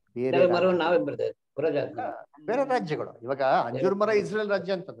 ಬೇರೆ ರಾಜ್ಯಗಳು. ಇವಾಗ ಅಂಜೂರ ಮರ ಇಸ್ರೇಲ್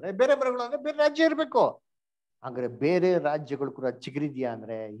ರಾಜ್ಯ ಅಂತಂದ್ರೆ ಬೇರೆ ಮರಗಳು ಅಂದ್ರೆ ಬೇರೆ ರಾಜ್ಯ ಇರ್ಬೇಕು. ಹಾಗಾದ್ರೆ ಬೇರೆ ರಾಜ್ಯಗಳು ಕೂಡ ಚಿಗುರಿದ್ಯಾ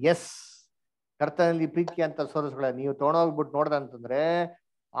ಅಂದ್ರೆ ಎಸ್. ಕರ್ತನಲ್ಲಿ ಪ್ರೀತಿ ಅಂತ ಸೋದರಗಳೇ, ನೀವು ತೊಗೊಂಡೋಗ್ಬಿಟ್ಟು ನೋಡ್ದ ಅಂತಂದ್ರೆ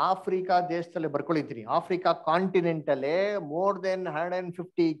ಆಫ್ರಿಕಾ ದೇಶದಲ್ಲಿ ಬರ್ಕೊಳಿತೀನಿ. ಆಫ್ರಿಕಾ ಕಾಂಟಿನೆಂಟ್ ಅಲ್ಲೇ more than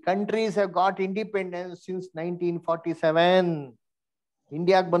 150 countries have got independence since 1947.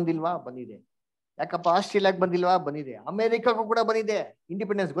 ಇಂಡಿಯಾಗ್ ಬಂದಿಲ್ವಾ? ಬಂದಿದೆ. ಯಾಕಪ್ಪ ಆಸ್ಟ್ರೇಲಿಯಾಗ್ ಬಂದಿಲ್ವಾ? ಬಂದಿದೆ. ಅಮೆರಿಕಾಗೂ ಕೂಡ ಬಂದಿದೆ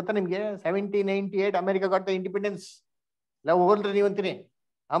ಇಂಡಿಪೆಂಡೆನ್ಸ್. ಗೊತ್ತಾ ನಿಮ್ಗೆ? 1798 ಅಮೆರಿಕಾ ಗಾಟ್ ದ ಇಂಡಿಪೆಂಡೆನ್ಸ್. ಇಲ್ಲ ಹೋಲ್ರಿ ನೀವಂತೀನಿ.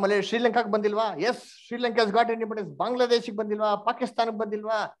 ಆಮೇಲೆ ಶ್ರೀಲಂಕಾಗ್ ಬಂದಿಲ್ವಾ? S, Sri Lanka got independence. ಬಾಂಗ್ಲಾದೇಶಿಗೆ ಬಂದಿಲ್ವಾ? ಪಾಕಿಸ್ತಾನಕ್ಕೆ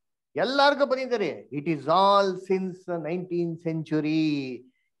ಬಂದಿಲ್ವಾ? ಎಲ್ಲಾರ್ಗು ಬಂದಿದ್ದಾರೆ. It is all since 19th century.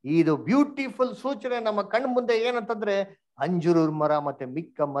 ಇದು ಬ್ಯೂಟಿಫುಲ್ ಸೂಚನೆ ನಮ್ಮ ಕಣ್ಣು ಮುಂದೆ. ಏನಂತಂದ್ರೆ ಅಂಜೂರ ಮರ ಮತ್ತೆ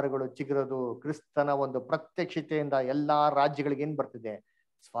ಮಿಕ್ಕ ಮರಗಳು ಚಿಗುರೋದು ಕ್ರಿಸ್ತನ ಒಂದು ಪ್ರತ್ಯಕ್ಷತೆಯಿಂದ ಎಲ್ಲಾ ರಾಜ್ಯಗಳಿಗೆ ಏನ್ ಬರ್ತಿದೆ?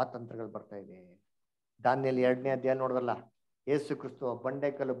 ಸ್ವಾತಂತ್ರ್ಯಗಳು ಬರ್ತಾ ಇದೆ. ದಾನಿಯೇಲ್ 2ನೇ ಅಧ್ಯಾಯ ನೋಡಿದ್ರಲ್ಲ, ಯೇಸು ಕ್ರಿಸ್ತ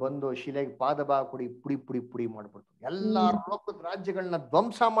ಬಂಡೆಕಲ್ಲು ಬಂದು ಶಿಲೆಗೆ ಪಾದಭಾಗ ಕೊಡಿ ಪುಡಿ ಪುಡಿ ಪುಡಿ ಮಾಡ್ಬಿಡ್ತು. ಎಲ್ಲಾ ಲೋಕದ ರಾಜ್ಯಗಳನ್ನ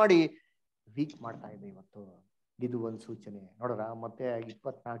ಧ್ವಂಸ ಮಾಡಿ ವೀಕ್ ಮಾಡ್ತಾ ಇದೆ ಇವತ್ತು. ಇದು ಒಂದು ಸೂಚನೆ ನೋಡ್ರ. ಮತ್ತೆ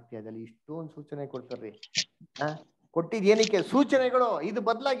 24ನೇ ಇಷ್ಟೊಂದು ಸೂಚನೆ ಕೊಡ್ತಾರ್ರಿ. ಕೊಟ್ಟಿದ್ ಏನಕ್ಕೆ? ಸೂಚನೆಗಳು. ಇದು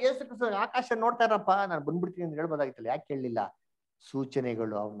ಬದಲಾಗಿ ಯೇಸು ಕ್ರಿಸ್ತ ಆಕಾಶ ನೋಡ್ತಾ ಇರಪ್ಪ, ನಾನು ಬಂದ್ಬಿಡ್ತೀನಿ ಅಂತ ಹೇಳ್ಬೋದಾಗಿತ್ತಲ್ಲ, ಯಾಕೆ ಹೇಳಲಿಲ್ಲ?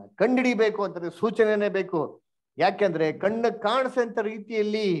 ಸೂಚನೆಗಳು. ಅವನ್ನ ಕಂಡಿಡಿಬೇಕು ಅಂತಂದ್ರೆ ಸೂಚನೆನೇ ಬೇಕು. ಯಾಕೆಂದ್ರೆ ಕಣ್ಣು ಕಾಣಿಸಂತ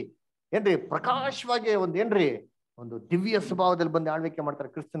ರೀತಿಯಲ್ಲಿ ಏನ್ರಿ ಪ್ರಕಾಶವಾಗಿ ಒಂದು ದಿವ್ಯ ಸ್ವಭಾವದಲ್ಲಿ ಬಂದು ಆಳ್ವಿಕೆ ಮಾಡ್ತಾರೆ.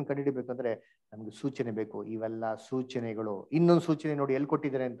 ಕ್ರಿಸ್ತನ್ ಕಂಡಿಡಿಬೇಕಂದ್ರೆ ನಮ್ಗೆ ಸೂಚನೆ ಬೇಕು. ಇವೆಲ್ಲ ಸೂಚನೆಗಳು. ಇನ್ನೊಂದು ಸೂಚನೆ ನೋಡಿ ಎಲ್ಲಿ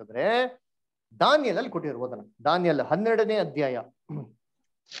ಕೊಟ್ಟಿದ್ದಾರೆ ಅಂತಂದ್ರೆ ದಾನಿಯೇಲ್ ಅಲ್ಲಿ ಕೊಟ್ಟಿದ್ದಾರೆ. ಓದೋಣ. ದಾನಿಯೇಲ್ 12ನೇ ಅಧ್ಯಾಯ.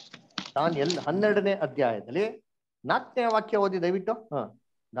 ದಾನಿಯೇಲ್ 12ನೇ ಅಧ್ಯಾಯದಲ್ಲಿ 4ನೇ ವಾಕ್ಯ ಓದಿ ದಯವಿಟ್ಟು.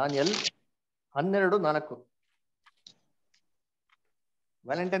 ದಾನಿಯೇಲ್ 12:4.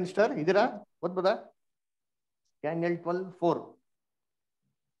 ವ್ಯಾಲೆಂಟೈನ್ ಸ್ಟಾರ್ ಇದೀರಾ? ಓದ್ಬೋದಾ? ಡ್ಯಾನಿಯೇಲ್ 12:4.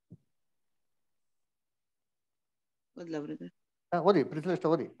 ಓದಿ ಪ್ರಿಸಿಲಷ್ಟ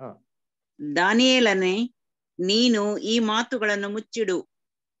ಓದಿ. ದಾನಿಯೇಲನೇ, ನೀನು ಈ ಮಾತುಗಳನ್ನು ಮುಚ್ಚಿಡು,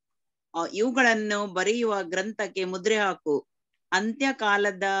 ಇವುಗಳನ್ನು ಬರೆಯುವ ಗ್ರಂಥಕ್ಕೆ ಮುದ್ರೆ ಹಾಕು.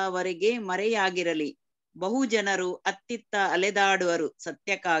 ಅಂತ್ಯಕಾಲದವರೆಗೆ ಮರೆಯಾಗಿರಲಿ. ಬಹು ಜನರು ಅತ್ತಿತ್ತ ಅಲೆದಾಡುವರು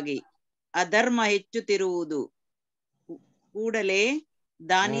ಸತ್ಯಕ್ಕಾಗಿ. ಅಧರ್ಮ ಹೆಚ್ಚುತ್ತಿರುವುದು. ಕೂಡಲೇ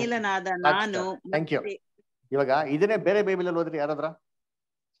ದಾನಿಯೇಲನಾದ ನಾನು. ಇವಾಗ ಇದನ್ನೇ ಬೇರೆ ಬೈಬಲ್ ಅಲ್ಲಿ ಓದ್ರಿ ಯಾರಾದ್ರ?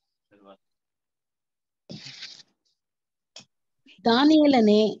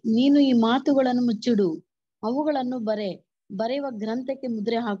 ದಾನಿಯೇಲನೇ, ನೀನು ಈ ಮಾತುಗಳನ್ನು ಮುಚ್ಚಿಡು, ಅವುಗಳನ್ನು ಬರೆಯುವ ಗ್ರಂಥಕ್ಕೆ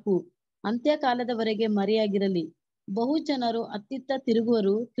ಮುದ್ರೆ ಹಾಕು. ಅಂತ್ಯಕಾಲದವರೆಗೆ ಮರೆಯಾಗಿರಲಿ. ಬಹು ಜನರು ಅತ್ತಿತ್ತ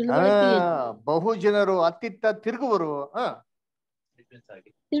ತಿರುಗುವರು, ಬಹು ಜನರು ಅತ್ತಿತ್ತ ತಿರುಗುವರು,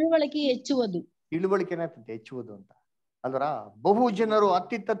 ತಿಳುವಳಿಕೆ ಹೆಚ್ಚುವುದು. ತಿಳುವಳಿಕೆ ಏನಾಗ್ತದೆ ಹೆಚ್ಚುವುದು ಅಂತ ಅಲ್ವರ. ಬಹು ಜನರು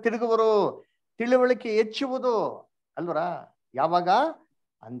ಅತ್ತಿತ್ತ ತಿರುಗುವರು, ತಿಳುವಳಿಕೆ ಹೆಚ್ಚುವುದು ಅಲ್ವರ. ಯಾವಾಗ?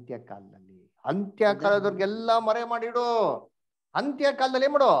 ಅಂತ್ಯಕಾಲದಲ್ಲಿ. ಅಂತ್ಯಕಾಲದವ್ರಿಗೆಲ್ಲ ಮರೆ ಮಾಡಿಡು. ಅಂತ್ಯಕಾಲದಲ್ಲಿ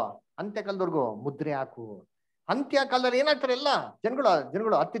ಏನ್ ಮಾಡು? ಅಂತ್ಯಕಾಲದವರೆಗೂ ಮುದ್ರೆ ಹಾಕು. ಅಂತ್ಯಕಾಲದಲ್ಲಿ ಏನಾಗ್ತಾರೆ? ಎಲ್ಲ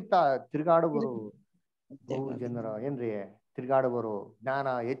ಜನಗಳು ಅತ್ತಿತ್ತ ತಿರುಗಾಡುವರು. ಬಹು ಜನರ ಏನ್ರಿ ತಿರುಗಾಡುವರು, ಜ್ಞಾನ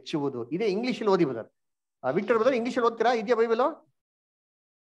ಹೆಚ್ಚುವುದು. ಇದೇ ಇಂಗ್ಲಿಷಲ್ಲಿ ಓದಿ ಬದರ್. ವಿಕ್ಟರ್ ಬದರ್ ಇಂಗ್ಲಿಷಲ್ಲಿ ಓದ್ತೀರಾ? ಇದೆಯಾ ಬೈಬಲ್?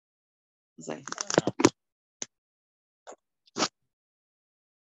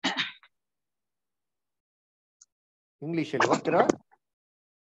 ಇಂಗ್ಲಿಷಲ್ಲಿ ಓದ್ತೀರಾ?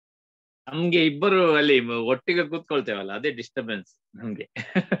 ನಮ್ಗೆ ಇಬ್ಬರು ಅಲ್ಲಿ ಒಟ್ಟಿಗೆ ಕೂತ್ಕೊಳ್ತೇವಲ್ಲ, ಅದೇ ಡಿಸ್ಟರ್ಬೆನ್ಸ್ ನಮ್ಗೆ.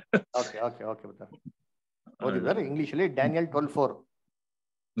 ಓಕೆ ಓಕೆ ಓಕೆ ಬದರ್ ಓದಿದ್ದಾರೆ ಇಂಗ್ಲಿಷಲ್ಲಿ. Daniel 12:4.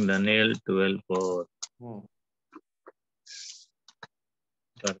 Daniel 12:4.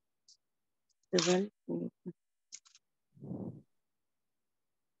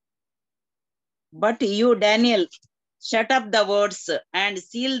 But you, Daniel, shut up the words and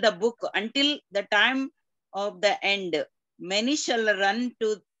seal the book until the time of the end. Many shall run to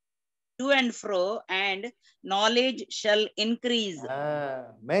and fro, and knowledge shall increase.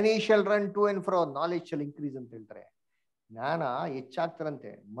 Many shall run to and fro, knowledge shall increase ಅಂತ ಹೇಳ್ತಾರೆ. ಜ್ಞಾನ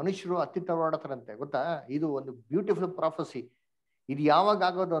ಹೆಚ್ಚಾಗ್ತಾರಂತೆ, ಮನುಷ್ಯರು ಅತ್ತಿತ್ತ ಓಡಾಡ್ತಾರಂತೆ. ಗೊತ್ತಾ? ಇದು ಒಂದು beautiful prophecy. ಇದು ಯಾವಾಗ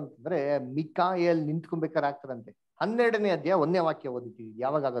ಆಗೋದು ಅಂತಂದ್ರೆ ಮಿಕಾಯಲ್ ನಿಂತ್ಕೊಬೇಕಾದ್ರೆ ಆಗ್ತಾರಂತೆ. 12ನೇ ಅಧ್ಯಾಯ 1ನೇ ವಾಕ್ಯ ಓದಿದ್ದೀವಿ.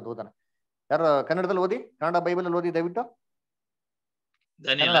 ಯಾವಾಗ ಆಗೋದು ಓದೋಣ? ಯಾರು ಕನ್ನಡದಲ್ಲಿ ಓದಿ, ಕನ್ನಡ ಬೈಬಲ್ ಅಲ್ಲಿ ಓದಿ ದಯವಿಟ್ಟು.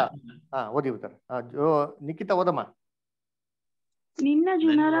 ಓದಿ ಬಿಡ್ತಾರೆ. ನಿಖಿತಾ ಓದಮ್ಮ. ನಿನ್ನ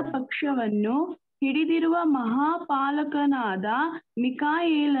ಜನರ ಪಕ್ಷವನ್ನು ಹಿಡಿದಿರುವ ಮಹಾಪಾಲಕನಾದ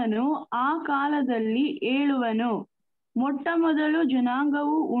ಮಿಕಾಯೇಲನು ಆ ಕಾಲದಲ್ಲಿ ಏಳುವನು. ಮೊಟ್ಟ ಮೊದಲು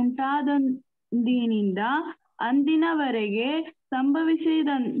ಜನಾಂಗವು ಉಂಟಾದಂದಿನಿಂದ ಅಂದಿನವರೆಗೆ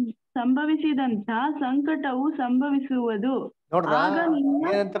ಸಂಭವಿಸಿದಂತ ಸಂಕಟವು ಸಂಭವಿಸುವುದು. ನೋಡ್ರ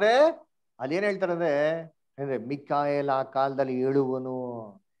ಏನಂತಾರೆ ಅಲ್ಲಿ? ಏನ್ ಹೇಳ್ತಾರೆ ಅಂದ್ರೆ ಮಿಕಾಯೇಲ್ ಆ ಕಾಲದಲ್ಲಿ ಏಳುವನು.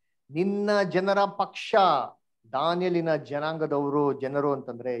 ನಿನ್ನ ಜನರ ಪಕ್ಷ, ದಾನಿಯೇಲಿನ ಜನಾಂಗದವರು, ಜನರು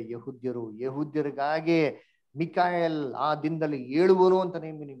ಅಂತಂದ್ರೆ ಯಹೂದ್ಯರು. ಯಹೂದ್ಯರಿಗಾಗಿ ಮಿಕಾಯೇಲ್ ಆ ದಿನದಲ್ಲಿ ಏಳುವನು ಅಂತ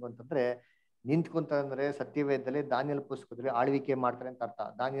ನೇಮಿನಿಂಗ್ ಅಂತಂದ್ರೆ ನಿಂತ್ಕೊಂತ ಅಂದ್ರೆ ಸತ್ಯವೇದದಲ್ಲಿ ದಾನಿಯೇಲ್ ಪುಸ್ತಕದಲ್ಲಿ ಆಳ್ವಿಕೆ ಮಾಡ್ತಾರೆ ಅಂತ ಅರ್ಥ.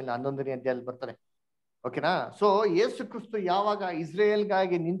 ದಾನಿಯೇಲ್ 11ನೇ ಅಧ್ಯಾಯದಲ್ಲಿ ಬರ್ತಾರೆ. ಓಕೆನಾ? ಸೊ ಯೇಸು ಕ್ರಿಸ್ತು ಯಾವಾಗ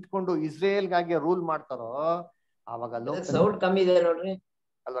ಇಸ್ರೇಲ್ಗಾಗಿ ನಿಂತ್ಕೊಂಡು ಇಸ್ರೇಲ್ಗಾಗಿ ರೂಲ್ ಮಾಡ್ತಾರೋ ಆವಾಗ ಸೌಂಡ್ ಕಮ್ಮಿ ಇದೆ ನೋಡ್ರಿ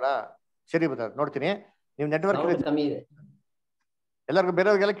ಅಲ್ವರ. ಸರಿ ಬದರ್ ನೋಡ್ತೀನಿ. ನೀವು ನೆಟ್ವರ್ಕ್ ಕಮ್ಮಿ ಇದೆ. ಎಲ್ಲರಿಗೂ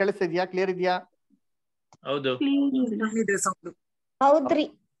ಬೇರೆಯವ್ರಿಗೆಲ್ಲ ಕೇಳಿಸ್ತಾ ಇದೆಯಾ? ಕ್ಲಿಯರ್ ಇದೆಯಾ? ಹೌದು. ಹೌದ್ರಿ.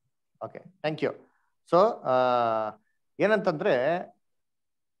 Okay, thank you. ಸೊ ಏನಂತಂದ್ರೆ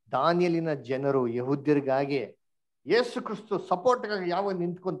ದಾನಿಯೇಲಿನ ಜನರು ಯಹೂದ್ಯರಿಗಾಗಿ ಯೇಸು ಕ್ರಿಸ್ತು ಸಪೋರ್ಟ್ಗಾಗಿ ಯಾವಾಗ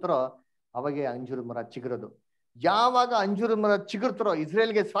ನಿಂತ್ಕೊಂತಾರೋ ಅವಾಗೆ ಅಂಜೂರ ಮರ ಚಿಗುರೋದು. ಯಾವಾಗ ಅಂಜೂರ ಮರ ಚಿಗುರ್ತಾರೋ,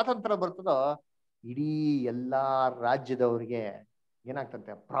 ಇಸ್ರೇಲ್ಗೆ ಸ್ವಾತಂತ್ರ್ಯ ಬರ್ತದೋ, ಇಡೀ ಎಲ್ಲಾ ರಾಜ್ಯದವ್ರಿಗೆ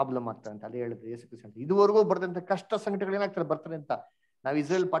ಏನಾಗ್ತಂತೆ? ಪ್ರಾಬ್ಲಮ್ ಆಗ್ತಂತೆ. ಅದೇ ಹೇಳಿದ್ರು ಯೇಸು ಕ್ರಿಸ್ತ ಇದುವರೆಗೂ ಬರ್ದಂತ ಕಷ್ಟ ಸಂಕಟಗಳು ಏನಾಗ್ತಾರೆ ಬರ್ತಾರೆ ಅಂತ ನಾವು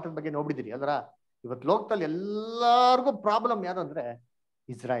ಇಸ್ರೇಲ್ ಪಾಠದ ಬಗ್ಗೆ ನೋಡಿದಿರಿ ಅಲ್ರ. ಇವತ್ತು ಲೋಕದಲ್ಲಿ ಎಲ್ಲಾರ್ಗೂ ಪ್ರಾಬ್ಲಮ್ ಯಾರು ಅಂದ್ರೆ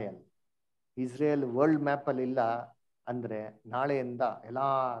ಇಸ್ರೇಲ್ ವರ್ಲ್ಡ್ ಮ್ಯಾಪ್ ಅಲ್ಲಿ ಇಲ್ಲ ಅಂದ್ರೆ ನಾಳೆಯಿಂದ ಎಲ್ಲಾ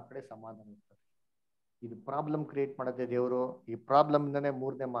ಕಡೆ ಸಮಾಧಾನ ಇರ್ತದೆ. ಇದು ಪ್ರಾಬ್ಲಮ್ ಕ್ರಿಯೇಟ್ ಮಾಡೋದೇ ದೇವರು. ಈ ಪ್ರಾಬ್ಲಮ್ ಇಂದಾನೆ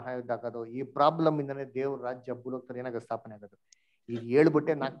 3ನೇ ಮಹಾಯುದ್ಧ ಆಗೋದು. ಈ ಪ್ರಾಬ್ಲಮ್ ಇಂದಾನೆ ದೇವ್ರ ರಾಜ್ಯ ಭೂಲೋಕದಲ್ಲಿ ಏನಾಗ ಸ್ಥಾಪನೆ ಆಗೋದು. ಇದು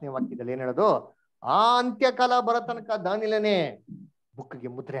ಹೇಳ್ಬಿಟ್ಟೆ 4ನೇ ವಾಕ್ಯದಲ್ಲಿ ಏನ್ ಹೇಳೋದು? ಆ ಅಂತ್ಯಕಾಲ ಬರೋ ತನಕ ದಾನಿಯೇಲನೇ ಬುಕ್ಗೆ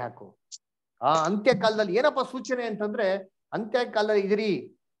ಮುದ್ರೆ ಹಾಕು. ಆ ಅಂತ್ಯಕಾಲದಲ್ಲಿ ಏನಪ್ಪ ಸೂಚನೆ ಅಂತಂದ್ರೆ ಅಂತ್ಯಕಾಲದಲ್ಲಿ ಇದ್ರಿ,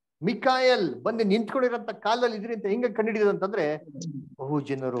 ಮಿಕಾಯಲ್ ಬಂದು ನಿಂತ್ಕೊಂಡಿರೋಂಥ ಕಾಲದಲ್ಲಿ ಇದ್ರಿ ಅಂತ ಹೆಂಗ ಕಂಡುಹಿಡಿಯೋದು ಅಂತಂದ್ರೆ ಬಹು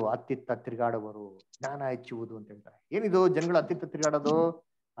ಜನರು ಅತ್ತಿತ್ತ ತಿರುಗಾಡುವರು, ಜ್ಞಾನ ಹೆಚ್ಚುವುದು ಅಂತ ಹೇಳ್ತಾರೆ. ಏನಿದು ಜನಗಳು ಅತ್ತಿತ್ತ ತಿರುಗಾಡೋದು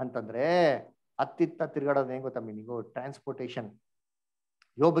ಅಂತಂದ್ರೆ? ಅತ್ತಿತ್ತ ತಿರುಗಾಡೋದು ಹೆಂಗ್ ಗೊತ್ತಾ ಮೀನಿಂಗು? ಟ್ರಾನ್ಸ್ಪೋರ್ಟೇಶನ್.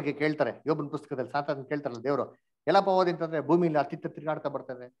 ಯೋಬಗೆ ಕೇಳ್ತಾರೆ, ಯೋಬನ ಪುಸ್ತಕದಲ್ಲಿ ಸಾತಾನ ಕೇಳ್ತಾರಲ್ಲ ದೇವರು, ಎಲ್ಲಪ್ಪ ಓದಿ ಅಂತಂದ್ರೆ ಭೂಮಿಲಿ ಅತ್ತಿತ್ತ ತಿರುಗಾಡ್ತಾ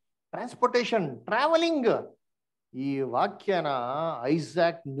ಬರ್ತಾರೆ. Transportation, travelling. ಈ ವಾಕ್ಯನ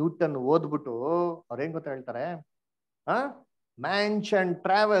ಐಸಾಕ್ ನ್ಯೂಟನ್ ಓದ್ಬಿಟ್ಟು ಅವ್ರೇನ್ ಗೊತ್ತಾ ಹೇಳ್ತಾರೆ? Man can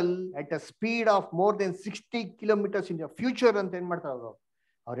travel at a speed of more than 60 kilometers in the future ಅಂತ ಏನ್ ಮಾಡ್ತಾರೆ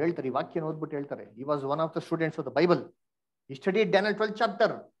ಅವ್ರು ಹೇಳ್ತಾರೆ. ಈ ವಾಕ್ಯನ ಓದ್ಬಿಟ್ಟು ಹೇಳ್ತಾರೆ. He was one of the students of the Bible. He studied Daniel 12th chapter.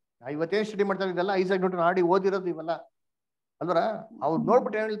 ಇವತ್ತೇನ್ study ಮಾಡ್ತಾರೆ ಇದೆಲ್ಲ ಐಸಾಕ್ ನ್ಯೂಟನ್ ಆಡಿ ಓದಿರೋದು ಇವೆಲ್ಲ ಅಲ್ವರ. ಅವ್ರು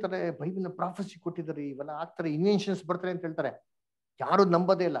ನೋಡ್ಬಿಟ್ಟು ಏನ್ ಹೇಳ್ತಾರೆ? ಬೈಬಲ್ ಪ್ರಾಫೆಸಿ ಕೊಟ್ಟಿದ್ದಾರೆ, ಇವೆಲ್ಲ ಆಗ್ತಾರೆ, ಇನ್ವೆನ್ಷನ್ಸ್ ಬರ್ತಾರೆ ಅಂತ ಹೇಳ್ತಾರೆ. ಯಾರು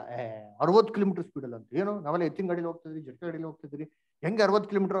ನಂಬೋದೇ ಇಲ್ಲ. 60 ಕಿಲೋಮೀಟರ್ ಸ್ಪೀಡ್ ಅಲ್ಲ ಅಂತ. ಏನು ನಾವೆಲ್ಲ ಎತ್ತಿನ ಗಾಡಿಲಿ ಹೋಗ್ತಿದ್ರಿ, ಜಟ್ಕೆ ಗಾಡಿಲಿ ಹೋಗ್ತಿದ್ರಿ, ಹೆಂಗೆ 60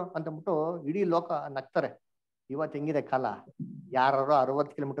 ಕಿಲೋಮೀಟರ್ ಅಂತಂದ್ಬಿಟ್ಟು ಇಡೀ ಲೋಕ ನಗ್ತಾರೆ. ಇವತ್ತು ಹೆಂಗಿದೆ ಕಾಲ? ಯಾರು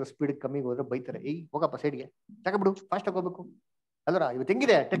 60 ಕಿಲೋಮೀಟರ್ ಸ್ಪೀಡ್ ಕಮ್ಮಿಗೆ ಹೋದ್ರೆ ಬೈತಾರೆ. ಹೋಗಪ್ಪ ಸೈಡ್ಗೆ, ತಗೊಬಿಡು, ಫಾಸ್ಟ್ ಆಗಿ ಹೋಗ್ಬೇಕು ಅಲ್ವರ. ಇವತ್ತು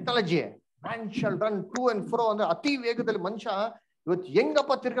ಹೆಂಗಿದೆ technology? Man shawl run to and pro ಅಂದ್ರೆ ಅತಿ ವೇಗದಲ್ಲಿ ಮನುಷ್ಯ ಇವತ್ತು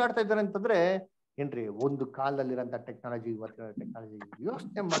ಹೆಂಗಪ್ಪ ತಿರ್ಗಾಡ್ತಾ ಇದ್ದಾರೆ ಅಂತಂದ್ರೆ ಏನ್ರಿ ಒಂದು ಕಾಲದಲ್ಲಿರೋಂಥ ಟೆಕ್ನಾಲಜಿ ಇವತ್ತಿನ ಟೆಕ್ನಾಲಜಿ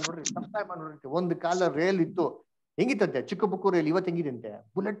ಯೋಚನೆ ಮಾಡ್ಬಿಡ್ರಿ, ಕಂಪೇರ್ ಮಾಡ್ಬಿಡ್ರಿ. ಒಂದು ಕಾಲ ರೇಲ್ ಇತ್ತು, ಹೆಂಗಿತ್ತಂತೆ ಚಿಕ್ಕ ಬುಕ್ಕು ರೇಲ್, ಇವತ್ತು ಹೆಂಗಿದಂತೆ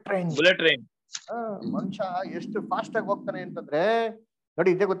ಬುಲೆಟ್ ಟ್ರೈನ್. ಮನುಷ್ಯ ಎಷ್ಟು ಫಾಸ್ಟ್ ಆಗಿ ಹೋಗ್ತಾನೆ ಅಂತಂದ್ರೆ ನೋಡಿ,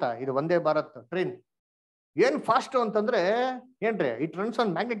 ಇದೇ ಗೊತ್ತಾ, ಇದು ವಂದೇ ಭಾರತ್ ಟ್ರೈನ್ ಏನ್ ಫಾಸ್ಟ್ ಅಂತಂದ್ರೆ ಏನ್ರಿ, it runs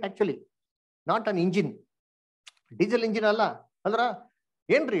on magnet actually, not an engine, diesel engine ಅಲ್ಲ ಅಂದ್ರ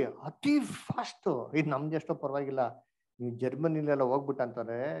ಏನ್ರಿ ಅತಿ ಫಾಸ್ಟ್. ಇದು ನಮ್ದು ಎಷ್ಟೋ ಪರವಾಗಿಲ್ಲ, ನೀವು ಜರ್ಮನಿಲೆಲ್ಲ ಹೋಗ್ಬಿಟ್ಟ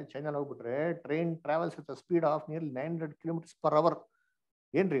ಅಂತಾರೆ, ಚೈನಾಲ್ ಹೋಗ್ಬಿಟ್ರೆ train travels with speed of nearly 900 km/h.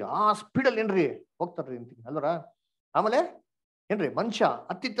 ಏನ್ರಿ ಆ ಸ್ಪೀಡಲ್ಲಿ ಏನ್ರಿ ಹೋಗ್ತಾರ್ರಿ ಅಂತೀನಿ ಅಲ್ವರ. ಆಮೇಲೆ ಏನ್ರಿ ಮನುಷ್ಯ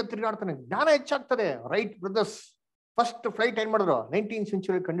ಅತ್ತಿತ್ತ ತಿರುಗಾಡ್ತಾನೆ, ಜ್ಞಾನ ಹೆಚ್ಚಾಗ್ತದೆ. ರೈಟ್ ಬ್ರದರ್ಸ್ ಫಸ್ಟ್ ಫ್ಲೈಟ್ ಏನ್ ಮಾಡಿದ್ರು 19th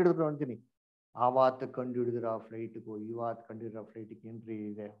century ಕಂಡಿಡಿದ್ರು ಅಂತೀನಿ. ಆವತ್ತು ಕಂಡುಹಿಡಿದಿರೋ ಫ್ಲೈಟ್ಗೂ ಇವತ್ತು ಕಂಡುಹಿಡಿರೋ ಫ್ಲೈಟ್ಗೆ ಏನ್ರಿ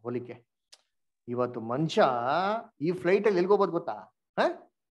ಇದೆ ಹೋಲಿಕೆ. ಇವತ್ತು ಮನುಷ್ಯ ಈ ಫ್ಲೈಟ್ ಅಲ್ಲಿ ಎಲ್ಗೋಗ್ಬೋದು ಗೊತ್ತಾ,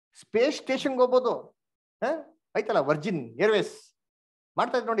 ಸ್ಪೇಸ್ ಸ್ಟೇಷನ್ಗೆ ಹೋಗ್ಬೋದು. ಆಯ್ತಲ್ಲ, ವರ್ಜಿನ್ ಏರ್ವೇಸ್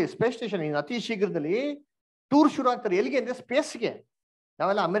ಮಾಡ್ತಾ ಇದ್ ನೋಡಿ, ಸ್ಪೇಸ್ ಸ್ಟೇಷನ್ ಅತಿ ಶೀಘ್ರದಲ್ಲಿ ಟೂರ್ ಶುರು ಆಗ್ತಾರೆ. ಎಲ್ಲಿಗೆ ಅಂದ್ರೆ ಸ್ಪೇಸ್ಗೆ.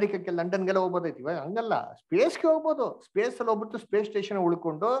 ನಾವೆಲ್ಲ ಅಮೆರಿಕಕ್ಕೆ ಲಂಡನ್ಗೆಲ್ಲ ಹೋಗ್ಬೋದೈತಿ, ಹಂಗಲ್ಲ, ಸ್ಪೇಸ್ಗೆ ಹೋಗ್ಬೋದು. ಸ್ಪೇಸ್ ಅಲ್ಲಿ ಹೋಗ್ಬಿಟ್ಟು ಸ್ಪೇಸ್ ಸ್ಟೇಷನ್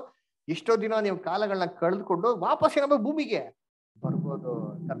ಉಳ್ಕೊಂಡು ಎಷ್ಟೋ ದಿನ ನೀವು ಕಾಲಗಳನ್ನ ಕಳೆದುಕೊಂಡು ವಾಪಸ್ ಏನೋ ಭೂಮಿಗೆ ಬರ್ಬೋದು.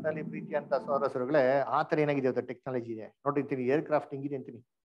 ಕರ್ತನಲ್ಲಿ ಪ್ರೀತಿ ಅಂತ ಸಹೋದರಗಳೇ, ಆ ತರ ಏನಾಗಿದೆ ಇವತ್ತು ಟೆಕ್ನಾಲಜಿ ಇದೆ ನೋಡಿರ್ತೀನಿ. ಏರ್ಕ್ರಾಫ್ಟ್ ಹೆಂಗಿದೆ ಅಂತೀನಿ.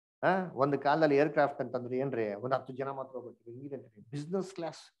 ಒಂದು ಕಾಲದಲ್ಲಿ ಏರ್ಕ್ರಾಫ್ಟ್ ಅಂತಂದ್ರೆ ಏನ್ರಿ, ಒಂದು 10 ಜನ ಮಾತ್ರ ಹೋಗ್ಬೇಕು, ಹೆಂಗಿದೆ ಅಂತೀನಿ. ಬಿಸ್ನೆಸ್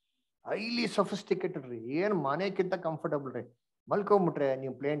ಕ್ಲಾಸ್, ಹೈಲಿ ಸೊಫಿಸ್ಟಿಕೇಟೆಡ್ ರೀ, ಏನ್ ಮನೆಕ್ಕಿಂತ ಕಂಫರ್ಟಬಲ್ ರೀ. ಮಲ್ಕೊಂಡ್ಬಿಟ್ರೆ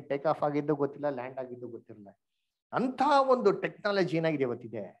ನೀವು ಪ್ಲೇನ್ ಟೇಕ್ ಆಫ್ ಆಗಿದ್ದು ಗೊತ್ತಿಲ್ಲ, ಲ್ಯಾಂಡ್ ಆಗಿದ್ದು ಗೊತ್ತಿರಲ್ಲ. ಅಂತ ಒಂದು ಟೆಕ್ನಾಲಜಿ ಏನಾಗಿದೆ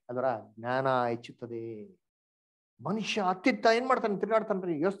ಇವತ್ತಿದೆ. ಅದರ ಜ್ಞಾನ ಹೆಚ್ಚುತ್ತದೆ. ಮನುಷ್ಯ ಅತ್ತಿತ್ತ ಏನ್ ಮಾಡ್ತಾನೆ,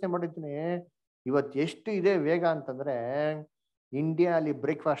 ತಿರುಗಾಡ್ತಾನ್ರಿ. ಯೋಚನೆ ಮಾಡಿದ್ದೀನಿ ಇವತ್ತು ಎಷ್ಟು ಇದೆ ವೇಗ ಅಂತಂದ್ರೆ, ಇಂಡಿಯಾ ಅಲ್ಲಿ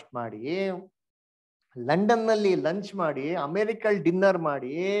ಬ್ರೇಕ್ಫಾಸ್ಟ್ ಮಾಡಿ, ಲಂಡನ್ ನಲ್ಲಿ ಲಂಚ್ ಮಾಡಿ, ಅಮೆರಿಕಲ್ ಡಿನ್ನರ್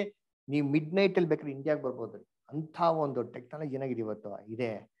ಮಾಡಿ, ನೀವು ಮಿಡ್ ನೈಟ್ ಅಲ್ಲಿ ಬೇಕಾದ್ರೆ ಇಂಡಿಯಾಗೆ ಬರ್ಬೋದು. ಅಂತ ಒಂದು ಟೆಕ್ನಾಲಜಿ ಏನಾಗಿದೆ ಇವತ್ತು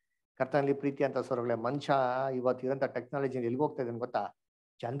ಇದೆ. ಕರ್ತನಲ್ಲಿ ಪ್ರೀತಿ ಅಂತ ಸ್ವರಗಳೇ, ಮನುಷ್ಯ ಇವತ್ತು ಇರೋಂಥ ಟೆಕ್ನಾಲಜಿ ಎಲ್ಲಿಗೆ ಹೋಗ್ತಾ ಇದೆ ಗೊತ್ತಾ,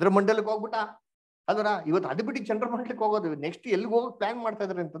 ಚಂದ್ರಮಂಡಲಕ್ಕೆ ಹೋಗ್ಬಿಟ್ಟ ಅಲ್ವರ. ಇವತ್ತು ಅದು ಬಿಟ್ಟು ಚಂದ್ರಮಂಡಲಕ್ಕೆ ಹೋಗೋದು. ನೆಕ್ಸ್ಟ್ ಎಲ್ಲಿಗೆ ಹೋಗಕ್ ಪ್ಲಾನ್ ಮಾಡ್ತಾ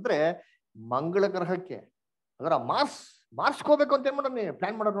ಇದಾರೆ ಅಂತಂದ್ರೆ ಮಂಗಳ ಗ್ರಹಕ್ಕೆ, ಅದರ ಮಾರ್ಸ್ಗೆ ಹೋಗ್ಬೇಕು ಅಂತ ಏನ್ ಮಾಡೋಣ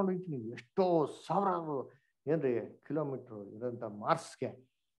ಪ್ಲಾನ್ ಮಾಡೋದು ನೋಡಿರ್ತೀನಿ. ಎಷ್ಟೋ ಸಾವಿರಾರು ಏನ್ರಿ ಕಿಲೋಮೀಟರ್ ಇರೋಂಥ ಮಾರ್ಸ್ಗೆ.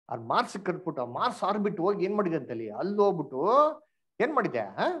 ಆ ಮಾರ್ಸ್ ಕಟ್ಬಿಟ್ಟು ಮಾರ್ಸ್ ಆರ್ಬಿಟ್ ಹೋಗಿ ಏನ್ ಮಾಡಿದೆ ಅಂತಲ್ಲಿ, ಅಲ್ಲಿ ಹೋಗ್ಬಿಟ್ಟು ಏನ್ ಮಾಡಿದೆ,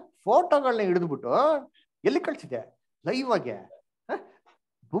 ಫೋಟೋಗಳನ್ನ ಹಿಡಿದ್ಬಿಟ್ಟು ಎಲ್ಲಿ ಕಳ್ಸಿದೆ, ಲೈವ್ ಆಗಿ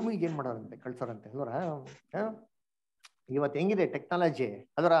ಭೂಮಿಗೆ ಏನ್ ಮಾಡೋರಂತೆ, ಕಳ್ಸೋರಂತೆ ಅಲ್ವರ. ಇವತ್ತು ಹೆಂಗಿದೆ ಟೆಕ್ನಾಲಜಿ,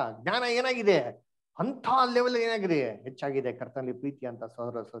 ಅದರ ಜ್ಞಾನ ಏನಾಗಿದೆ, ಅಂತ ಲೆವೆಲ್ ಏನಾಗಿದೆ, ಹೆಚ್ಚಾಗಿದೆ. ಕರ್ತನಲ್ಲಿ ಪ್ರೀತಿ ಅಂತ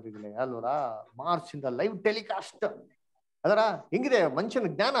ಸಹೋದರ ಸಹೋದರಿಗಳೇ ಅಲ್ವರ. ಮಾರ್ಚ್ ಇಂದ ಲೈವ್ ಟೆಲಿಕಾಸ್ಟ್, ಅದರ ಹೆಂಗಿದೆ ಮನುಷ್ಯನ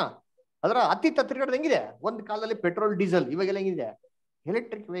ಜ್ಞಾನ, ಅದರ ಅತ್ತಿತ್ತ ತಿರುಗಾಡೋದು ಹೆಂಗಿದೆ. ಒಂದು ಕಾಲದಲ್ಲಿ ಪೆಟ್ರೋಲ್ ಡೀಸೆಲ್, ಇವಾಗೆಲ್ಲ ಹೆಂಗಿದೆ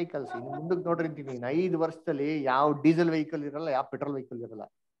ಎಲೆಕ್ಟ್ರಿಕ್ ವೆಹಿಕಲ್ಸ್. ಇನ್ನು ಮುಂದಕ್ಕೆ ನೋಡಿರ್ತೀನಿ 5 ವರ್ಷದಲ್ಲಿ ಯಾವ ಡೀಸೆಲ್ ವೆಹಿಕಲ್ ಇರಲ್ಲ, ಯಾವ ಪೆಟ್ರೋಲ್ ವೆಹಿಕಲ್ ಇರಲ್ಲ.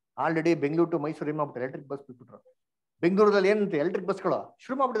 ಆಲ್ರೆಡಿ ಬೆಂಗಳೂರು ಟು ಮೈಸೂರು ಏನ್ ಮಾಡ್ಬಿಟ್ರೆ ಎಲೆಕ್ಟ್ರಿಕ್ ಬಸ್ ಬಿಟ್ಬಿಟ್ರು. ಬೆಂಗಳೂರಲ್ಲಿ ಏನಂತೆ ಎಲೆಕ್ಟ್ರಿಕ್ ಬಸ್ಗಳು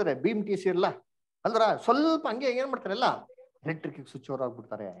ಶುರು ಮಾಡ್ಬಿಟ್ಟಿದ್ದಾರೆ. BMTC ಇರಲ್ಲ ಅಲ್ವರ, ಸ್ವಲ್ಪ ಹಂಗೆ ಏನ್ ಮಾಡ್ತಾರೆ ಎಲ್ಲ ಎಲೆಕ್ಟ್ರಿಕ್ ಸ್ವಿಚ್ ಓವರ್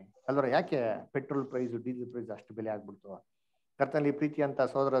ಆಗ್ಬಿಡ್ತಾರೆ ಅಲ್ವರ. ಯಾಕೆ, ಪೆಟ್ರೋಲ್ ಪ್ರೈಸ್ ಡೀಸೆಲ್ ಪ್ರೈಸ್ ಅಷ್ಟು ಬೆಲೆ ಆಗ್ಬಿಡ್ತು. ಕರ್ತನಲ್ಲಿ ಪ್ರೀತಿ ಅಂತ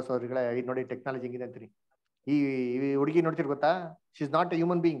ಸಹೋದರ ಸಹೋದರಿಗಳೇ, ಇದು ನೋಡಿ ಟೆಕ್ನಾಲಜಿ ಹೆಂಗಿದೆ ಅಂತೀರಿ. ಈ ಹುಡುಗಿ ನೋಡ್ತಿರ್ ಗೊತ್ತಾ, she is not A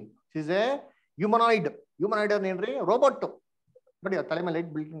human being, she is A humanoid. Humanoid ಏನ್ರಿ, ರೋಬೋಟ್ ನೋಡಿ. ತಲೆ ಮೇಲೆ ಲೈಟ್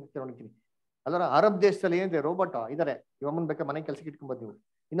ಬಿಲ್ಡಿಂಗ್ ನೋಡ್ತೀನಿ ಅಲ್ವರ. ಅರಬ್ ದೇಶದಲ್ಲಿ ಏನಿದೆ ರೋಬೋಟ್ ಇದಾರೆ. ಇವಮ್ಮನ್ ಬೇಕಾ ಮನೆ ಕೆಲ್ಸಕ್ಕೆ ಇಟ್ಕೊಂಬೋದು ನೀವು.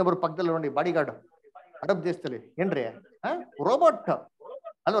 ಇನ್ನೊಬ್ರು ಪಕ್ಕದಲ್ಲಿ ನೋಡಿ ಬಾಡಿ ಗಾರ್ಡ್, ಅರಬ್ ದೇಶದಲ್ಲಿ ಏನ್ರಿ ರೋಬೋಟ್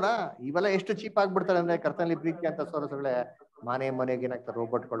ಅಲ್ವರ. ಇವೆಲ್ಲ ಎಷ್ಟು ಚೀಪ್ ಆಗ್ಬಿಡ್ತಾರೆ ಅಂದ್ರೆ ಕರ್ತನಲ್ಲಿ ಪ್ರೀತಿ ಅಂತ ಸೋರಸಗಳೇ, ಮನೆಗೆ ಏನಾಗ್ತಾರೆ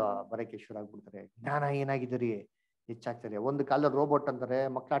ರೋಬೋಟ್ಗಳು ಬರಕ್ಕೆ ಶುರು ಆಗ್ಬಿಡ್ತಾರೆ. ಜ್ಞಾನ ಏನಾಗಿದೆ ರೀ, ಹೆಚ್ಚಾಗ್ತದೆ. ಒಂದು ಕಾಲದಲ್ಲಿ ರೋಬೋಟ್ ಅಂತಾರೆ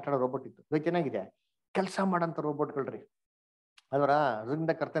ಮಕ್ಳು ಆಟ ಆಡೋ ರೋಬೋಟ್ ಇತ್ತು, ಇವತ್ತು ಏನಾಗಿದೆ ಕೆಲಸ ಮಾಡಂತ ರೋಬೋಟ್ಗಳ್ರಿ ಅಲ್ವರ.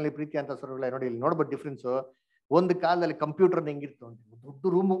 ಅದರಿಂದ ಕರ್ತನಲ್ಲಿ ಪ್ರೀತಿ ಅಂತ ಸೋರಗಳೇ ನೋಡಿ, ಇಲ್ಲಿ ನೋಡ್ಬೋದು ಡಿಫ್ರೆನ್ಸ್. ಒಂದು ಕಾಲದಲ್ಲಿ ಕಂಪ್ಯೂಟರ್ ಹೆಂಗಿತ್ತು ಅಂತ, ದೊಡ್ಡ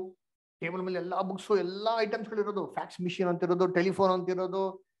ರೂಮು, ಟೇಬಲ್ ಮೇಲೆ ಎಲ್ಲಾ ಬುಕ್ಸು, ಎಲ್ಲಾ ಐಟಮ್ಸ್ಗಳು ಇರೋದು, ಫ್ಯಾಕ್ಸ್ ಮಿಷಿನ್ ಅಂತ ಇರೋದು, ಟೆಲಿಫೋನ್ ಅಂತ ಇರೋದು,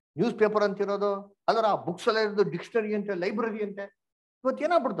 ನ್ಯೂಸ್ ಪೇಪರ್ ಅಂತ ಇರೋದು ಅಲ್ವರ. ಬುಕ್ಸ್ ಎಲ್ಲ ಇರೋದು, ಡಿಕ್ಷನರಿ ಅಂತೆ, ಲೈಬ್ರರಿ ಅಂತೆ. ಇವತ್ತು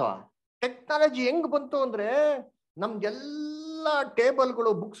ಏನಾಗ್ಬಿಡ್ತಾವ, ಟೆಕ್ನಾಲಜಿ ಹೆಂಗ್ ಬಂತು ಅಂದ್ರೆ ನಮ್ಗೆಲ್ಲ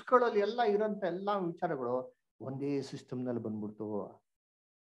ಟೇಬಲ್ಗಳು ಬುಕ್ಸ್ಗಳಲ್ಲಿ ಎಲ್ಲ ಇರೋಂಥ ಎಲ್ಲಾ ವಿಚಾರಗಳು ಒಂದೇ ಸಿಸ್ಟಮ್ ನಲ್ಲಿ ಬಂದ್ಬಿಡ್ತು.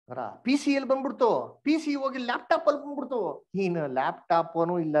 PC ಎಲ್ಲಿ ಬಂದ್ಬಿಡ್ತು, PC ಹೋಗಿ ಲ್ಯಾಪ್ಟಾಪ್ ಅಲ್ಲಿ ಬಂದ್ಬಿಡ್ತು. ಇನ್ನು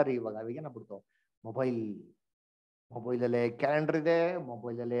ಲ್ಯಾಪ್ಟಾಪನು ಇಲ್ಲ ರೀ ಇವಾಗ. ಅವಾಗ ಏನಾಗ್ಬಿಡ್ತು, ಮೊಬೈಲಲ್ಲೇ ಕ್ಯಾಲೆಂಡರ್ ಇದೆ,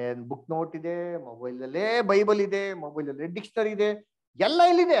 ಮೊಬೈಲಲ್ಲೇ ಬುಕ್ ನೋಟ್ ಇದೆ, ಮೊಬೈಲಲ್ಲೇ ಬೈಬಲ್ ಇದೆ, ಮೊಬೈಲಲ್ಲೇ ಡಿಕ್ಷನರಿ ಇದೆ, ಎಲ್ಲ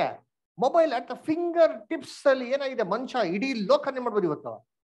ಎಲ್ಲಿದೆ mobile at the finger tips ಅಲ್ಲಿ. ಏನಾಗಿದೆ, ಮನುಷ್ಯ ಇಡೀ ಲೋಕನೇ ಮಾಡ್ಬೋದು ಇವತ್ತು,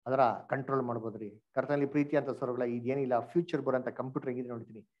 ಅದರ ಕಂಟ್ರೋಲ್ ಮಾಡ್ಬೋದ್ರಿ. ಕರ್ತನಲ್ಲಿ ಪ್ರೀತಿ ಅಂತ ಸ್ವರಗಳ ಇದೇನಿಲ್ಲ. ಫ್ಯೂಚರ್ ಬರೋಂಥ ಕಂಪ್ಯೂಟರ್ ಹೆಂಗಿದೆ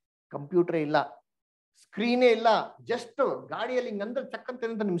ನೋಡ್ತೀನಿ, ಕಂಪ್ಯೂಟರೇ ಇಲ್ಲ, ಸ್ಕ್ರೀನೇ ಇಲ್ಲ, ಜಸ್ಟ್ ಗಾಡಿಯಲ್ಲಿ ಹಿಂಗ್ ಅಂದ್ರೆ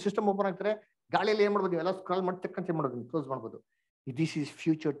ಚಕ್ಕಂತ ನಿಮ್ ಸಿಸ್ಟಮ್ ಓಪನ್ ಆಗ್ತಾರೆ, ಗಾಳಿಯಲ್ಲಿ ಏನ್ ಮಾಡ್ಬೋದು, ಎಲ್ಲ ಸ್ಕ್ರಾಲ್ ಮಾಡಿ ಚಕ್ಕಂತ ಮಾಡೋದು, ಕ್ಲೋಸ್ ಮಾಡ್ಬೋದು. This is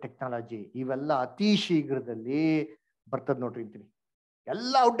future technology. ಇವೆಲ್ಲ ಅತಿ ಶೀಘ್ರದಲ್ಲಿ ಬರ್ತದ ನೋಡ್ರಿ ಅಂತೀನಿ.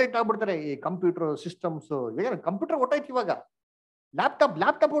 ಎಲ್ಲ ಔಟ್ಡೇಟ್ ಆಗ್ಬಿಡ್ತಾರೆ ಈ ಕಂಪ್ಯೂಟರ್ ಸಿಸ್ಟಮ್ಸ್. ಇವಾಗ ಕಂಪ್ಯೂಟರ್ ಹೊಟ್ಟೈತಿ, ಇವಾಗ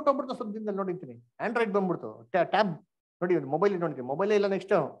ಲ್ಯಾಪ್ಟಾಪ್ ಹೊಟ್ಟೋಗ್ಬಿಡ್ತು ಸ್ವಲ್ಪ ದಿನದಲ್ಲಿ ನೋಡಿರ್ತೀನಿ. ಆಂಡ್ರಾಯ್ಡ್ ಬಂದ್ಬಿಡ್ತು, ಟ್ಯಾಬ್ ನೋಡಿ, ಮೊಬೈಲ್ ನೋಡಿರ್ತೀನಿ, ಮೊಬೈಲೇ ಇಲ್ಲ.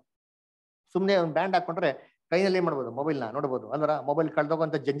 ನೆಕ್ಸ್ಟ್ ಸುಮ್ಮನೆ ಒಂದು ಬ್ಯಾಂಡ್ ಹಾಕೊಂಡ್ರೆ ಕೈನಲ್ಲಿ ಏನ್ ಮಾಡ್ಬೋದು, ಮೊಬೈಲ್ನ ನೋಡ್ಬೋದು ಅಲ್ವರ. ಮೊಬೈಲ್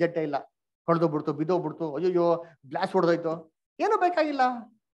ಕಳ್ದೋಗಂತ ಜಂಜಟ್ಟೆ ಇಲ್ಲ, ಹೊಡೆದೋಗ್ಬಿಡ್ತು, ಬಿದ್ದೋಗ್ಬಿಡ್ತು, ಅಯ್ಯೋ ಗ್ಲಾಸ್ ಹೊಡೆದೋಯ್ತು, ಏನೂ ಬೇಕಾಗಿಲ್ಲ.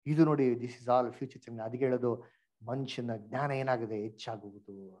 ಇದು ನೋಡಿ, this is all future technology. ಅದಕ್ಕೆ ಹೇಳೋದು ಮನುಷ್ಯನ ಜ್ಞಾನ ಏನಾಗಿದೆ,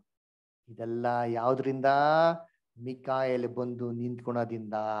 ಹೆಚ್ಚಾಗುವುದು. ಇದೆಲ್ಲ ಯಾವ್ದ್ರಿಂದ? ಮಿಕಾಯಲ್ ಬಂದು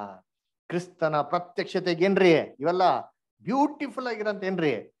ನಿಂತ್ಕೊಳೋದ್ರಿಂದ, ಕ್ರಿಸ್ತನ ಪ್ರತ್ಯಕ್ಷತೆಗೇನ್ರಿ ಇವೆಲ್ಲ ಬ್ಯೂಟಿಫುಲ್ ಆಗಿರಂತ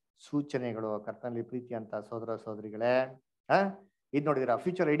ಏನ್ರಿ ಸೂಚನೆಗಳು. ಕರ್ತನಲ್ಲಿ ಪ್ರೀತಿ ಅಂತ ಸೋದರ ಸೋದರಿಗಳೇ, ಇದ್ ನೋಡಿದಿರಾ?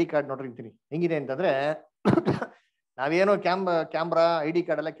 ಫ್ಯೂಚರ್ ಐ ಡಿ ಕಾರ್ಡ್ ನೋಡಿರ್ತೀನಿ ಹೆಂಗಿದೆ ಅಂತಂದ್ರೆ, ನಾವೇನೋ ಕ್ಯಾಮ್ರಾ ಐ ಡಿ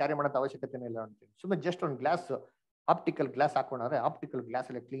ಕಾರ್ಡ್ ಎಲ್ಲ ಕ್ಯಾರಿ ಮಾಡೋಂಥ ಅವಶ್ಯಕತೆನೇ ಇಲ್ಲ ಅಂತೀನಿ. ಸುಮ್ಮನೆ ಜಸ್ಟ್ ಒಂದು ಗ್ಲಾಸ್, ಆಪ್ಟಿಕಲ್ ಗ್ಲಾಸ್ ಹಾಕೊಂಡ್ರೆ ಆಪ್ಟಿಕಲ್ ಗ್ಲಾಸ್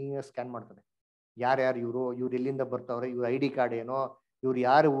ಎಲ್ಲ ಕ್ಲೀನ್ ಸ್ಕ್ಯಾನ್ ಮಾಡ್ತದೆ. ಯಾರ್ಯಾರು ಇವ್ರು ಎಲ್ಲಿಂದ ಬರ್ತಾವ್ರೆ, ಇವ್ರ ಐ ಡಿ ಕಾರ್ಡ್ ಏನೋ, ಇವ್ರು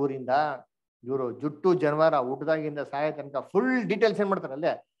ಯಾರು ಊರಿಂದ, ಇವರು ಜುಟ್ಟು ಜನವಾರ ಹುಟ್ಟದಾಗಿಂದ ಸಾಯ ತನಕ ಫುಲ್ ಡೀಟೇಲ್ಸ್ ಏನ್ ಮಾಡ್ತಾರೆ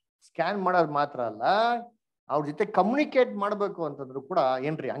ಅಲ್ಲೇ ಸ್ಕ್ಯಾನ್ ಮಾಡೋದು ಮಾತ್ರ ಅಲ್ಲ, ಅವ್ರ ಜೊತೆ ಕಮ್ಯುನಿಕೇಟ್ ಮಾಡ್ಬೇಕು ಅಂತಂದ್ರು ಕೂಡ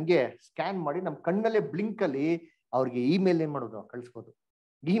ಏನ್ರಿ ಹಂಗೆ ಸ್ಕ್ಯಾನ್ ಮಾಡಿ ನಮ್ ಕಣ್ಣಲ್ಲೇ ಬ್ಲಿಂಕ್ ಅಲ್ಲಿ ಅವ್ರಿಗೆ ಇಮೇಲ್ ಏನ್ ಮಾಡೋದು, ಕಳಿಸ್ಬೋದು.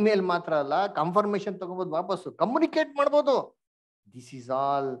 ಇಮೇಲ್ ಮಾತ್ರ ಅಲ್ಲ, ಕನ್ಫರ್ಮೇಶನ್ ತಗೋಬಹುದು, ವಾಪಸ್ಸು ಕಮ್ಯುನಿಕೇಟ್ ಮಾಡ್ಬೋದು. ದಿಸ್ ಈಸ್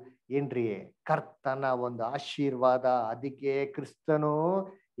ಆಲ್ ಏನ್ರಿ ಕರ್ತನ ಒಂದು ಆಶೀರ್ವಾದ. ಅದಕ್ಕೆ ಕ್ರಿಸ್ತನು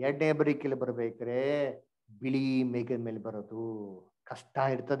ಎರಡನೇ ಬರಿಕೆಯಲ್ಲಿ ಬರ್ಬೇಕ್ರೆ ಬಿಳಿ ಮೇಘದ ಮೇಲೆ ಬರೋದು. ಕಷ್ಟ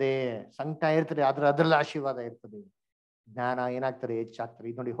ಇರ್ತದೆ, ಸಂಕಟ ಇರ್ತದೆ, ಆದ್ರೆ ಅದ್ರಲ್ಲಿ ಆಶೀರ್ವಾದ ಇರ್ತದೆ. ಜ್ಞಾನ ಏನಾಗ್ತಾರೆ, ಹೆಚ್ಚಾಗ್ತಾರೆ.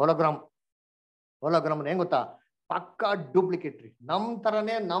 ಇದು ನೋಡಿ ಹೋಲೋಗ್ರಾಮ್ ಹೆಂಗ್ ಗೊತ್ತಾ? ಪಕ್ಕಾ ಡೂಪ್ಲಿಕೇಟ್ ರೀ. ನಮ್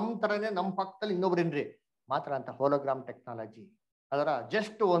ತರನೇ ನಮ್ ಪಕ್ಕದಲ್ಲಿ ಇನ್ನೊಬ್ರೇನ್ರಿ ಮಾತ್ರ ಅಂತ ಹೋಲೋಗ್ರಾಮ್ ಟೆಕ್ನಾಲಜಿ. ಅದರ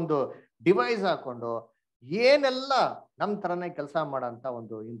ಜಸ್ಟ್ ಒಂದು ಡಿವೈಸ್ ಹಾಕೊಂಡು ಏನೆಲ್ಲ ನಮ್ ತರನೇ ಕೆಲಸ ಮಾಡಂತ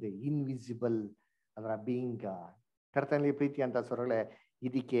ಒಂದು ಇನ್ವಿಸಿಬಲ್ ಅದರ ಬೀಯಿಂಗ್. ಕರ್ತನಲ್ಲಿ ಪ್ರೀತಿ ಅಂತ ಸ್ವರಗಳೇ,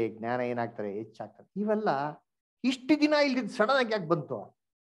 ಇದಕ್ಕೆ ಜ್ಞಾನ ಏನಾಗ್ತಾರೆ, ಹೆಚ್ಚಾಗ್ತದೆ. ಇವೆಲ್ಲ ಇಷ್ಟು ದಿನ ಇಲ್ಲಿ ಸಡನ್ ಆಗಿ ಯಾಕೆ ಬಂತು?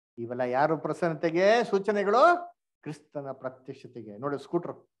 ಇವೆಲ್ಲ ಯಾರು ಪ್ರಸನ್ನತೆಗೆ ಸೂಚನೆಗಳು? ಕ್ರಿಸ್ತನ ಪ್ರತ್ಯಕ್ಷತೆಗೆ. ನೋಡಿ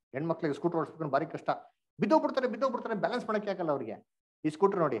ಸ್ಕೂಟರ್, ಹೆಣ್ಮಕ್ಳಿಗೆ ಸ್ಕೂಟರ್ ಓಡಿಸ್ಬೇಕು ಭಾರಿ ಕಷ್ಟ, ಬಿದ್ದೋಗ್ಬಿಡ್ತಾರೆ, ಬ್ಯಾಲೆನ್ಸ್ ಮಾಡಕ್ಕೆ ಆಗಲ್ಲ ಅವ್ರಿಗೆ. ಈ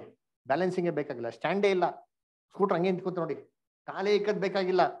ಸ್ಕೂಟರ್ ನೋಡಿ, ಬ್ಯಾಲೆನ್ಸಿಂಗೇ ಬೇಕಾಗಿಲ್ಲ, ಸ್ಟ್ಯಾಂಡೇ ಇಲ್ಲ, ಸ್ಕೂಟರ್ ಹಂಗೆ ನಿಂತ್ಕೊಂತ ನೋಡಿ, ಕಾಲೇ ಇಕ್ಕದ್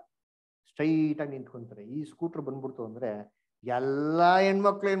ಬೇಕಾಗಿಲ್ಲ, ಸ್ಟ್ರೈಟ್ ಆಗಿ ನಿಂತ್ಕೊಂತಾರೆ. ಈ ಸ್ಕೂಟರ್ ಬಂದ್ಬಿಡ್ತು ಅಂದ್ರೆ ಎಲ್ಲಾ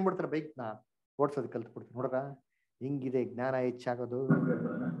ಹೆಣ್ಮಕ್ಳು ಏನ್ ಮಾಡ್ತಾರೆ, ಬೈಕ್ನ ಓಡಿಸೋದು ಕಲ್ತ್ ಬಿಡ್ತಾರೆ. ನೋಡ್ರ ಹಿಂಗಿದೆ ಜ್ಞಾನ ಹೆಚ್ಚಾಗೋದು.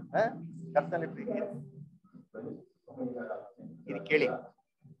 ಇದು ಕೇಳಿ,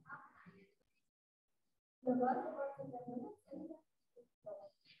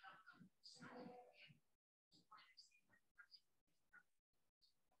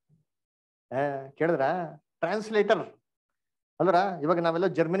 ಕೇಳಿದ್ರ? ಟ್ರಾನ್ಸ್ಲೇಟರ್ ಅಲ್ರ. ಇವಾಗ ನಾವೆಲ್ಲ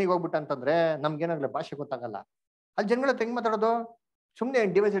ಜರ್ಮನಿಗೆ ಹೋಗ್ಬಿಟ್ಟ ಅಂತಂದ್ರೆ ನಮ್ಗೇನಾಗಲ್ಲ, ಭಾಷೆ ಗೊತ್ತಾಗಲ್ಲ. ಅಲ್ಲಿ ಜನಗಳ ಹೆಂಗ್ ಮಾತಾಡೋದು? ಸುಮ್ನೆ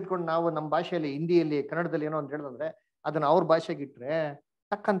ಡಿವೈಸ್ ಇಟ್ಕೊಂಡು ನಾವು ನಮ್ಮ ಭಾಷೆಯಲ್ಲಿ, ಹಿಂದಿಯಲ್ಲಿ, ಕನ್ನಡದಲ್ಲಿ ಏನೋ ಅಂತ ಹೇಳಿದ್ರೆ ಅದನ್ನ ಅವ್ರ ಭಾಷೆಗೆ ಇಟ್ರೆ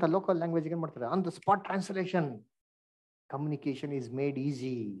ತಕ್ಕಂತ ಲೋಕಲ್ ಲ್ಯಾಂಗ್ವೇಜ್ ಏನ್ ಮಾಡ್ತಾರೆ, on the spot translation. Communication is made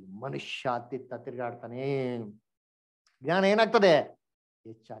easy. ಮನುಷ್ಯ ಅತ್ತಿತ್ತ ತಿರ್ಗಾಡ್ತಾನೆ, ಜ್ಞಾನ ಏನಾಗ್ತದೆ,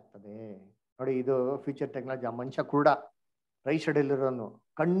 ಹೆಚ್ಚಾಗ್ತದೆ. ನೋಡಿ, ಇದು ಫ್ಯೂಚರ್ ಟೆಕ್ನಾಲಜಿ. ಆ ಮನುಷ್ಯ ಕೂಡ ರೈಟ್ ಸೈಡ್ ಅಲ್ಲಿರೋನು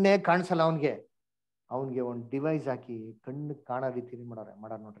ಕಣ್ಣೇ ಕಾಣಿಸಲ್ಲ ಅವನ್ಗೆ ಒಂದು ಡಿವೈಸ್ ಹಾಕಿ ಕಣ್ಣು ಕಾಣೋ ರೀತಿ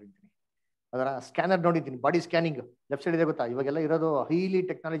ಮಾಡೋದು ನೋಡಿರ್ತೀನಿ. ಅದರ ಸ್ಕ್ಯಾನರ್ ನೋಡಿದ್ದೀನಿ, ಬಾಡಿ ಸ್ಕ್ಯಾನಿಂಗ್ ಲೆಫ್ಟ್ ಸೈಡ್ ಇದೆ ಗೊತ್ತಾ? ಇವಾಗೆಲ್ಲ ಇರೋದು ಹೈಲಿ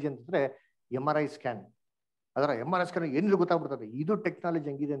ಟೆಕ್ನಾಲಜಿ ಅಂತಂದ್ರೆ MRI ಸ್ಕ್ಯಾನ್. ಅದರ MRI ಸ್ಕ್ಯಾನ್ ಏನಿಲ್ಲ ಗೊತ್ತಾಗ್ಬಿಡ್ತದೆ. ಇದು ಟೆಕ್ನಾಲಜಿ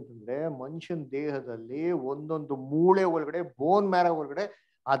ಹೆಂಗಿದೆ ಅಂತಂದ್ರೆ, ಮನುಷ್ಯನ ದೇಹದಲ್ಲಿ ಒಂದೊಂದು ಮೂಳೆ ಒಳಗಡೆ, ಬೋನ್ ಮ್ಯಾರೋ ಒಳಗಡೆ,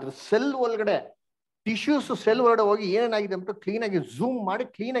 ಅದ್ರ ಸೆಲ್ ಒಳಗಡೆ, ಟಿಶ್ಯೂಸ್ ಸೆಲ್ ಒಳಗಡೆ ಹೋಗಿ ಏನೇನಾಗಿದೆ ಅಂತ ಕ್ಲೀನ್ ಆಗಿ ಝೂಮ್ ಮಾಡಿ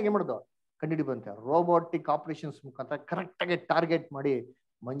ಕ್ಲೀನ್ ಆಗಿ ಮಾಡೋದು ಕಂಡುಹಿಡಿ ಬಂತೆ. ರೋಬೋಟಿಕ್ ಆಪರೇಷನ್ಸ್ ಮುಖಾಂತರ ಕರೆಕ್ಟ್ ಆಗಿ ಟಾರ್ಗೆಟ್ ಮಾಡಿ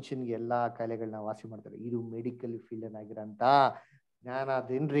ಮನುಷ್ಯನ್ಗೆ ಎಲ್ಲಾ ಕಾಯಿಲೆಗಳನ್ನ ವಾಸಿ ಮಾಡ್ತಾರೆ. ಇದು ಮೆಡಿಕಲ್ ಫೀಲ್ಡ್ ಆಗಿರೋಂತ ಜ್ಞಾನ.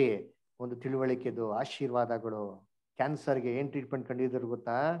 ಅದೇನ್ರಿ ಒಂದು ತಿಳುವಳಿಕೆದು ಆಶೀರ್ವಾದಗಳು. ಕ್ಯಾನ್ಸರ್ಗೆ ಏನ್ ಟ್ರೀಟ್ಮೆಂಟ್ ಕಂಡಿದ್ರು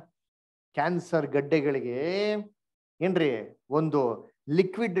ಗೊತ್ತಾ? ಕ್ಯಾನ್ಸರ್ ಗಡ್ಡೆಗಳಿಗೆ ಏನ್ರಿ ಒಂದು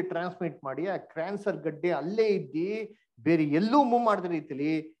ಲಿಕ್ವಿಡ್ ಟ್ರಾನ್ಸ್ಮಿಟ್ ಮಾಡಿ ಆ ಕ್ಯಾನ್ಸರ್ ಗಡ್ಡೆ ಅಲ್ಲೇ ಇದ್ದಿ ಬೇರೆ ಎಲ್ಲೂ ಮೂವ್ ಮಾಡದ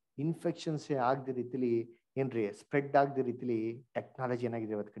ರೀತಿಲಿ, ಇನ್ಫೆಕ್ಷನ್ಸ್ ಆಗದ ರೀತಿಲಿ, ಏನ್ರಿ ಸ್ಪ್ರೆಡ್ ಆಗದ ರೀತಿಲಿ ಟೆಕ್ನಾಲಜಿ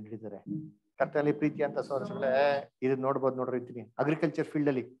ಏನಾಗಿದೆ ಇವತ್ತು ಕಂಡುಹಿಡಿದ್ದಾರೆ. ಕರ್ತನಲ್ಲಿ ಪ್ರೀತಿ ಅಂತ ಸೋರ್ಸ್ಗಳೇ, ಇದು ನೋಡ್ಬೋದು ನೋಡಿರ್ತೀನಿ. ಅಗ್ರಿಕಲ್ಚರ್ ಫೀಲ್ಡ್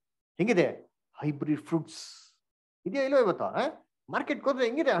ಅಲ್ಲಿ ಹೆಂಗಿದೆ, ಹೈಬ್ರಿಡ್ ಫ್ರೂಟ್ಸ್ ಇದೆಯಾ ಇಲ್ಲೋ ಇವತ್ತು? ಮಾರ್ಕೆಟ್ ಹೋದ್ರೆ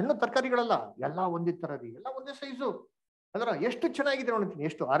ಹೆಂಗಿದೆ, ಹಣ್ಣು ತರಕಾರಿಗಳೆಲ್ಲ ಎಲ್ಲ ಒಂದೇ ತರ ರೀ, ಎಲ್ಲ ಒಂದೇ ಸೈಜು. ಅದರ ಎಷ್ಟು ಚೆನ್ನಾಗಿದೆ ನೋಡ್ತೀನಿ,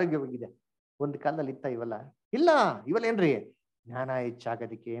 ಎಷ್ಟು ಆರೋಗ್ಯವಾಗಿದೆ. ಒಂದು ಕಾಲದಲ್ಲಿ ಇತ್ತ ಇವೆಲ್ಲ? ಇಲ್ಲ. ಇವೆಲ್ಲ ಏನ್ರಿ ಜ್ಞಾನ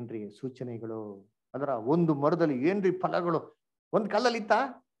ಹೆಚ್ಚಾಗೋದಕ್ಕೆ ಏನ್ರಿ ಸೂಚನೆಗಳು. ಅದರ ಒಂದು ಮರದಲ್ಲಿ ಏನ್ರಿ ಫಲಗಳು. ಒಂದ್ ಕಾಲದಲ್ಲಿ ಇತ್ತ?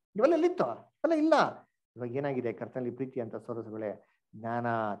 ಇವೆಲ್ಲ ಇತ್ತು? ಇವೆಲ್ಲ ಇಲ್ಲ. ಇವಾಗ ಏನಾಗಿದೆ, ಕರ್ತನಲ್ಲಿ ಪ್ರೀತಿ ಅಂತ ಸೋರಸುಗಳೇ, ಜ್ಞಾನ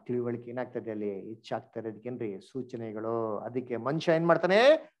ತಿಳುವಳಿಕೆ ಏನಾಗ್ತದೆ ಅಲ್ಲಿ ಹೆಚ್ಚಾಗ್ತಾರೆ. ಅದಕ್ಕೇನ್ರಿ ಸೂಚನೆಗಳು. ಅದಕ್ಕೆ ಮನುಷ್ಯ ಏನ್ ಮಾಡ್ತಾನೆ,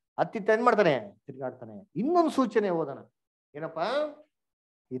 ಅತ್ತಿತ್ತ ಏನ್ ಮಾಡ್ತಾನೆ, ತಿರ್ಗಾಡ್ತಾನೆ. ಇನ್ನೊಂದು ಸೂಚನೆ ಓದೋಣ. ಏನಪ್ಪಾ?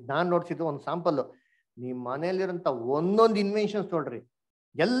 ಇದ್ ನಾನ್ ನೋಡ್ಸಿದ್ದು ಒಂದು ಸ್ಯಾಂಪಲ್. ನಿಮ್ ಮನೆಯಲ್ಲಿರಂತ ಒಂದೊಂದು ಇನ್ವೆನ್ಷನ್ಸ್ ನೋಡ್ರಿ,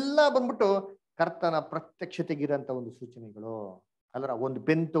 ಎಲ್ಲ ಬಂದ್ಬಿಟ್ಟು ಕರ್ತನ ಪ್ರತ್ಯಕ್ಷತೆಗಿರಂತ ಒಂದು ಸೂಚನೆಗಳು. ಅದರ ಒಂದು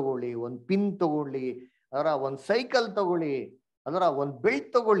ಪೆನ್ ತಗೊಳ್ಳಿ, ಒಂದು ಪಿನ್ ತಗೊಳ್ಳಿ, ಅದರ ಒಂದು ಸೈಕಲ್ ತಗೊಳ್ಳಿ, ಅದರ ಒಂದು ಬೆಲ್ಟ್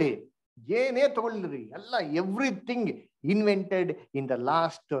ತಗೊಳ್ಳಿ, ಏನೇ ತಗೊಳ್ಳಿ, ಎಲ್ಲ everything invented in the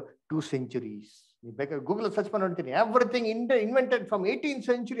last 2 centuries. ನೀವು ಬೇಕಾದ್ರೆ ಗೂಗಲ್ ಸರ್ಚ್ ಮಾಡಿ ನೋಡ್ತೀನಿ. Everything invented from 18th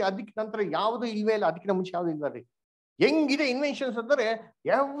century. ಅದಕ್ಕೆ ನಂತರ ಯಾವುದು ಇಲ್ವೇ ಇಲ್ಲ, ಅದಕ್ಕಿಂತ ಮುಂಚೆ ಯಾವ್ದು ಇಲ್ವ ರೀ. ಹೆಂಗಿದೆ ಇನ್ವೆನ್ಷನ್ಸ್ ಅಂದ್ರೆ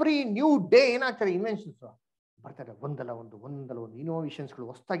ಎವ್ರಿ ನ್ಯೂ ಡೇ ಏನಾಗ್ತಾರೆ ಇನ್ವೆನ್ಷನ್ಸ್. ಬರ್ತಾರೆ, ಒಂದಲ್ಲ ಒಂದು ಇನೋವೇಷನ್ಸ್ಗಳು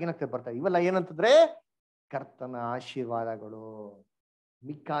ಹೊಸದಾಗಿ ಏನಾಗ್ತದೆ ಬರ್ತಾರೆ. ಇವೆಲ್ಲ ಏನಂತಂದ್ರೆ ಕರ್ತನ ಆಶೀರ್ವಾದಗಳು.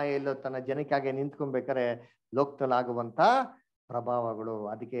 ಮಿಕಾಯೇಲು ತನ್ನ ಜನಕ್ಕಾಗಿ ನಿಂತ್ಕೊಬೇಕಾರೆ ಲೋಕದಲ್ಲಾಗುವಂತ ಪ್ರಭಾವಗಳು,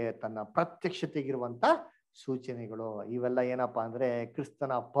 ಅದಕ್ಕೆ ತನ್ನ ಪ್ರತ್ಯಕ್ಷತೆಗಿರುವಂತ ಸೂಚನೆಗಳು. ಇವೆಲ್ಲ ಏನಪ್ಪಾ ಅಂದ್ರೆ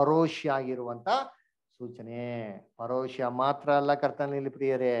ಕ್ರಿಸ್ತನ ಪರೋಕ್ಷ ಆಗಿರುವಂತ ಸೂಚನೆ. ಪರೋಕ್ಷ ಮಾತ್ರ ಅಲ್ಲ ಕರ್ತನಲ್ಲಿ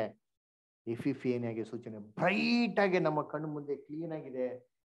ಪ್ರಿಯರೇ, ಎಫಿಫಿಯನಾಗಿ ಸೂಚನೆ, ಬ್ರೈಟ್ ಆಗಿ ನಮ್ಮ ಕಣ್ಣು ಮುಂದೆ ಕ್ಲೀನ್ ಆಗಿದೆ.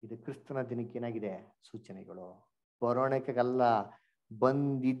 ಇದು ಕ್ರಿಸ್ತನ ದಿನಕ್ಕೆ ಏನಾಗಿದೆ ಸೂಚನೆಗಳು. ಬರೋಣಕ್ಕೆಲ್ಲ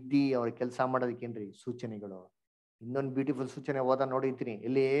ಬಂದಿದ್ದಿ ಅವ್ರ ಕೆಲಸ ಮಾಡೋದಕ್ಕೇನ್ರಿ ಸೂಚನೆಗಳು. ಇನ್ನೊಂದು ಬ್ಯೂಟಿಫುಲ್ ಸೂಚನೆ ಓದ ನೋಡಿರ್ತೀನಿ.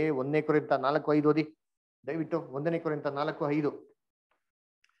 ಇಲ್ಲಿ 1 ಕೊರಿಂಥ 4:5 ಓದಿ ದಯವಿಟ್ಟು. 1 ಕೊರಿಂಥ 4:5,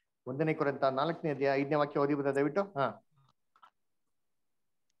 1 ಕೊರಿಂಥ 4ನೇ ಅಧ್ಯಾಯ 5ನೇ ವಾಕ್ಯ ಓದಿ ಬದ ದಯವಿಟ್ಟು.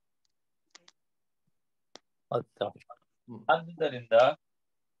 ಆದ್ದರಿಂದ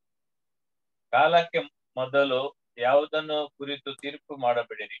ಕಾಲಕ್ಕೆ ಮೊದಲು ಯಾವುದನ್ನು ಕುರಿತು ತೀರ್ಪು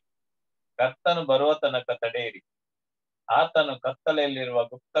ಮಾಡಬೇಡಿರಿ, ಕರ್ತನು ಬರುವ ತನಕ ತಡೆಯಿರಿ. ಆತನು ಕತ್ತಲೆಯಲ್ಲಿರುವ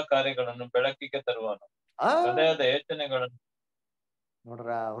ಗುಪ್ತ ಕಾರ್ಯಗಳನ್ನು ಬೆಳಕಿಗೆ ತರುವನು, ಹೃದಯದ ಯೋಚನೆಗಳನ್ನು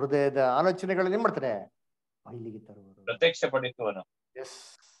ನೋಡ್ರ, ಹೃದಯದ ಆಲೋಚನೆಗಳನ್ನು ಏನ್ ಮಾಡ್ತಾರೆ ಬಯಲಿಗೆ ತರುವರು, ಪ್ರತ್ಯಕ್ಷಪಡಿಸುವನು. ಎಸ್,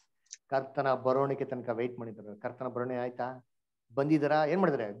 ಕರ್ತನ ಬರೋಣಿಕೆ ತನಕ ವೆಯ್ಟ್ ಮಾಡಿದ್ರು. ಕರ್ತನ ಬರೋಣೆ ಆಯ್ತಾ, ಬಂದಿದಾರ, ಏನ್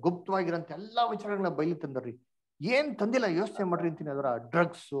ಮಾಡಿದಾರೆ ಗುಪ್ತವಾಗಿರಂತ ಎಲ್ಲಾ ವಿಚಾರಗಳನ್ನ ಬಯಲಿ ತಂದ್ರಿ. ಏನ್ ತಂದಿಲ್ಲ ಯೋಚನೆ ಮಾಡ್ರಿ ಅಂತೀನಿ. ಅದರ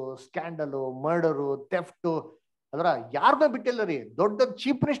ಡ್ರಗ್ಸ್, ಸ್ಕ್ಯಾಂಡಲು, ಮರ್ಡರು, ಥೆಫ್ಟ್, ಅದರ ಯಾರನ್ನೂ ಬಿಟ್ಟಿಲ್ಲ ರೀ. ದೊಡ್ಡ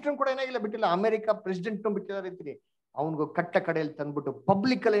ಚೀಫ್ ಮಿನಿಸ್ಟರ್ ಕೂಡ ಏನಾಗಿಲ್ಲ ಬಿಟ್ಟಿಲ್ಲ. ಅಮೆರಿಕ ಪ್ರೆಸಿಡೆಂಟ್ ಬಿಟ್ಟಿಲ್ಲ ಅಂತೀನಿ. ಅವನ್ಗೂ ಕಟ್ಟ ಕಡೆಯಲ್ಲಿ ತಂದ್ಬಿಟ್ಟು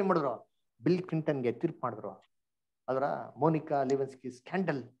ಪಬ್ಲಿಕ್ ಅಲ್ಲಿ ಏನ್ ಮಾಡಿದ್ರು, ಬಿಲ್ ಕ್ಲಿಂಟನ್ಗೆ ತೀರ್ಪು ಮಾಡಿದ್ರು. ಅದರ Monika Levinsky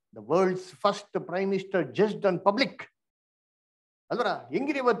scandal, the world's first prime minister judged on public. ಅಲ್ವರ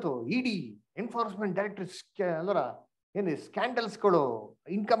ಹೆಂಗಿದೆ ಇವತ್ತು ಇಡಿ, ಎನ್ಫೋರ್ಸ್ಮೆಂಟ್ ಡೈರೆಕ್ಟರ್, ಅಲ್ವರ ಏನ್ ಸ್ಕ್ಯಾಂಡಲ್ಸ್ಗಳು,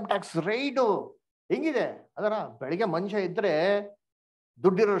 ಇನ್ಕಮ್ ಟ್ಯಾಕ್ಸ್ ರೈಡು ಹೆಂಗಿದೆ. ಅದರ ಬೆಳಿಗ್ಗೆ ಮನುಷ್ಯ ಇದ್ರೆ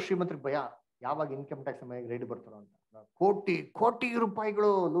ದುಡ್ಡಿರೋ ಶ್ರೀಮಂತರಿಗೆ ಭಯ, ಯಾವಾಗ ಇನ್ಕಮ್ ಟ್ಯಾಕ್ಸ್ ರೈಡ್ ಬರ್ತಾರೋ ಅಂತ. ಕೋಟಿ ಕೋಟಿ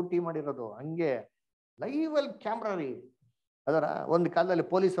ರೂಪಾಯಿಗಳು ಲೂಟಿ ಮಾಡಿರೋದು ಹಂಗೆ ಲೈವ್ ಅಲ್ಲಿ ಕ್ಯಾಮ್ರಾ ರೀ. ಅದರ ಒಂದು ಕಾಲದಲ್ಲಿ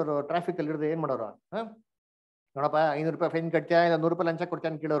ಪೊಲೀಸರು ಟ್ರಾಫಿಕ್ ಅಲ್ಲಿ ಹಿಡಿದು ಏನ್ ಮಾಡೋರು, ನೋಡಪ್ಪ 500 ರೂಪಾಯಿ ಫೈನ್ ಕಟ್ತೀಯಾ ಇಲ್ಲ 100 ರೂಪಾಯಿ ಲಂಚ ಕೊಡ್ತೀಯ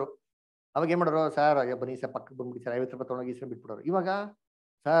ಅಂತ ಕೇಳೋರು. ಅವಾಗ ಏನ್ ಮಾಡೋರು, ಸರ್ ಬನ್ನಿ ಸರ್ ಪಕ್ಕಕ್ಕೆ ಬಂದ್ಬಿಡಿ ಸರ್, 50 ರೂಪಾಯಿ ತೊಗೊಂಡೋಗಿ ಇಸ್ಕೊಂಡು ಬಿಟ್ಬಿಡೋರು. ಇವಾಗ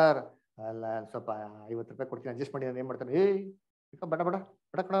ಸರ್ ಅಲ್ಲ ಸ್ವಲ್ಪ 50 ರೂಪಾಯಿ ಕೊಡ್ತೀನಿ ಅಡ್ಜಸ್ಟ್ ಮಾಡಿ, ಏನ್ ಮಾಡ್ತಾನೆ, ಬಡ ಬಡ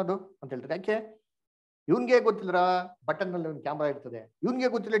ಬಡ ಕಣೋದು ಅಂತ ಹೇಳ್ತಾರೆ. ಯಾಕೆ ಇವನ್ಗೆ ಗೊತ್ತಿಲ್ಲ, ಬಟನ್ ನಲ್ಲಿ ಒಂದು ಕ್ಯಾಮ್ರಾ ಇರ್ತದೆ. ಇವನ್ಗೆ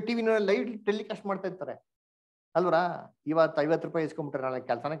ಗೊತ್ತಿಲ್ಲ, ಟಿವಿನಲ್ಲಿ ಲೈವ್ ಟೆಲಿಕಾಸ್ಟ್ ಮಾಡ್ತಾ ಇರ್ತಾರೆ ಅಲ್ವರಾ. ಇವತ್ತು 50 ರೂಪಾಯಿ ಇಸ್ಕೊಂಡ್ಬಿಟ್ರೆ ನಾಳೆ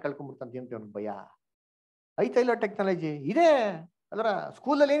ಕೆಲಸನ ಕಳ್ಕೊಂಡ್ಬಿಡ್ತಂತ ಅಂತ ಅವ್ನಿಗೆ ಭಯ. ಐತಾ ಇಲ್ಲ ಟೆಕ್ನಾಲಜಿ ಇದೆ ಅಲ್ವರ.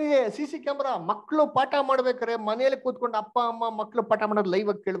 ಸ್ಕೂಲಲ್ಲಿ ಏನಿದೆ, CC ಕ್ಯಾಮ್ರಾ. ಮಕ್ಕಳು ಪಾಠ ಮಾಡ್ಬೇಕಾರೆ ಮನೇಲಿ ಕೂತ್ಕೊಂಡು ಅಪ್ಪ ಅಮ್ಮ ಮಕ್ಕಳು ಪಾಠ ಮಾಡೋದು ಲೈವ್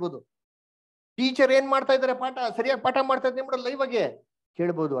ಆಗಿ ಕೇಳ್ಬೋದು. ಟೀಚರ್ ಏನ್ ಮಾಡ್ತಾ ಇದಾರೆ ಪಾಠ, ಸರಿಯಾಗಿ ಪಾಠ ಮಾಡ್ತಾ ಇದ್ರೆ ಮಾಡೋದು ಲೈವ್ ಆಗಿ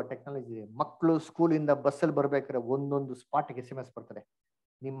ಕೇಳ್ಬೋದು. ಆ ಟೆಕ್ನಾಲಜಿ. ಮಕ್ಕಳು ಸ್ಕೂಲಿಂದ ಬಸ್ಸಲ್ಲಿ ಬರ್ಬೇಕಾದ್ರೆ ಒಂದೊಂದು ಸ್ಪಾಟ್ಗೆ SMS ಬರ್ತಾರೆ,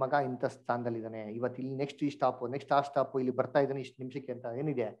 ನಿಮ್ ಮಗ ಇಂಥ ಸ್ಥಾನದಲ್ಲಿ ಇದ್ದಾನೆ, ಇವತ್ತು ಇಲ್ಲಿ ನೆಕ್ಸ್ಟ್ ಈ ಸ್ಟಾಪ್, ನೆಕ್ಸ್ಟ್ ಆ ಸ್ಟಾಪ್, ಇಲ್ಲಿ ಬರ್ತಾ ಇದ್ದಾನೆ ಇಷ್ಟು ನಿಮಿಷಕ್ಕೆ ಅಂತ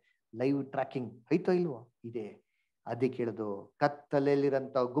ಏನಿದೆ ಲೈವ್ ಟ್ರ್ಯಾಕಿಂಗ್ ಐತೋ ಇಲ್ವೋ ಇದೆ. ಅದೇ ಕೇಳೋದು,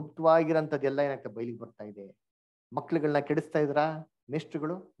 ಕತ್ತಲೆಯಲ್ಲಿರಂತ ಗುಪ್ತವಾಗಿರಂತದ್ದೆಲ್ಲ ಏನಾಗ್ತದೆ ಬಯಲಿಗೆ ಬರ್ತಾ ಇದೆ. ಮಕ್ಳುಗಳನ್ನ ಕೆಡಿಸ್ತಾ ಇದ್ರಾ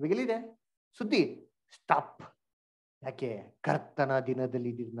ನೆಸ್ಟ್ಗಳು, ಇವಾಗೆಲ್ಲಿದೆ ಸುದ್ದಿ, ಸ್ಟಾಪ್. ಯಾಕೆ, ಕರ್ತನ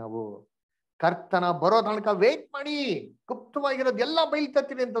ದಿನದಲ್ಲಿ ಇದೀವಿ ನಾವು. ಕರ್ತನ ಬರೋ ತನಕ ವೇಟ್ ಮಾಡಿ, ಗುಪ್ತವಾಗಿರೋದು ಎಲ್ಲ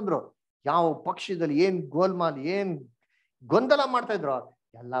ಬಯಲ್ತತ್ತೀರಿ ಅಂತಂದ್ರು. ಯಾವ ಪಕ್ಷದಲ್ಲಿ ಏನ್ ಗೋಲ್ಮಾಲ್, ಏನ್ ಗೊಂದಲ ಮಾಡ್ತಾ ಇದ್ರು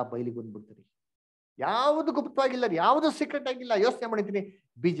ಎಲ್ಲಾ ಬಯಲಿಗೆ ಬಂದ್ಬಿಡ್ತೀರಿ. ಯಾವುದು ಗುಪ್ತವಾಗಿಲ್ಲ, ಯಾವುದು ಸೀಕ್ರೆಟ್ ಆಗಿಲ್ಲ. ಯೋಚನೆ ಮಾಡಿದ್ದೀನಿ,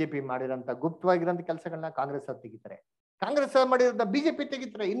 BJP ಮಾಡಿರೋಂಥ ಗುಪ್ತವಾಗಿರೋಂಥ ಕೆಲಸಗಳನ್ನ ಕಾಂಗ್ರೆಸ್ ಅವ್ರು ತೆಗಿತಾರೆ, ಕಾಂಗ್ರೆಸ್ ಮಾಡಿರೋಂಥ BJP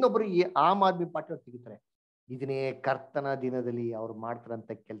ತೆಗಿತಾರೆ, ಇನ್ನೊಬ್ರು ಆಮ್ ಆದ್ಮಿ ಪಾರ್ಟಿ ಅವ್ರು ತೆಗಿತಾರೆ. ಇದನ್ನೇ ಕರ್ತನ ದಿನದಲ್ಲಿ ಅವ್ರು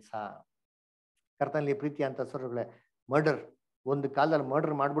ಮಾಡ್ತಾರಂತ ಕೆಲಸ. ಕರ್ತನಲ್ಲಿ ಪ್ರೀತಿ ಅಂತ ಸ್ವರಗಳೇ, ಮರ್ಡರ್ ಒಂದು ಕಾಲದಲ್ಲಿ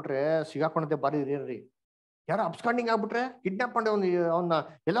ಮರ್ಡರ್ ಮಾಡ್ಬಿಟ್ರೆ ಸಿಗಾಕೊಂಡಂತೆ ಬಾರಿ ರೇರ್ರಿ. ಯಾರೋ ಅಬ್ಸ್ಕಾಂಡಿಂಗ್ ಆಗ್ಬಿಟ್ರೆ, ಕಿಡ್ನಾಪ್ ಮಾಡಿ ಅವನ್ನ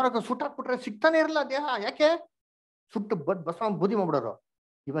ಎಲ್ಲಾರು ಸುಟ್ಟಾಕ್ಬಿಟ್ರೆ ಸಿಗ್ತಾನೆ ಇರಲ್ಲ ದೇಹ. ಯಾಕೆ, ಸುಟ್ಟು ಭಸ್ಮ ಬೂದಿ ಮಾಡ್ಬಿಡೋರು.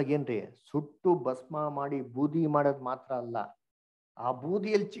 ಇವಾಗ ಏನ್ರಿ, ಸುಟ್ಟು ಭಸ್ಮ ಮಾಡಿ ಬೂದಿ ಮಾಡೋದು ಮಾತ್ರ ಅಲ್ಲ, ಆ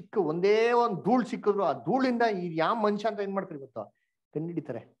ಬೂದಿಯಲ್ಲಿ ಚಿಕ್ಕ ಒಂದೇ ಒಂದು ಧೂಳ್ ಸಿಕ್ಕಿದ್ರು ಆ ಧೂಳಿಂದ ಈ ಯಾವ ಮನುಷ್ಯ ಅಂತ ಏನ್ ಮಾಡ್ತಾರೆ ಗೊತ್ತಾ,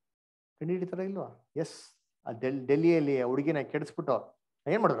 ಕಂಡಿಡಿತಾರೆ ಇಲ್ವಾ. ಎಸ್, ಆ ಡೆಲ್ಲಿಯಲ್ಲಿ ಹುಡುಗಿನ ಕೆಡಿಸ್ಬಿಟ್ಟು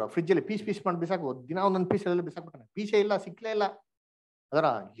ಏನ್ ಮಾಡಿದ್ರು, ಫ್ರಿಜ್ ಅಲ್ಲಿ ಪೀಸ್ ಮಾಡಿ ಬಿಸಾಕು, ದಿನ ಒಂದೊಂದು ಪೀಸ್ ಎಲ್ಲ ಬಿಸಾಕ್ಬಿಟ್ಟಾನೆ. ಪೀಸೇ ಇಲ್ಲ, ಸಿಕ್ಲೇ ಇಲ್ಲ. ಅದರ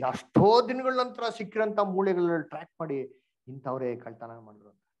ಎಷ್ಟೋ ದಿನಗಳ ನಂತರ ಸಿಕ್ಕಿರಂತ ಮೂಳೆಗಳ ಟ್ರ್ಯಾಕ್ ಮಾಡಿ ಇಂಥವ್ರೇ ಕಳ್ತನ ಮಾಡಿದ್ರು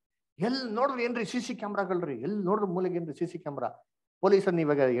ಅಂತ. ಎಲ್ಲಿ ನೋಡ್ರಿ ಏನ್ರಿ CC ಕ್ಯಾಮ್ರಾಗಳ್ರಿ, ಎಲ್ಲಿ ನೋಡ್ರಿ ಮೂಲೆಗೆ ಏನ್ರಿ CC ಕ್ಯಾಮ್ರಾ. ಪೊಲೀಸರು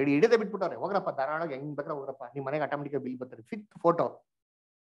ಇವಾಗ ಹಿಡದೆ ಬಿಟ್ಬಿಟ್ಟಾರೆ, ಹೋಗ್ರಪ್ಪ ಧಾರಾಳಗೆ ಹೆಂಗ್ ಬೇಕಾದ್ರೆ ಹೋಗ್ರಪ್ಪ, ನಿಮ್ಮ ಮನೆಗೆ ಆಟೋಮೆಟಿಕ್ ಬಿಲ್ ಬರ್ತಾರೆ. 5th ಫೋಟೋ,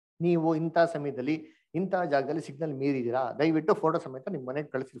 ನೀವು ಇಂಥ ಸಮಯದಲ್ಲಿ ಇಂಥ ಜಾಗದಲ್ಲಿ ಸಿಗ್ನಲ್ ಮೀರಿದ್ದೀರಾ, ದಯವಿಟ್ಟು ಫೋಟೋ ಸಮೇತ ನಿಮ್ಮ ಮನೆಗೆ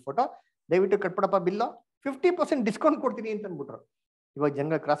ಕಳಿಸಿದ ಫೋಟೋ ದಯವಿಟ್ಟು ಕಟ್ಬಿಡಪ್ಪ ಬಿಲ್ಲು, 50% ಡಿಸ್ಕೌಂಟ್ ಕೊಡ್ತೀನಿ ಅಂತ ಅಂದ್ಬಿಟ್ರು. ಇವಾಗ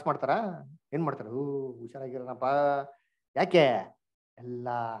ಜನ ಕ್ರಾಸ್ ಮಾಡ್ತಾರಾ, ಏನ್ ಮಾಡ್ತಾರೆ, ಹುಷಾರಾಗಿರೋಣಪ್ಪ. ಯಾಕೆ, ಎಲ್ಲ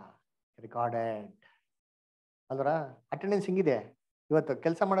ರೆಕಾರ್ಡೆಡ್ ಅಲ್ವರ. ಅಟೆಂಡೆನ್ಸ್ ಹಿಂಗಿದೆ, ಇವತ್ತು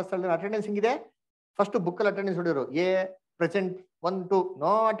ಕೆಲಸ ಮಾಡೋ ಸ್ಥಳದಲ್ಲಿ ಅಟೆಂಡೆನ್ಸ್ ಹಿಂಗಿದೆ. ಫಸ್ಟ್ ಬುಕ್ಕಲ್ಲಿ ಅಟೆಂಡೆನ್ಸ್ ಹೊಡಿಯೋರು, ಪ್ರೆಸೆಂಟ್ 1 2,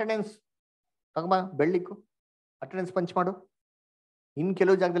 ನೋ ಅಟೆಂಡೆನ್ಸ್, ತಗೊಂಬ ಬೆಳ್ಳಿಕ್ಕು ಅಟೆಂಡೆನ್ಸ್ ಪಂಚ್ ಮಾಡು. ಇನ್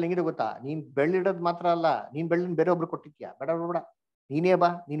ಕೆಲವು ಜಾಗದಲ್ಲಿ ಹೆಂಗಿದೆ ಗೊತ್ತಾ, ನೀನ್ ಬೆಳ್ಳಿಡೋದು ಮಾತ್ರ ಅಲ್ಲ, ನೀನ್ ಬೆಳ್ಳಿನ ಬೇರೆ ಒಬ್ರು ಕೊಟ್ಟಿದ್ಯಾ, ಬೇಡ ಬೇಡ, ನೀನೇ ಬಾ,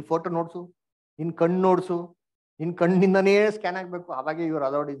 ನೀನ್ ಫೋಟೋ ನೋಡ್ಸು, ನಿನ್ ಕಣ್ಣು ನೋಡ್ಸು, ನಿನ್ ಕಣ್ಣಿಂದನೇ ಸ್ಕ್ಯಾನ್ ಆಗ್ಬೇಕು, ಅವಾಗೆ ಇವ್ರು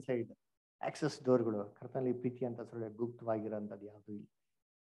ಅಲೌಡ್ ಇನ್ಸೈಡ್ ಆಕ್ಸೆಸ್ ಡೋರ್ಗಳು. ಕರ್ತನಲ್ಲಿ ಪ್ರೀತಿ ಅಂತ ಸೊಳ್ಳೆ ಗುಪ್ತವಾಗಿರೋಂಥದ್ದು ಯಾವುದೂ ಇಲ್ಲ,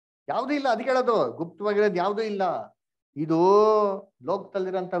 ಯಾವುದೂ ಇಲ್ಲ. ಅದಕ್ಕೆ ಹೇಳೋದು ಗುಪ್ತವಾಗಿರೋದು ಯಾವುದೂ ಇಲ್ಲ. ಇದು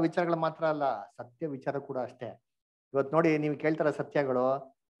ಲೋಕದಲ್ಲಿರೋಂಥ ವಿಚಾರಗಳು ಮಾತ್ರ ಅಲ್ಲ, ಸತ್ಯ ವಿಚಾರ ಕೂಡ ಅಷ್ಟೇ. ಇವತ್ತು ನೋಡಿ ನೀವು ಕೇಳ್ತಾರ ಸತ್ಯಗಳು,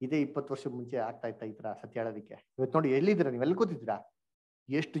 ಇದೇ 20 ವರ್ಷ ಮುಂಚೆ ಆಗ್ತಾ ಇತ್ತ ಈ ತರ ಸತ್ಯ ಹೇಳೋದಕ್ಕೆ. ಇವತ್ತು ನೋಡಿ ಎಲ್ಲಿದ್ದೀರಾ ನೀವು, ಎಲ್ಲಿ ಕೂತಿದ್ದೀರಾ?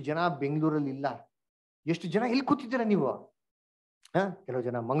 ಎಷ್ಟು ಜನ ಬೆಂಗಳೂರಲ್ಲಿ ಇಲ್ಲ, ಎಷ್ಟು ಜನ ಎಲ್ಲಿ ಕೂತಿದ್ದೀರಾ ನೀವು? ಕೆಲವು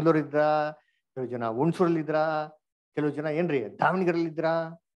ಜನ ಮಂಗಳೂರಿದ್ರ, ಕೆಲವು ಜನ ಹುಣಸೂರಲ್ಲಿದ್ರ, ಕೆಲವು ಜನ ಏನ್ರಿ ದಾವಣಗೆರೆಯಲ್ಲಿದ್ರ,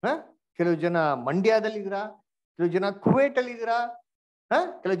 ಕೆಲವು ಜನ ಮಂಡ್ಯದಲ್ಲಿದ್ರ, ಕೆಲವು ಜನ ಕುವೈಟಲ್ಲಿದ್ದೀರಾ,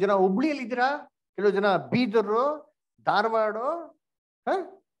 ಕೆಲವು ಜನ ಹುಬ್ಳಿಯಲ್ಲಿದ್ದೀರಾ, ಕೆಲವು ಜನ ಬೀದರು, ಧಾರವಾಡ,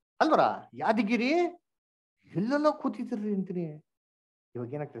 ಅಲ್ವರ ಯಾದಗಿರಿ, ಎಲ್ಲೆಲ್ಲೋ ಕೂತಿದ್ರಿ ಅಂತೀನಿ.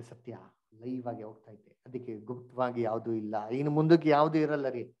 ಇವಾಗ ಏನಾಗ್ತದೆ, ಸತ್ಯ ಲೈವ್ ಆಗಿ ಹೋಗ್ತಾ ಇದೆ. ಅದಕ್ಕೆ ಗುಪ್ತವಾಗಿ ಯಾವುದೂ ಇಲ್ಲ, ಇನ್ನು ಮುಂದಕ್ಕೆ ಯಾವುದೂ ಇರಲ್ಲ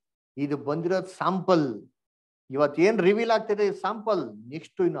ರೀ. ಇದು ಬಂದಿರೋದು ಸ್ಯಾಂಪಲ್. ಇವತ್ತು ಏನ್ ರಿವೀಲ್ ಆಗ್ತಿದೆ ಸ್ಯಾಂಪಲ್.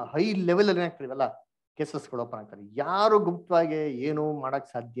 ನೆಕ್ಸ್ಟ್ ಇನ್ನು ಹೈ ಲೆವೆಲ್ ಅಲ್ಲಿ ಏನಾಗ್ತಿದೆವಲ್ಲ ಕೇಸಸ್ಗಳು ಓಪನ್ ಆಗ್ತಾರೆ. ಯಾರು ಗುಪ್ತವಾಗಿ ಏನು ಮಾಡಕ್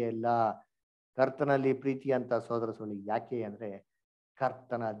ಸಾಧ್ಯ ಇಲ್ಲ. ಕರ್ತನಲ್ಲಿ ಪ್ರೀತಿ ಅಂತ ಸೋದರ ಸೋಳಿ. ಯಾಕೆ ಅಂದ್ರೆ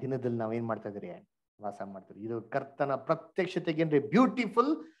ಕರ್ತನ ದಿನದಲ್ಲಿ ನಾವೇನ್ ಮಾಡ್ತಾ ಇದ್ದೀರಿ, ವಾಸ ಮಾಡ್ತೀವಿ. ಇದು ಕರ್ತನ ಪ್ರತ್ಯಕ್ಷತೆಗೆ ಏನ್ರಿ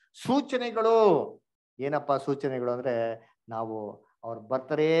ಬ್ಯೂಟಿಫುಲ್ ಸೂಚನೆಗಳು. ಏನಪ್ಪಾ ಸೂಚನೆಗಳು ಅಂದ್ರೆ, ನಾವು ಅವ್ರು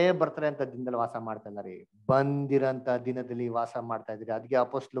ಬರ್ತಾರೆ ಅಂತ ದಿನದಲ್ಲಿ ವಾಸ ಮಾಡ್ತಾ ಇಲ್ಲ ರೀ, ಬಂದಿರಂತ ದಿನದಲ್ಲಿ ವಾಸ ಮಾಡ್ತಾ ಇದ್ರಿ. ಅದಕ್ಕೆ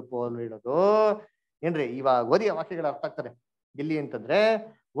ಅಪೊಸ್ತಲ ಪೌಲ್ ಹೇಳೋದು ಏನ್ರಿ, ಇವಾಗ ಓದಿ ವಾಕ್ಯಗಳು ಅರ್ಥ ಆಗ್ತಾರೆ ಎಲ್ಲಿ ಅಂತಂದ್ರೆ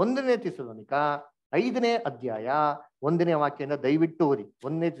 1ನೇ ಥೆಸಲೋನಿಕ 5ನೇ ಅಧ್ಯಾಯ 1ನೇ ವಾಕ್ಯದಿಂದ ದಯವಿಟ್ಟು ಓದಿ.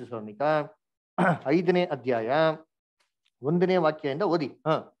 1ನೇ ಥೆಸಲೋನಿಕ 5ನೇ ಅಧ್ಯಾಯ 1ನೇ ವಾಕ್ಯದಿಂದ ಓದಿ.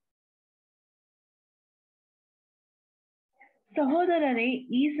 ಸಹೋದರರೇ,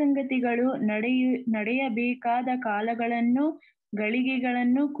 ಈ ಸಂಗತಿಗಳು ನಡೆಯಬೇಕಾದ ಕಾಲಗಳನ್ನು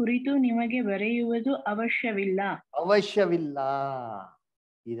ಗಳಿಗೆಗಳನ್ನು ಕುರಿತು ನಿಮಗೆ ಬರೆಯುವುದು ಅವಶ್ಯವಿಲ್ಲ.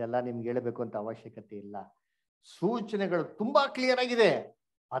 ಇದೆಲ್ಲ ನಿಮ್ಗೆ ಹೇಳಬೇಕು ಅಂತ ಅವಶ್ಯಕತೆ ಇಲ್ಲ. ಸೂಚನೆಗಳು ತುಂಬಾ ಕ್ಲಿಯರ್ ಆಗಿದೆ,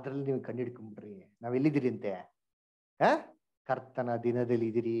 ಅದ್ರಲ್ಲಿ ನೀವು ಕಂಡಿಡ್ಕೊಂಡ್ರಿ. ನಾವ್ ಎಲ್ಲಿದ್ದೀರಿ ಅಂತೆ, ಕರ್ತನ ದಿನದಲ್ಲಿ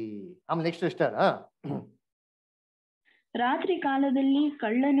ಇದೀರಿ. ಆಮೇಲೆ ನೆಕ್ಸ್ಟ್ ಸ್ಟಾರ್, ರಾತ್ರಿ ಕಾಲದಲ್ಲಿ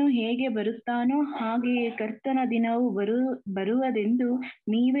ಕಳ್ಳನು ಹೇಗೆ ಬರುತ್ತಾನೋ ಹಾಗೆಯೇ ಕರ್ತನ ದಿನವು ಬರುವುದೆಂದು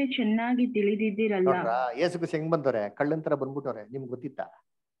ನೀವೇ ಚೆನ್ನಾಗಿ ತಿಳಿದಿದ್ದೀರಲ್ಲ. ಯೇಸು ಕ್ರಿಸ್ತ ಹೆಂಗ್ ಬಂದವ್ರೆ, ಕಳ್ಳಂತರ ಬಂದ್ಬಿಟ್ಟವ್ರೆ. ನಿಮ್ಗೆ ಗೊತ್ತಿತ್ತಾ?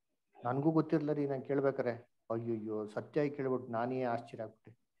 ನನ್ಗೂ ಗೊತ್ತಿರ್ಲ ರೀ. ನಾನು ಕೇಳ್ಬೇಕಾರೆ ಅಯ್ಯಯ್ಯೋ ಸತ್ಯ ಕೇಳ್ಬಿಟ್ಟು ನಾನೇ ಆಶ್ಚರ್ಯ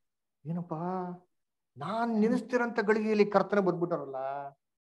ಆಗ್ಬಿಟ್ಟೆ. ಏನಪ್ಪಾ, ನಾನ್ ನೆನೆಸ್ತಿರಂತ ಗಳಿಗೆಯಲ್ಲಿ ಕರ್ತನ ಬಂದ್ಬಿಟ್ಟವ್ರಲ್ಲ,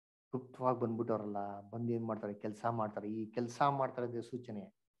 ಗುಪ್ತವಾಗಿ ಬಂದ್ಬಿಟ್ಟವ್ರಲ್ಲ. ಬಂದು ಏನ್ ಮಾಡ್ತಾರೆ, ಕೆಲಸ ಮಾಡ್ತಾರೆ. ಈ ಕೆಲಸ ಮಾಡ್ತಾರೆ ಇದೇ ಸೂಚನೆ.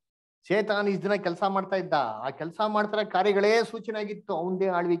 ಸೇತಾನ್ ಇಷ್ಟು ದಿನ ಕೆಲಸ ಮಾಡ್ತಾ ಇದ್ದ, ಆ ಕೆಲಸ ಮಾಡ್ತಾರೆ ಕಾರ್ಯಗಳೇ ಸೂಚನೆ ಆಗಿತ್ತು. ಅವಂದೇ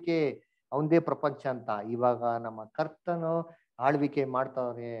ಆಳ್ವಿಕೆ, ಅವಂದೇ ಪ್ರಪಂಚ ಅಂತ. ಇವಾಗ ನಮ್ಮ ಕರ್ತನು ಆಳ್ವಿಕೆ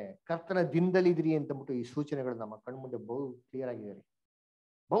ಮಾಡ್ತಾವ್ರೆ. ಕರ್ತನ ದಿನದಲ್ಲಿ ಇದ್ರಿ ಅಂತಂದ್ಬಿಟ್ಟು ಈ ಸೂಚನೆಗಳು ನಮ್ಮ ಕಣ್ಮುಂದೆ ಬಹು ಕ್ಲಿಯರ್ ಆಗಿದೆ ರೀ.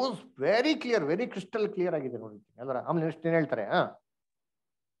 ಬಹು very clear, very crystal clear ಆಗಿದೆ ನೋಡಿ ಅಲ್ವರ. ಆಮೇಲೆ ನೆಕ್ಸ್ಟ್ ಏನ್ ಹೇಳ್ತಾರೆ,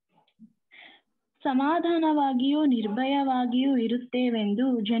 ಸಮಾಧಾನವಾಗಿಯೂ ನಿರ್ಭಯವಾಗಿಯೂ ಇರುತ್ತೇವೆಂದು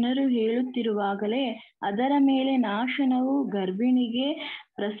ಜನರು ಹೇಳುತ್ತಿರುವಾಗಲೇ ಅದರ ಮೇಲೆ ನಾಶನವು ಗರ್ಭಿಣಿಗೆ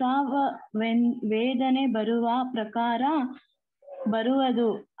ಪ್ರಸವ ವೇದನೆ ಬರುವ ಪ್ರಕಾರ ಬರುವುದು.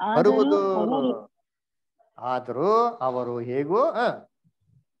 ಆದರೂ ಅವರು ಹೇಗೂ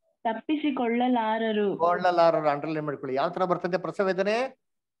ತಪ್ಪಿಸಿಕೊಳ್ಳಲಾರರು. ಅಂಡರ್ಲೈನ್ ಮಾಡ್ಕೊಳ್ಳಿ. ಯಾವ ತರ ಬರ್ತದೆ ಪ್ರಸವ ವೇದನೆ?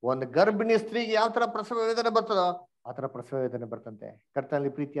 ಒಂದು ಗರ್ಭಿಣಿ ಸ್ತ್ರೀಗೆ ಯಾವ ತರ ಪ್ರಸವ ವೇದನೆ ಬರ್ತದೋ ಆ ತರ ಪ್ರಸವ ವೇದನೆ ಬರ್ತಂತೆ. ಕರ್ತನಲ್ಲಿ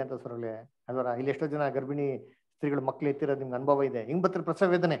ಪ್ರೀತಿ ಅಂತ ಸೊರಳೆ ಅಲ್ವರ. ಇಲ್ಲಿ ಎಷ್ಟೋ ಜನ ಗರ್ಭಿಣಿ ಸ್ತ್ರೀಗಳು ಮಕ್ಳು ಎತ್ತಿರೋದು ನಿಮ್ಗೆ ಅನುಭವ ಇದೆ. ಹೆಂಗ್ ಬರ್ತಾರೆ ಪ್ರಸವ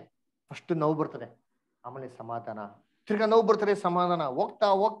ವೇದನೆ? ಫಸ್ಟ್ ನೋವು ಬರ್ತದೆ, ಆಮೇಲೆ ಸಮಾಧಾನ, ತಿರ್ಗಾ ನೋವು ಬರ್ತದೆ, ಸಮಾಧಾನ. ಹೋಗ್ತಾ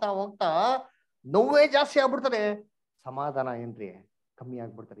ಹೋಗ್ತಾ ಹೋಗ್ತಾ ನೋವೇ ಜಾಸ್ತಿ ಆಗ್ಬಿಡ್ತಾರೆ, ಸಮಾಧಾನ ಏನ್ರಿ ಕಮ್ಮಿ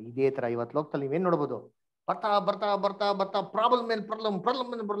ಆಗ್ಬಿಡ್ತಾರೆ. ಇದೇ ತರ ಇವತ್ತು ಲೋಕದಲ್ಲಿ ನೀವೇನ್ ನೋಡ್ಬೋದು, ಬರ್ತಾ ಬರ್ತಾ ಬರ್ತಾ ಬರ್ತಾ ಪ್ರಾಬ್ಲಮ್ ಮೇಲೆ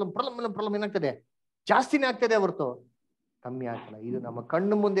ಪ್ರಾಬ್ಲಮ್ ಏನಾಗ್ತದೆ, ಜಾಸ್ತಿನೇ ಆಗ್ತದೆ ಹೊರತು ಕಮ್ಮಿ ಆಗ್ತಲ್ಲ. ಇದು ನಮ್ಮ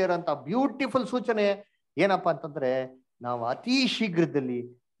ಕಣ್ಣು ಮುಂದೆ ಇರೋಂಥ ಬ್ಯೂಟಿಫುಲ್ ಸೂಚನೆ. ಏನಪ್ಪಾ ಅಂತಂದ್ರೆ, ನಾವು ಅತಿ ಶೀಘ್ರದಲ್ಲಿ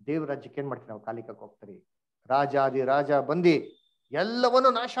ದೇವ್ರ ರಾಜ್ಯಕ್ಕೆ ಏನ್ ಮಾಡ್ತೀವಿ, ನಾವು ಕಾಲಿಕಕ್ಕೆ ಹೋಗ್ತೀವಿ. ರಾಜಾದಿ ರಾಜ ಬಂದು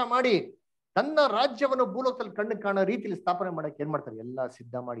ಎಲ್ಲವನ್ನು ನಾಶ ಮಾಡಿ ತನ್ನ ರಾಜ್ಯವನ್ನು ಭೂಲೋಕದಲ್ಲಿ ಕಣ್ಣು ಕಾಣೋ ರೀತಿಯಲ್ಲಿ ಸ್ಥಾಪನೆ ಮಾಡಕ್ಕೆ ಏನ್ ಮಾಡ್ತಾರೆ, ಎಲ್ಲ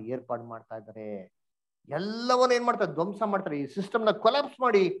ಸಿದ್ಧ ಮಾಡಿ ಏರ್ಪಾಡು ಮಾಡ್ತಾ ಇದ್ದಾರೆ. ಎಲ್ಲವನ್ನ ಏನ್ ಮಾಡ್ತಾರೆ, ಧ್ವಂಸ ಮಾಡ್ತಾರೆ. ಈ ಸಿಸ್ಟಮ್ನ ಕೊಲಾಪ್ಸ್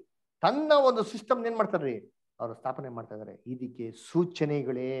ಮಾಡಿ ತನ್ನ ಒಂದು ಸಿಸ್ಟಮ್ ಏನ್ ಮಾಡ್ತಾರ್ರಿ, ಅವರು ಸ್ಥಾಪನೆ ಮಾಡ್ತಾ ಇದಾರೆ. ಇದಕ್ಕೆ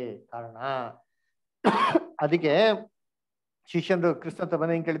ಸೂಚನೆಗಳೇ ಕಾರಣ. ಅದಕ್ಕೆ ಶಿಷ್ಯರು ಕ್ರಿಸ್ತನ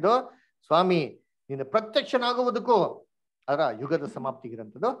ಬಂದ ಹೆಂಗ್ ಕೇಳಿದ್ದು, ಸ್ವಾಮಿ ನಿನ್ನ ಪ್ರತ್ಯಕ್ಷನಾಗುವುದಕ್ಕೂ ಅದರ ಯುಗದ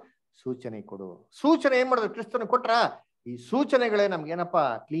ಸಮಾಪ್ತಿಗಿರಂಥದ್ದು ಸೂಚನೆ ಕೊಡು. ಸೂಚನೆ ಏನ್ ಮಾಡಿದ್ರು, ಕ್ರಿಸ್ತನ ಕೊಟ್ರ. ಈ ಸೂಚನೆಗಳೇ ನಮ್ಗೆ ಏನಪ್ಪಾ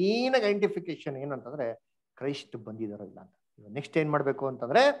ಕ್ಲೀನ್ ಆಗಿ ಐಡೆಂಟಿಫಿಕೇಶನ್ ಏನಂತಂದ್ರೆ ಕ್ರೈಸ್ಟ್ ಬಂದಿದಾರಲ್ಲ ಅಂತ. ನೆಕ್ಸ್ಟ್ ಏನ್ ಮಾಡ್ಬೇಕು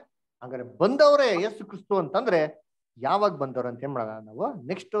ಅಂತಂದ್ರೆ, ಹಂಗಾರೆ ಬಂದವ್ರೆ ಯೇಸು ಕ್ರಿಸ್ತು ಅಂತಂದ್ರೆ ಯಾವಾಗ ಬಂದವ್ರು ಅಂತ ಏನ್ ಮಾಡೋಣ ನಾವು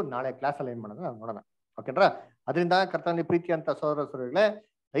ನೆಕ್ಸ್ಟ್ ನಾಳೆ ಕ್ಲಾಸಲ್ಲಿ ಏನ್ ಮಾಡೋಣ ನಾವು ನೋಡೋಣ. ಓಕೆನ್ರಾ? ಅದರಿಂದ ಕರ್ತನಲ್ಲಿ ಪ್ರೀತಿ ಅಂತ ಸಹೋದರ ಸಹೋದರಿಗಳೇ,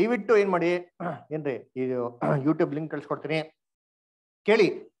 ದಯವಿಟ್ಟು ಏನ್ ಮಾಡಿ ಏನ್ರಿ, ಇದು ಯೂಟ್ಯೂಬ್ ಲಿಂಕ್ ಕಳ್ಸ್ಕೊಡ್ತೀನಿ, ಕೇಳಿ.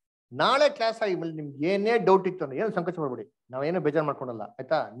 ನಾಳೆ ಕ್ಲಾಸ್ ಆಗಿ ನಿಮ್ಗೆ ಏನೇ ಡೌಟ್ ಇತ್ತು ಅಂದ್ರೆ ಏನು ಸಂಕೋಚ ಮಾಡ್ಬೇಡಿ, ನಾವೇನೋ ಬೇಜಾರು ಮಾಡ್ಕೊಳಲ್ಲ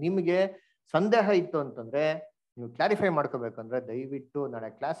ಆಯ್ತಾ. ನಿಮ್ಗೆ ಸಂದೇಹ ಇತ್ತು ಅಂತಂದ್ರೆ, ನೀವು ಕ್ಲಾರಿಫೈ ಮಾಡ್ಕೋಬೇಕಂದ್ರೆ ದಯವಿಟ್ಟು ನಾಳೆ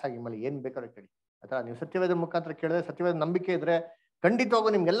ಕ್ಲಾಸ್ ಆಗಿ ಮೇಲೆ ಏನ್ ಬೇಕಾದ್ರೆ ಕೇಳಿ. ಅಥವಾ ನೀವು ಸತ್ಯವೇದ ಮುಖಾಂತರ ಕೇಳಿದ್ರೆ, ಸತ್ಯವೇದ ನಂಬಿಕೆ ಇದ್ರೆ ಖಂಡಿತವಾಗೂ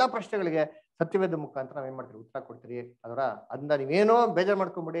ನಿಮ್ಗೆಲ್ಲಾ ಪ್ರಶ್ನೆಗಳಿಗೆ ಸತ್ಯವೇದ ಮುಖಾಂತರ ನಾವೇನ್ ಮಾಡ್ತೀರಿ, ಉತ್ತರ ಕೊಡ್ತೀರಿ. ಅದನ್ನ ನೀವೇನೋ ಬೇಜಾರ್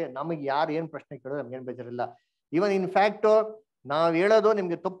ಮಾಡ್ಕೊಂಬಿಡಿ. ನಮಗೆ ಯಾರು ಏನ್ ಪ್ರಶ್ನೆ ಕೇಳೋದು ನಮ್ಗೇನ್ ಬೇಜಾರಿಲ್ಲ. ಇವನ್ ಇನ್ಫ್ಯಾಕ್ಟ್ ನಾವ್ ಹೇಳೋದು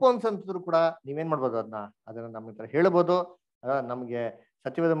ನಿಮ್ಗೆ ತಪ್ಪು ಅನ್ಸಂತಿದ್ರು ಕೂಡ ನೀವೇನ್ ಮಾಡ್ಬೋದು, ಅದನ್ನ ನಮ್ಮ ಹತ್ರ ಹೇಳ್ಬೋದು. ನಮ್ಗೆ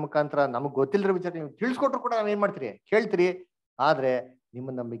ಸತ್ಯವೇದ ಮುಖಾಂತರ ನಮಗ್ ಗೊತ್ತಿಲ್ಲರ ವಿಚಾರ ನೀವು ತಿಳಿಸ್ಕೊಟ್ರು ಕೂಡ ನಾವೇನ್ ಮಾಡ್ತೀರಿ, ಕೇಳ್ತೀರಿ. ಆದ್ರೆ ನಿಮ್ಮ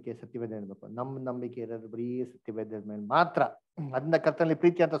ನಂಬಿಕೆ ಸತ್ಯವೇದ ಇರ್ಬೇಕು. ನಮ್ಮ ನಂಬಿಕೆ ಇರೋದು ಬರೀ ಸತ್ಯವೇದ ಮೇಲೆ ಮಾತ್ರ. ಅದನ್ನ ಕರ್ತನಲ್ಲಿ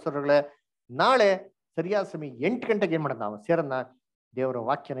ಪ್ರೀತಿ ಅಂತ ಸೋದರಗಳೇ, ನಾಳೆ ಸರಿಯಾದ ಸಮಯ 8 ಗಂಟೆಗೆ ಏನ್ ಮಾಡೋಣ, ನಾವು ಸೇರನ್ನ ದೇವರ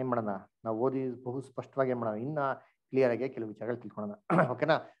ವಾಕ್ಯನ ಏನ್ ಮಾಡೋಣ, ನಾವು ಓದಿ ಬಹು ಸ್ಪಷ್ಟವಾಗಿ ಏನ್ ಮಾಡೋಣ, ಇನ್ನ ಕ್ಲಿಯರ್ ಆಗಿ ಕೆಲವು ವಿಚಾರಗಳು ತಿಳ್ಕೊಳ್ಳೋಣ.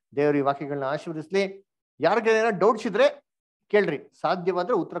 ಓಕೆನಾ? ದೇವ್ರ ಈ ವಾಕ್ಯಗಳನ್ನ ಆಶೀರ್ವದಿಸ್ಲಿ. ಯಾರಿಗಾರ ಏನೋ ಡೌಟ್ಸ್ ಇದ್ರೆ ಕೇಳ್ರಿ,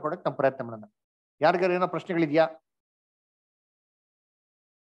 ಸಾಧ್ಯವಾದ್ರೆ ಉತ್ತರ ಕೊಡಕ್ ನಾವು ಪ್ರಯತ್ನ ಮಾಡೋಣ. ಯಾರಿಗಾರ ಏನೋ ಪ್ರಶ್ನೆಗಳಿದ್ಯಾ?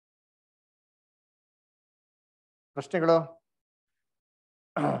 ಪ್ರಶ್ನೆಗಳು?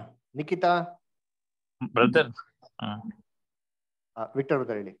 ನಿಖಿತಾ, ಬ್ರದರ್, ವಿಕ್ಟರ್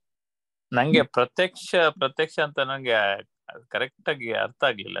ಬ್ರದರ್ ಹೇಳಿ. ನಂಗೆ ಪ್ರತ್ಯಕ್ಷ ಅಂತ ನಂಗೆ ಕರೆಕ್ಟ್ ಆಗಿ ಅರ್ಥ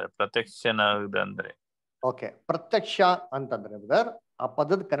ಆಗ್ಲಿಲ್ಲ. ಪ್ರತ್ಯಕ್ಷ ಅಂದ್ರೆ ಓಕೆ, ಪ್ರತ್ಯಕ್ಷ ಅಂತಂದ್ರೆ ಬ್ರದರ್, ಆ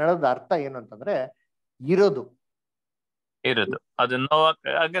ಪದದ ಕನ್ನಡದ ಅರ್ಥ ಏನು ಅಂತಂದ್ರೆ ಇರೋದು. ಅದು ನೋವ.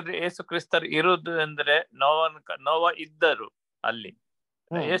 ಹಾಗಾದ್ರೆ ಯೇಸು ಕ್ರಿಸ್ತರ್ ಇರುವುದು ಅಂದ್ರೆ ನೋವ ಇದ್ದರು ಅಲ್ಲಿ.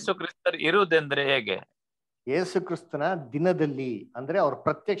 ಯೇಸು ಕ್ರಿಸ್ತರ್ ಇರುವುದೆಂದ್ರೆ ಹೇಗೆ? ಯೇಸು ಕ್ರಿಸ್ತನ ದಿನದಲ್ಲಿ ಅಂದ್ರೆ ಅವ್ರು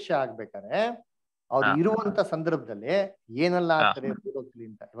ಪ್ರತ್ಯಕ್ಷ ಆಗ್ಬೇಕಾದ್ರೆ ಅವ್ರು ಇರುವಂತ ಸಂದರ್ಭದಲ್ಲಿ ಏನೆಲ್ಲ ಆಗ್ತದೆ ಭೂಲೋಕದಲ್ಲಿ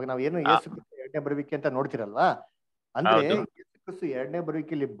ಅಂತ. ಇವಾಗ ನಾವ್ ಏನು ಯೇಸು ಕ್ರಿಸ್ತ 2ನೇ ಬರುವಿಕೆ ಅಂತ ನೋಡ್ತಿರಲ್ವಾ, ಅಂದ್ರೆ ಯೇಸು ಕ್ರಿಸ್ತ 2ನೇ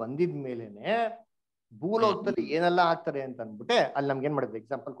ಬರುವಿಕೆಯಲ್ಲಿ ಬಂದಿದ ಮೇಲೆನೆ ಭೂಲೋಕದಲ್ಲಿ ಏನೆಲ್ಲ ಆಗ್ತದೆ ಅಂತ ಅಂದ್ಬಿಟ್ಟೆ ಅಲ್ಲಿ ನಮ್ಗೆ ಏನ್ ಮಾಡಿದ್ರು,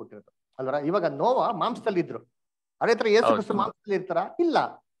 ಎಕ್ಸಾಂಪಲ್ ಕೊಟ್ಟಿರೋದು ಅಲ್ವರ. ಇವಾಗ ನೋವ ಮಾಂಸದಲ್ಲಿ ಇದ್ರು, ಅದೇ ತರ ಯೇಸು ಕ್ರಿಸ್ತ ಮಾಂಸದಲ್ಲಿ ಇರ್ತಾರ? ಇಲ್ಲ.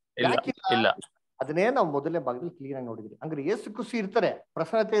 ಯಾಕಿಲ್ಲ? ಅದನ್ನೇ ನಾವು ಮೊದಲನೇ ಭಾಗದಲ್ಲಿ ಕ್ಲೀನ್ ಆಗಿ ನೋಡಿದ್ವಿ. ಅಂದ್ರೆ ಯೇಸು ಕ್ರಿಸ್ತ ಇರ್ತಾರೆ,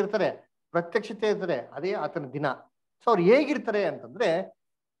 ಪ್ರಸನ್ನತೆ ಇರ್ತಾರೆ, ಪ್ರತ್ಯಕ್ಷತೆ ಇರ್ತಾರೆ, ಅದೇ ಆತನ ದಿನ. ಸೊ ಅವ್ರು ಹೇಗಿರ್ತಾರೆ ಅಂತಂದ್ರೆ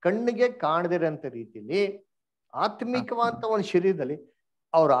ಕಣ್ಣಿಗೆ ಕಾಣದಿರೋಂಥ ರೀತಿಯಲ್ಲಿ ಆತ್ಮಿಕವಾದ ಒಂದು ಶರೀರದಲ್ಲಿ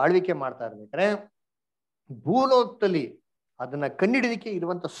ಅವ್ರು ಆಳ್ವಿಕೆ ಮಾಡ್ತಾ ಇರ್ಬೇಕಾದ್ರೆ ಭೂಲೋಕದಲ್ಲಿ ಅದನ್ನ ಕಂಡಿಡಿದಕ್ಕೆ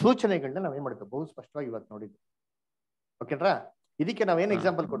ಇರುವಂತ ಸೂಚನೆಗಳನ್ನ ನಾವೇನ್ ಮಾಡ್ತೀವಿ ಬಹು ಸ್ಪಷ್ಟವಾಗಿ ಇವತ್ತು ನೋಡಿದ್ವಿ. ಓಕೆನಾ? ಇದಕ್ಕೆ ನಾವೇನ್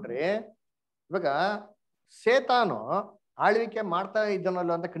ಎಕ್ಸಾಂಪಲ್ ಕೊಟ್ರಿ, ಇವಾಗ ಸೇತಾನು ಆಳ್ವಿಕೆ ಮಾಡ್ತಾ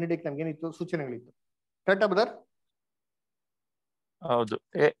ಇದ್ದಾನಲ್ಲ ಅಂತ ಕಂಡಿಡಿಯಕ್ಕೆ ನಮ್ಗೇನಿತ್ತು, ಸೂಚನೆಗಳಿತ್ತು. ಕರೆಕ್ಟಾ ಬ್ರದರ್? ಹೌದು,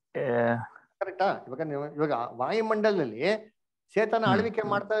 ಕರೆಕ್ಟಾ? ಇವಾಗ ವಾಯುಮಂಡಲದಲ್ಲಿ ಸೇತಾನ ಆಳ್ವಿಕೆ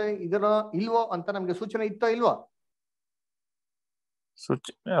ಮಾಡ್ತಾ ಇದರೋ ಇಲ್ವೋ ಅಂತ ನಮ್ಗೆ ಸೂಚನೆ ಇತ್ತೋ ಇಲ್ವೋ?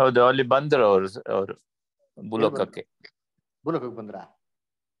 ಹೌದು, ಅಲ್ಲಿ ಬಂದ್ರು ಅವರು ಭೂಲೋಕಕ್ಕೆ ಬಂದ್ರ.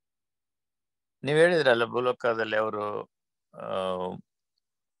 ನೀವ್ ಹೇಳಿದ್ರಲ್ಲ ಭೂಲೋಕದಲ್ಲಿ ಅವರು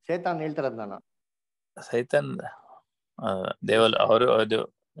ಸೇತಾನ್ ಹೇಳ್ತಾರದ್ ನಾನು ಸೈತಾನ್ ದೇವಲ್ ಅವರು ಅದು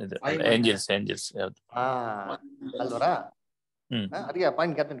ಏಂಜಲ್ಸ್ ಅಲ್ವರ. ಅದಕ್ಕೆ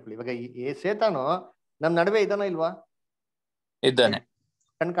ಪಾಯಿಂಟ್ ಕ್ಯಾಪ್ಟನ್ ಕೊಡಿ. ಇವಾಗ ಈ ಸೇತಾನು ನಮ್ ನಡುವೆ ಇದಾನೋ ಇಲ್ವಾ? ಇದ್ದಾನೆ.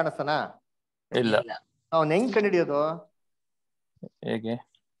 ಕಣ್ ಕಾಣಿಸ್ತಾನ? ಇಲ್ಲ. ಅವನ್ ಹೆಂಗ್ ಕಂಡಿಡಿಯೋದು? ಹೇಗೆ?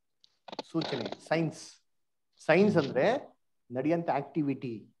 ಸೂಚನೆ, ಸೈನ್ಸ್ ಅಂದ್ರೆ ನಡೆಯಂತ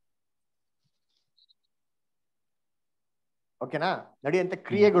ಆಕ್ಟಿವಿಟಿ. ಓಕೆನಾ? ನಡೆಯಂತ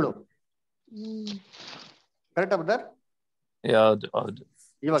ಕ್ರಿಯೆಗಳು. ಕರೆಕ್ಟಾ ಬ್ರದರ್? ಹೌದು.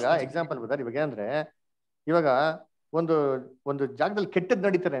 ಇವಾಗ ಎಕ್ಸಾಂಪಲ್ ಬ್ರದರ್, ಇವಾಗ ಅಂದ್ರೆ ಇವಾಗ ಒಂದು ಜಾಗದಲ್ಲಿ ಕೆಟ್ಟದ್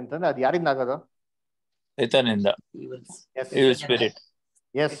ನಡೀತಾರೆ ಅಂತಂದ್ರೆ ಅದು ಯಾರಿಂದ ಆಗೋದು? ಸೈತಾನಿಂದ. Evil spirit.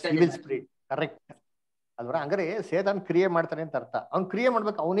 ಕರೆಕ್ಟ್ ಅಲ್ವರ. ಹಂಗಾರೆ ಸೇತಾನ್ ಕ್ರಿಯೆ ಮಾಡ್ತಾನೆ ಅಂತ ಅರ್ಥ. ಅವ್ನ್ ಕ್ರಿಯೆ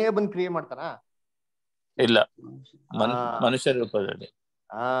ಮಾಡ್ಬೇಕು, ಅವನೇ ಬಂದ್ ಕ್ರಿಯೆ ಮಾಡ್ತಾನ? ಇಲ್ಲ. ಮನುಷ್ಯ ರೂಪದಲ್ಲಿ.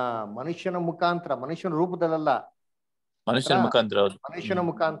 ಮನುಷ್ಯನ ಮುಖಾಂತರ, ಮನುಷ್ಯನ ರೂಪದಲ್ಲ, ಮನುಷ್ಯನ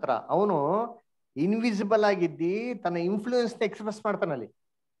ಮುಖಾಂತರ ಅವನು ಇನ್ವಿಸಿಬಲ್ ಆಗಿದ್ದಿ ತನ್ನ ಇನ್ಫ್ಲೂಯೆನ್ಸ್ ನ ಎಕ್ಸ್ಪ್ರೆಸ್ ಮಾಡ್ತಾನೆ, ಅಲ್ಲಿ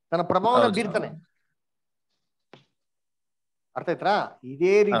ತನ್ನ ಪ್ರಭಾವನ ಬೀರ್ತಾನೆ. ಅರ್ಥ ಆಯ್ತಾ?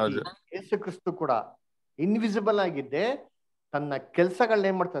 ಇದೇ ರೀತಿ ಯೇಸು ಕ್ರಿಸ್ತ ಕೂಡ ಇನ್ವಿಸಿಬಲ್ ಆಗಿದ್ದೆ ತನ್ನ ಕೆಲ್ಸಗಳನ್ನ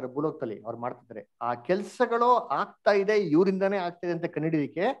ಏನ್ ಮಾಡ್ತಾರೆ ಭೂಲೋಕದಲ್ಲಿ ಅವ್ರು ಮಾಡ್ತಿದ್ದಾರೆ. ಆ ಕೆಲ್ಸಗಳು ಆಗ್ತಾ ಇದೆ, ಇವರಿಂದಾನೇ ಆಗ್ತಾ ಇದೆ ಅಂತ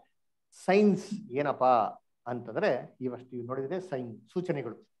ಕಂಡಿಡಿದಕ್ಕೆ ಸೈನ್ಸ್ ಏನಪ್ಪಾ ಅಂತಂದ್ರೆ ಇವಷ್ಟು ನೋಡಿದ್ರೆ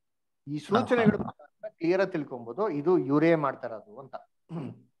ಸೂಚನೆಗಳು. ಈ ಸೂಚನೆಗಳು ಕ್ಲಿಯರ್ ಆಗಿ ತಿಳ್ಕೊಬಹುದು, ಇದು ಇವರೇ ಮಾಡ್ತಾರದು ಅಂತ.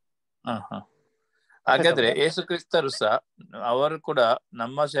 ಹಾಗಾದ್ರೆ ಯೇಸು ಕ್ರಿಸ್ತರು ಸಹ ಅವರು ಕೂಡ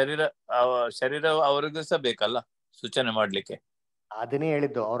ನಮ್ಮ ಶರೀರ ಅವರಿಗೂ ಸಹ ಬೇಕಲ್ಲ ಸೂಚನೆ ಮಾಡ್ಲಿಕ್ಕೆ. ಅದನ್ನೇ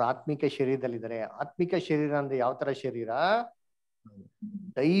ಹೇಳಿದ್ದು, ಅವ್ರ ಆತ್ಮಿಕ ಶರೀರದಲ್ಲಿದ್ದಾರೆ. ಆತ್ಮಿಕ ಶರೀರ ಅಂದ್ರೆ ಯಾವ ತರ ಶರೀರ?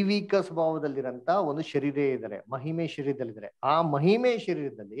 ದೈವಿಕ ಸ್ವಭಾವದಲ್ಲಿರಂತ ಒಂದು ಶರೀರ ಇದ್ದಾರೆ, ಮಹಿಮೆ ಶರೀರದಲ್ಲಿದ್ದಾರೆ. ಆ ಮಹಿಮೆ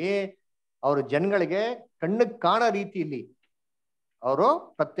ಶರೀರದಲ್ಲಿ ಅವರು ಜನಗಳಿಗೆ ಕಣ್ಣಿಗೆ ಕಾಣೋ ರೀತಿಯಲ್ಲಿ ಅವರು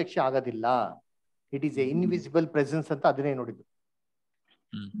ಪ್ರತ್ಯಕ್ಷ ಆಗೋದಿಲ್ಲ. It is A invisible presence ಅಂತ ಅದನ್ನೇ ನೋಡಿದ್ದು.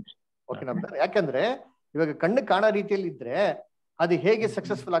 ಓಕೆನಾ? ಯಾಕಂದ್ರೆ ಇವಾಗ ಕಣ್ಣಿಗೆ ಕಾಣೋ ರೀತಿಯಲ್ಲಿ ಇದ್ರೆ ಅದು ಹೇಗೆ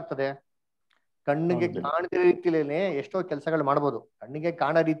ಸಕ್ಸಸ್ಫುಲ್ ಆಗ್ತದೆ? ಕಣ್ಣಿಗೆ ಕಾಣದ ರೀತಿಯಲ್ಲೇನೆ ಎಷ್ಟೋ ಕೆಲಸಗಳು ಮಾಡ್ಬೋದು. ಕಣ್ಣಿಗೆ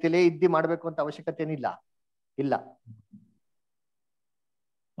ಕಾಣೋ ರೀತಿಯಲ್ಲೇ ಇದ್ದಿ ಮಾಡ್ಬೇಕು ಅಂತ ಅವಶ್ಯಕತೆ ಏನಿಲ್ಲ.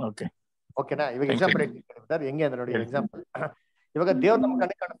 ಓಕೆನಾ? ಇವಾಗ ಎಕ್ಸಾಂಪಲ್ ಹೆಂಗೆ ಅಂದ್ರೆ ನೋಡಿ, ಎಕ್ಸಾಂಪಲ್ ಇವಾಗ ದೇವ್ರ ನಮ್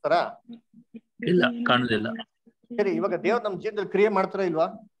ಕಣ್ಣಿಗೆ ಕಾಣಿಸ್ತಾರ? ಇಲ್ಲ, ಕಾಣುದಿಲ್ಲ. ಸರಿ, ಇವಾಗ ದೇವ್ರು ನಮ್ ಜೀವನದಲ್ಲಿ ಕ್ರಿಯೆ ಮಾಡ್ತಾರ ಇಲ್ವಾ?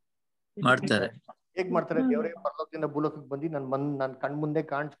 ಮಾಡ್ತಾರೆ. ಹೇಗ್ ಮಾಡ್ತಾರೆ? ದೇವರೇ ಪರಲೋಕದಿಂದ ಭೂಲೋಕಕ್ಕೆ ಬಂದು ನನ್ ಕಣ್ ಮುಂದೆ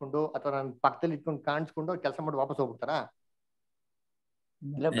ಕಾಣಿಸ್ಕೊಂಡು ಅಥವಾ ನನ್ನ ಪಕ್ಕದಲ್ಲಿ ಇಟ್ಕೊಂಡು ಕಾಣಿಸ್ಕೊಂಡು ಕೆಲಸ ಮಾಡಿ ವಾಪಸ್ ಹೋಗ್ಬಿಡ್ತಾರಾ?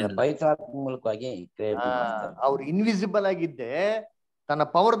 ಪವಿತ್ರಾತ್ಮ ಮೂಲಕವಾಗಿ ಅವ್ರು ಇನ್ವಿಸಿಬಲ್ ಆಗಿದ್ದೆ ತನ್ನ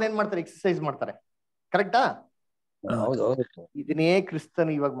ಪವರ್ ಏನ್ ಮಾಡ್ತಾರೆ? ಎಕ್ಸರ್ಸೈಸ್ ಮಾಡ್ತಾರೆ. ಕರೆಕ್ಟಾ? ಇದನ್ನೇ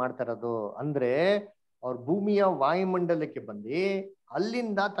ಕ್ರಿಸ್ತನ್ ಇವಾಗ ಮಾಡ್ತಾ ಇರೋದು. ಅಂದ್ರೆ ಅವ್ರ ಭೂಮಿಯ ವಾಯುಮಂಡಲಕ್ಕೆ ಬಂದು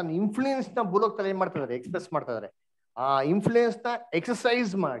ಅಲ್ಲಿಂದ ತನ್ನ ಇನ್ಫ್ಲೂಯೆನ್ಸ್ ನ ಭೂಲೋಕದಲ್ಲಿ ಏನ್ ಮಾಡ್ತಾ ಇದಾರೆ? ಎಕ್ಸ್ಪ್ರೆಸ್ ಮಾಡ್ತಾ ಇದಾರೆ. ಆ ಇನ್ಫ್ಲೂಯೆನ್ಸ್ ನ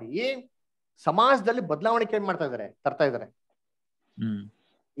ಎಕ್ಸರ್ಸೈಸ್ ಮಾಡಿ ಸಮಾಜದಲ್ಲಿ ಬದಲಾವಣೆ ಏನ್ ಮಾಡ್ತಾ ಇದಾರೆ? ತರ್ತಾ ಇದಾರೆ.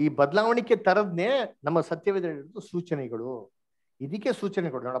 ಈ ಬದಲಾವಣೆ ತರದ್ನೇ ನಮ್ಮ ಸತ್ಯವೇದ ಸೂಚನೆಗಳು. ಇದಕ್ಕೆ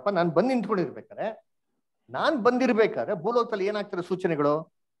ಸೂಚನೆಗಳು. ನೋಡಪ್ಪ, ನಾನ್ ಬಂದು ನಿಂತ್ಕೊಂಡಿರ್ಬೇಕಾದ್ರೆ ಭೂಲೋಕದಲ್ಲಿ ಏನಾಗ್ತಾರೆ ಸೂಚನೆಗಳು?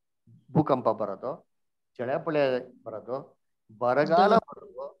 ಭೂಕಂಪ ಬರೋದು, ಚಳಪಳೆ ಬರೋದು, ಬರಗಾಲ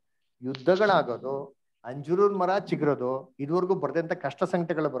ಬರೋದು, ಯುದ್ಧಗಳಾಗೋದು, ಅಂಜೂರದ ಮರ ಚಿಗುರೋದು, ಇದುವರೆಗೂ ಬರ್ದಂತ ಕಷ್ಟ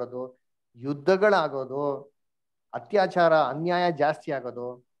ಸಂಕಟಗಳು ಬರೋದು, ಯುದ್ಧಗಳಾಗೋದು, ಅತ್ಯಾಚಾರ ಅನ್ಯಾಯ ಜಾಸ್ತಿ ಆಗೋದು,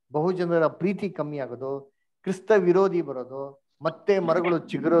 ಬಹುಜನರ ಪ್ರೀತಿ ಕಮ್ಮಿ ಆಗೋದು, ಕ್ರಿಸ್ತ ವಿರೋಧಿ ಬರೋದು, ಮತ್ತೆ ಮರಗಳು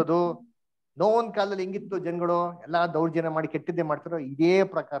ಚಿಗುರೋದು. ನೋವನ್ ಕಾಲದಲ್ಲಿ ಹೆಂಗಿತ್ತು ಜನಗಳು? ಎಲ್ಲಾ ದೌರ್ಜನ್ಯ ಮಾಡಿ ಕೆಟ್ಟದ್ದೇ ಮಾಡ್ತಾರೋ ಇದೇ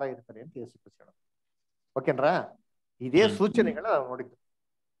ಪ್ರಕಾರ ಇರ್ತಾರೆ ಅಂತ ಯೇಸು ಕ್ರಿಸ್ತ. ಓಕೆನ್ರಾ? ಇದೇ ಸೂಚನೆಗಳ ನೋಡಿದ್ದು.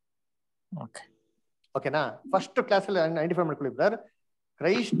 ಓಕೆನಾ? ಫಸ್ಟ್ ಕ್ಲಾಸ್ ಅಲ್ಲಿ ಐಡೆಂಟಿಫೈ ಮಾಡ್ಕೊಳ್ಳಿ ಬ್ರದರ್.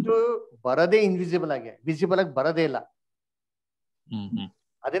 ಕ್ರೈಸ್ಟ್ ಬರದೇ ಇನ್ವಿಸಿಬಲ್ ಆಗಿ, ವಿಸಿಬಲ್ ಆಗಿ ಬರದೇ ಇಲ್ಲ.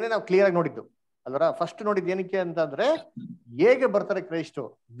 ಅದೇನೆ ನಾವು ಕ್ಲಿಯರ್ ಆಗಿ ನೋಡಿದ್ದು ಅಲ್ವರ? ಫಸ್ಟ್ ನೋಡಿದ್ ಏನಕ್ಕೆ ಅಂತಂದ್ರೆ ಹೇಗೆ ಬರ್ತಾರೆ ಕ್ರೈಸ್ಟು?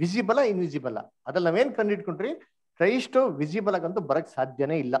 Visible invisible. ಅದ್ರಲ್ಲಿ ನಾವೇನ್ ಕಂಡಿಡ್ಕೊಂಡ್ರಿ? ಕ್ರೈಸ್ಟ್ ವಿಸಿಬಲ್ ಆಗಂತೂ ಬರಕ್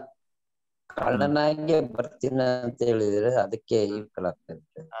ಸಾಧ್ಯನೇ ಇಲ್ಲ. ಕಳ್ಳನಾಗಿ ಬರ್ತೀನಿ ಅಂತ ಹೇಳಿದ್ರೆ ಅದಕ್ಕೆ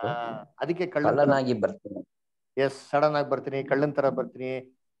ಅದಕ್ಕೆ ಕಳ್ಳನಾಗಿ ಬರ್ತೀನಿ. ಎಸ್, ಸಡನ್ ಆಗಿ ಬರ್ತೀನಿ, ಕಳ್ಳನ್ ತರ ಬರ್ತೀನಿ,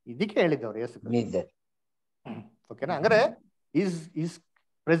 ಇದಕ್ಕೆ ಹೇಳಿದ್ದವ್ರು ಯೇಸು. ಓಕೆನಾ? ಅಂದ್ರೆ ಈಸ್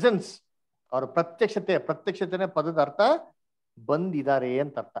ಪ್ರೆಸೆನ್ಸ್, ಅವ್ರ ಪ್ರತ್ಯಕ್ಷತೆನೇ ಪದದ ಅರ್ಥ ಬಂದಿದ್ದಾರೆ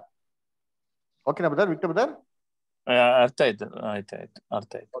ಅಂತ ಅರ್ಥ. ಓಕೆನಾ ಬ್ರದರ್? ವಿಕ್ಟರ್ ಬ್ರದರ್ ಅರ್ಥ ಆಯ್ತು.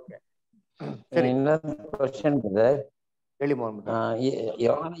 ಅರ್ಥ ಆಯ್ತು. ಓಕೆ, ಇನ್ನೊಂದು ಕ್ವಶನ್ ಬ್ರದರ್. ಹೇಳಿ.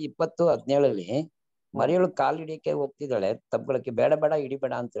 ಯೋಹಾನ 20:17 ಮರಿಯಳು ಕಾಲಿಡಿಕೆ ಹೋಗ್ತಿದ್ದಾಳೆ ತಬ್ಗಳಕ್ಕೆ, ಬೇಡ ಬೇಡ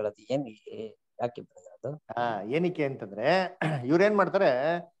ಹಿಡಿಬೇಡ ಅಂತ ಹೇಳೋದು ಏನ್ ಯಾಕೆ ಅದು? ಏನಕ್ಕೆ ಅಂತಂದ್ರೆ ಇವ್ರೇನ್ ಮಾಡ್ತಾರೆ?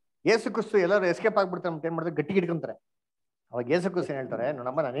 ಯೇಸು ಕ್ರಿಸ್ತು ಎಲ್ಲರೂ ಎಸ್ಕೇಪ್ ಆಗ್ಬಿಡ್ತಾರೆ ಅಂತ ಏನ್ ಮಾಡ್ತಾರೆ? ಗಟ್ಟಿ ಹಿಡ್ಕೊಂತಾರೆ. ಅವಾಗ ಯೇಸು ಕ್ರಿಸ್ತು ಏನ್ ಹೇಳ್ತಾರೆ?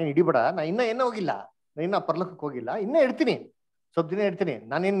 ನೋಡಮ್ಮ, ನಾನೇನ್ ಹಿಡಿಬೇಡ, ನಾ ಇನ್ನೂ ಹೋಗಿಲ್ಲ, ನಾ ಇನ್ನ ಪರಲೋಕಕ್ಕೆ ಹೋಗಿಲ್ಲ, ಇನ್ನೂ ಇಡ್ತೀನಿ, ಸ್ವಲ್ಪ ದಿನ ಇಡ್ತೀನಿ,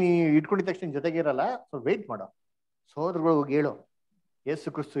 ನಾನೇನ್ ನೀ ಇಟ್ಕೊಂಡಿದ ತಕ್ಷಣ ಜೊತೆಗೆ ಇರಲ್ಲ, ಸ್ವಲ್ಪ ವೆಯ್ಟ್ ಮಾಡೋ. ಸೋದರಗಳು ಹೋಗಿ ಹೇಳು, ಯೇಸು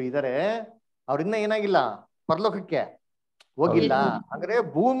ಕ್ರಿಸ್ತು ಇದಾರೆ, ಅವ್ರಿನ್ನ ಏನಾಗಿಲ್ಲ, ಪರಲೋಕಕ್ಕೆ ಹೋಗಿಲ್ಲ. ಅಂದ್ರೆ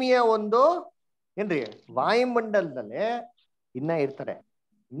ಭೂಮಿಯ ಒಂದು ಏನ್ರಿ ವಾಯುಮಂಡಲದಲ್ಲೇ ಇನ್ನ ಇರ್ತಾರೆ,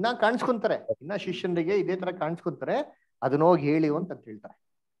 ಇನ್ನ ಕಾಣಿಸ್ಕೊಂತಾರೆ, ಇನ್ನ ಶಿಷ್ಯನಿಗೆ ಇದೇ ತರ ಕಾಣಿಸ್ಕೊಂತಾರೆ. ಅದನ್ನ ಹೋಗಿ ಹೇಳಿ ಅಂತ ಹೇಳ್ತಾರೆ.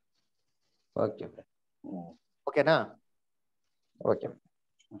 ಓಕೆನಾ?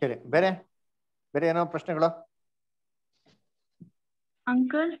 ಸರಿ, ಬೇರೆ ಏನೋ ಪ್ರಶ್ನೆಗಳು?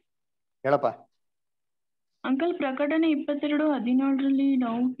 ಅಂಕಲ್ ಹೇಳಪ್ಪ. ಅಂಕಲ್, ಪ್ರಕಟಣೆ 22:17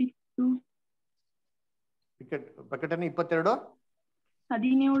 ಡೌಟ್ ಇತ್ತು. ಪ್ರಕಟಣೆ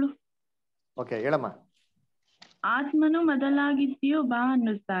 22:17. ಓಕೆ, ಹೇಳಮ್ಮ. ಆತ್ಮನು ಮೊದಲಾಗಿದ್ದೀಯೋ ಬಾ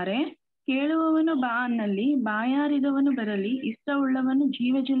ಅನ್ನುತ್ತಾರೆ, ಕೇಳುವವನು ಬಾ ಅನ್ನಲ್ಲಿ, ಬಾಯಾರಿದವನು ಬರಲಿ, ಇಷ್ಟವುಳ್ಳವನು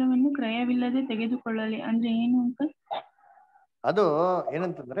ಜೀವಜಲವನ್ನು ಕ್ರಯವಿಲ್ಲದೆ ತೆಗೆದುಕೊಳ್ಳಲಿ. ಅಂದ್ರೆ ಏನು ಅಂಕಲ್? ಅದು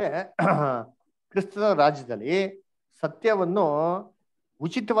ಏನಂತಂದ್ರೆ ಕ್ರಿಸ್ತನ ರಾಜ್ಯದಲ್ಲಿ ಸತ್ಯವನ್ನು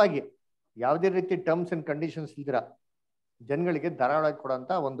ಉಚಿತವಾಗಿ ಯಾವುದೇ ರೀತಿ ಟರ್ಮ್ಸ್ ಅಂಡ್ ಕಂಡೀಷನ್ಸ್ ಇಲ್ದಿರ ಜನಗಳಿಗೆ ಧಾರಾಳವಾಗಿ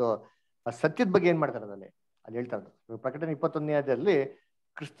ಕೊಡುವಂತ ಒಂದು ಸತ್ಯದ ಬಗ್ಗೆ ಏನ್ ಮಾಡ್ತಾರೆ ಅಲ್ಲಿ ಹೇಳ್ತಾ ಇರೋದು. ಪ್ರಕಟಣೆ 21ನೇ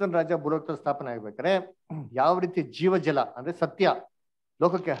ಕ್ರಿಸ್ತನ ರಾಜ್ಯ ಭೂಲೋಕದ ಸ್ಥಾಪನೆ ಆಗ್ಬೇಕಾದ್ರೆ ಯಾವ ರೀತಿ ಜೀವಜಲ ಅಂದ್ರೆ ಸತ್ಯ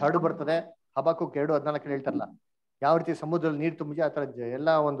ಲೋಕಕ್ಕೆ ಹರಡು ಬರ್ತದೆ. ಹಬಕ್ಕೂಕ್ 2:14 ಹೇಳ್ತಾರಲ್ಲ, ಯಾವ ರೀತಿ ಸಮುದ್ರದಲ್ಲಿ ನೀರು ತುಂಬಿದೆ ಆತರ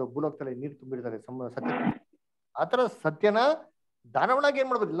ಎಲ್ಲಾ ಒಂದು ಭೂಲೋಕದಲ್ಲಿ ನೀರು ತುಂಬಿರ್ತಾರೆ ಸತ್ಯ. ಆತರ ಸತ್ಯನ ಧಾರಾಳವಾಗಿ ಏನ್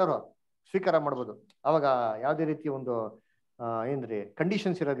ಮಾಡ್ಬೋದು, ಎಲ್ಲರೂ ಸ್ವೀಕಾರ ಮಾಡ್ಬೋದು. ಅವಾಗ ಯಾವುದೇ ರೀತಿ ಒಂದು ಏನ್ರಿ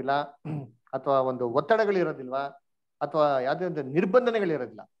ಕಂಡೀಷನ್ಸ್ ಇರೋದಿಲ್ಲ, ಅಥವಾ ಒಂದು ಒತ್ತಡಗಳು ಇರೋದಿಲ್ವಾ, ಅಥವಾ ಯಾವುದೇ ಒಂದು ನಿರ್ಬಂಧನೆಗಳು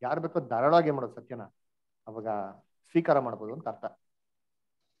ಇರೋದಿಲ್ಲ. ಯಾರು ಬೇಕೋ ಧಾರಾಳವಾಗಿ ಮಾಡೋದು ಸತ್ಯನ ಅವಾಗ ಸ್ವೀಕಾರ ಮಾಡ್ಬೋದು ಅಂತ ಅರ್ಥ.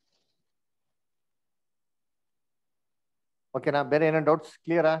 ಓಕೆನಾ? ಬೇರೆ ಏನೋ ಡೌಟ್ಸ್?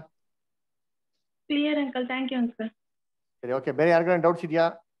 ಕ್ಲಿಯರಾ? Clear uncle, thank you uncle. ಸರಿ, ಓಕೆ. ಬೇರೆ ಯಾರಿಗಾನ ಡೌಟ್ಸ್ ಇದೆಯಾ?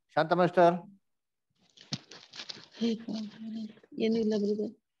 ಶಾಂತ ಮಾಸ್ಟರ್? ಏನಿಲ್ಲ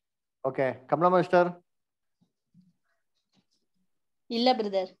ಬ್ರದರ್. Okay, Kamala master? ಇಲ್ಲ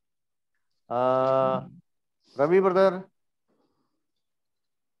ಬ್ರದರ್. ರವಿ ಬ್ರದರ್?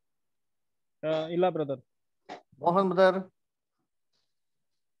 ಇಲ್ಲ ಬ್ರದರ್. ಮೋಹನ್ ಬ್ರದರ್?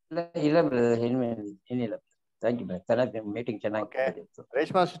 ಇಲ್ಲ ಬ್ರದರ್, ಏನಿಲ್ಲ. ಥ್ಯಾಂಕ್ ಯು ಬ್ರದರ್, ಚೆನ್ನಾಗಿ ಮೀಟಿಂಗ್ ಚೆನ್ನಾಗಿ.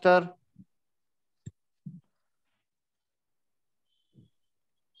 ರೇಷ್ಮಾ ಸಿಸ್ಟರ್?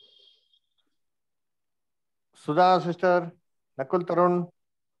 ಸುಧಾ ಸಿಸ್ಟರ್? ನಕುಲ್ ತರುಣ್?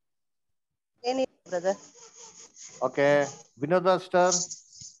 ಏನಿಲ್ಲ ಬ್ರದರ್. ಓಕೆ, ವಿನೋದ ಸಿಸ್ಟರ್?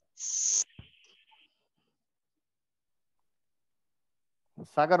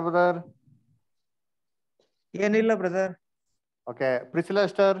 ಸಾಗರ್ ಬ್ರದರ್? ಏನಿಲ್ಲ ಬ್ರದರ್. Okay, ಪ್ರಿಸಿಲಾ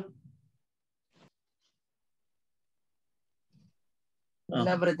sister? ಇಲ್ಲ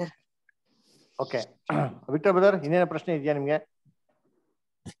ಬ್ರದರ್. ಓಕೆ, ವಿಕ್ಟರ್ ಬ್ರದರ್, ಇನ್ನೇನ ಪ್ರಶ್ನೆ ಇದೆಯಾ ನಿಮ್ಗೆ?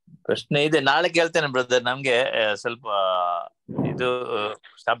 ಪ್ರಶ್ನೆ ಇದೆ, ನಾಳೆ ಕೇಳ್ತೇನೆ ಬ್ರದರ್. ನಮ್ಗೆ ಸ್ವಲ್ಪ ಇದು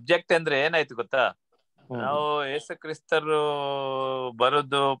ಸಬ್ಜೆಕ್ಟ್ ಅಂದ್ರೆ ಏನಾಯ್ತು ಗೊತ್ತಾ, ನಾವು ಯೇಸು ಕ್ರಿಸ್ತರು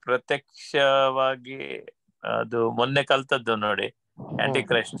ಬರೋದು ಪ್ರತ್ಯಕ್ಷವಾಗಿ ಅದು ಮೊನ್ನೆ ಕಲ್ತದ್ದು ನೋಡಿ,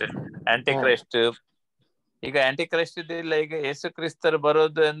 ಆಂಟಿಕ್ರೈಸ್ಟ್. ಈಗ ಆಂಟಿಕ್ರೈಸ್ಟ್ ಇಲ್ಲ, ಈಗ ಯೇಸು ಕ್ರಿಸ್ತರು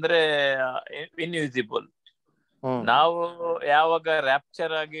ಬರೋದು ಅಂದ್ರೆ ಇನ್ವಿಸಿಬಲ್. ನಾವು ಯಾವಾಗ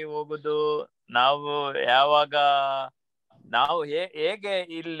ರ್ಯಾಪ್ಚರ್ ಆಗಿ ಹೋಗುದು, ನಾವು ಯಾವಾಗ ನಾವು ಹೇಗೆ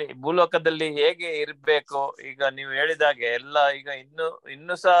ಇಲ್ಲಿ ಭೂಲೋಕದಲ್ಲಿ ಹೇಗೆ ಇರ್ಬೇಕು, ಈಗ ನೀವು ಹೇಳಿದಾಗೆ ಎಲ್ಲ ಈಗ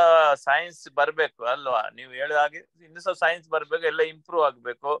ಇನ್ನು ಸಹ ಸೈನ್ಸ್ ಬರ್ಬೇಕು ಅಲ್ವಾ? ನೀವು ಹೇಳಿದಾಗೆ ಇನ್ನು ಸಹ ಸೈನ್ಸ್ ಬರ್ಬೇಕು, ಎಲ್ಲ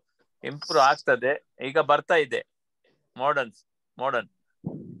ಇಂಪ್ರೂವ್ ಆಗ್ತದೆ. ಈಗ ಬರ್ತಾ ಇದೆ ಮಾಡರ್ನ್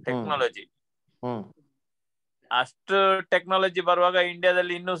ಟೆಕ್ನಾಲಜಿ. ಅಷ್ಟು ಟೆಕ್ನಾಲಜಿ ಬರುವಾಗ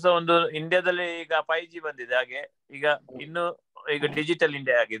ಇಂಡಿಯಾದಲ್ಲಿ ಇನ್ನೂ ಸಹ ಇಂಡಿಯಾದಲ್ಲಿ ಈಗ 5G ಬಂದಿದೆ, ಹಾಗೆ ಈಗ ಡಿಜಿಟಲ್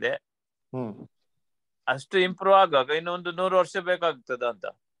ಇಂಡಿಯಾ ಆಗಿದೆ. ಅಷ್ಟು ಇಂಪ್ರೂವ್ ಆಗುವಾಗ ಇನ್ನೊಂದು 100 ವರ್ಷ ಬೇಕಾಗ್ತದ ಅಂತ.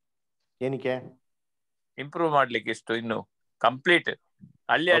 ಏನಕ್ಕೆ ಇಂಪ್ರೂವ್ ಮಾಡ್ಲಿಕ್ಕೆ? ಇನ್ನು ಕಂಪ್ಲೀಟ್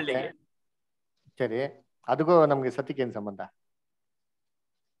ಹಳ್ಳಿಗೆ. ಸರಿ, ಅದಕ್ಕೂ ನಮ್ಗೆ ಸತ್ಯಕ್ಕೆ ಏನ್ ಸಂಬಂಧ?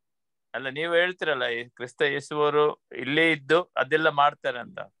 ಅಲ್ಲ, ನೀವು ಹೇಳ್ತಿರಲ್ಲ ಕ್ರಿಸ್ತ ಯೇಸುವರು ಇಲ್ಲೇ ಇದ್ದು ಅದೆಲ್ಲ ಮಾಡ್ತಾರೆ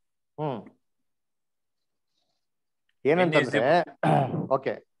ಅಂತ. ಏನಂತಂದ್ರೆ,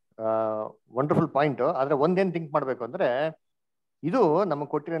 ಓಕೆ, ವಂಡರ್ಫುಲ್ ಪಾಯಿಂಟ್. ಆದ್ರೆ ಒಂದೇನ್ ಥಿಂಕ್ ಮಾಡ್ಬೇಕು ಅಂದ್ರೆ, ಇದು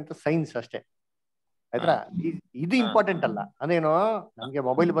ನಮಗೆ ಕೊಟ್ಟಿರೋಂಥ ಸೈನ್ಸ್ ಅಷ್ಟೇ, ಆಯ್ತಾ? ಇದು ಇಂಪಾರ್ಟೆಂಟ್ ಅಲ್ಲ. ಅದೇನೋ ನಮ್ಗೆ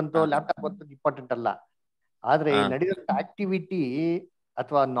ಮೊಬೈಲ್ ಬಂತು, ಲ್ಯಾಪ್ಟಾಪ್ ಬಂತು, ಇಂಪಾರ್ಟೆಂಟ್ ಅಲ್ಲ. ಆದ್ರೆ ಈ ನಡೆಯುವಂತ ಆಕ್ಟಿವಿಟಿ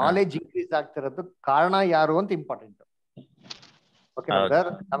ಅಥವಾ ನಾಲೆಜ್ ಇನ್ಕ್ರೀಸ್ ಆಗ್ತಿರೋದು ಕಾರಣ ಯಾರು ಅಂತ ಇಂಪಾರ್ಟೆಂಟ್. ಓಕೆ ಬ್ರದರ್,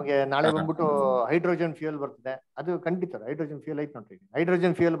 ನಮ್ಗೆ ನಾಳೆ ಬಂದ್ಬಿಟ್ಟು ಹೈಡ್ರೋಜನ್ ಫ್ಯೂಯಲ್ ಬರ್ತದೆ. ಅದು ಖಂಡಿತ ಹೈಡ್ರೋಜನ್ ಫ್ಯೂಯಲ್ ಐತ್ ನೋಡ್ರಿ.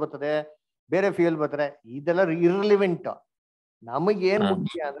 ಹೈಡ್ರೋಜನ್ ಫ್ಯೂಯಲ್ ಬರ್ತದೆ, ಬೇರೆ ಫ್ಯೂಯಲ್ ಬರ್ತಾರೆ, ಇದೆಲ್ಲ ಇರ್ರಿಲಿವೆಂಟ್. ನಮಗೆ ಏನ್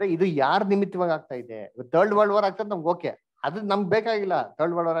ಮುಖ್ಯ ಅಂದ್ರೆ ಇದು ಯಾರ್ ನಿಮಿತ್ತವಾಗಿ ಆಗ್ತಾ ಇದೆ. ಥರ್ಡ್ ವರ್ಲ್ಡ್ ವಾರ್ ಆಗ್ತದೆ ನಮ್ಗೆ, ಓಕೆ, ಅದು ನಮ್ಗೆ ಬೇಕಾಗಿಲ್ಲ.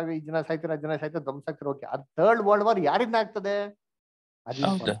 ಥರ್ಡ್ ವರ್ಲ್ಡ್ ವಾರ್ ಆಗಿ ಈ ಜನ ಸಾಯ್ತಾರೆ, ಧ್ವಂಸ ಆಗ್ತಾರೆ, ಓಕೆ. ಅದು ಥರ್ಡ್ ವರ್ಲ್ಡ್ ವಾರ್ ಯಾರಿಂದ ಆಗ್ತದೆ ಅದು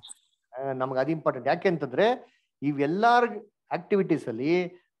ನಮ್ಗೆ ಅದು ಇಂಪಾರ್ಟೆಂಟ್. ಯಾಕೆ ಅಂತಂದ್ರೆ ಇವೆಲ್ಲಾರ ಆಕ್ಟಿವಿಟೀಸ್ ಅಲ್ಲಿ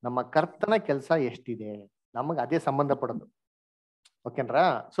ನಮ್ಮ ಕರ್ತನ ಕೆಲಸ ಎಷ್ಟಿದೆ ನಮಗ್ ಅದೇ ಸಂಬಂಧ ಪಡೋದು. ಓಕೆನ್ರಾ?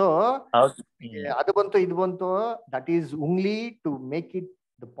 ಸೊ ಅದು ಬಂತು, ಇದು ಬಂತು, that is only to make it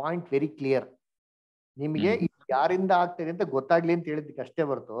the point very clear. ನಿಮ್ಗೆ ಯಾರಿಂದ ಆಗ್ತದೆ ಅಂತ ಗೊತ್ತಾಗ್ಲಿ ಅಂತ ಹೇಳಿದ್ದಕ್ಕೆ ಅಷ್ಟೇ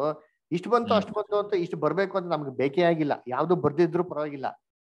ಹೊರತು ಇಷ್ಟು ಬಂತು ಅಷ್ಟು ಬಂತು ಅಂತ ಇಷ್ಟು ಬರ್ಬೇಕು ಅಂತ ನಮ್ಗೆ ಬೇಕೇ ಆಗಿಲ್ಲ. ಯಾವ್ದು ಬರ್ದಿದ್ರು ಪರವಾಗಿಲ್ಲ.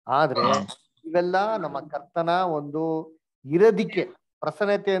 ಆದ್ರೆ ಇವೆಲ್ಲ ನಮ್ಮ ಕರ್ತನ ಒಂದು ಇರೋದಿಕ್ಕೆ.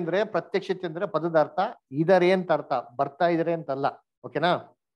 ಪ್ರಸನ್ನತೆ ಅಂದ್ರೆ, ಪ್ರತ್ಯಕ್ಷತೆ ಅಂದ್ರೆ ಪದದ ಅರ್ಥ ಇದಾರೆ ಅಂತ ಅರ್ಥ, ಬರ್ತಾ ಇದಾರೆ ಅಂತಲ್ಲ. ಓಕೆನಾ?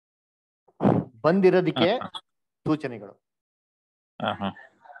 ಬಂದಿರೋದಿಕ್ಕೆ ಸೂಚನೆಗಳು.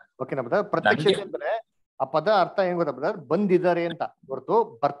 ಓಕೆನಾ ಬ್ರದರ್? ಪ್ರತ್ಯಕ್ಷತೆ ಅಂದ್ರೆ ಆ ಪದ ಅರ್ಥ ಏನ್ ಗೊತ್ತಾ ಬ್ರದರ್? ಬಂದಿದ್ದಾರೆ ಅಂತ ಹೊರತು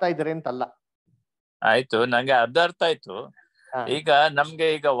ಬರ್ತಾ ಇದಾರೆ ಅಂತ ಅಲ್ಲ. ಆಯ್ತು, ನಂಗೆ ಅರ್ಧ ಅರ್ಥ ಆಯ್ತು. ಈಗ ನಮ್ಗೆ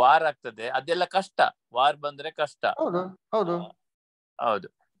ಈಗ ವಾರ್ ಆಗ್ತದೆ, ಅದೆಲ್ಲ ಕಷ್ಟ. ವಾರ್ ಬಂದ್ರೆ ಕಷ್ಟ. ಹೌದು,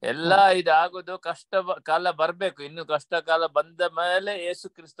 ಎಲ್ಲ ಇದಾಗೋದು ಕಷ್ಟ ಕಾಲ ಬರ್ಬೇಕು. ಇನ್ನು ಕಷ್ಟ ಕಾಲ ಬಂದ ಮೇಲೆ ಯೇಸು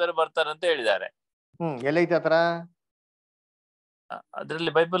ಕ್ರಿಸ್ತರು ಬರ್ತಾರಂತ ಹೇಳಿದ್ದಾರೆ. ಎಲ್ಲೈತೆ ಆತರ?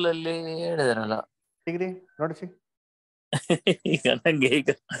 ಅದ್ರಲ್ಲಿ ಬೈಬಲ್ ಅಲ್ಲಿ ಹೇಳಿದಾರಲ್ಲ. ನೋಡಿಸಿ. ಈಗ ನಂಗೆ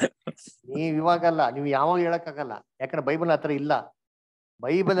ನೀವ್ ಇವಾಗಲ್ಲ, ನೀವು ಯಾವಾಗ ಹೇಳಕ್ಕಾಗಲ್ಲ. ಯಾಕಂದ್ರೆ ಬೈಬಲ್ ಆತರ ಇಲ್ಲ.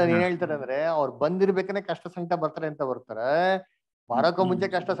 ಬೈಬಲ್ ಅಲ್ಲಿ ಏನ್ ಹೇಳ್ತಾರೆ ಅಂದ್ರೆ, ಅವ್ರು ಬಂದಿರ್ಬೇಕನೆ ಕಷ್ಟ ಸಂಕಟ ಬರ್ತಾರೆ ಅಂತ ಬರ್ತಾರೆ. ಬರೋಕ್ಕೂ ಮುಂಚೆ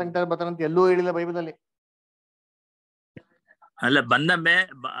ಕಷ್ಟ ಸಂಕಟ ಬರ್ತಾರೆ ಅಂತ ಎಲ್ಲೂ ಹೇಳಿಲ್ಲ ಬೈಬಲ್ ಅಲ್ಲಿ. ಅಲ್ಲ,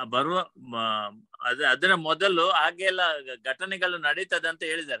 ಬರುವ ಅದರ ಮೊದಲು ಹಾಗೆ ಎಲ್ಲ ಘಟನೆಗಳು ನಡೀತದೆ ಅಂತ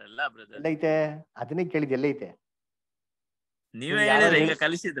ಹೇಳಿದಾರಲ್ಲ ಬ್ರದರ್. ಎಲ್ಲೈತೆ? ಅದನ್ನೇ ಕೇಳಿದ್, ಎಲ್ಲೈತೆ? ನೀವೇ ಹೇಳಿದ್ರೆ, ಈಗ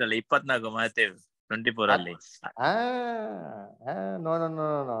ಕಲಿಸಿದ್ರಲ್ಲ 24 Matthew 24 ಅಲ್ಲಿ. ನೋ,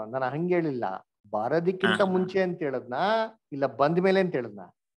 ನಾನು ಹಂಗೆ ಹೇಳಿಲ್ಲ. ಬರೋದಕ್ಕಿಂತ ಮುಂಚೆ ಅಂತ ಹೇಳದ್ನ, ಇಲ್ಲ ಬಂದ ಮೇಲೆ ಅಂತ ಹೇಳದ್ನ?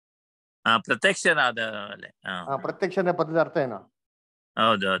 ಪ್ರತ್ಯಕ್ಷನಾದ ಮೇಲೆ. ಪ್ರತ್ಯಕ್ಷನ ಪದದ ಅರ್ಥ ಏನು?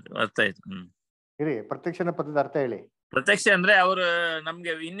 ಹೌದು, ಅರ್ಥ ಆಯ್ತು. ಇರಿ, ಪ್ರತ್ಯಕ್ಷನ ಪದದ ಅರ್ಥ ಹೇಳಿ. ಪ್ರತ್ಯಕ್ಷ ಅಂದ್ರೆ ಅವರು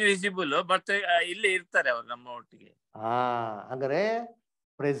ನಮ್ಗೆ ಇನ್ವಿಸಿಬಲ್, ಬಟ್ ಇಲ್ಲಿ ಇರ್ತಾರೆ ಅವ್ರು ನಮ್ಮ ಒಟ್ಟಿಗೆ. ಹಂಗಾರೆ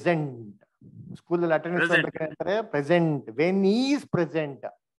ಪ್ರೆಸೆಂಟ್. ಸ್ಕೂಲಲ್ಲಿ ಅಟೆಂಡೆನ್ಸ್ ಮಾಡ್ಬೇಕಾದ್ರೆ ಪ್ರೆಸೆಂಟ್, ವೆನ್ ಈಸ್ ಪ್ರೆಸೆಂಟ್.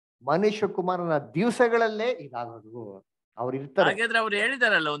 ಮನುಷ್ಯ ಕುಮಾರನ ದಿವಸಗಳಲ್ಲೇ ಇದಾಗೋದು. ಅವ್ರು ಇರ್ತಾರೆ. ಹಾಗಾದ್ರೆ ಅವ್ರು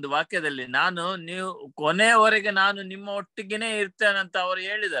ಹೇಳಿದಾರಲ್ಲ ಒಂದು ವಾಕ್ಯದಲ್ಲಿ, ನೀವು ಕೊನೆಯವರೆಗೆ ನಾನು ನಿಮ್ಮ ಒಟ್ಟಿಗೆನೆ ಇರ್ತೇನಂತ ಅವ್ರು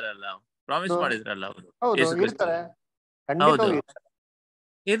ಹೇಳಿದಾರಲ್ಲ, ಪ್ರಾಮಿಸ್ ಮಾಡಿದ್ರಲ್ಲ ಅವರು.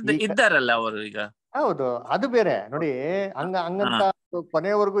 ಇದ್ದಾರಲ್ಲ ಅವರು ಈಗ. ಹೌದು, ಅದು ಬೇರೆ ನೋಡಿ. ಹಂಗಂತ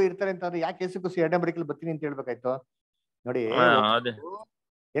ಕೊನೆಯವರೆಗೂ ಇರ್ತಾರೆ ಅಂತ ಯಾಕೆ ಯೇಸು ಕ್ರಿಸ್ತ 2ನೇ ಬರಿಕೆಯಲ್ಲಿ ಬರ್ತೀನಿ ಅಂತ ಹೇಳ್ಬೇಕಾಯ್ತು? ನೋಡಿ,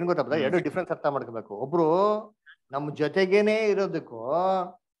 ಏನ್ ಗೊತ್ತಾ, ಎರಡು ಡಿಫ್ರೆನ್ಸ್ ಅರ್ಥ ಮಾಡ್ಕೋಬೇಕು. ಒಬ್ರು ನಮ್ ಜೊತೆಗೇನೆ ಇರೋದಕ್ಕೂ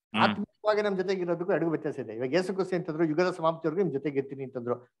ಆತ್ಮಿಕವಾಗಿ ನಮ್ ಜೊತೆಗೆ ಇರೋದಕ್ಕೂ ಎರಡು ವ್ಯತ್ಯಾಸ ಇದೆ. ಇವಾಗ ಯೇಸು ಕ್ರಿಸ್ತ ಅಂತಂದ್ರು ಯುಗದ ಸಮಾಪ್ತಿವರೆಗೂ ನಿಮ್ ಜೊತೆಗೆ ಇರ್ತೀನಿ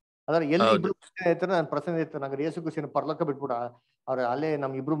ಅಂತಂದ್ರು. ಅದ್ರ ಎಲ್ಲಿ ಇಬ್ರು ನಾನು ಪ್ರಸನ್ನ ಇರ್ತಾನೆ. ನಂಗೆ ಯೇಸು ಕ್ರಿಸ್ತನ ಪರಲೋಕ ಬಿಟ್ಬಿಡ, ಅವ್ರ ಅಲ್ಲೇ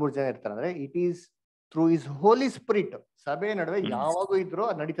ನಮ್ 2-3 ಜನ ಇರ್ತಾರೆ ಅಂದ್ರೆ it is through is Holi spirit. ಸಭೆ ನಡುವೆ ಯಾವಾಗೂ ಇದ್ರು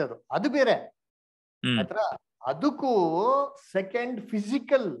ಅದು ನಡೀತದ್ರು, ಅದು ಬೇರೆ ಆಯ್ತಾ. ಅದಕ್ಕೂ second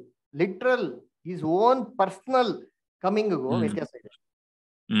physical literal is own personal ಕಮಿಂಗ್ಗೂ ವ್ಯತ್ಯಾಸ ಇದೆ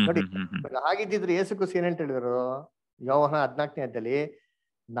ನೋಡಿ. ಹಾಗಿದ್ದಿದ್ರೆ ಯೇಸು ಕ್ರಿಸ್ತ ಏನ್ ಹೇಳ್ತಾ ಹೇಳಿದ್ರು ಯೋಹಾನ 14ನೇ ಅಧ್ಯಾಯದಲ್ಲಿ,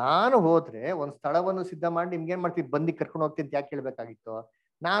 ನಾನು ಹೋದ್ರೆ ಒಂದ್ ಸ್ಥಳವನ್ನು ಸಿದ್ಧ ಮಾಡಿ ನಿಮ್ಗೆ ಏನ್ ಮಾಡ್ತೀವಿ ಬಂದಿ ಕರ್ಕೊಂಡು ಹೋಗ್ತೀನಿ ಅಂತ ಯಾಕೆ ಕೇಳ್ಬೇಕಾಗಿತ್ತು?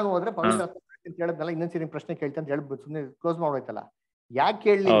 ನಾನು ಹೋದ್ರೆ ಪವಿತ್ರ ಅಂತ ಹೇಳಿದ್ನಲ್ಲ, ಇನ್ನೊಂದ್ಸರಿ ಪ್ರಶ್ನೆ ಕೇಳ್ತೀನಿ ಅಂತ ಹೇಳ್ಬೋದು, ಸುಮ್ಮನೆ ಕ್ಲೋಸ್ ಮಾಡ್ಬೇಕಲ್ಲ. ಯಾಕೆ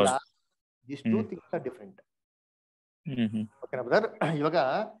ಕೇಳಲಿಲ್ಲ? This two things are different. ಓಕೆನಾ ಬ್ರದರ್? ಇವಾಗ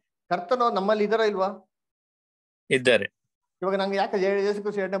ಕರ್ತನು ನಮ್ಮಲ್ಲಿ ಇದಾರ ಇಲ್ವಾ? ಇದ್ದಾರೆ. ಇವಾಗ ನಂಗೆ ಯಾಕೆ ಯೇಸು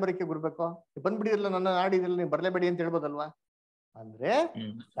ಕ್ರಿಸ್ತ 2ನೇ ಬರೋಕೆ ಬರ್ಬೇಕು? ಬಂದ್ಬಿಡಿರಲ್ಲ, ನನ್ನ ಆಡಿದ್ರಲ್ಲ, ನೀವು ಬರಲೇಬೇಡಿ ಅಂತ ಹೇಳ್ಬೋದಲ್ವಾ? ಅಂದ್ರೆ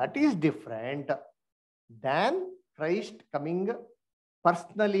that is different than Christ coming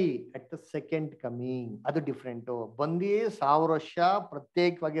personally at the second coming. ಅದು ಡಿಫ್ರೆಂಟು. ಬಂದಿ 1000 ವರ್ಷ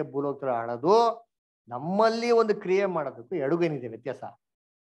ಪ್ರತ್ಯೇಕವಾಗಿ ಭೂಲೋಕದಲ್ಲಿ ಆಡೋದು, ನಮ್ಮಲ್ಲಿ ಒಂದು ಕ್ರಿಯೆ ಮಾಡೋದಕ್ಕೂ ಎಡುಗೇನಿದೆ ವ್ಯತ್ಯಾಸ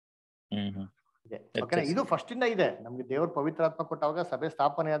ಇದೆ. ಓಕೆನಾ? ಇದು ಫಸ್ಟ್ ಇಂದ ಇದೆ. ನಮ್ಗೆ ದೇವ್ರ ಪವಿತ್ರಾತ್ಮ ಕೊಟ್ಟಾಗ ಸಭೆ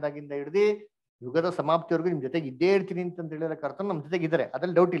ಸ್ಥಾಪನೆ ಆದಾಗಿಂದ ಹಿಡಿದು ಯುಗದ ಸಮಾಪ್ತಿವರೆಗೂ ನಿಮ್ ಜೊತೆಗೆ ಇದ್ದೇ ಇರ್ತೀನಿ ಅಂತ ಹೇಳಿದ್ರೆ ಕರ್ತನ ನಮ್ ಜೊತೆಗೆ ಇದ್ದಾರೆ,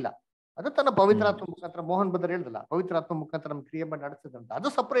 ಅದ್ರಲ್ಲಿ ಡೌಟ್ ಇಲ್ಲ. ಅದು ತನ್ನ ಪವಿತ್ರಾತ್ಮ ಮುಖಾಂತರ, ಮೋಹನ್ ಬದರ್ ಹೇಳ್ದಲ್ಲ, ಪವಿತ್ರಾತ್ಮ ಮುಖಾಂತರ ನಮ್ ಕ್ರಿಯೆ ಮಾಡಿ ನಡೆಸ್ತದಂತ, ಅದು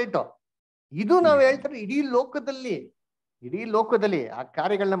ಸಪರೇಟ್. ಇದು ನಾವ್ ಹೇಳ್ತಾರೆ ಇಡೀ ಲೋಕದಲ್ಲಿ ಆ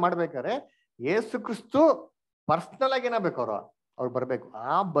ಕಾರ್ಯಗಳನ್ನ ಮಾಡ್ಬೇಕಾದ್ರೆ ಯೇಸು ಕ್ರಿಸ್ತು ಪರ್ಸನಲ್ ಆಗಿ ಏನಾಗಬೇಕು, ಅವ್ರು ಬರ್ಬೇಕು.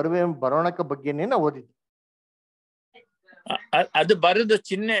 ಆ ಬರೋಣಕ ಬಗ್ಗೆನೇ ನಾವು ಓದಿದ್ವಿ. ಅದು ಬರೋದು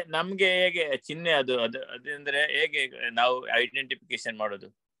ಚಿಹ್ನೆ ನಮ್ಗೆ ಹೇಗೆ ಚಿಹ್ನೆ ಅದು ಅದಂದ್ರೆ ಹೇಗೆ ನಾವು ಐಡೆಂಟಿಫಿಕೇಶನ್ ಮಾಡೋದು?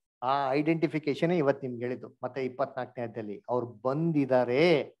 ಆ ಐಡೆಂಟಿಫಿಕೇಶನ್ ಇವತ್ತು ನಿಮ್ಗೆ ಹೇಳಿದ್ದು ಮತ್ತೆ 24ನೇ ಅಧ್ಯಾಯದಲ್ಲಿ ಅವ್ರು ಬಂದಿದ್ದಾರೆ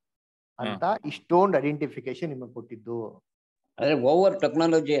ಅಂತ ಇಷ್ಟೊಂದು ಐಡೆಂಟಿಫಿಕೇಶನ್ ನಿಮಗೆ ಕೊಟ್ಟಿದ್ದು. ಅಂದ್ರೆ ಓವರ್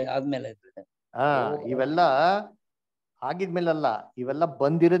ಟೆಕ್ನಾಲಜಿ ಆದ್ಮೇಲೆ ಇವೆಲ್ಲ ಆಗಿದ್ಮೇಲಲ್ಲ, ಇವೆಲ್ಲ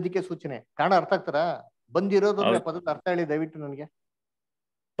ಬಂದಿರೋದಕ್ಕೆ ಸೂಚನೆ. ಕಾರಣ ಅರ್ಥ ಆಗ್ತಾರ? ಬಂದಿರೋದು ಅಂದ್ರೆ ಪದದ ಅರ್ಥ ಹೇಳಿ ದಯವಿಟ್ಟು ನನಗೆ.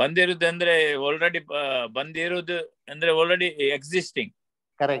 ಬಂದಿರೋದು ಅಂದ್ರೆ ಆಲ್ರೆಡಿ ಬಂದಿರೋದು ಅಂದ್ರೆ ಆಲ್ರೆಡಿ ಎಕ್ಸಿಸ್ಟಿಂಗ್.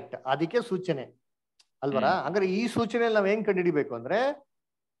 ಕರೆಕ್ಟ್, ಅದಕ್ಕೆ ಸೂಚನೆ ಅಲ್ವರ? ಹಂಗಾರೆ ಈ ಸೂಚನೆಯಲ್ಲಿ ನಾವ್ ಹೆಂಗ್ ಕಂಡುಹಿಡಿಬೇಕು ಅಂದ್ರೆ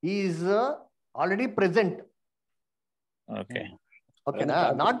ಈಸ್ ಆಲ್ರೆಡಿ ಪ್ರೆಸೆಂಟ್. ಓಕೆನಾ?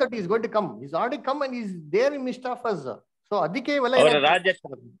 Not that is going to come, is already come and is there in mist of us. So ಅದಕ್ಕೆ ಇವೆಲ್ಲ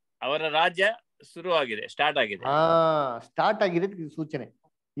ಅವರ ರಾಜ್ಯ ಶುರು ಆಗಿದೆ, ಸ್ಟಾರ್ಟ್ ಆಗಿದೆ. ಸ್ಟಾರ್ಟ್ ಆಗಿದೆ ಸೂಚನೆ.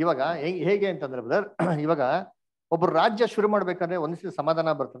 ಇವಾಗ ಹೇಗೆ ಅಂತಂದ್ರೆ ಬ್ರದರ್, ಇವಾಗ ಒಬ್ರು ರಾಜ್ಯ ಶುರು ಮಾಡ್ಬೇಕಂದ್ರೆ ಒಂದ್ಸಲ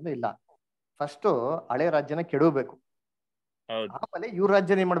ಸಮಾಧಾನ ಬರ್ತಂದ್ರೆ ಇಲ್ಲ, ಫಸ್ಟ್ ಹಳೆ ರಾಜ್ಯನ ಕೆಡಬೇಕು, ಆಮೇಲೆ ಇವ್ರ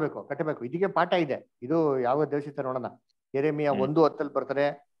ರಾಜ್ಯನ ಏನ್ ಮಾಡ್ಬೇಕು, ಕಟ್ಟಬೇಕು. ಇದಕ್ಕೆ ಪಾಠ ಇದೆ. ಇದು ಯಾವ ದೇಶ ನೋಡೋಣ. ಯೆರೆಮೀಯ 1:10 ಬರ್ತಾರೆ.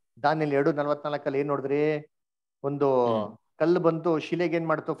 ದಾನಿಯೇಲ್ 2:44 ಏನ್ ನೋಡಿದ್ರಿ? ಒಂದು ಕಲ್ಲು ಬಂತು, ಶಿಲೆಗೆ ಏನ್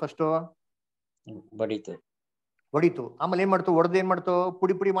ಮಾಡ್ತು, ಫಸ್ಟ್ ಹೊಡಿತು, ಆಮೇಲೆ ಏನ್ ಮಾಡ್ತು, ಹೊಡೆದು ಏನ್ ಮಾಡ್ತು,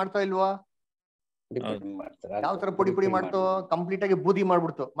 ಪುಡಿ ಪುಡಿ ಮಾಡ್ತಾ ಇಲ್ವಾ? ಯಾವ ತರ ಪುಡಿ ಪುಡಿ ಮಾಡ್ತು? ಕಂಪ್ಲೀಟ್ ಆಗಿ ಬೂದಿ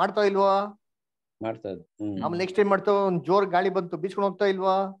ಮಾಡ್ಬಿಡ್ತು, ಮಾಡ್ತಾ ಇಲ್ವಾ? ಆಮೇಲೆ ನೆಕ್ಸ್ಟ್ ಏನ್ ಮಾಡ್ತು, ಒಂದ್ ಜೋರ್ ಗಾಳಿ ಬಂತು, ಬೀಸ್ಕೊಂಡು ಹೋಗ್ತಾ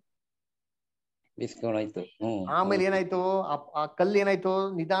ಇಲ್ವಾ? ಆಮೇಲೆ ಏನಾಯ್ತು, ಆ ಕಲ್ಲು ಏನಾಯ್ತು,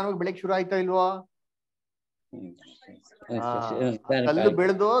 ನಿಧಾನವಾಗಿ ಬೆಳಕ್ ಶುರು ಆಯ್ತಾ ಇಲ್ವಾ? ಕಲ್ಲು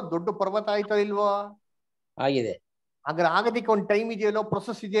ಬೆಳೆದು ದೊಡ್ಡ ಪರ್ವತ ಆಯ್ತಾ ಇಲ್ವಾ? ಆಗಿದೆ. ಹಾಗಾದ್ರೆ ಆಗೋದಿಕ್ಕೆ ಒಂದ್ ಟೈಮ್ ಇದೆಯಲ್ಲೋ,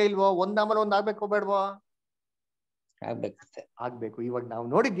 ಪ್ರೊಸೆಸ್ ಇದೆಯಾ ಇಲ್ವೋ? ಒಂದಾಮೇಲೆ ಒಂದ್ ಆಗ್ಬೇಕೋ ಬೇಡವಾ? ಆಗ್ಬೇಕು. ಇವಾಗ ನಾವು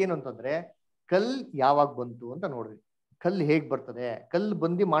ನೋಡಿದ್ದೇನು ಅಂತಂದ್ರೆ ಕಲ್ ಯಾವಾಗ ಬಂತು ಅಂತ ನೋಡ್ರಿ, ಕಲ್ಲು ಹೇಗ್ ಬರ್ತದೆ, ಕಲ್ಲು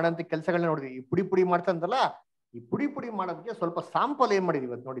ಬಂದು ಮಾಡಂತ ಕೆಲಸಗಳನ್ನ ನೋಡಿದ್ವಿ. ಈ ಪುಡಿ ಪುಡಿ ಮಾಡ್ತಂತಲ್ಲ, ಈ ಪುಡಿ ಪುಡಿ ಮಾಡೋದಕ್ಕೆ ಸ್ವಲ್ಪ ಸಾಂಪಲ್ ಏನ್ ಮಾಡಿದ್ವಿ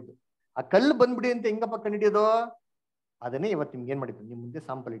ಇವತ್ತು ನೋಡಿದ್ದು. ಆ ಕಲ್ಲು ಬಂದ್ಬಿಡಿ ಅಂತ ಹೆಂಗಪ್ಪ ಕಂಡಿಡಿಯೋದು, ಅದನ್ನೇ ಇವತ್ತು ನಿಮ್ಗೆ ಏನ್ ಮಾಡಿದ್ದು, ನಿಮ್ ಮುಂದೆ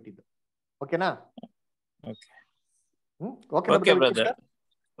ಸಾಂಪಲ್ ಇಟ್ಟಿದ್ದು. ಓಕೆನಾ? Okay brother.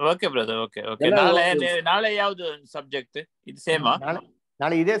 ನಾಳೆ ಯಾವ್ದು ಸಬ್ಜೆಕ್ಟ್? ಇದು ಸೇಮಾ?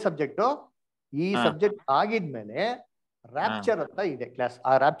 ನಾಳೆ ಇದೇ ಸಬ್ಜೆಕ್ಟ್. ಈ ಸಬ್ಜೆಕ್ಟ್ ಆಗಿದ್ಮೇಲೆ ರ್ಯಾಪ್ಚರ್ ಅಂತ ಇದೆ ಕ್ಲಾಸ್.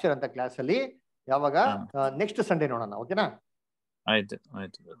 ಆ ರ್ಯಾಪ್ಚರ್ ಅಂತ ಕ್ಲಾಸ್ ಅಲ್ಲಿ ಯಾವಾಗ ನೆಕ್ಸ್ಟ್ ಸಂಡೇ ನೋಡೋಣ. ಓಕೆನಾ? ಆಯ್ತು.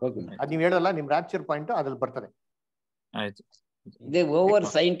 ಅದ್ ನೀವ್ ಹೇಳಲ್ಲ, ನಿಮ್ ರ್ಯಾಪ್ಚರ್ ಪಾಯಿಂಟ್ ಅದ್ರಲ್ಲಿ ಬರ್ತದೆ. ಆಯ್ತು. ಇದೆ ಓವರ್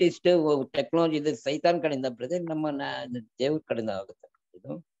ಸೈಂಟಿಸ್ಟ್ ಟೆಕ್ನಾಲಜಿ ಇದೆ ಸೈತಾನ್ ಕಡೆಯಿಂದ ಬ್ರದರ್, ನಮ್ಮ ದೇವ್ರ ಕಡೆಯಿಂದ ಆಗುತ್ತೆ.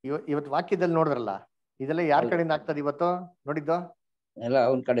 ಇವತ್ತು ವಾಕ್ಯದಲ್ಲಿ ನೋಡಿದ್ರಲ್ಲ, ಇದೆಲ್ಲ ಯಾರ ಕಡೆಯಿಂದ ಆಗ್ತದೆ ಇವತ್ತು ನೋಡಿದ್ದು? ಎಲ್ಲ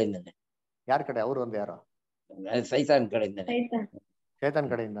ಅವನ ಕಡೆಯಿಂದನೇ. ಯಾರ ಕಡೆ? ಅವ್ರು ಒಂದು ಯಾರು? ಸೈತಾನ್ ಕಡೆಯಿಂದನೇ. ಸೈತಾನ್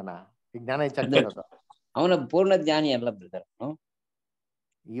ಕಡೆಯಿಂದನಾ? ಜ್ಞಾನ ಹೆಚ್ಚಾಗ್ತಿರೋದು? ಅವನ ಪೂರ್ಣ ಜ್ಞಾನಿ ಅಲ್ಲ ಬ್ರದರ್.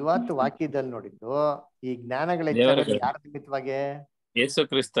 ಇವತ್ತು ವಾಕ್ಯದಲ್ಲಿ ನೋಡಿದ್ದು ಈ ಜ್ಞಾನಗಳ ಹೆಚ್ಚಾಗೋದು ಯಾರ ನಿಮಿತ್ತವಾಗಿ? ಯೇಸು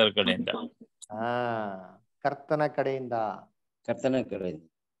ಕ್ರಿಸ್ತರ ಕಡೆಯಿಂದ. ಕರ್ತನ ಕಡೆಯಿಂದ. ಕಡೆಯಿಂದ.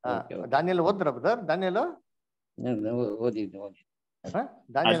 Daniel ಓದ್ರ brother? ದಾನಿಯೇಲ್ ಓದಿದ್ದು.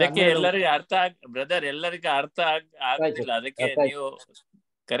 ಅದಕ್ಕೆ ಎಲ್ಲರಿಗೂ ಬ್ರದರ್ ಎಲ್ಲರಿಗೂ ಅರ್ಥ ಆಗುದಿಲ್ಲ. ಅದಕ್ಕೆ ನೀವು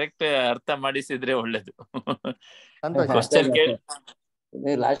ಕರೆಕ್ಟ್ ಅರ್ಥ ಮಾಡಿಸಿದ್ರೆ ಒಳ್ಳೇದು.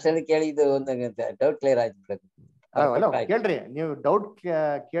 ಲಾಸ್ಟ್ ಅಲ್ಲಿ ಕೇಳಿದ್ದು ಒಂದು ಡೌಟ್ ಕ್ಲಿಯರ್ ಆಯ್ತು. ಕೇಳ್ರಿ, ನೀವು ಡೌಟ್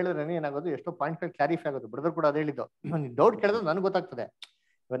ಕೇಳಿದ್ರೆ ಏನಾಗೋದು, ಎಷ್ಟೋ ಪಾಯಿಂಟ್ ಕ್ಲಾರಿಫೈ ಆಗೋದು. ಬ್ರದರ್ ಕೂಡ ಅದೇ ಹೇಳಿದ್ದು, ಡೌಟ್ ಕೇಳಿದ್ರೆ ನನ್ಗೆ ಗೊತ್ತಾಗ್ತದೆ.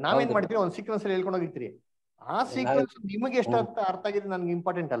 ನಾವೇನ್ ಮಾಡ್ತೀವಿ, ಒಂದ್ ಸೀಕ್ವೆನ್ಸ್ ಅಲ್ಲಿ ಹೇಳ್ಕೊಂಡು ಹೋಗಿರ್ತೀರಿ, ಆ ಸೀಕ್ವೆನ್ಸ್ ನಿಮಗೆ ಎಷ್ಟು ಅರ್ಥ ಆಗಿದೆ ನನ್ಗೆ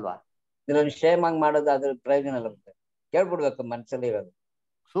ಇಂಪಾರ್ಟೆಂಟ್ ಅಲ್ವಾ? ಶೇರ್ ಮಾಡೋದು ಅದ್ರ ಪ್ರಯೋಜನ ಅಲ್ಲ. ಕೇಳ್ಬಿಡ್ಬೇಕು ಮನ್ಸಲ್ಲಿ ಇರೋದು.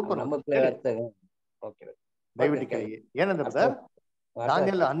 ಸೂಪರ್. ದಯವಿಟ್ಟು ಕೇಳಿ ಏನಂದ್ರೆ ಬ್ರದರ್,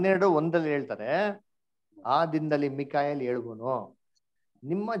 ದಾನಿಯೇಲ 12:1 ಹೇಳ್ತಾರೆ, ಆ ದಿನದಲ್ಲಿ ಮಿಕಾಯಲ್ ಹೇಳುವನು,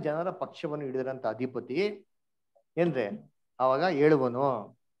 ನಿಮ್ಮ ಜನರ ಪಕ್ಷವನ್ನು ಹಿಡಿದಿರಂತ ಅಧಿಪತಿ ಏನ್ರೆ ಅವಾಗ ಹೇಳುವನು,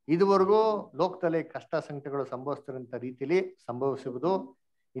 ಇದುವರೆಗೂ ಲೋಕದಲ್ಲಿ ಕಷ್ಟ ಸಂಕಟಗಳು ಸಂಭವಿಸ್ತಿರಂತ ರೀತಿಲಿ ಸಂಭವಿಸುವುದು,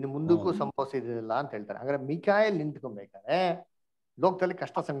 ಇನ್ನು ಮುಂದಕ್ಕೂ ಸಂಭವಿಸಿದಿಲ್ಲ ಅಂತ ಹೇಳ್ತಾರೆ. ಹಾಗಾದ್ರೆ ಮಿಕಾಯಲ್ ನಿಂತ್ಕೊಬೇಕಾದ್ರೆ ಲೋಕದಲ್ಲಿ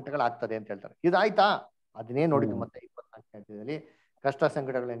ಕಷ್ಟ ಸಂಕಟಗಳು ಆಗ್ತದೆ ಅಂತ ಹೇಳ್ತಾರೆ. ಇದಾಯ್ತಾ? ಅದನ್ನೇ ನೋಡಿದ್ದು ಮತ್ತೆ 24ನೇ ಕಷ್ಟ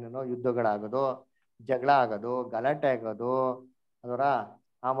ಸಂಕಟಗಳೇನೇನೋ, ಯುದ್ಧಗಳಾಗೋದು, ಜಗಳ ಆಗೋದು, ಗಲಾಟೆ ಆಗೋದು, ಅದರ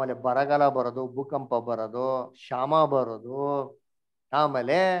ಆಮೇಲೆ ಬರಗಾಲ ಬರೋದು, ಭೂಕಂಪ ಬರೋದು, ಕ್ಷಾಮ ಬರೋದು,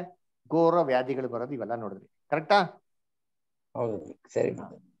 ಆಮೇಲೆ ಘೋರ ವ್ಯಾಧಿಗಳು ಬರೋದು, ಇವೆಲ್ಲ ನೋಡಿದ್ರಿ. ಕರೆಕ್ಟಾ? ಹೌದು, ಸರಿ.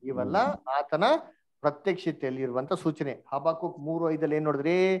 ಇವೆಲ್ಲ ಆತನ ಪ್ರತ್ಯಕ್ಷತೆಯಲ್ಲಿ ಇರುವಂತ ಸೂಚನೆ. ಹಬಕ್ಕೂಕ್ 3:5 ಏನ್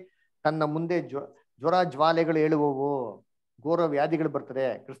ನೋಡಿದ್ರಿ? ತನ್ನ ಮುಂದೆ ಜ್ವರ ಜ್ವಾಲೆಗಳು ಏಳುವವು, ಘೋರ ವ್ಯಾಧಿಗಳು ಬರ್ತದೆ.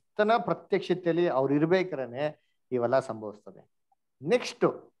 ಕ್ರಿಸ್ತನ ಪ್ರತ್ಯಕ್ಷತೆಯಲ್ಲಿ ಅವ್ರು ಇರ್ಬೇಕಾದ್ರೆ ಇವೆಲ್ಲ ಸಂಭವಿಸ್ತದೆ. ನೆಕ್ಸ್ಟ್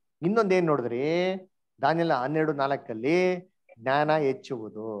ಇನ್ನೊಂದೇನ್ ನೋಡಿದ್ರಿ? ದಾನಿಯೇಲ 12:4 ಜ್ಞಾನ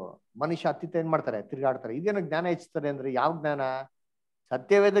ಹೆಚ್ಚುವುದು. ಮನುಷ್ಯ ಅತ್ತಿತ್ತ ಏನ್ ಮಾಡ್ತಾರೆ? ತಿರುಗಾಡ್ತಾರೆ. ಇದೇನೋ ಜ್ಞಾನ ಹೆಚ್ಚುತ್ತದೆ ಅಂದ್ರೆ ಯಾವ ಜ್ಞಾನ?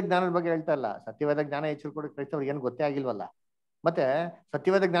 ಸತ್ಯವೇದ ಜ್ಞಾನದ ಬಗ್ಗೆ ಹೇಳ್ತಾ ಇಲ್ಲ. ಸತ್ಯವೇದ ಜ್ಞಾನ ಹೆಚ್ಚು ಕ್ರೈಸ್ತವ್ರಿಗೆ ಏನು ಗೊತ್ತೇ ಆಗಿಲ್ವಲ್ಲ. ಮತ್ತೆ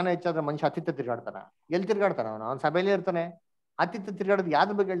ಸತ್ಯವೇದ ಜ್ಞಾನ ಹೆಚ್ಚಾದ್ರೆ ಮನುಷ್ಯ ಅತ್ತಿತ್ತ ತಿರ್ಗಾಡ್ತಾನ? ಎಲ್ಲಿ ತಿರ್ಗಾಡ್ತಾನ? ಅವನ ಸಭೆಯಲ್ಲೇ ಇರ್ತಾನೆ. ಅತ್ತಿತ್ತ ತಿರ್ಗಾಡೋದು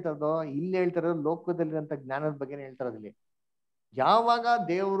ಯಾವ್ದ್ರ ಬಗ್ಗೆ ಹೇಳ್ತಾ ಇರೋದು? ಇಲ್ಲಿ ಹೇಳ್ತಾ ಇರೋದು ಲೋಕದಲ್ಲಿರುವಂತ ಜ್ಞಾನದ ಬಗ್ಗೆನೇ ಹೇಳ್ತಾ ಇರೋದು ಇಲ್ಲಿ. ಯಾವಾಗ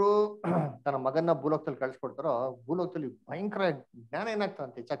ದೇವರು ತನ್ನ ಮಗನ ಭೂಲೋಕದಲ್ಲಿ ಕಳ್ಸಿಕೊಡ್ತಾರೋ, ಭೂಲೋಕದಲ್ಲಿ ಭಯಂಕರ ಜ್ಞಾನ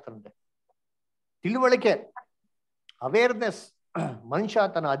ಏನಾಗ್ತಾರಂತೆ? ಹೆಚ್ಚಾಗ್ತಾರಂತೆ. ತಿಳುವಳಿಕೆ, ಅವೇರ್ನೆಸ್, ಮನುಷ್ಯ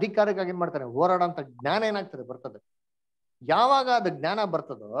ತನ್ನ ಅಧಿಕಾರಕ್ಕಾಗಿ ಏನ್ ಮಾಡ್ತಾನೆ? ಹೋರಾಡೋಂಥ ಜ್ಞಾನ ಏನಾಗ್ತದೆ? ಬರ್ತದೆ. ಯಾವಾಗ ಅದು ಜ್ಞಾನ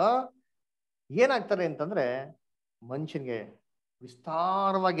ಬರ್ತದೋ ಏನಾಗ್ತಾರೆ ಅಂತಂದ್ರೆ ಮನುಷ್ಯನಿಗೆ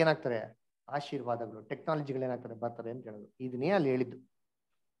ವಿಸ್ತಾರವಾಗಿ ಏನಾಗ್ತಾರೆ? ಆಶೀರ್ವಾದಗಳು, ಟೆಕ್ನಾಲಜಿಗಳು ಏನಾಗ್ತಾರೆ? ಬರ್ತಾರೆ ಅಂತ ಹೇಳೋದು. ಇದನ್ನೇ ಅಲ್ಲಿ ಹೇಳಿದ್ದು.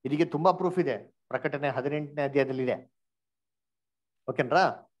 ಇದಕ್ಕೆ ತುಂಬಾ ಪ್ರೂಫ್ ಇದೆ. ಪ್ರಕಟಣೆ 18ನೇ ಅಧ್ಯಾಯದಲ್ಲಿ ಇದೆ. ಓಕೆನ್ರಾ?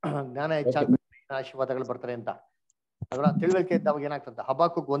 ಜ್ಞಾನ ಹೆಚ್ಚಾಗ್ಬೇಕು, ಆಶೀರ್ವಾದಗಳು ಬರ್ತಾರೆ ಅಂತ. ಅದರ ತಿಳುವಳಿಕೆ ಇದ್ದಾವಾಗ ಏನಾಗ್ತದೆ?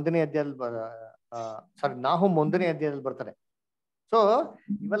 ಹಬಕ್ಕೂಕ್ 1ನೇ ಅಧ್ಯಾಯದಲ್ಲಿ ನಾಹುಮ್ 1ನೇ ಅಧ್ಯಾಯದಲ್ಲಿ ಬರ್ತಾರೆ. ಸೊ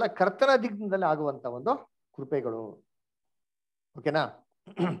ಇವೆಲ್ಲ ಕರ್ತನ ದಿಗ್ನಲ್ಲಿ ಆಗುವಂತ ಒಂದು ಕೃಪೆಗಳು. ಓಕೆನಾ?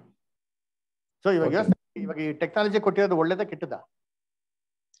 ಸೊ ಇವಾಗ ಈ ಟೆಕ್ನಾಲಜಿ ಕೊಟ್ಟಿರೋದು ಒಳ್ಳೇದ ಕೆಟ್ಟದ?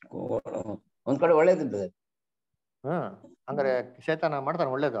 ಒಂದ್ ಕಡೆ ಒಳ್ಳೇದಿರ್ತದೆ. ಹಂಗಾರೆ ಶೇತಾನ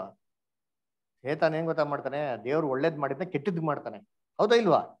ಮಾಡ್ತಾನೆ ಒಳ್ಳೇದು? ಶೇತಾನ ಏನ್ ಗೊತ್ತಾ ಮಾಡ್ತಾನೆ? ದೇವ್ರು ಒಳ್ಳೇದ್ ಮಾಡಿದ್ನ ಕೆಟ್ಟದ್ ಮಾಡ್ತಾನೆ. ಹೌದಾ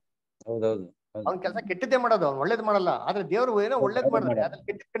ಇಲ್ವಾ? ಹೌದೌದು. ಅವ್ನ ಕೆಲಸ ಕೆಟ್ಟದ್ದೇ ಮಾಡೋದು, ಅವ್ನು ಒಳ್ಳೇದ್ ಮಾಡಲ್ಲ. ಆದ್ರೆ ದೇವ್ರು ಏನೋ ಒಳ್ಳೇದ್ ಮಾಡಿದ್ರೆ ಅದ್ರಲ್ಲಿ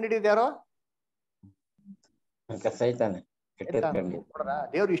ಕೆಟ್ಟದ್ ಕಂಡಿಡಿದ ಯಾರೋ? ನೋಡ್ರ,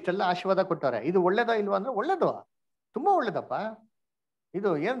 ದೇವ್ರು ಇಷ್ಟೆಲ್ಲ ಆಶೀರ್ವಾದ ಕೊಟ್ಟಾರೆ. ಇದು ಒಳ್ಳೇದಾ ಇಲ್ವಾ ಅಂದ್ರೆ ಒಳ್ಳೇದು, ತುಂಬಾ ಒಳ್ಳೇದಪ್ಪ. ಇದು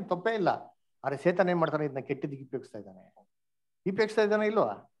ಏನ್ ತಪ್ಪೇ ಇಲ್ಲ. ಆದ್ರೆ ಶೇತಾನ ಏನ್ ಮಾಡ್ತಾನೆ? ಇದನ್ನ ಕೆಟ್ಟದಿಗೆ ಉಪಯೋಗಿಸ್ತಾ ಇದ್ದಾನೆ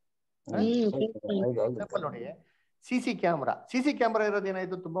ಇಲ್ವಾ? ಎಕ್ಸಾಂಪಲ್ ನೋಡಿ, ಸಿಸಿ ಕ್ಯಾಮ್ರಾ ಇರೋದು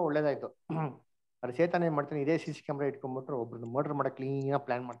ಏನಾಯ್ತು? ತುಂಬಾ ಒಳ್ಳೇದಾಯ್ತು. ಆದ್ರೆ ಶೇತಾನ ಏನ್ ಮಾಡ್ತಾನೆ? ಇದೇ ಸಿಸಿ ಕ್ಯಾಮ್ರಾ ಇಟ್ಕೊಂಡ್ಬಿಟ್ರೆ ಒಬ್ರನ್ನ ಮರ್ಡರ್ ಮಾಡಕ್ ಕ್ಲೀನ್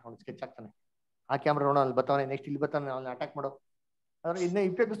ಪ್ಲಾನ್ ಮಾಡ್ಕೊಂಡು ಸ್ಕೆಚ್ ಆಗ್ತಾನೆ. ಆ ಕ್ಯಾಮ್ರಾ ನೋಡೋ ಅಲ್ಲಿ ಬರ್ತಾನೆ, ನೆಕ್ಸ್ಟ್ ಇಲ್ಲಿ ಬರ್ತಾನೆ, ಅವ್ನ ಅಟ್ಯಾಕ್ ಮಾಡೋ. ಆದ್ರೆ ಇದನ್ನ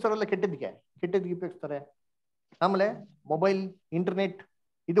ಉಪಯೋಗಿಸ್ತಾರಲ್ಲ ಕೆಟ್ಟದಿಗೆ ಉಪಯೋಗಿಸ್ತಾರೆ. ಆಮೇಲೆ ಮೊಬೈಲ್, ಇಂಟರ್ನೆಟ್,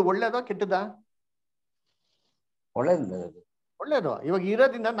 ಇದು ಒಳ್ಳೇದೋ ಕೆಟ್ಟದ? ಒಳ್ಳೇದು. ಇವಾಗ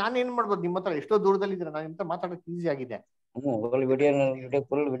ಇರೋದ್ರಿಂದ ನಾನು ಏನ್ ಮಾಡ್ಬೋದು? ನಿಮ್ಮ ಹತ್ರ ಎಷ್ಟೋ ದೂರದಲ್ಲಿ ಇದ್ರೆ ನಾನು ನಿಮ್ ಮಾತಾಡೋಕೆ ಈಸಿ ಆಗಿದೆ.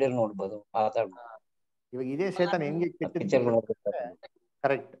 ಇವಾಗ ಇದೇ ಶೇತಾನ ಹೆಂಗೆ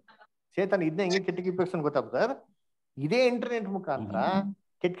ಕರೆಕ್ಟ್. ಶೇತಾನ ಇದನ್ನ ಹೆಂಗೆ ಕೆಟ್ಟಕ್ಕೆ ಉಪಯೋಗಿಸ್ತಾನೆ ಗೊತ್ತಾ ಬ್ರದರ್? ಇದೇ ಇಂಟರ್ನೆಟ್ ಮುಖಾಂತರ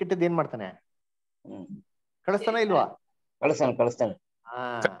ಕೆಟ್ಟದ್ದು ಏನ್ ಮಾಡ್ತಾನೆ? ಕಳಿಸ್ತಾನ ಇಲ್ವಾ? ಕಳಿಸ್ತಾನೆ.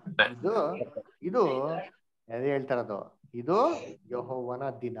 ಇದು ಅದೇ ಹೇಳ್ತಾ ಇರೋದು. ಇದು ಯೆಹೋವನ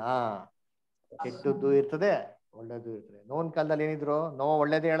ದಿನ. ಕೆಟ್ಟದ್ದು ಇರ್ತದೆ, ಒಳ್ಳೇದು ಇರ್ತದೆ. ನೋವಿನ ಕಾಲದಲ್ಲಿ ಏನಿದ್ರು? ನೋವು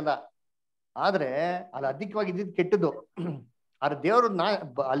ಒಳ್ಳೇದೇ ಹೇಳ್ದ, ಆದ್ರೆ ಅಲ್ಲಿ ಅಧಿಕವಾಗಿ ಇದ್ದಿದ್ದು ಕೆಟ್ಟದ್ದು. ಆದ್ರೆ ದೇವರು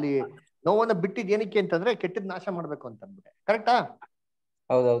ಅಲ್ಲಿ ನೋವನ್ನ ಬಿಟ್ಟಿದ್ ಏನಕ್ಕೆ ಅಂತಂದ್ರೆ ಕೆಟ್ಟದ್ ನಾಶ ಮಾಡ್ಬೇಕು ಅಂತ ಅಂದ್ಬಿಟ್ಟೆ. ಕರೆಕ್ಟಾ?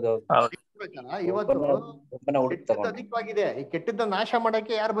 ಇವತ್ತು ಕೆಟ್ಟದ್ದು ಅಧಿಕವಾಗಿದೆ. ಈ ಕೆಟ್ಟದ್ದ ನಾಶ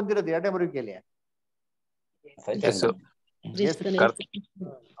ಮಾಡಕ್ಕೆ ಯಾರು ಬಂದಿರೋದು? 2ನೇ ಬರುವಿಕೆಯಲ್ಲಿ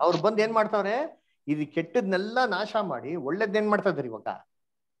ಅವ್ರು ಬಂದ್ ಏನ್ ಮಾಡ್ತಾವ್ರೆ? ಇದು ಕೆಟ್ಟದ್ನೆಲ್ಲ ನಾಶ ಮಾಡಿ ಒಳ್ಳೇದೇನ್ ಮಾಡ್ತಾ ಇದಾರೆ ಇವಾಗ?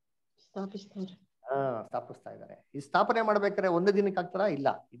 ಸ್ಥಾಪಿಸ್ತಾ ಇದಾರೆ. ಈ ಸ್ಥಾಪನೆ ಮಾಡ್ಬೇಕಾದ್ರೆ ಒಂದು ದಿನಕ್ಕೆ ಆಗ್ತಾರ? ಇಲ್ಲ,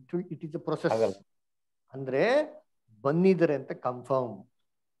 ಇಟ್ ಇಸ್ ಅ ಪ್ರೊಸೆಸ್. ಅಂದ್ರೆ ಬಂದಿದ್ದಾರೆ ಅಂತ ಕನ್ಫರ್ಮ್.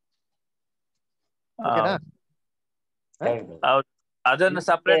 ಅದನ್ನು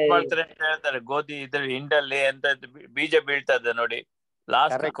ಸಪರೇಟ್ ಮಾಡ್ತಾರೆ ಅಂತ ಹೇಳ್ತಾರೆ. ಗೋಧಿ ಇದ್ರ ಹಿಂಡಲ್ಲಿ ಎಂತ ಬೀಜ ಬೀಳ್ತದೆ ನೋಡಿ,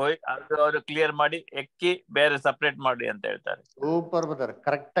 ಲಾಸ್ಟ್ ಅವರು ಕ್ಲಿಯರ್ ಮಾಡಿ ಎಕ್ಕಿ ಬೇರೆ ಸಪರೇಟ್ ಮಾಡಿ ಅಂತ ಹೇಳ್ತಾರೆ. ಸೂಪರ್ ಬರ್ತಾರೆ,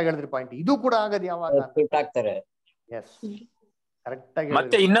 ಕರೆಕ್ಟ್ ಆಗಿ ಹೇಳಿದ್ರಿ ಪಾಯಿಂಟ್. ಇದು ಕೂಡ ಆಗದು ಯಾವಾಗ? ಕರೆಕ್ಟ್ ಆಗಿ.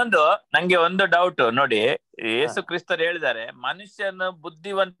 ಮತ್ತೆ ಇನ್ನೊಂದು ನಂಗೆ ಒಂದು ಡೌಟ್ ನೋಡಿ, ಯೇಸು ಕ್ರಿಸ್ತರು ಹೇಳಿದ್ದಾರೆ ಮನುಷ್ಯನ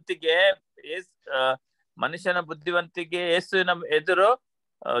ಬುದ್ಧಿವಂತಿಕೆ ಯೇಸುವಿನ ಎದುರು,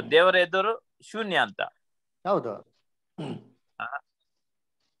 ದೇವರ ಎದುರು ಶೂನ್ಯ ಅಂತ. ಹೌದು.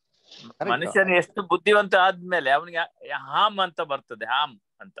 ಮನುಷ್ಯನ ಎಷ್ಟು ಬುದ್ಧಿವಂತ ಆದ್ಮೇಲೆ ಅವನಿಗೆ ಹಾಮ್ ಅಂತ ಬರ್ತದೆ, ಹಾಮ್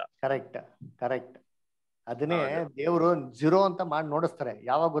ಅಂತ. ಕರೆಕ್ಟ್. ಅದನ್ನೇ ದೇವ್ರು 0 ಅಂತ ಮಾಡಿ ನೋಡಿಸ್ತಾರೆ.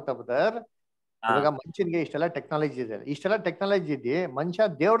 ಯಾವಾಗ ಗೊತ್ತಾ ಬ್ರದರ್? ಇವಾಗ ಮನುಷ್ಯನಿಗೆ ಇಷ್ಟೆಲ್ಲ ಟೆಕ್ನಾಲಜಿ ಇದೆ, ಇಷ್ಟೆಲ್ಲ ಟೆಕ್ನಾಲಜಿ ಇದೆ, ಮನುಷ್ಯ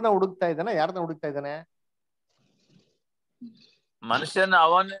ದೇವ್ರನ್ನ ಹುಡುಕ್ತಾ ಇದ್ದಾನೆ, ಯಾರನ್ನ ಹುಡುಕ್ತಾ ಇದ್ದಾನೆ? ಮನುಷ್ಯನ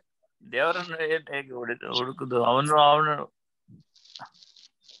ಅವನು ದೇವರನ್ನು ಹೇಗೆ ಹುಡುಕುದು? ಅವನು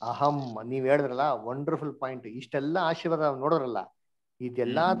ಅಹಂ, ನೀವ್ ಹೇಳಿದ್ರಲ್ಲ, ವಂಡರ್ಫುಲ್ ಪಾಯಿಂಟ್. ಇಷ್ಟೆಲ್ಲ ಆಶೀರ್ವಾದ ನೋಡೋರಲ್ಲ,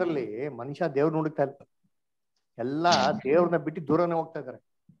 ಇದೆಲ್ಲದ್ರಲ್ಲಿ ಮನುಷ್ಯ ದೇವ್ರನ್ನ ಹುಡುಕ್ತಾ ಇಲ್ಲ, ಎಲ್ಲ ದೇವ್ರನ್ನ ಬಿಟ್ಟು ದೂರನೇ ಹೋಗ್ತಾ ಇದಾರೆ.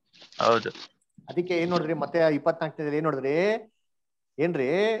 ಹೌದು. ಅದಕ್ಕೆ ಏನ್ ನೋಡಿದ್ರಿ ಮತ್ತೆ 24ನೇ ಏನ್ ನೋಡಿದ್ರಿ? ಏನ್ರಿ,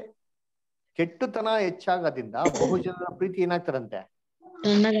 ಕೆಟ್ಟತನ ಹೆಚ್ಚಾಗೋದ್ರಿಂದ ಬಹುಜನರ ಪ್ರೀತಿ ಏನಾಗ್ತಾರಂತೆ?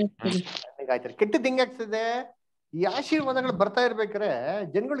 ಕೆಟ್ಟದ್ ಹೆಂಗ್ ಆಗ್ತದೆ? ಈ ಆಶೀರ್ವಾದಗಳು ಬರ್ತಾ ಇರ್ಬೇಕಾರೆ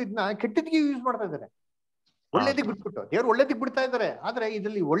ಜನಗಳು ಇದನ್ನ ಕೆಟ್ಟದಿಗೆ ಯೂಸ್ ಮಾಡ್ತಾ ಇದಾರೆ, ಒಳ್ಳೇದಿಗ್ ಬಿಟ್ಬಿಟ್ಟು. ದೇವ್ರು ಒಳ್ಳೇದಿಗ್ ಬಿಡ್ತಾ ಇದಾರೆ. ಆದ್ರೆ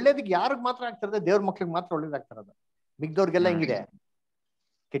ಇದ್ರಲ್ಲಿ ಒಳ್ಳೇದಿಗ್ ಯಾರಿಗ್ ಮಾತ್ರ ಆಗ್ತಿರೋದು? ದೇವ್ರ ಮಕ್ಳಿಗೆ ಮಾತ್ರ ಒಳ್ಳೇದಾಗ್ತಿರೋದು, ಮಿಗ್ದವ್ರಿಗೆಲ್ಲ ಹೆಂಗಿದೆ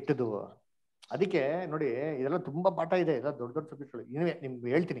ಕೆಟ್ಟದು. ಅದಕ್ಕೆ ನೋಡಿ, ಇದೆಲ್ಲ ತುಂಬಾ ಪಾಠ ಇದೆ, ಇದೆಲ್ಲ ದೊಡ್ಡ ದೊಡ್ಡ ಸಬ್ಜೆಕ್ಟ್ಗಳು. ನೀವೇ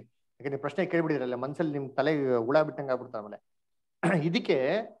ನಿಮ್ಗೆ ಹೇಳ್ತೀನಿ, ಯಾಕಂದ್ರೆ ಪ್ರಶ್ನೆ ಕೇಳ್ಬಿಡಿದ್ರಲ್ಲ, ಮನ್ಸಲ್ಲಿ ನಿಮ್ ತಲೆ ಹುಳ ಬಿಟ್ಟಂಗ ಆಗ್ಬಿಡ್ತಾವ. ಆಮೇಲೆ ಇದಕ್ಕೆ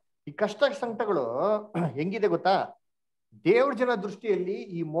ಈ ಕಷ್ಟ ಸಂಕಟಗಳು ಹೆಂಗಿದೆ ಗೊತ್ತಾ? ದೇವ್ರ ಜನ ದೃಷ್ಟಿಯಲ್ಲಿ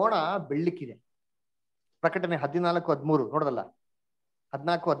ಈ ಮೋಡ ಬೆಳ್ಳಿಕ್ಕಿದೆ. ಪ್ರಕಟಣೆ 14:13 ನೋಡದಲ್ಲ,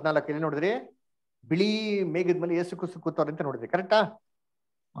 14:14 ಎಲ್ಲಿ ನೋಡಿದ್ರಿ? ಬಿಳಿ ಮೇಘದ ಮೇಲೆ ಯೇಸು ಕ್ರಿಸ್ತ ಕೂತವ್ರೆ ಅಂತ ನೋಡಿದ್ರಿ, ಕರೆಕ್ಟಾ?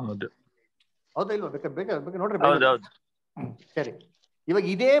 ಹೌದು. ಹೌದಾ ಇಲ್ವಾ? ಬೇಕಾ ನೋಡ್ರಿ. ಸರಿ, ಇವಾಗ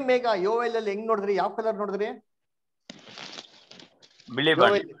ಇದೇ ಮೇಘ ಯೋವೇಲಲ್ಲಿ ಹೆಂಗ್ ನೋಡಿದ್ರಿ? ಯಾವ ಕಲರ್ ನೋಡಿದ್ರಿ? ಬಿಳಿ.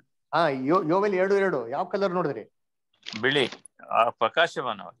 ಯೋವೇಲ್ 2:2 ಯಾವ ಕಲರ್ ನೋಡಿದ್ರಿ? ಬಿಳಿ,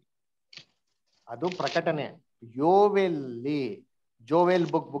 ಪ್ರಕಾಶಮಾನವಾಗಿ. ಅದು ಪ್ರಕಟಣೆ. ಯೋವೆಲ್ಲಿ, ಜೋವೆಲ್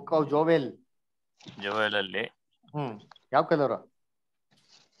ಬುಕ್ ಆಫ್ ಜೋವೆಲ್ ಜೋವೆಲಲ್ಲಿ ಯಾವ ಕಲರ್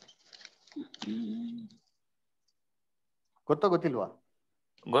ಗೊತ್ತಿಲ್ವಾ?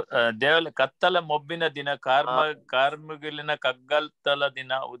 ದೇವಲ ಕತ್ತಲ ಮೊಬ್ಬಿನ ದಿನ, ಕಾರ್ಮುಗಿಲಿನ ಕಗ್ಗಲ್ತಲ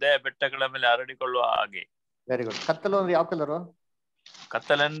ದಿನ, ಉದಯ ಬೆಟ್ಟಗಳ ಮೇಲೆ ಹರಡಿಕೊಳ್ಳುವ ಹಾಗೆ. Very good. ಕತ್ತಲು ಅಂದ್ರೆ ಯಾವ ಕಲರು?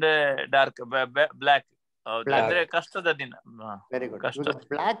 ಕತ್ತಲ ಅಂದ್ರೆ ಡಾರ್ಕ್ ಬ್ಲಾಕ್. ಹೌದು, ಅಂದ್ರೆ ಕಷ್ಟದ ದಿನ. Very good.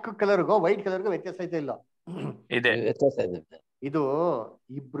 ಬ್ಲಾಕ್ ಕಲರ್ಗೂ ವೈಟ್ ಕಲರ್ಗೂ ವ್ಯತ್ಯಾಸ ಐತೆ ಇಲ್ಲ? ಇದೆ. ಇದು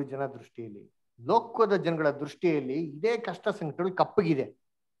ಇಬ್ರು ಜನ ದೃಷ್ಟಿಯಲ್ಲಿ, ಲೋಕದ ಜನಗಳ ದೃಷ್ಟಿಯಲ್ಲಿ ಇದೇ ಕಷ್ಟ ಸಂಕಟಗಳು ಕಪ್ಪಗಿದೆ.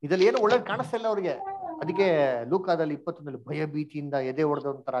 ಇದ್ರಲ್ಲಿ ಏನು ಒಳ್ಳೇದು ಕಾಣಿಸ್ತಾ ಇಲ್ಲ ಅವ್ರಿಗೆ. ಅದಕ್ಕೆ ಲೂಕಾದಲ್ಲಿ 21 ಭಯ ಭೀತಿಯಿಂದ ಎದೆ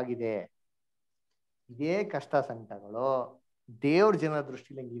ಹೊಡೆದಂತರಾಗಿದೆ. ಇದೇ ಕಷ್ಟ ಸಂಕಟಗಳು ದೇವ್ರ ಜನ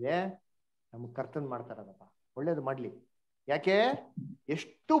ದೃಷ್ಟಿಲಿ ಹೆಂಗಿದೆ? ನಮ್ಗೆ ಕರ್ತನ್ ಮಾಡ್ತಾರದಪ್ಪ, ಒಳ್ಳೇದು ಮಾಡ್ಲಿ. ಯಾಕೆ?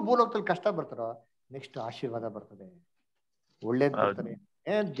 ಎಷ್ಟು ಭೂಲೋಕದಲ್ಲಿ ಕಷ್ಟ ಬರ್ತಾರೋ ನೆಕ್ಸ್ಟ್ ಆಶೀರ್ವಾದ ಬರ್ತದೆ, ಒಳ್ಳೇದು ಬರ್ತದೆ.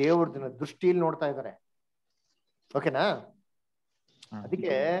 ದೇವ್ರ ಜನ ದೃಷ್ಟಿಯಲ್ಲಿ ನೋಡ್ತಾ ಇದ್ದಾರೆ. ಓಕೆನಾ?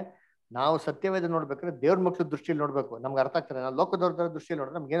 ಅದಕ್ಕೆ ನಾವು ಸತ್ಯವೇದ ನೋಡ್ಬೇಕಾದ್ರೆ ದೇವ್ರ ಮಕ್ಳ ದೃಷ್ಟಿಯಲ್ಲಿ ನೋಡ್ಬೇಕು, ನಮ್ಗೆ ಅರ್ಥ ಆಗ್ತದೆ. ನಾವು ಲೋಕದವ್ರ ದೃಷ್ಟಿಯಲ್ಲಿ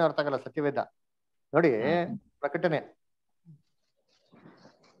ನೋಡಿದ್ರೆ ನಮ್ಗೆ ಏನು ಅರ್ಥ ಆಗಲ್ಲ ಸತ್ಯವೇದ. ನೋಡಿ, ಪ್ರಕಟಣೆ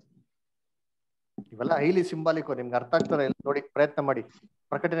ಇವೆಲ್ಲ ಹೈಲಿ ಸಿಂಬಾಲಿಕ್, ನಿಮ್ಗೆ ಅರ್ಥ ಆಗ್ತಾರೆ ನೋಡಿ, ಪ್ರಯತ್ನ ಮಾಡಿ.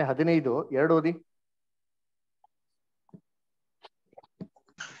 ಪ್ರಕಟಣೆ 15:2 ಓದಿ.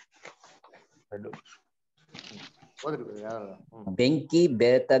 ಬೆಂಕಿ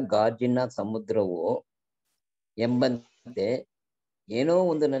ಬೆರೆತ ಗಾಜಿನ ಸಮುದ್ರವು ಎಂಬಂತೆ ಏನೋ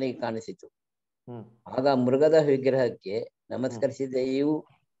ಒಂದು ನನಗೆ ಕಾಣಿಸಿತು. ಆಗ ಮೃಗದ ವಿಗ್ರಹಕ್ಕೆ ನಮಸ್ಕರಿಸಿದೆಯೂ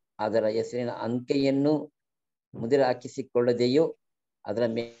ಅದರ ಹೆಸರಿನ ಅಂಕೆಯನ್ನು ಮುದ್ರೆ ಹಾಕಿಸಿಕೊಳ್ಳದೆಯೂ ಅದರ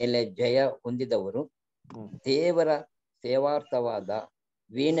ಮೇಲೆ ಜಯ ಹೊಂದಿದವರು ದೇವರ ಸೇವಾರ್ಥವಾದ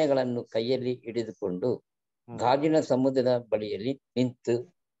ವೀಣೆಗಳನ್ನು ಕೈಯಲ್ಲಿ ಹಿಡಿದುಕೊಂಡು ಗಾಜಿನ ಸಮುದ್ರದ ಬಳಿಯಲ್ಲಿ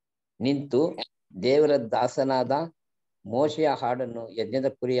ನಿಂತು ದೇವರ ದಾಸನಾದ ಮೋಶೆಯ ಹಾಡನ್ನು, ಯಜ್ಞದ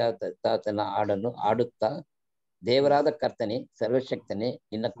ಕುರಿಯಾತನ ಹಾಡನ್ನು ಹಾಡುತ್ತಾ, ದೇವರಾದ ಕರ್ತನೆ, ಸರ್ವಶಕ್ತನೇ,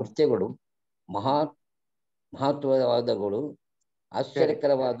 ನಿನ್ನ ಕೃತ್ಯಗಳು ಮಹತ್ವವಾದಗಳು,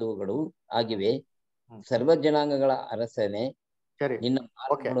 ಆಶ್ಚರ್ಯಕರವಾದವುಗಳು ಆಗಿವೆ. ಸರ್ವ ಜನಾಂಗಗಳ ಅರಸನೆ, ನಿನ್ನ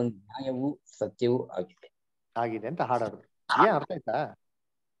ಮಾರ್ಗಗಳು ನ್ಯಾಯವೂ ಸತ್ಯವೂ ಆಗಿದೆ ಅಂತ ಹಾಡೋದು. ಏನ್ ಅರ್ಥ ಆಯ್ತಾ?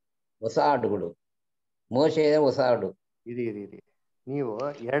 ಹೊಸ ಹಾಡುಗಳು, ಮೋಶೆಯ ಹೊಸ ಹಾಡು. ಇರಿ ನೀವು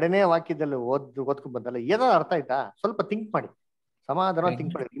 2ನೇ ವಾಕ್ಯದಲ್ಲಿ ಓದ್ಕೊಂಡ್ ಬಂದಲ್ಲ, ಏನೋ ಅರ್ಥ ಆಯ್ತಾ? ಸ್ವಲ್ಪ ಥಿಂಕ್ ಮಾಡಿ, ಸಮಾಧಾನ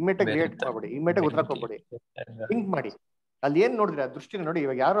ಥಿಂಕ್ ಮಾಡಿ. ಇಮ್ಮಿಡಿಯೇಟ್ ರಿಯಾಕ್ಟ್ ಮಾಡ್ಬೇಡಿ, ಇಮ್ಮಿಡಿಯೇಟ್ ಉತ್ತರ ಕೊಡ್ಬೇಡಿ, ಥಿಂಕ್ ಮಾಡಿ. ಅಲ್ಲಿ ಏನ್ ನೋಡಿದ್ರಿ ಆ ದೃಷ್ಟಿನ ನೋಡಿ.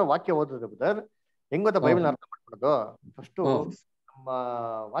 ಇವಾಗ ಯಾರೋ ವಾಕ್ಯ ಓದಿದ್ರೆ ಬ್ರದರ್, ಹೆಂಗ್ ಗೊತ್ತಾ ಬೈಬಲ್ ಅರ್ಥ ಮಾಡ್ಕೊಳ್ಳೋದು? ಫಸ್ಟ್ ನಮ್ಮ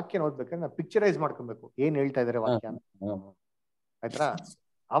ವಾಕ್ಯನ ಓದ್ಬೇಕಾದ್ರೆ ನಾವು ಪಿಕ್ಚರೈಸ್ ಮಾಡ್ಕೊಬೇಕು, ಏನ್ ಹೇಳ್ತಾ ಇದಾರೆ ವಾಕ್ಯ ಅಂತ, ಆಯ್ತಾ?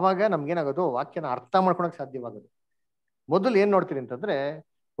 ಅವಾಗ ನಮ್ಗೇನಾಗೋದು, ವಾಕ್ಯನ ಅರ್ಥ ಮಾಡ್ಕೊಳಕ್ ಸಾಧ್ಯವಾಗೋದು. ಮೊದಲು ಏನ್ ನೋಡ್ತೀರಿ ಅಂತಂದ್ರೆ,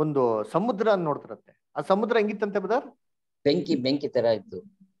 ಒಂದು ಸಮುದ್ರ ಅನ್ನ ನೋಡ್ತಿರತ್ತೆ. ಆ ಸಮುದ್ರ ಹೆಂಗಿತ್ತಂತೆ ಬ್ರದರ್? ಬೆಂಕಿ ತರ ಇತ್ತು.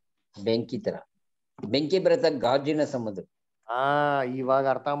 ಬೆಂಕಿ ಬರತ್ತ ಗಾಜಿನ ಸಮುದ್ರ. ಇವಾಗ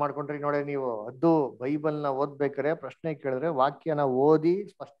ಅರ್ಥ ಮಾಡ್ಕೊಂಡ್ರಿ ನೋಡಿ ನೀವು. ಅದು ಬೈಬಲ್ನ ಓದ್ಬೇಕಾರೆ ಪ್ರಶ್ನೆ ಕೇಳಿದ್ರೆ ವಾಕ್ಯನ ಓದಿ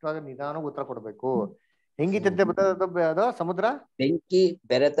ಸ್ಪಷ್ಟವಾಗಿ ನಿಧಾನ ಉತ್ತರ ಕೊಡ್ಬೇಕು. ಹೆಂಗಿತ್ತಂತೆ ಅದು ಸಮುದ್ರ? ಬೆಂಕಿ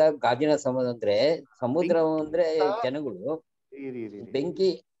ಬೆರೆತ ಗಾಜಿನ ಸಮುದ್ರ ಅಂದ್ರೆ, ಸಮುದ್ರ ಅಂದ್ರೆ ಜನಗಳು, ಬೆಂಕಿ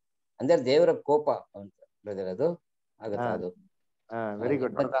ಅಂದ್ರೆ ದೇವರ ಕೋಪ ಅಂತ ಅದು ಆಗತ್ತ. ಅದು ವೆರಿ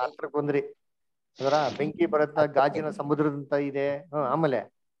ಗುಡ್. ಹತ್ರಕ್ಕೆ ಬಂದ್ರಿ ಅದರ. ಬೆಂಕಿ ಬರತ್ತ ಗಾಜಿನ ಸಮುದ್ರದಂತ ಇದೆ. ಆಮೇಲೆ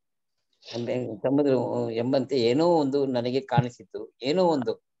ಅಂದ್ರೆ ಸಮುದ್ರ ಎಂಬಂತೆ ಏನೋ ಒಂದು ನನಗೆ ಕಾಣಿಸಿತು, ಏನೋ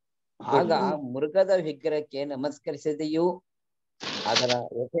ಒಂದು. ಆಗ ಮೃಗದ ವಿಗ್ರಹಕ್ಕೆ ನಮಸ್ಕರಿಸದೆಯೂ ಅದರ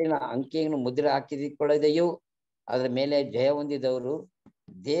ಹೆಸರಿನ ಅಂಕೆಯನ್ನು ಮುದ್ರೆ ಹಾಕಿಕೊಳ್ಳದೆಯೂ ಅದರ ಮೇಲೆ ಜಯ ಹೊಂದಿದವರು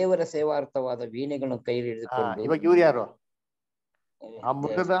ದೇವರ ಸೇವಾರ್ಥವಾದ ವೀಣೆಗಳನ್ನು ಕೈಯಲ್ಲಿ ಹಿಡಿದುಕೊಂಡು. ಇವಾಗ ಇವ್ರು ಯಾರು? ಆ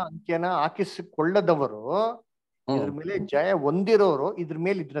ಮೃಗದ ಅಂಕೆನ ಹಾಕಿಸಿಕೊಳ್ಳದವರು, ಇದ್ರ ಮೇಲೆ ಜಯ ಹೊಂದಿರೋರು ಇದ್ರ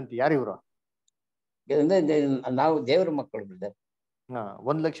ಮೇಲೆ ಇದ್ರಂತೆ. ಯಾರು ಇವರು? ನಾವು ದೇವರ ಮಕ್ಕಳು ಬ್ರದರ್.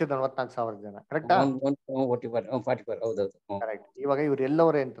 1,44,000 ಜನ. ಕರೆಕ್ಟಾ? 44 ಹೌದೌದು. ಕರೆಕ್ಟ್. ಇವಾಗ ಇವ್ರು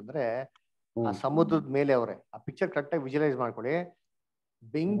ಎಲ್ಲವ್ರೆ ಅಂತಂದ್ರೆ ಆ ಸಮುದ್ರದ ಮೇಲೆ ಅವ್ರೆ. ಆ ಪಿಕ್ಚರ್ ಕರೆಕ್ಟ್ ಆಗಿ ವಿಜುವಲೈಸ್ ಮಾಡ್ಕೊಳ್ಳಿ.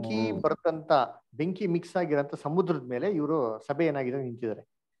 ಬೆಂಕಿ ಬರ್ತಂತ, ಬೆಂಕಿ ಮಿಕ್ಸ್ ಆಗಿರೋಂತ ಸಮುದ್ರದ ಮೇಲೆ ಇವರು ಸಭೆ ಏನಾಗಿದೆ ನಿಂತಿದ್ದಾರೆ.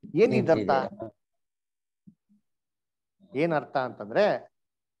 ಏನ್ ಇದರ್ಥ? ಏನ್ ಅರ್ಥ ಅಂತಂದ್ರೆ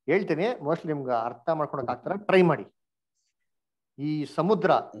ಹೇಳ್ತೀನಿ, ಮೋಸ್ಟ್ಲಿ ನಿಮ್ಗೆ ಅರ್ಥ ಮಾಡ್ಕೊಳಕ್ ಆಗ್ತಾರ, ಟ್ರೈ ಮಾಡಿ. ಈ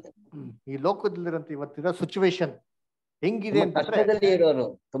ಸಮುದ್ರ, ಈ ಲೋಕದಲ್ಲಿರಂತ ಇವತ್ತಿರೋ ಸಿಚುವೇಶನ್ ಹೆಂಗಿದೆ ಅಂತಂದ್ರೆ, ಇರೋರು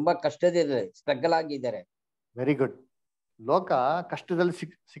ತುಂಬಾ ಕಷ್ಟದಲ್ಲಿ ಸ್ಟ್ರಗಲ್ ಆಗಿದ್ದಾರೆ. Very good. ಲೋಕ ಕಷ್ಟದಲ್ಲಿ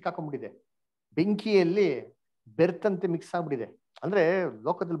ಸಿಕ್ಕಾಕೊಂಡ್ಬಿಟ್ಟಿದೆ. ಬೆಂಕಿಯಲ್ಲಿ ಬೆರ್ತಂತೆ ಮಿಕ್ಸ್ ಆಗ್ಬಿಟ್ಟಿದೆ. ಅಂದ್ರೆ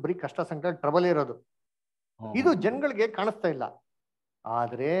ಲೋಕದಲ್ಲಿ ಬರೀ ಕಷ್ಟ ಸಂಕಟ ಟ್ರಬಲ್ ಇರೋದು. ಇದು ಜನಗಳಿಗೆ ಕಾಣಿಸ್ತಾ ಇಲ್ಲ.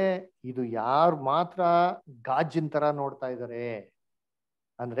 ಆದ್ರೆ ಇದು ಯಾರು ಮಾತ್ರ ಗಾಜಿನ ತರ ನೋಡ್ತಾ ಇದ್ದಾರೆ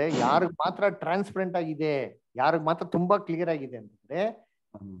ಅಂದ್ರೆ, ಯಾರಿಗ್ ಮಾತ್ರ ಟ್ರಾನ್ಸ್ಪರೆಂಟ್ ಆಗಿದೆ, ಯಾರಿಗ್ ಮಾತ್ರ ತುಂಬಾ ಕ್ಲಿಯರ್ ಆಗಿದೆ ಅಂತಂದ್ರೆ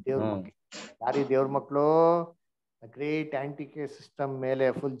ದೇವ್ರ ಮಕ್ಳು. ಯಾರೀ ದೇವ್ರ ಮಕ್ಳು? ಗ್ರೇಟ್ ಆಂಟಿಕೆ ಸಿಸ್ಟಮ್ ಮೇಲೆ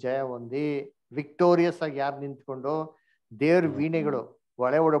ಫುಲ್ ಜಯ ಹೊಂದಿ ವಿಕ್ಟೋರಿಯಸ್ ಆಗಿ ಯಾರು ನಿಂತ್ಕೊಂಡು ದೇವ್ರ ವೀಣೆಗಳು,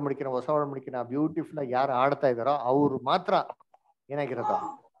 ಒಳೆ ಒಡಂಬಡಿಕೆನ ಹೊಸ ಒಡಂಬಡಿಕೆನ ಬ್ಯೂಟಿಫುಲ್ ಆಗಿ ಯಾರು ಆಡ್ತಾ ಇದಾರೋ ಅವ್ರು ಮಾತ್ರ ಏನಾಗಿರೋದು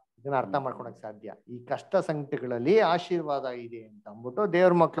ಇದನ್ನ ಅರ್ಥ ಮಾಡ್ಕೊಳಕ್ ಸಾಧ್ಯ. ಈ ಕಷ್ಟ ಸಂಕಟಗಳಲ್ಲಿ ಆಶೀರ್ವಾದ ಇದೆ ಅಂತ ಅಂದ್ಬಿಟ್ಟು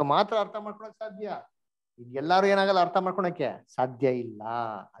ದೇವ್ರ ಮಕ್ಳು ಮಾತ್ರ ಅರ್ಥ ಮಾಡ್ಕೊಳಕ್ ಸಾಧ್ಯ. ಇದು ಎಲ್ಲಾರು ಏನಾಗಲ್ಲ ಅರ್ಥ ಮಾಡ್ಕೊಳಕ್ಕೆ ಸಾಧ್ಯ ಇಲ್ಲ.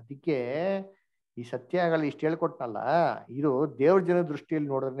 ಅದಕ್ಕೆ ಈ ಸತ್ಯಗಳು ಇಷ್ಟು ಹೇಳ್ಕೊಟ್ನಲ್ಲ, ಇದು ದೇವ್ರ ಜನ ದೃಷ್ಟಿಯಲ್ಲಿ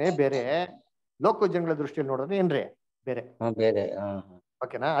ನೋಡಿದ್ರೆ ಬೇರೆ, ಲೋಕ ಜನಗಳ ದೃಷ್ಟಿಯಲ್ಲಿ ನೋಡಿದ್ರೆ ಏನ್ರಿ ಬೇರೆ.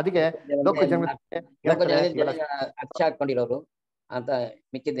 ಓಕೆನಾ? ಅದಕ್ಕೆ ಲೋಕ ಜನ ಅಚ್ಚ ಹಾಕೊಂಡಿರೋರು ಅಂತ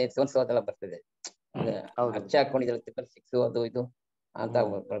ಮಿಕ್ಕಿದ ಸೋನ್ಸೋದೆಲ್ಲ ಬರ್ತದೆ. ಅಚ್ಚ ಹಾಕೊಂಡಿರೋ 6 ಅದು ಇದು ಅಂತ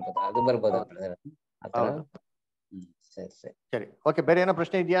ಬರ್ಬೋದು, ಅದು ಬರ್ಬೋದು ಆತರ. ಸರಿ. ಓಕೆ, ಬೇರೆ ಏನೋ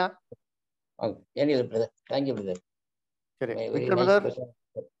ಪ್ರಶ್ನೆ ಇದೆಯಾ? ಏನಿಲ್ಲ ಬ್ರದರ್, ಥ್ಯಾಂಕ್ ಯು ಬ್ರದರ್. ಸರಿ, ಬ್ರದರ್.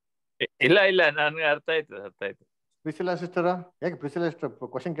 ಇಲ್ಲ ಇಲ್ಲ, ನನ್ಗೆ ಅರ್ಥ ಆಯ್ತು. ಪ್ರಿಸಿಲಾ ಸಿಸ್ಟರ್, ಯಾಕೆ ಪ್ರಿಸಿಲಾ ಸಿಸ್ಟರ್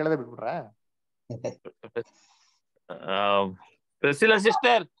ಕ್ವಶನ್ ಕೇಳದೆ ಬಿಟ್ಬಿಟ್ರಾ? ಪ್ರಿಸಿಲಾ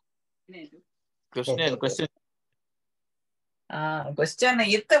ಸಿಸ್ಟರ್, ಕ್ವಶನ್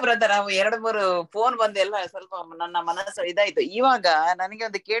ಇತ್ತು ಬ್ರದರ್. ಅವು 2-3 ಫೋನ್ ಬಂದೆಲ್ಲ ಸ್ವಲ್ಪ ನನ್ನ ಮನಸ್ಸು ಇದಾಯ್ತು. ಇವಾಗ ನನಗೆ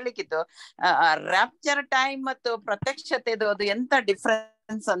ಒಂದು ಕೇಳಲಿಕ್ಕಿತ್ತು, ರ್ಯಾಪ್ಚರ್ ಟೈಮ್ ಮತ್ತು ಪ್ರತ್ಯಕ್ಷತೆದು ಅದು ಎಂತ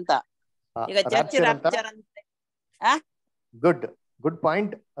ಡಿಫರೆನ್ಸ್ ಅಂತ. ಈಗ ಚರ್ಚ್ ರ್ಯಾಪ್ಚರ್ ಅಂತ. Good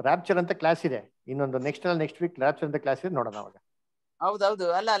point. ರ್ಯಾಪ್ಚರ್ ಅಂತ ಕ್ಲಾಸ್ ಇದೆ, ಇನ್ನೊಂದು ನೆಕ್ಸ್ಟ್ ವೀಕ್ ರ್ಯಾಪ್ಚರ್ ಅಂತ ಕ್ಲಾಸ್ ಇದೆ, ನೋಡೋಣ ಅವಾಗ. ಹೌದೌದು.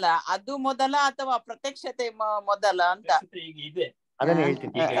 ಅಲ್ಲ ಅದು ಮೊದಲ ಅಥವಾ ಪ್ರತ್ಯಕ್ಷತೆ ಮೊದಲ ಅಂತ ಅದನ್ನೇ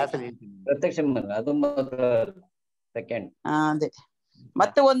ಹೇಳ್ತೀನಿ. ಪ್ರತ್ಯಕ್ಷ ಅದು ಸೆಕೆಂಡ್. ಅದೇ.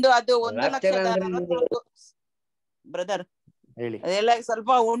 ಮತ್ತೆ ಒಂದು ಅದು 1,40,000 ಬ್ರದರ್ ಹೇಳಿ. ಅದೆಲ್ಲ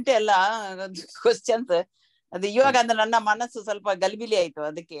ಸ್ವಲ್ಪ ಉಂಟು ಎಲ್ಲ ಕ್ವಶನ್ಸ್. ಅದು ಇವಾಗ ಅಂದ್ರೆ ನನ್ನ ಮನಸ್ಸು ಸ್ವಲ್ಪ ಗಲಿಬಿಲಿ ಆಯ್ತು,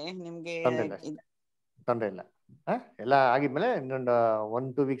 ಅದಕ್ಕೆ ನಿಮ್ಗೆ ತೊಂದ್ರೆ ಇಲ್ಲ. ಎಲ್ಲ ಆಗಿದ್ಮೇಲೆ ಇನ್ನೊಂದು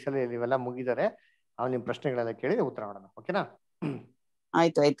 1-2 ವೀಕ್ಸ್ ಅಲ್ಲಿ ಇವೆಲ್ಲ ಮುಗಿದರೆ ಅವ್ನು ನಿಮ್ ಪ್ರಶ್ನೆಗಳೆಲ್ಲ ಕೇಳಿ ಉತ್ತರ ಮಾಡೋಣ. ಓಕೆನಾ?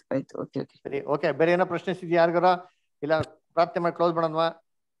 ಆಯ್ತು. ಸರಿ, ಓಕೆ. ಬೇರೆ ಏನೋ ಪ್ರಶ್ನೆ ಇದೆಯಾ ಯಾರಿಗಾರ? ಇಲ್ಲ ಪ್ರಾರ್ಥನೆ ಮಾಡಿ close ಮಾಡೋಣವಾ?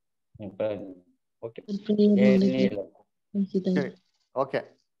 Okay.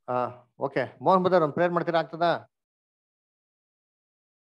 Okay, Mohan brother ಒಂದು ಪ್ರೇಯರ್ ಮಾಡ್ತೀರಾ? ಆಗ್ತದಾ?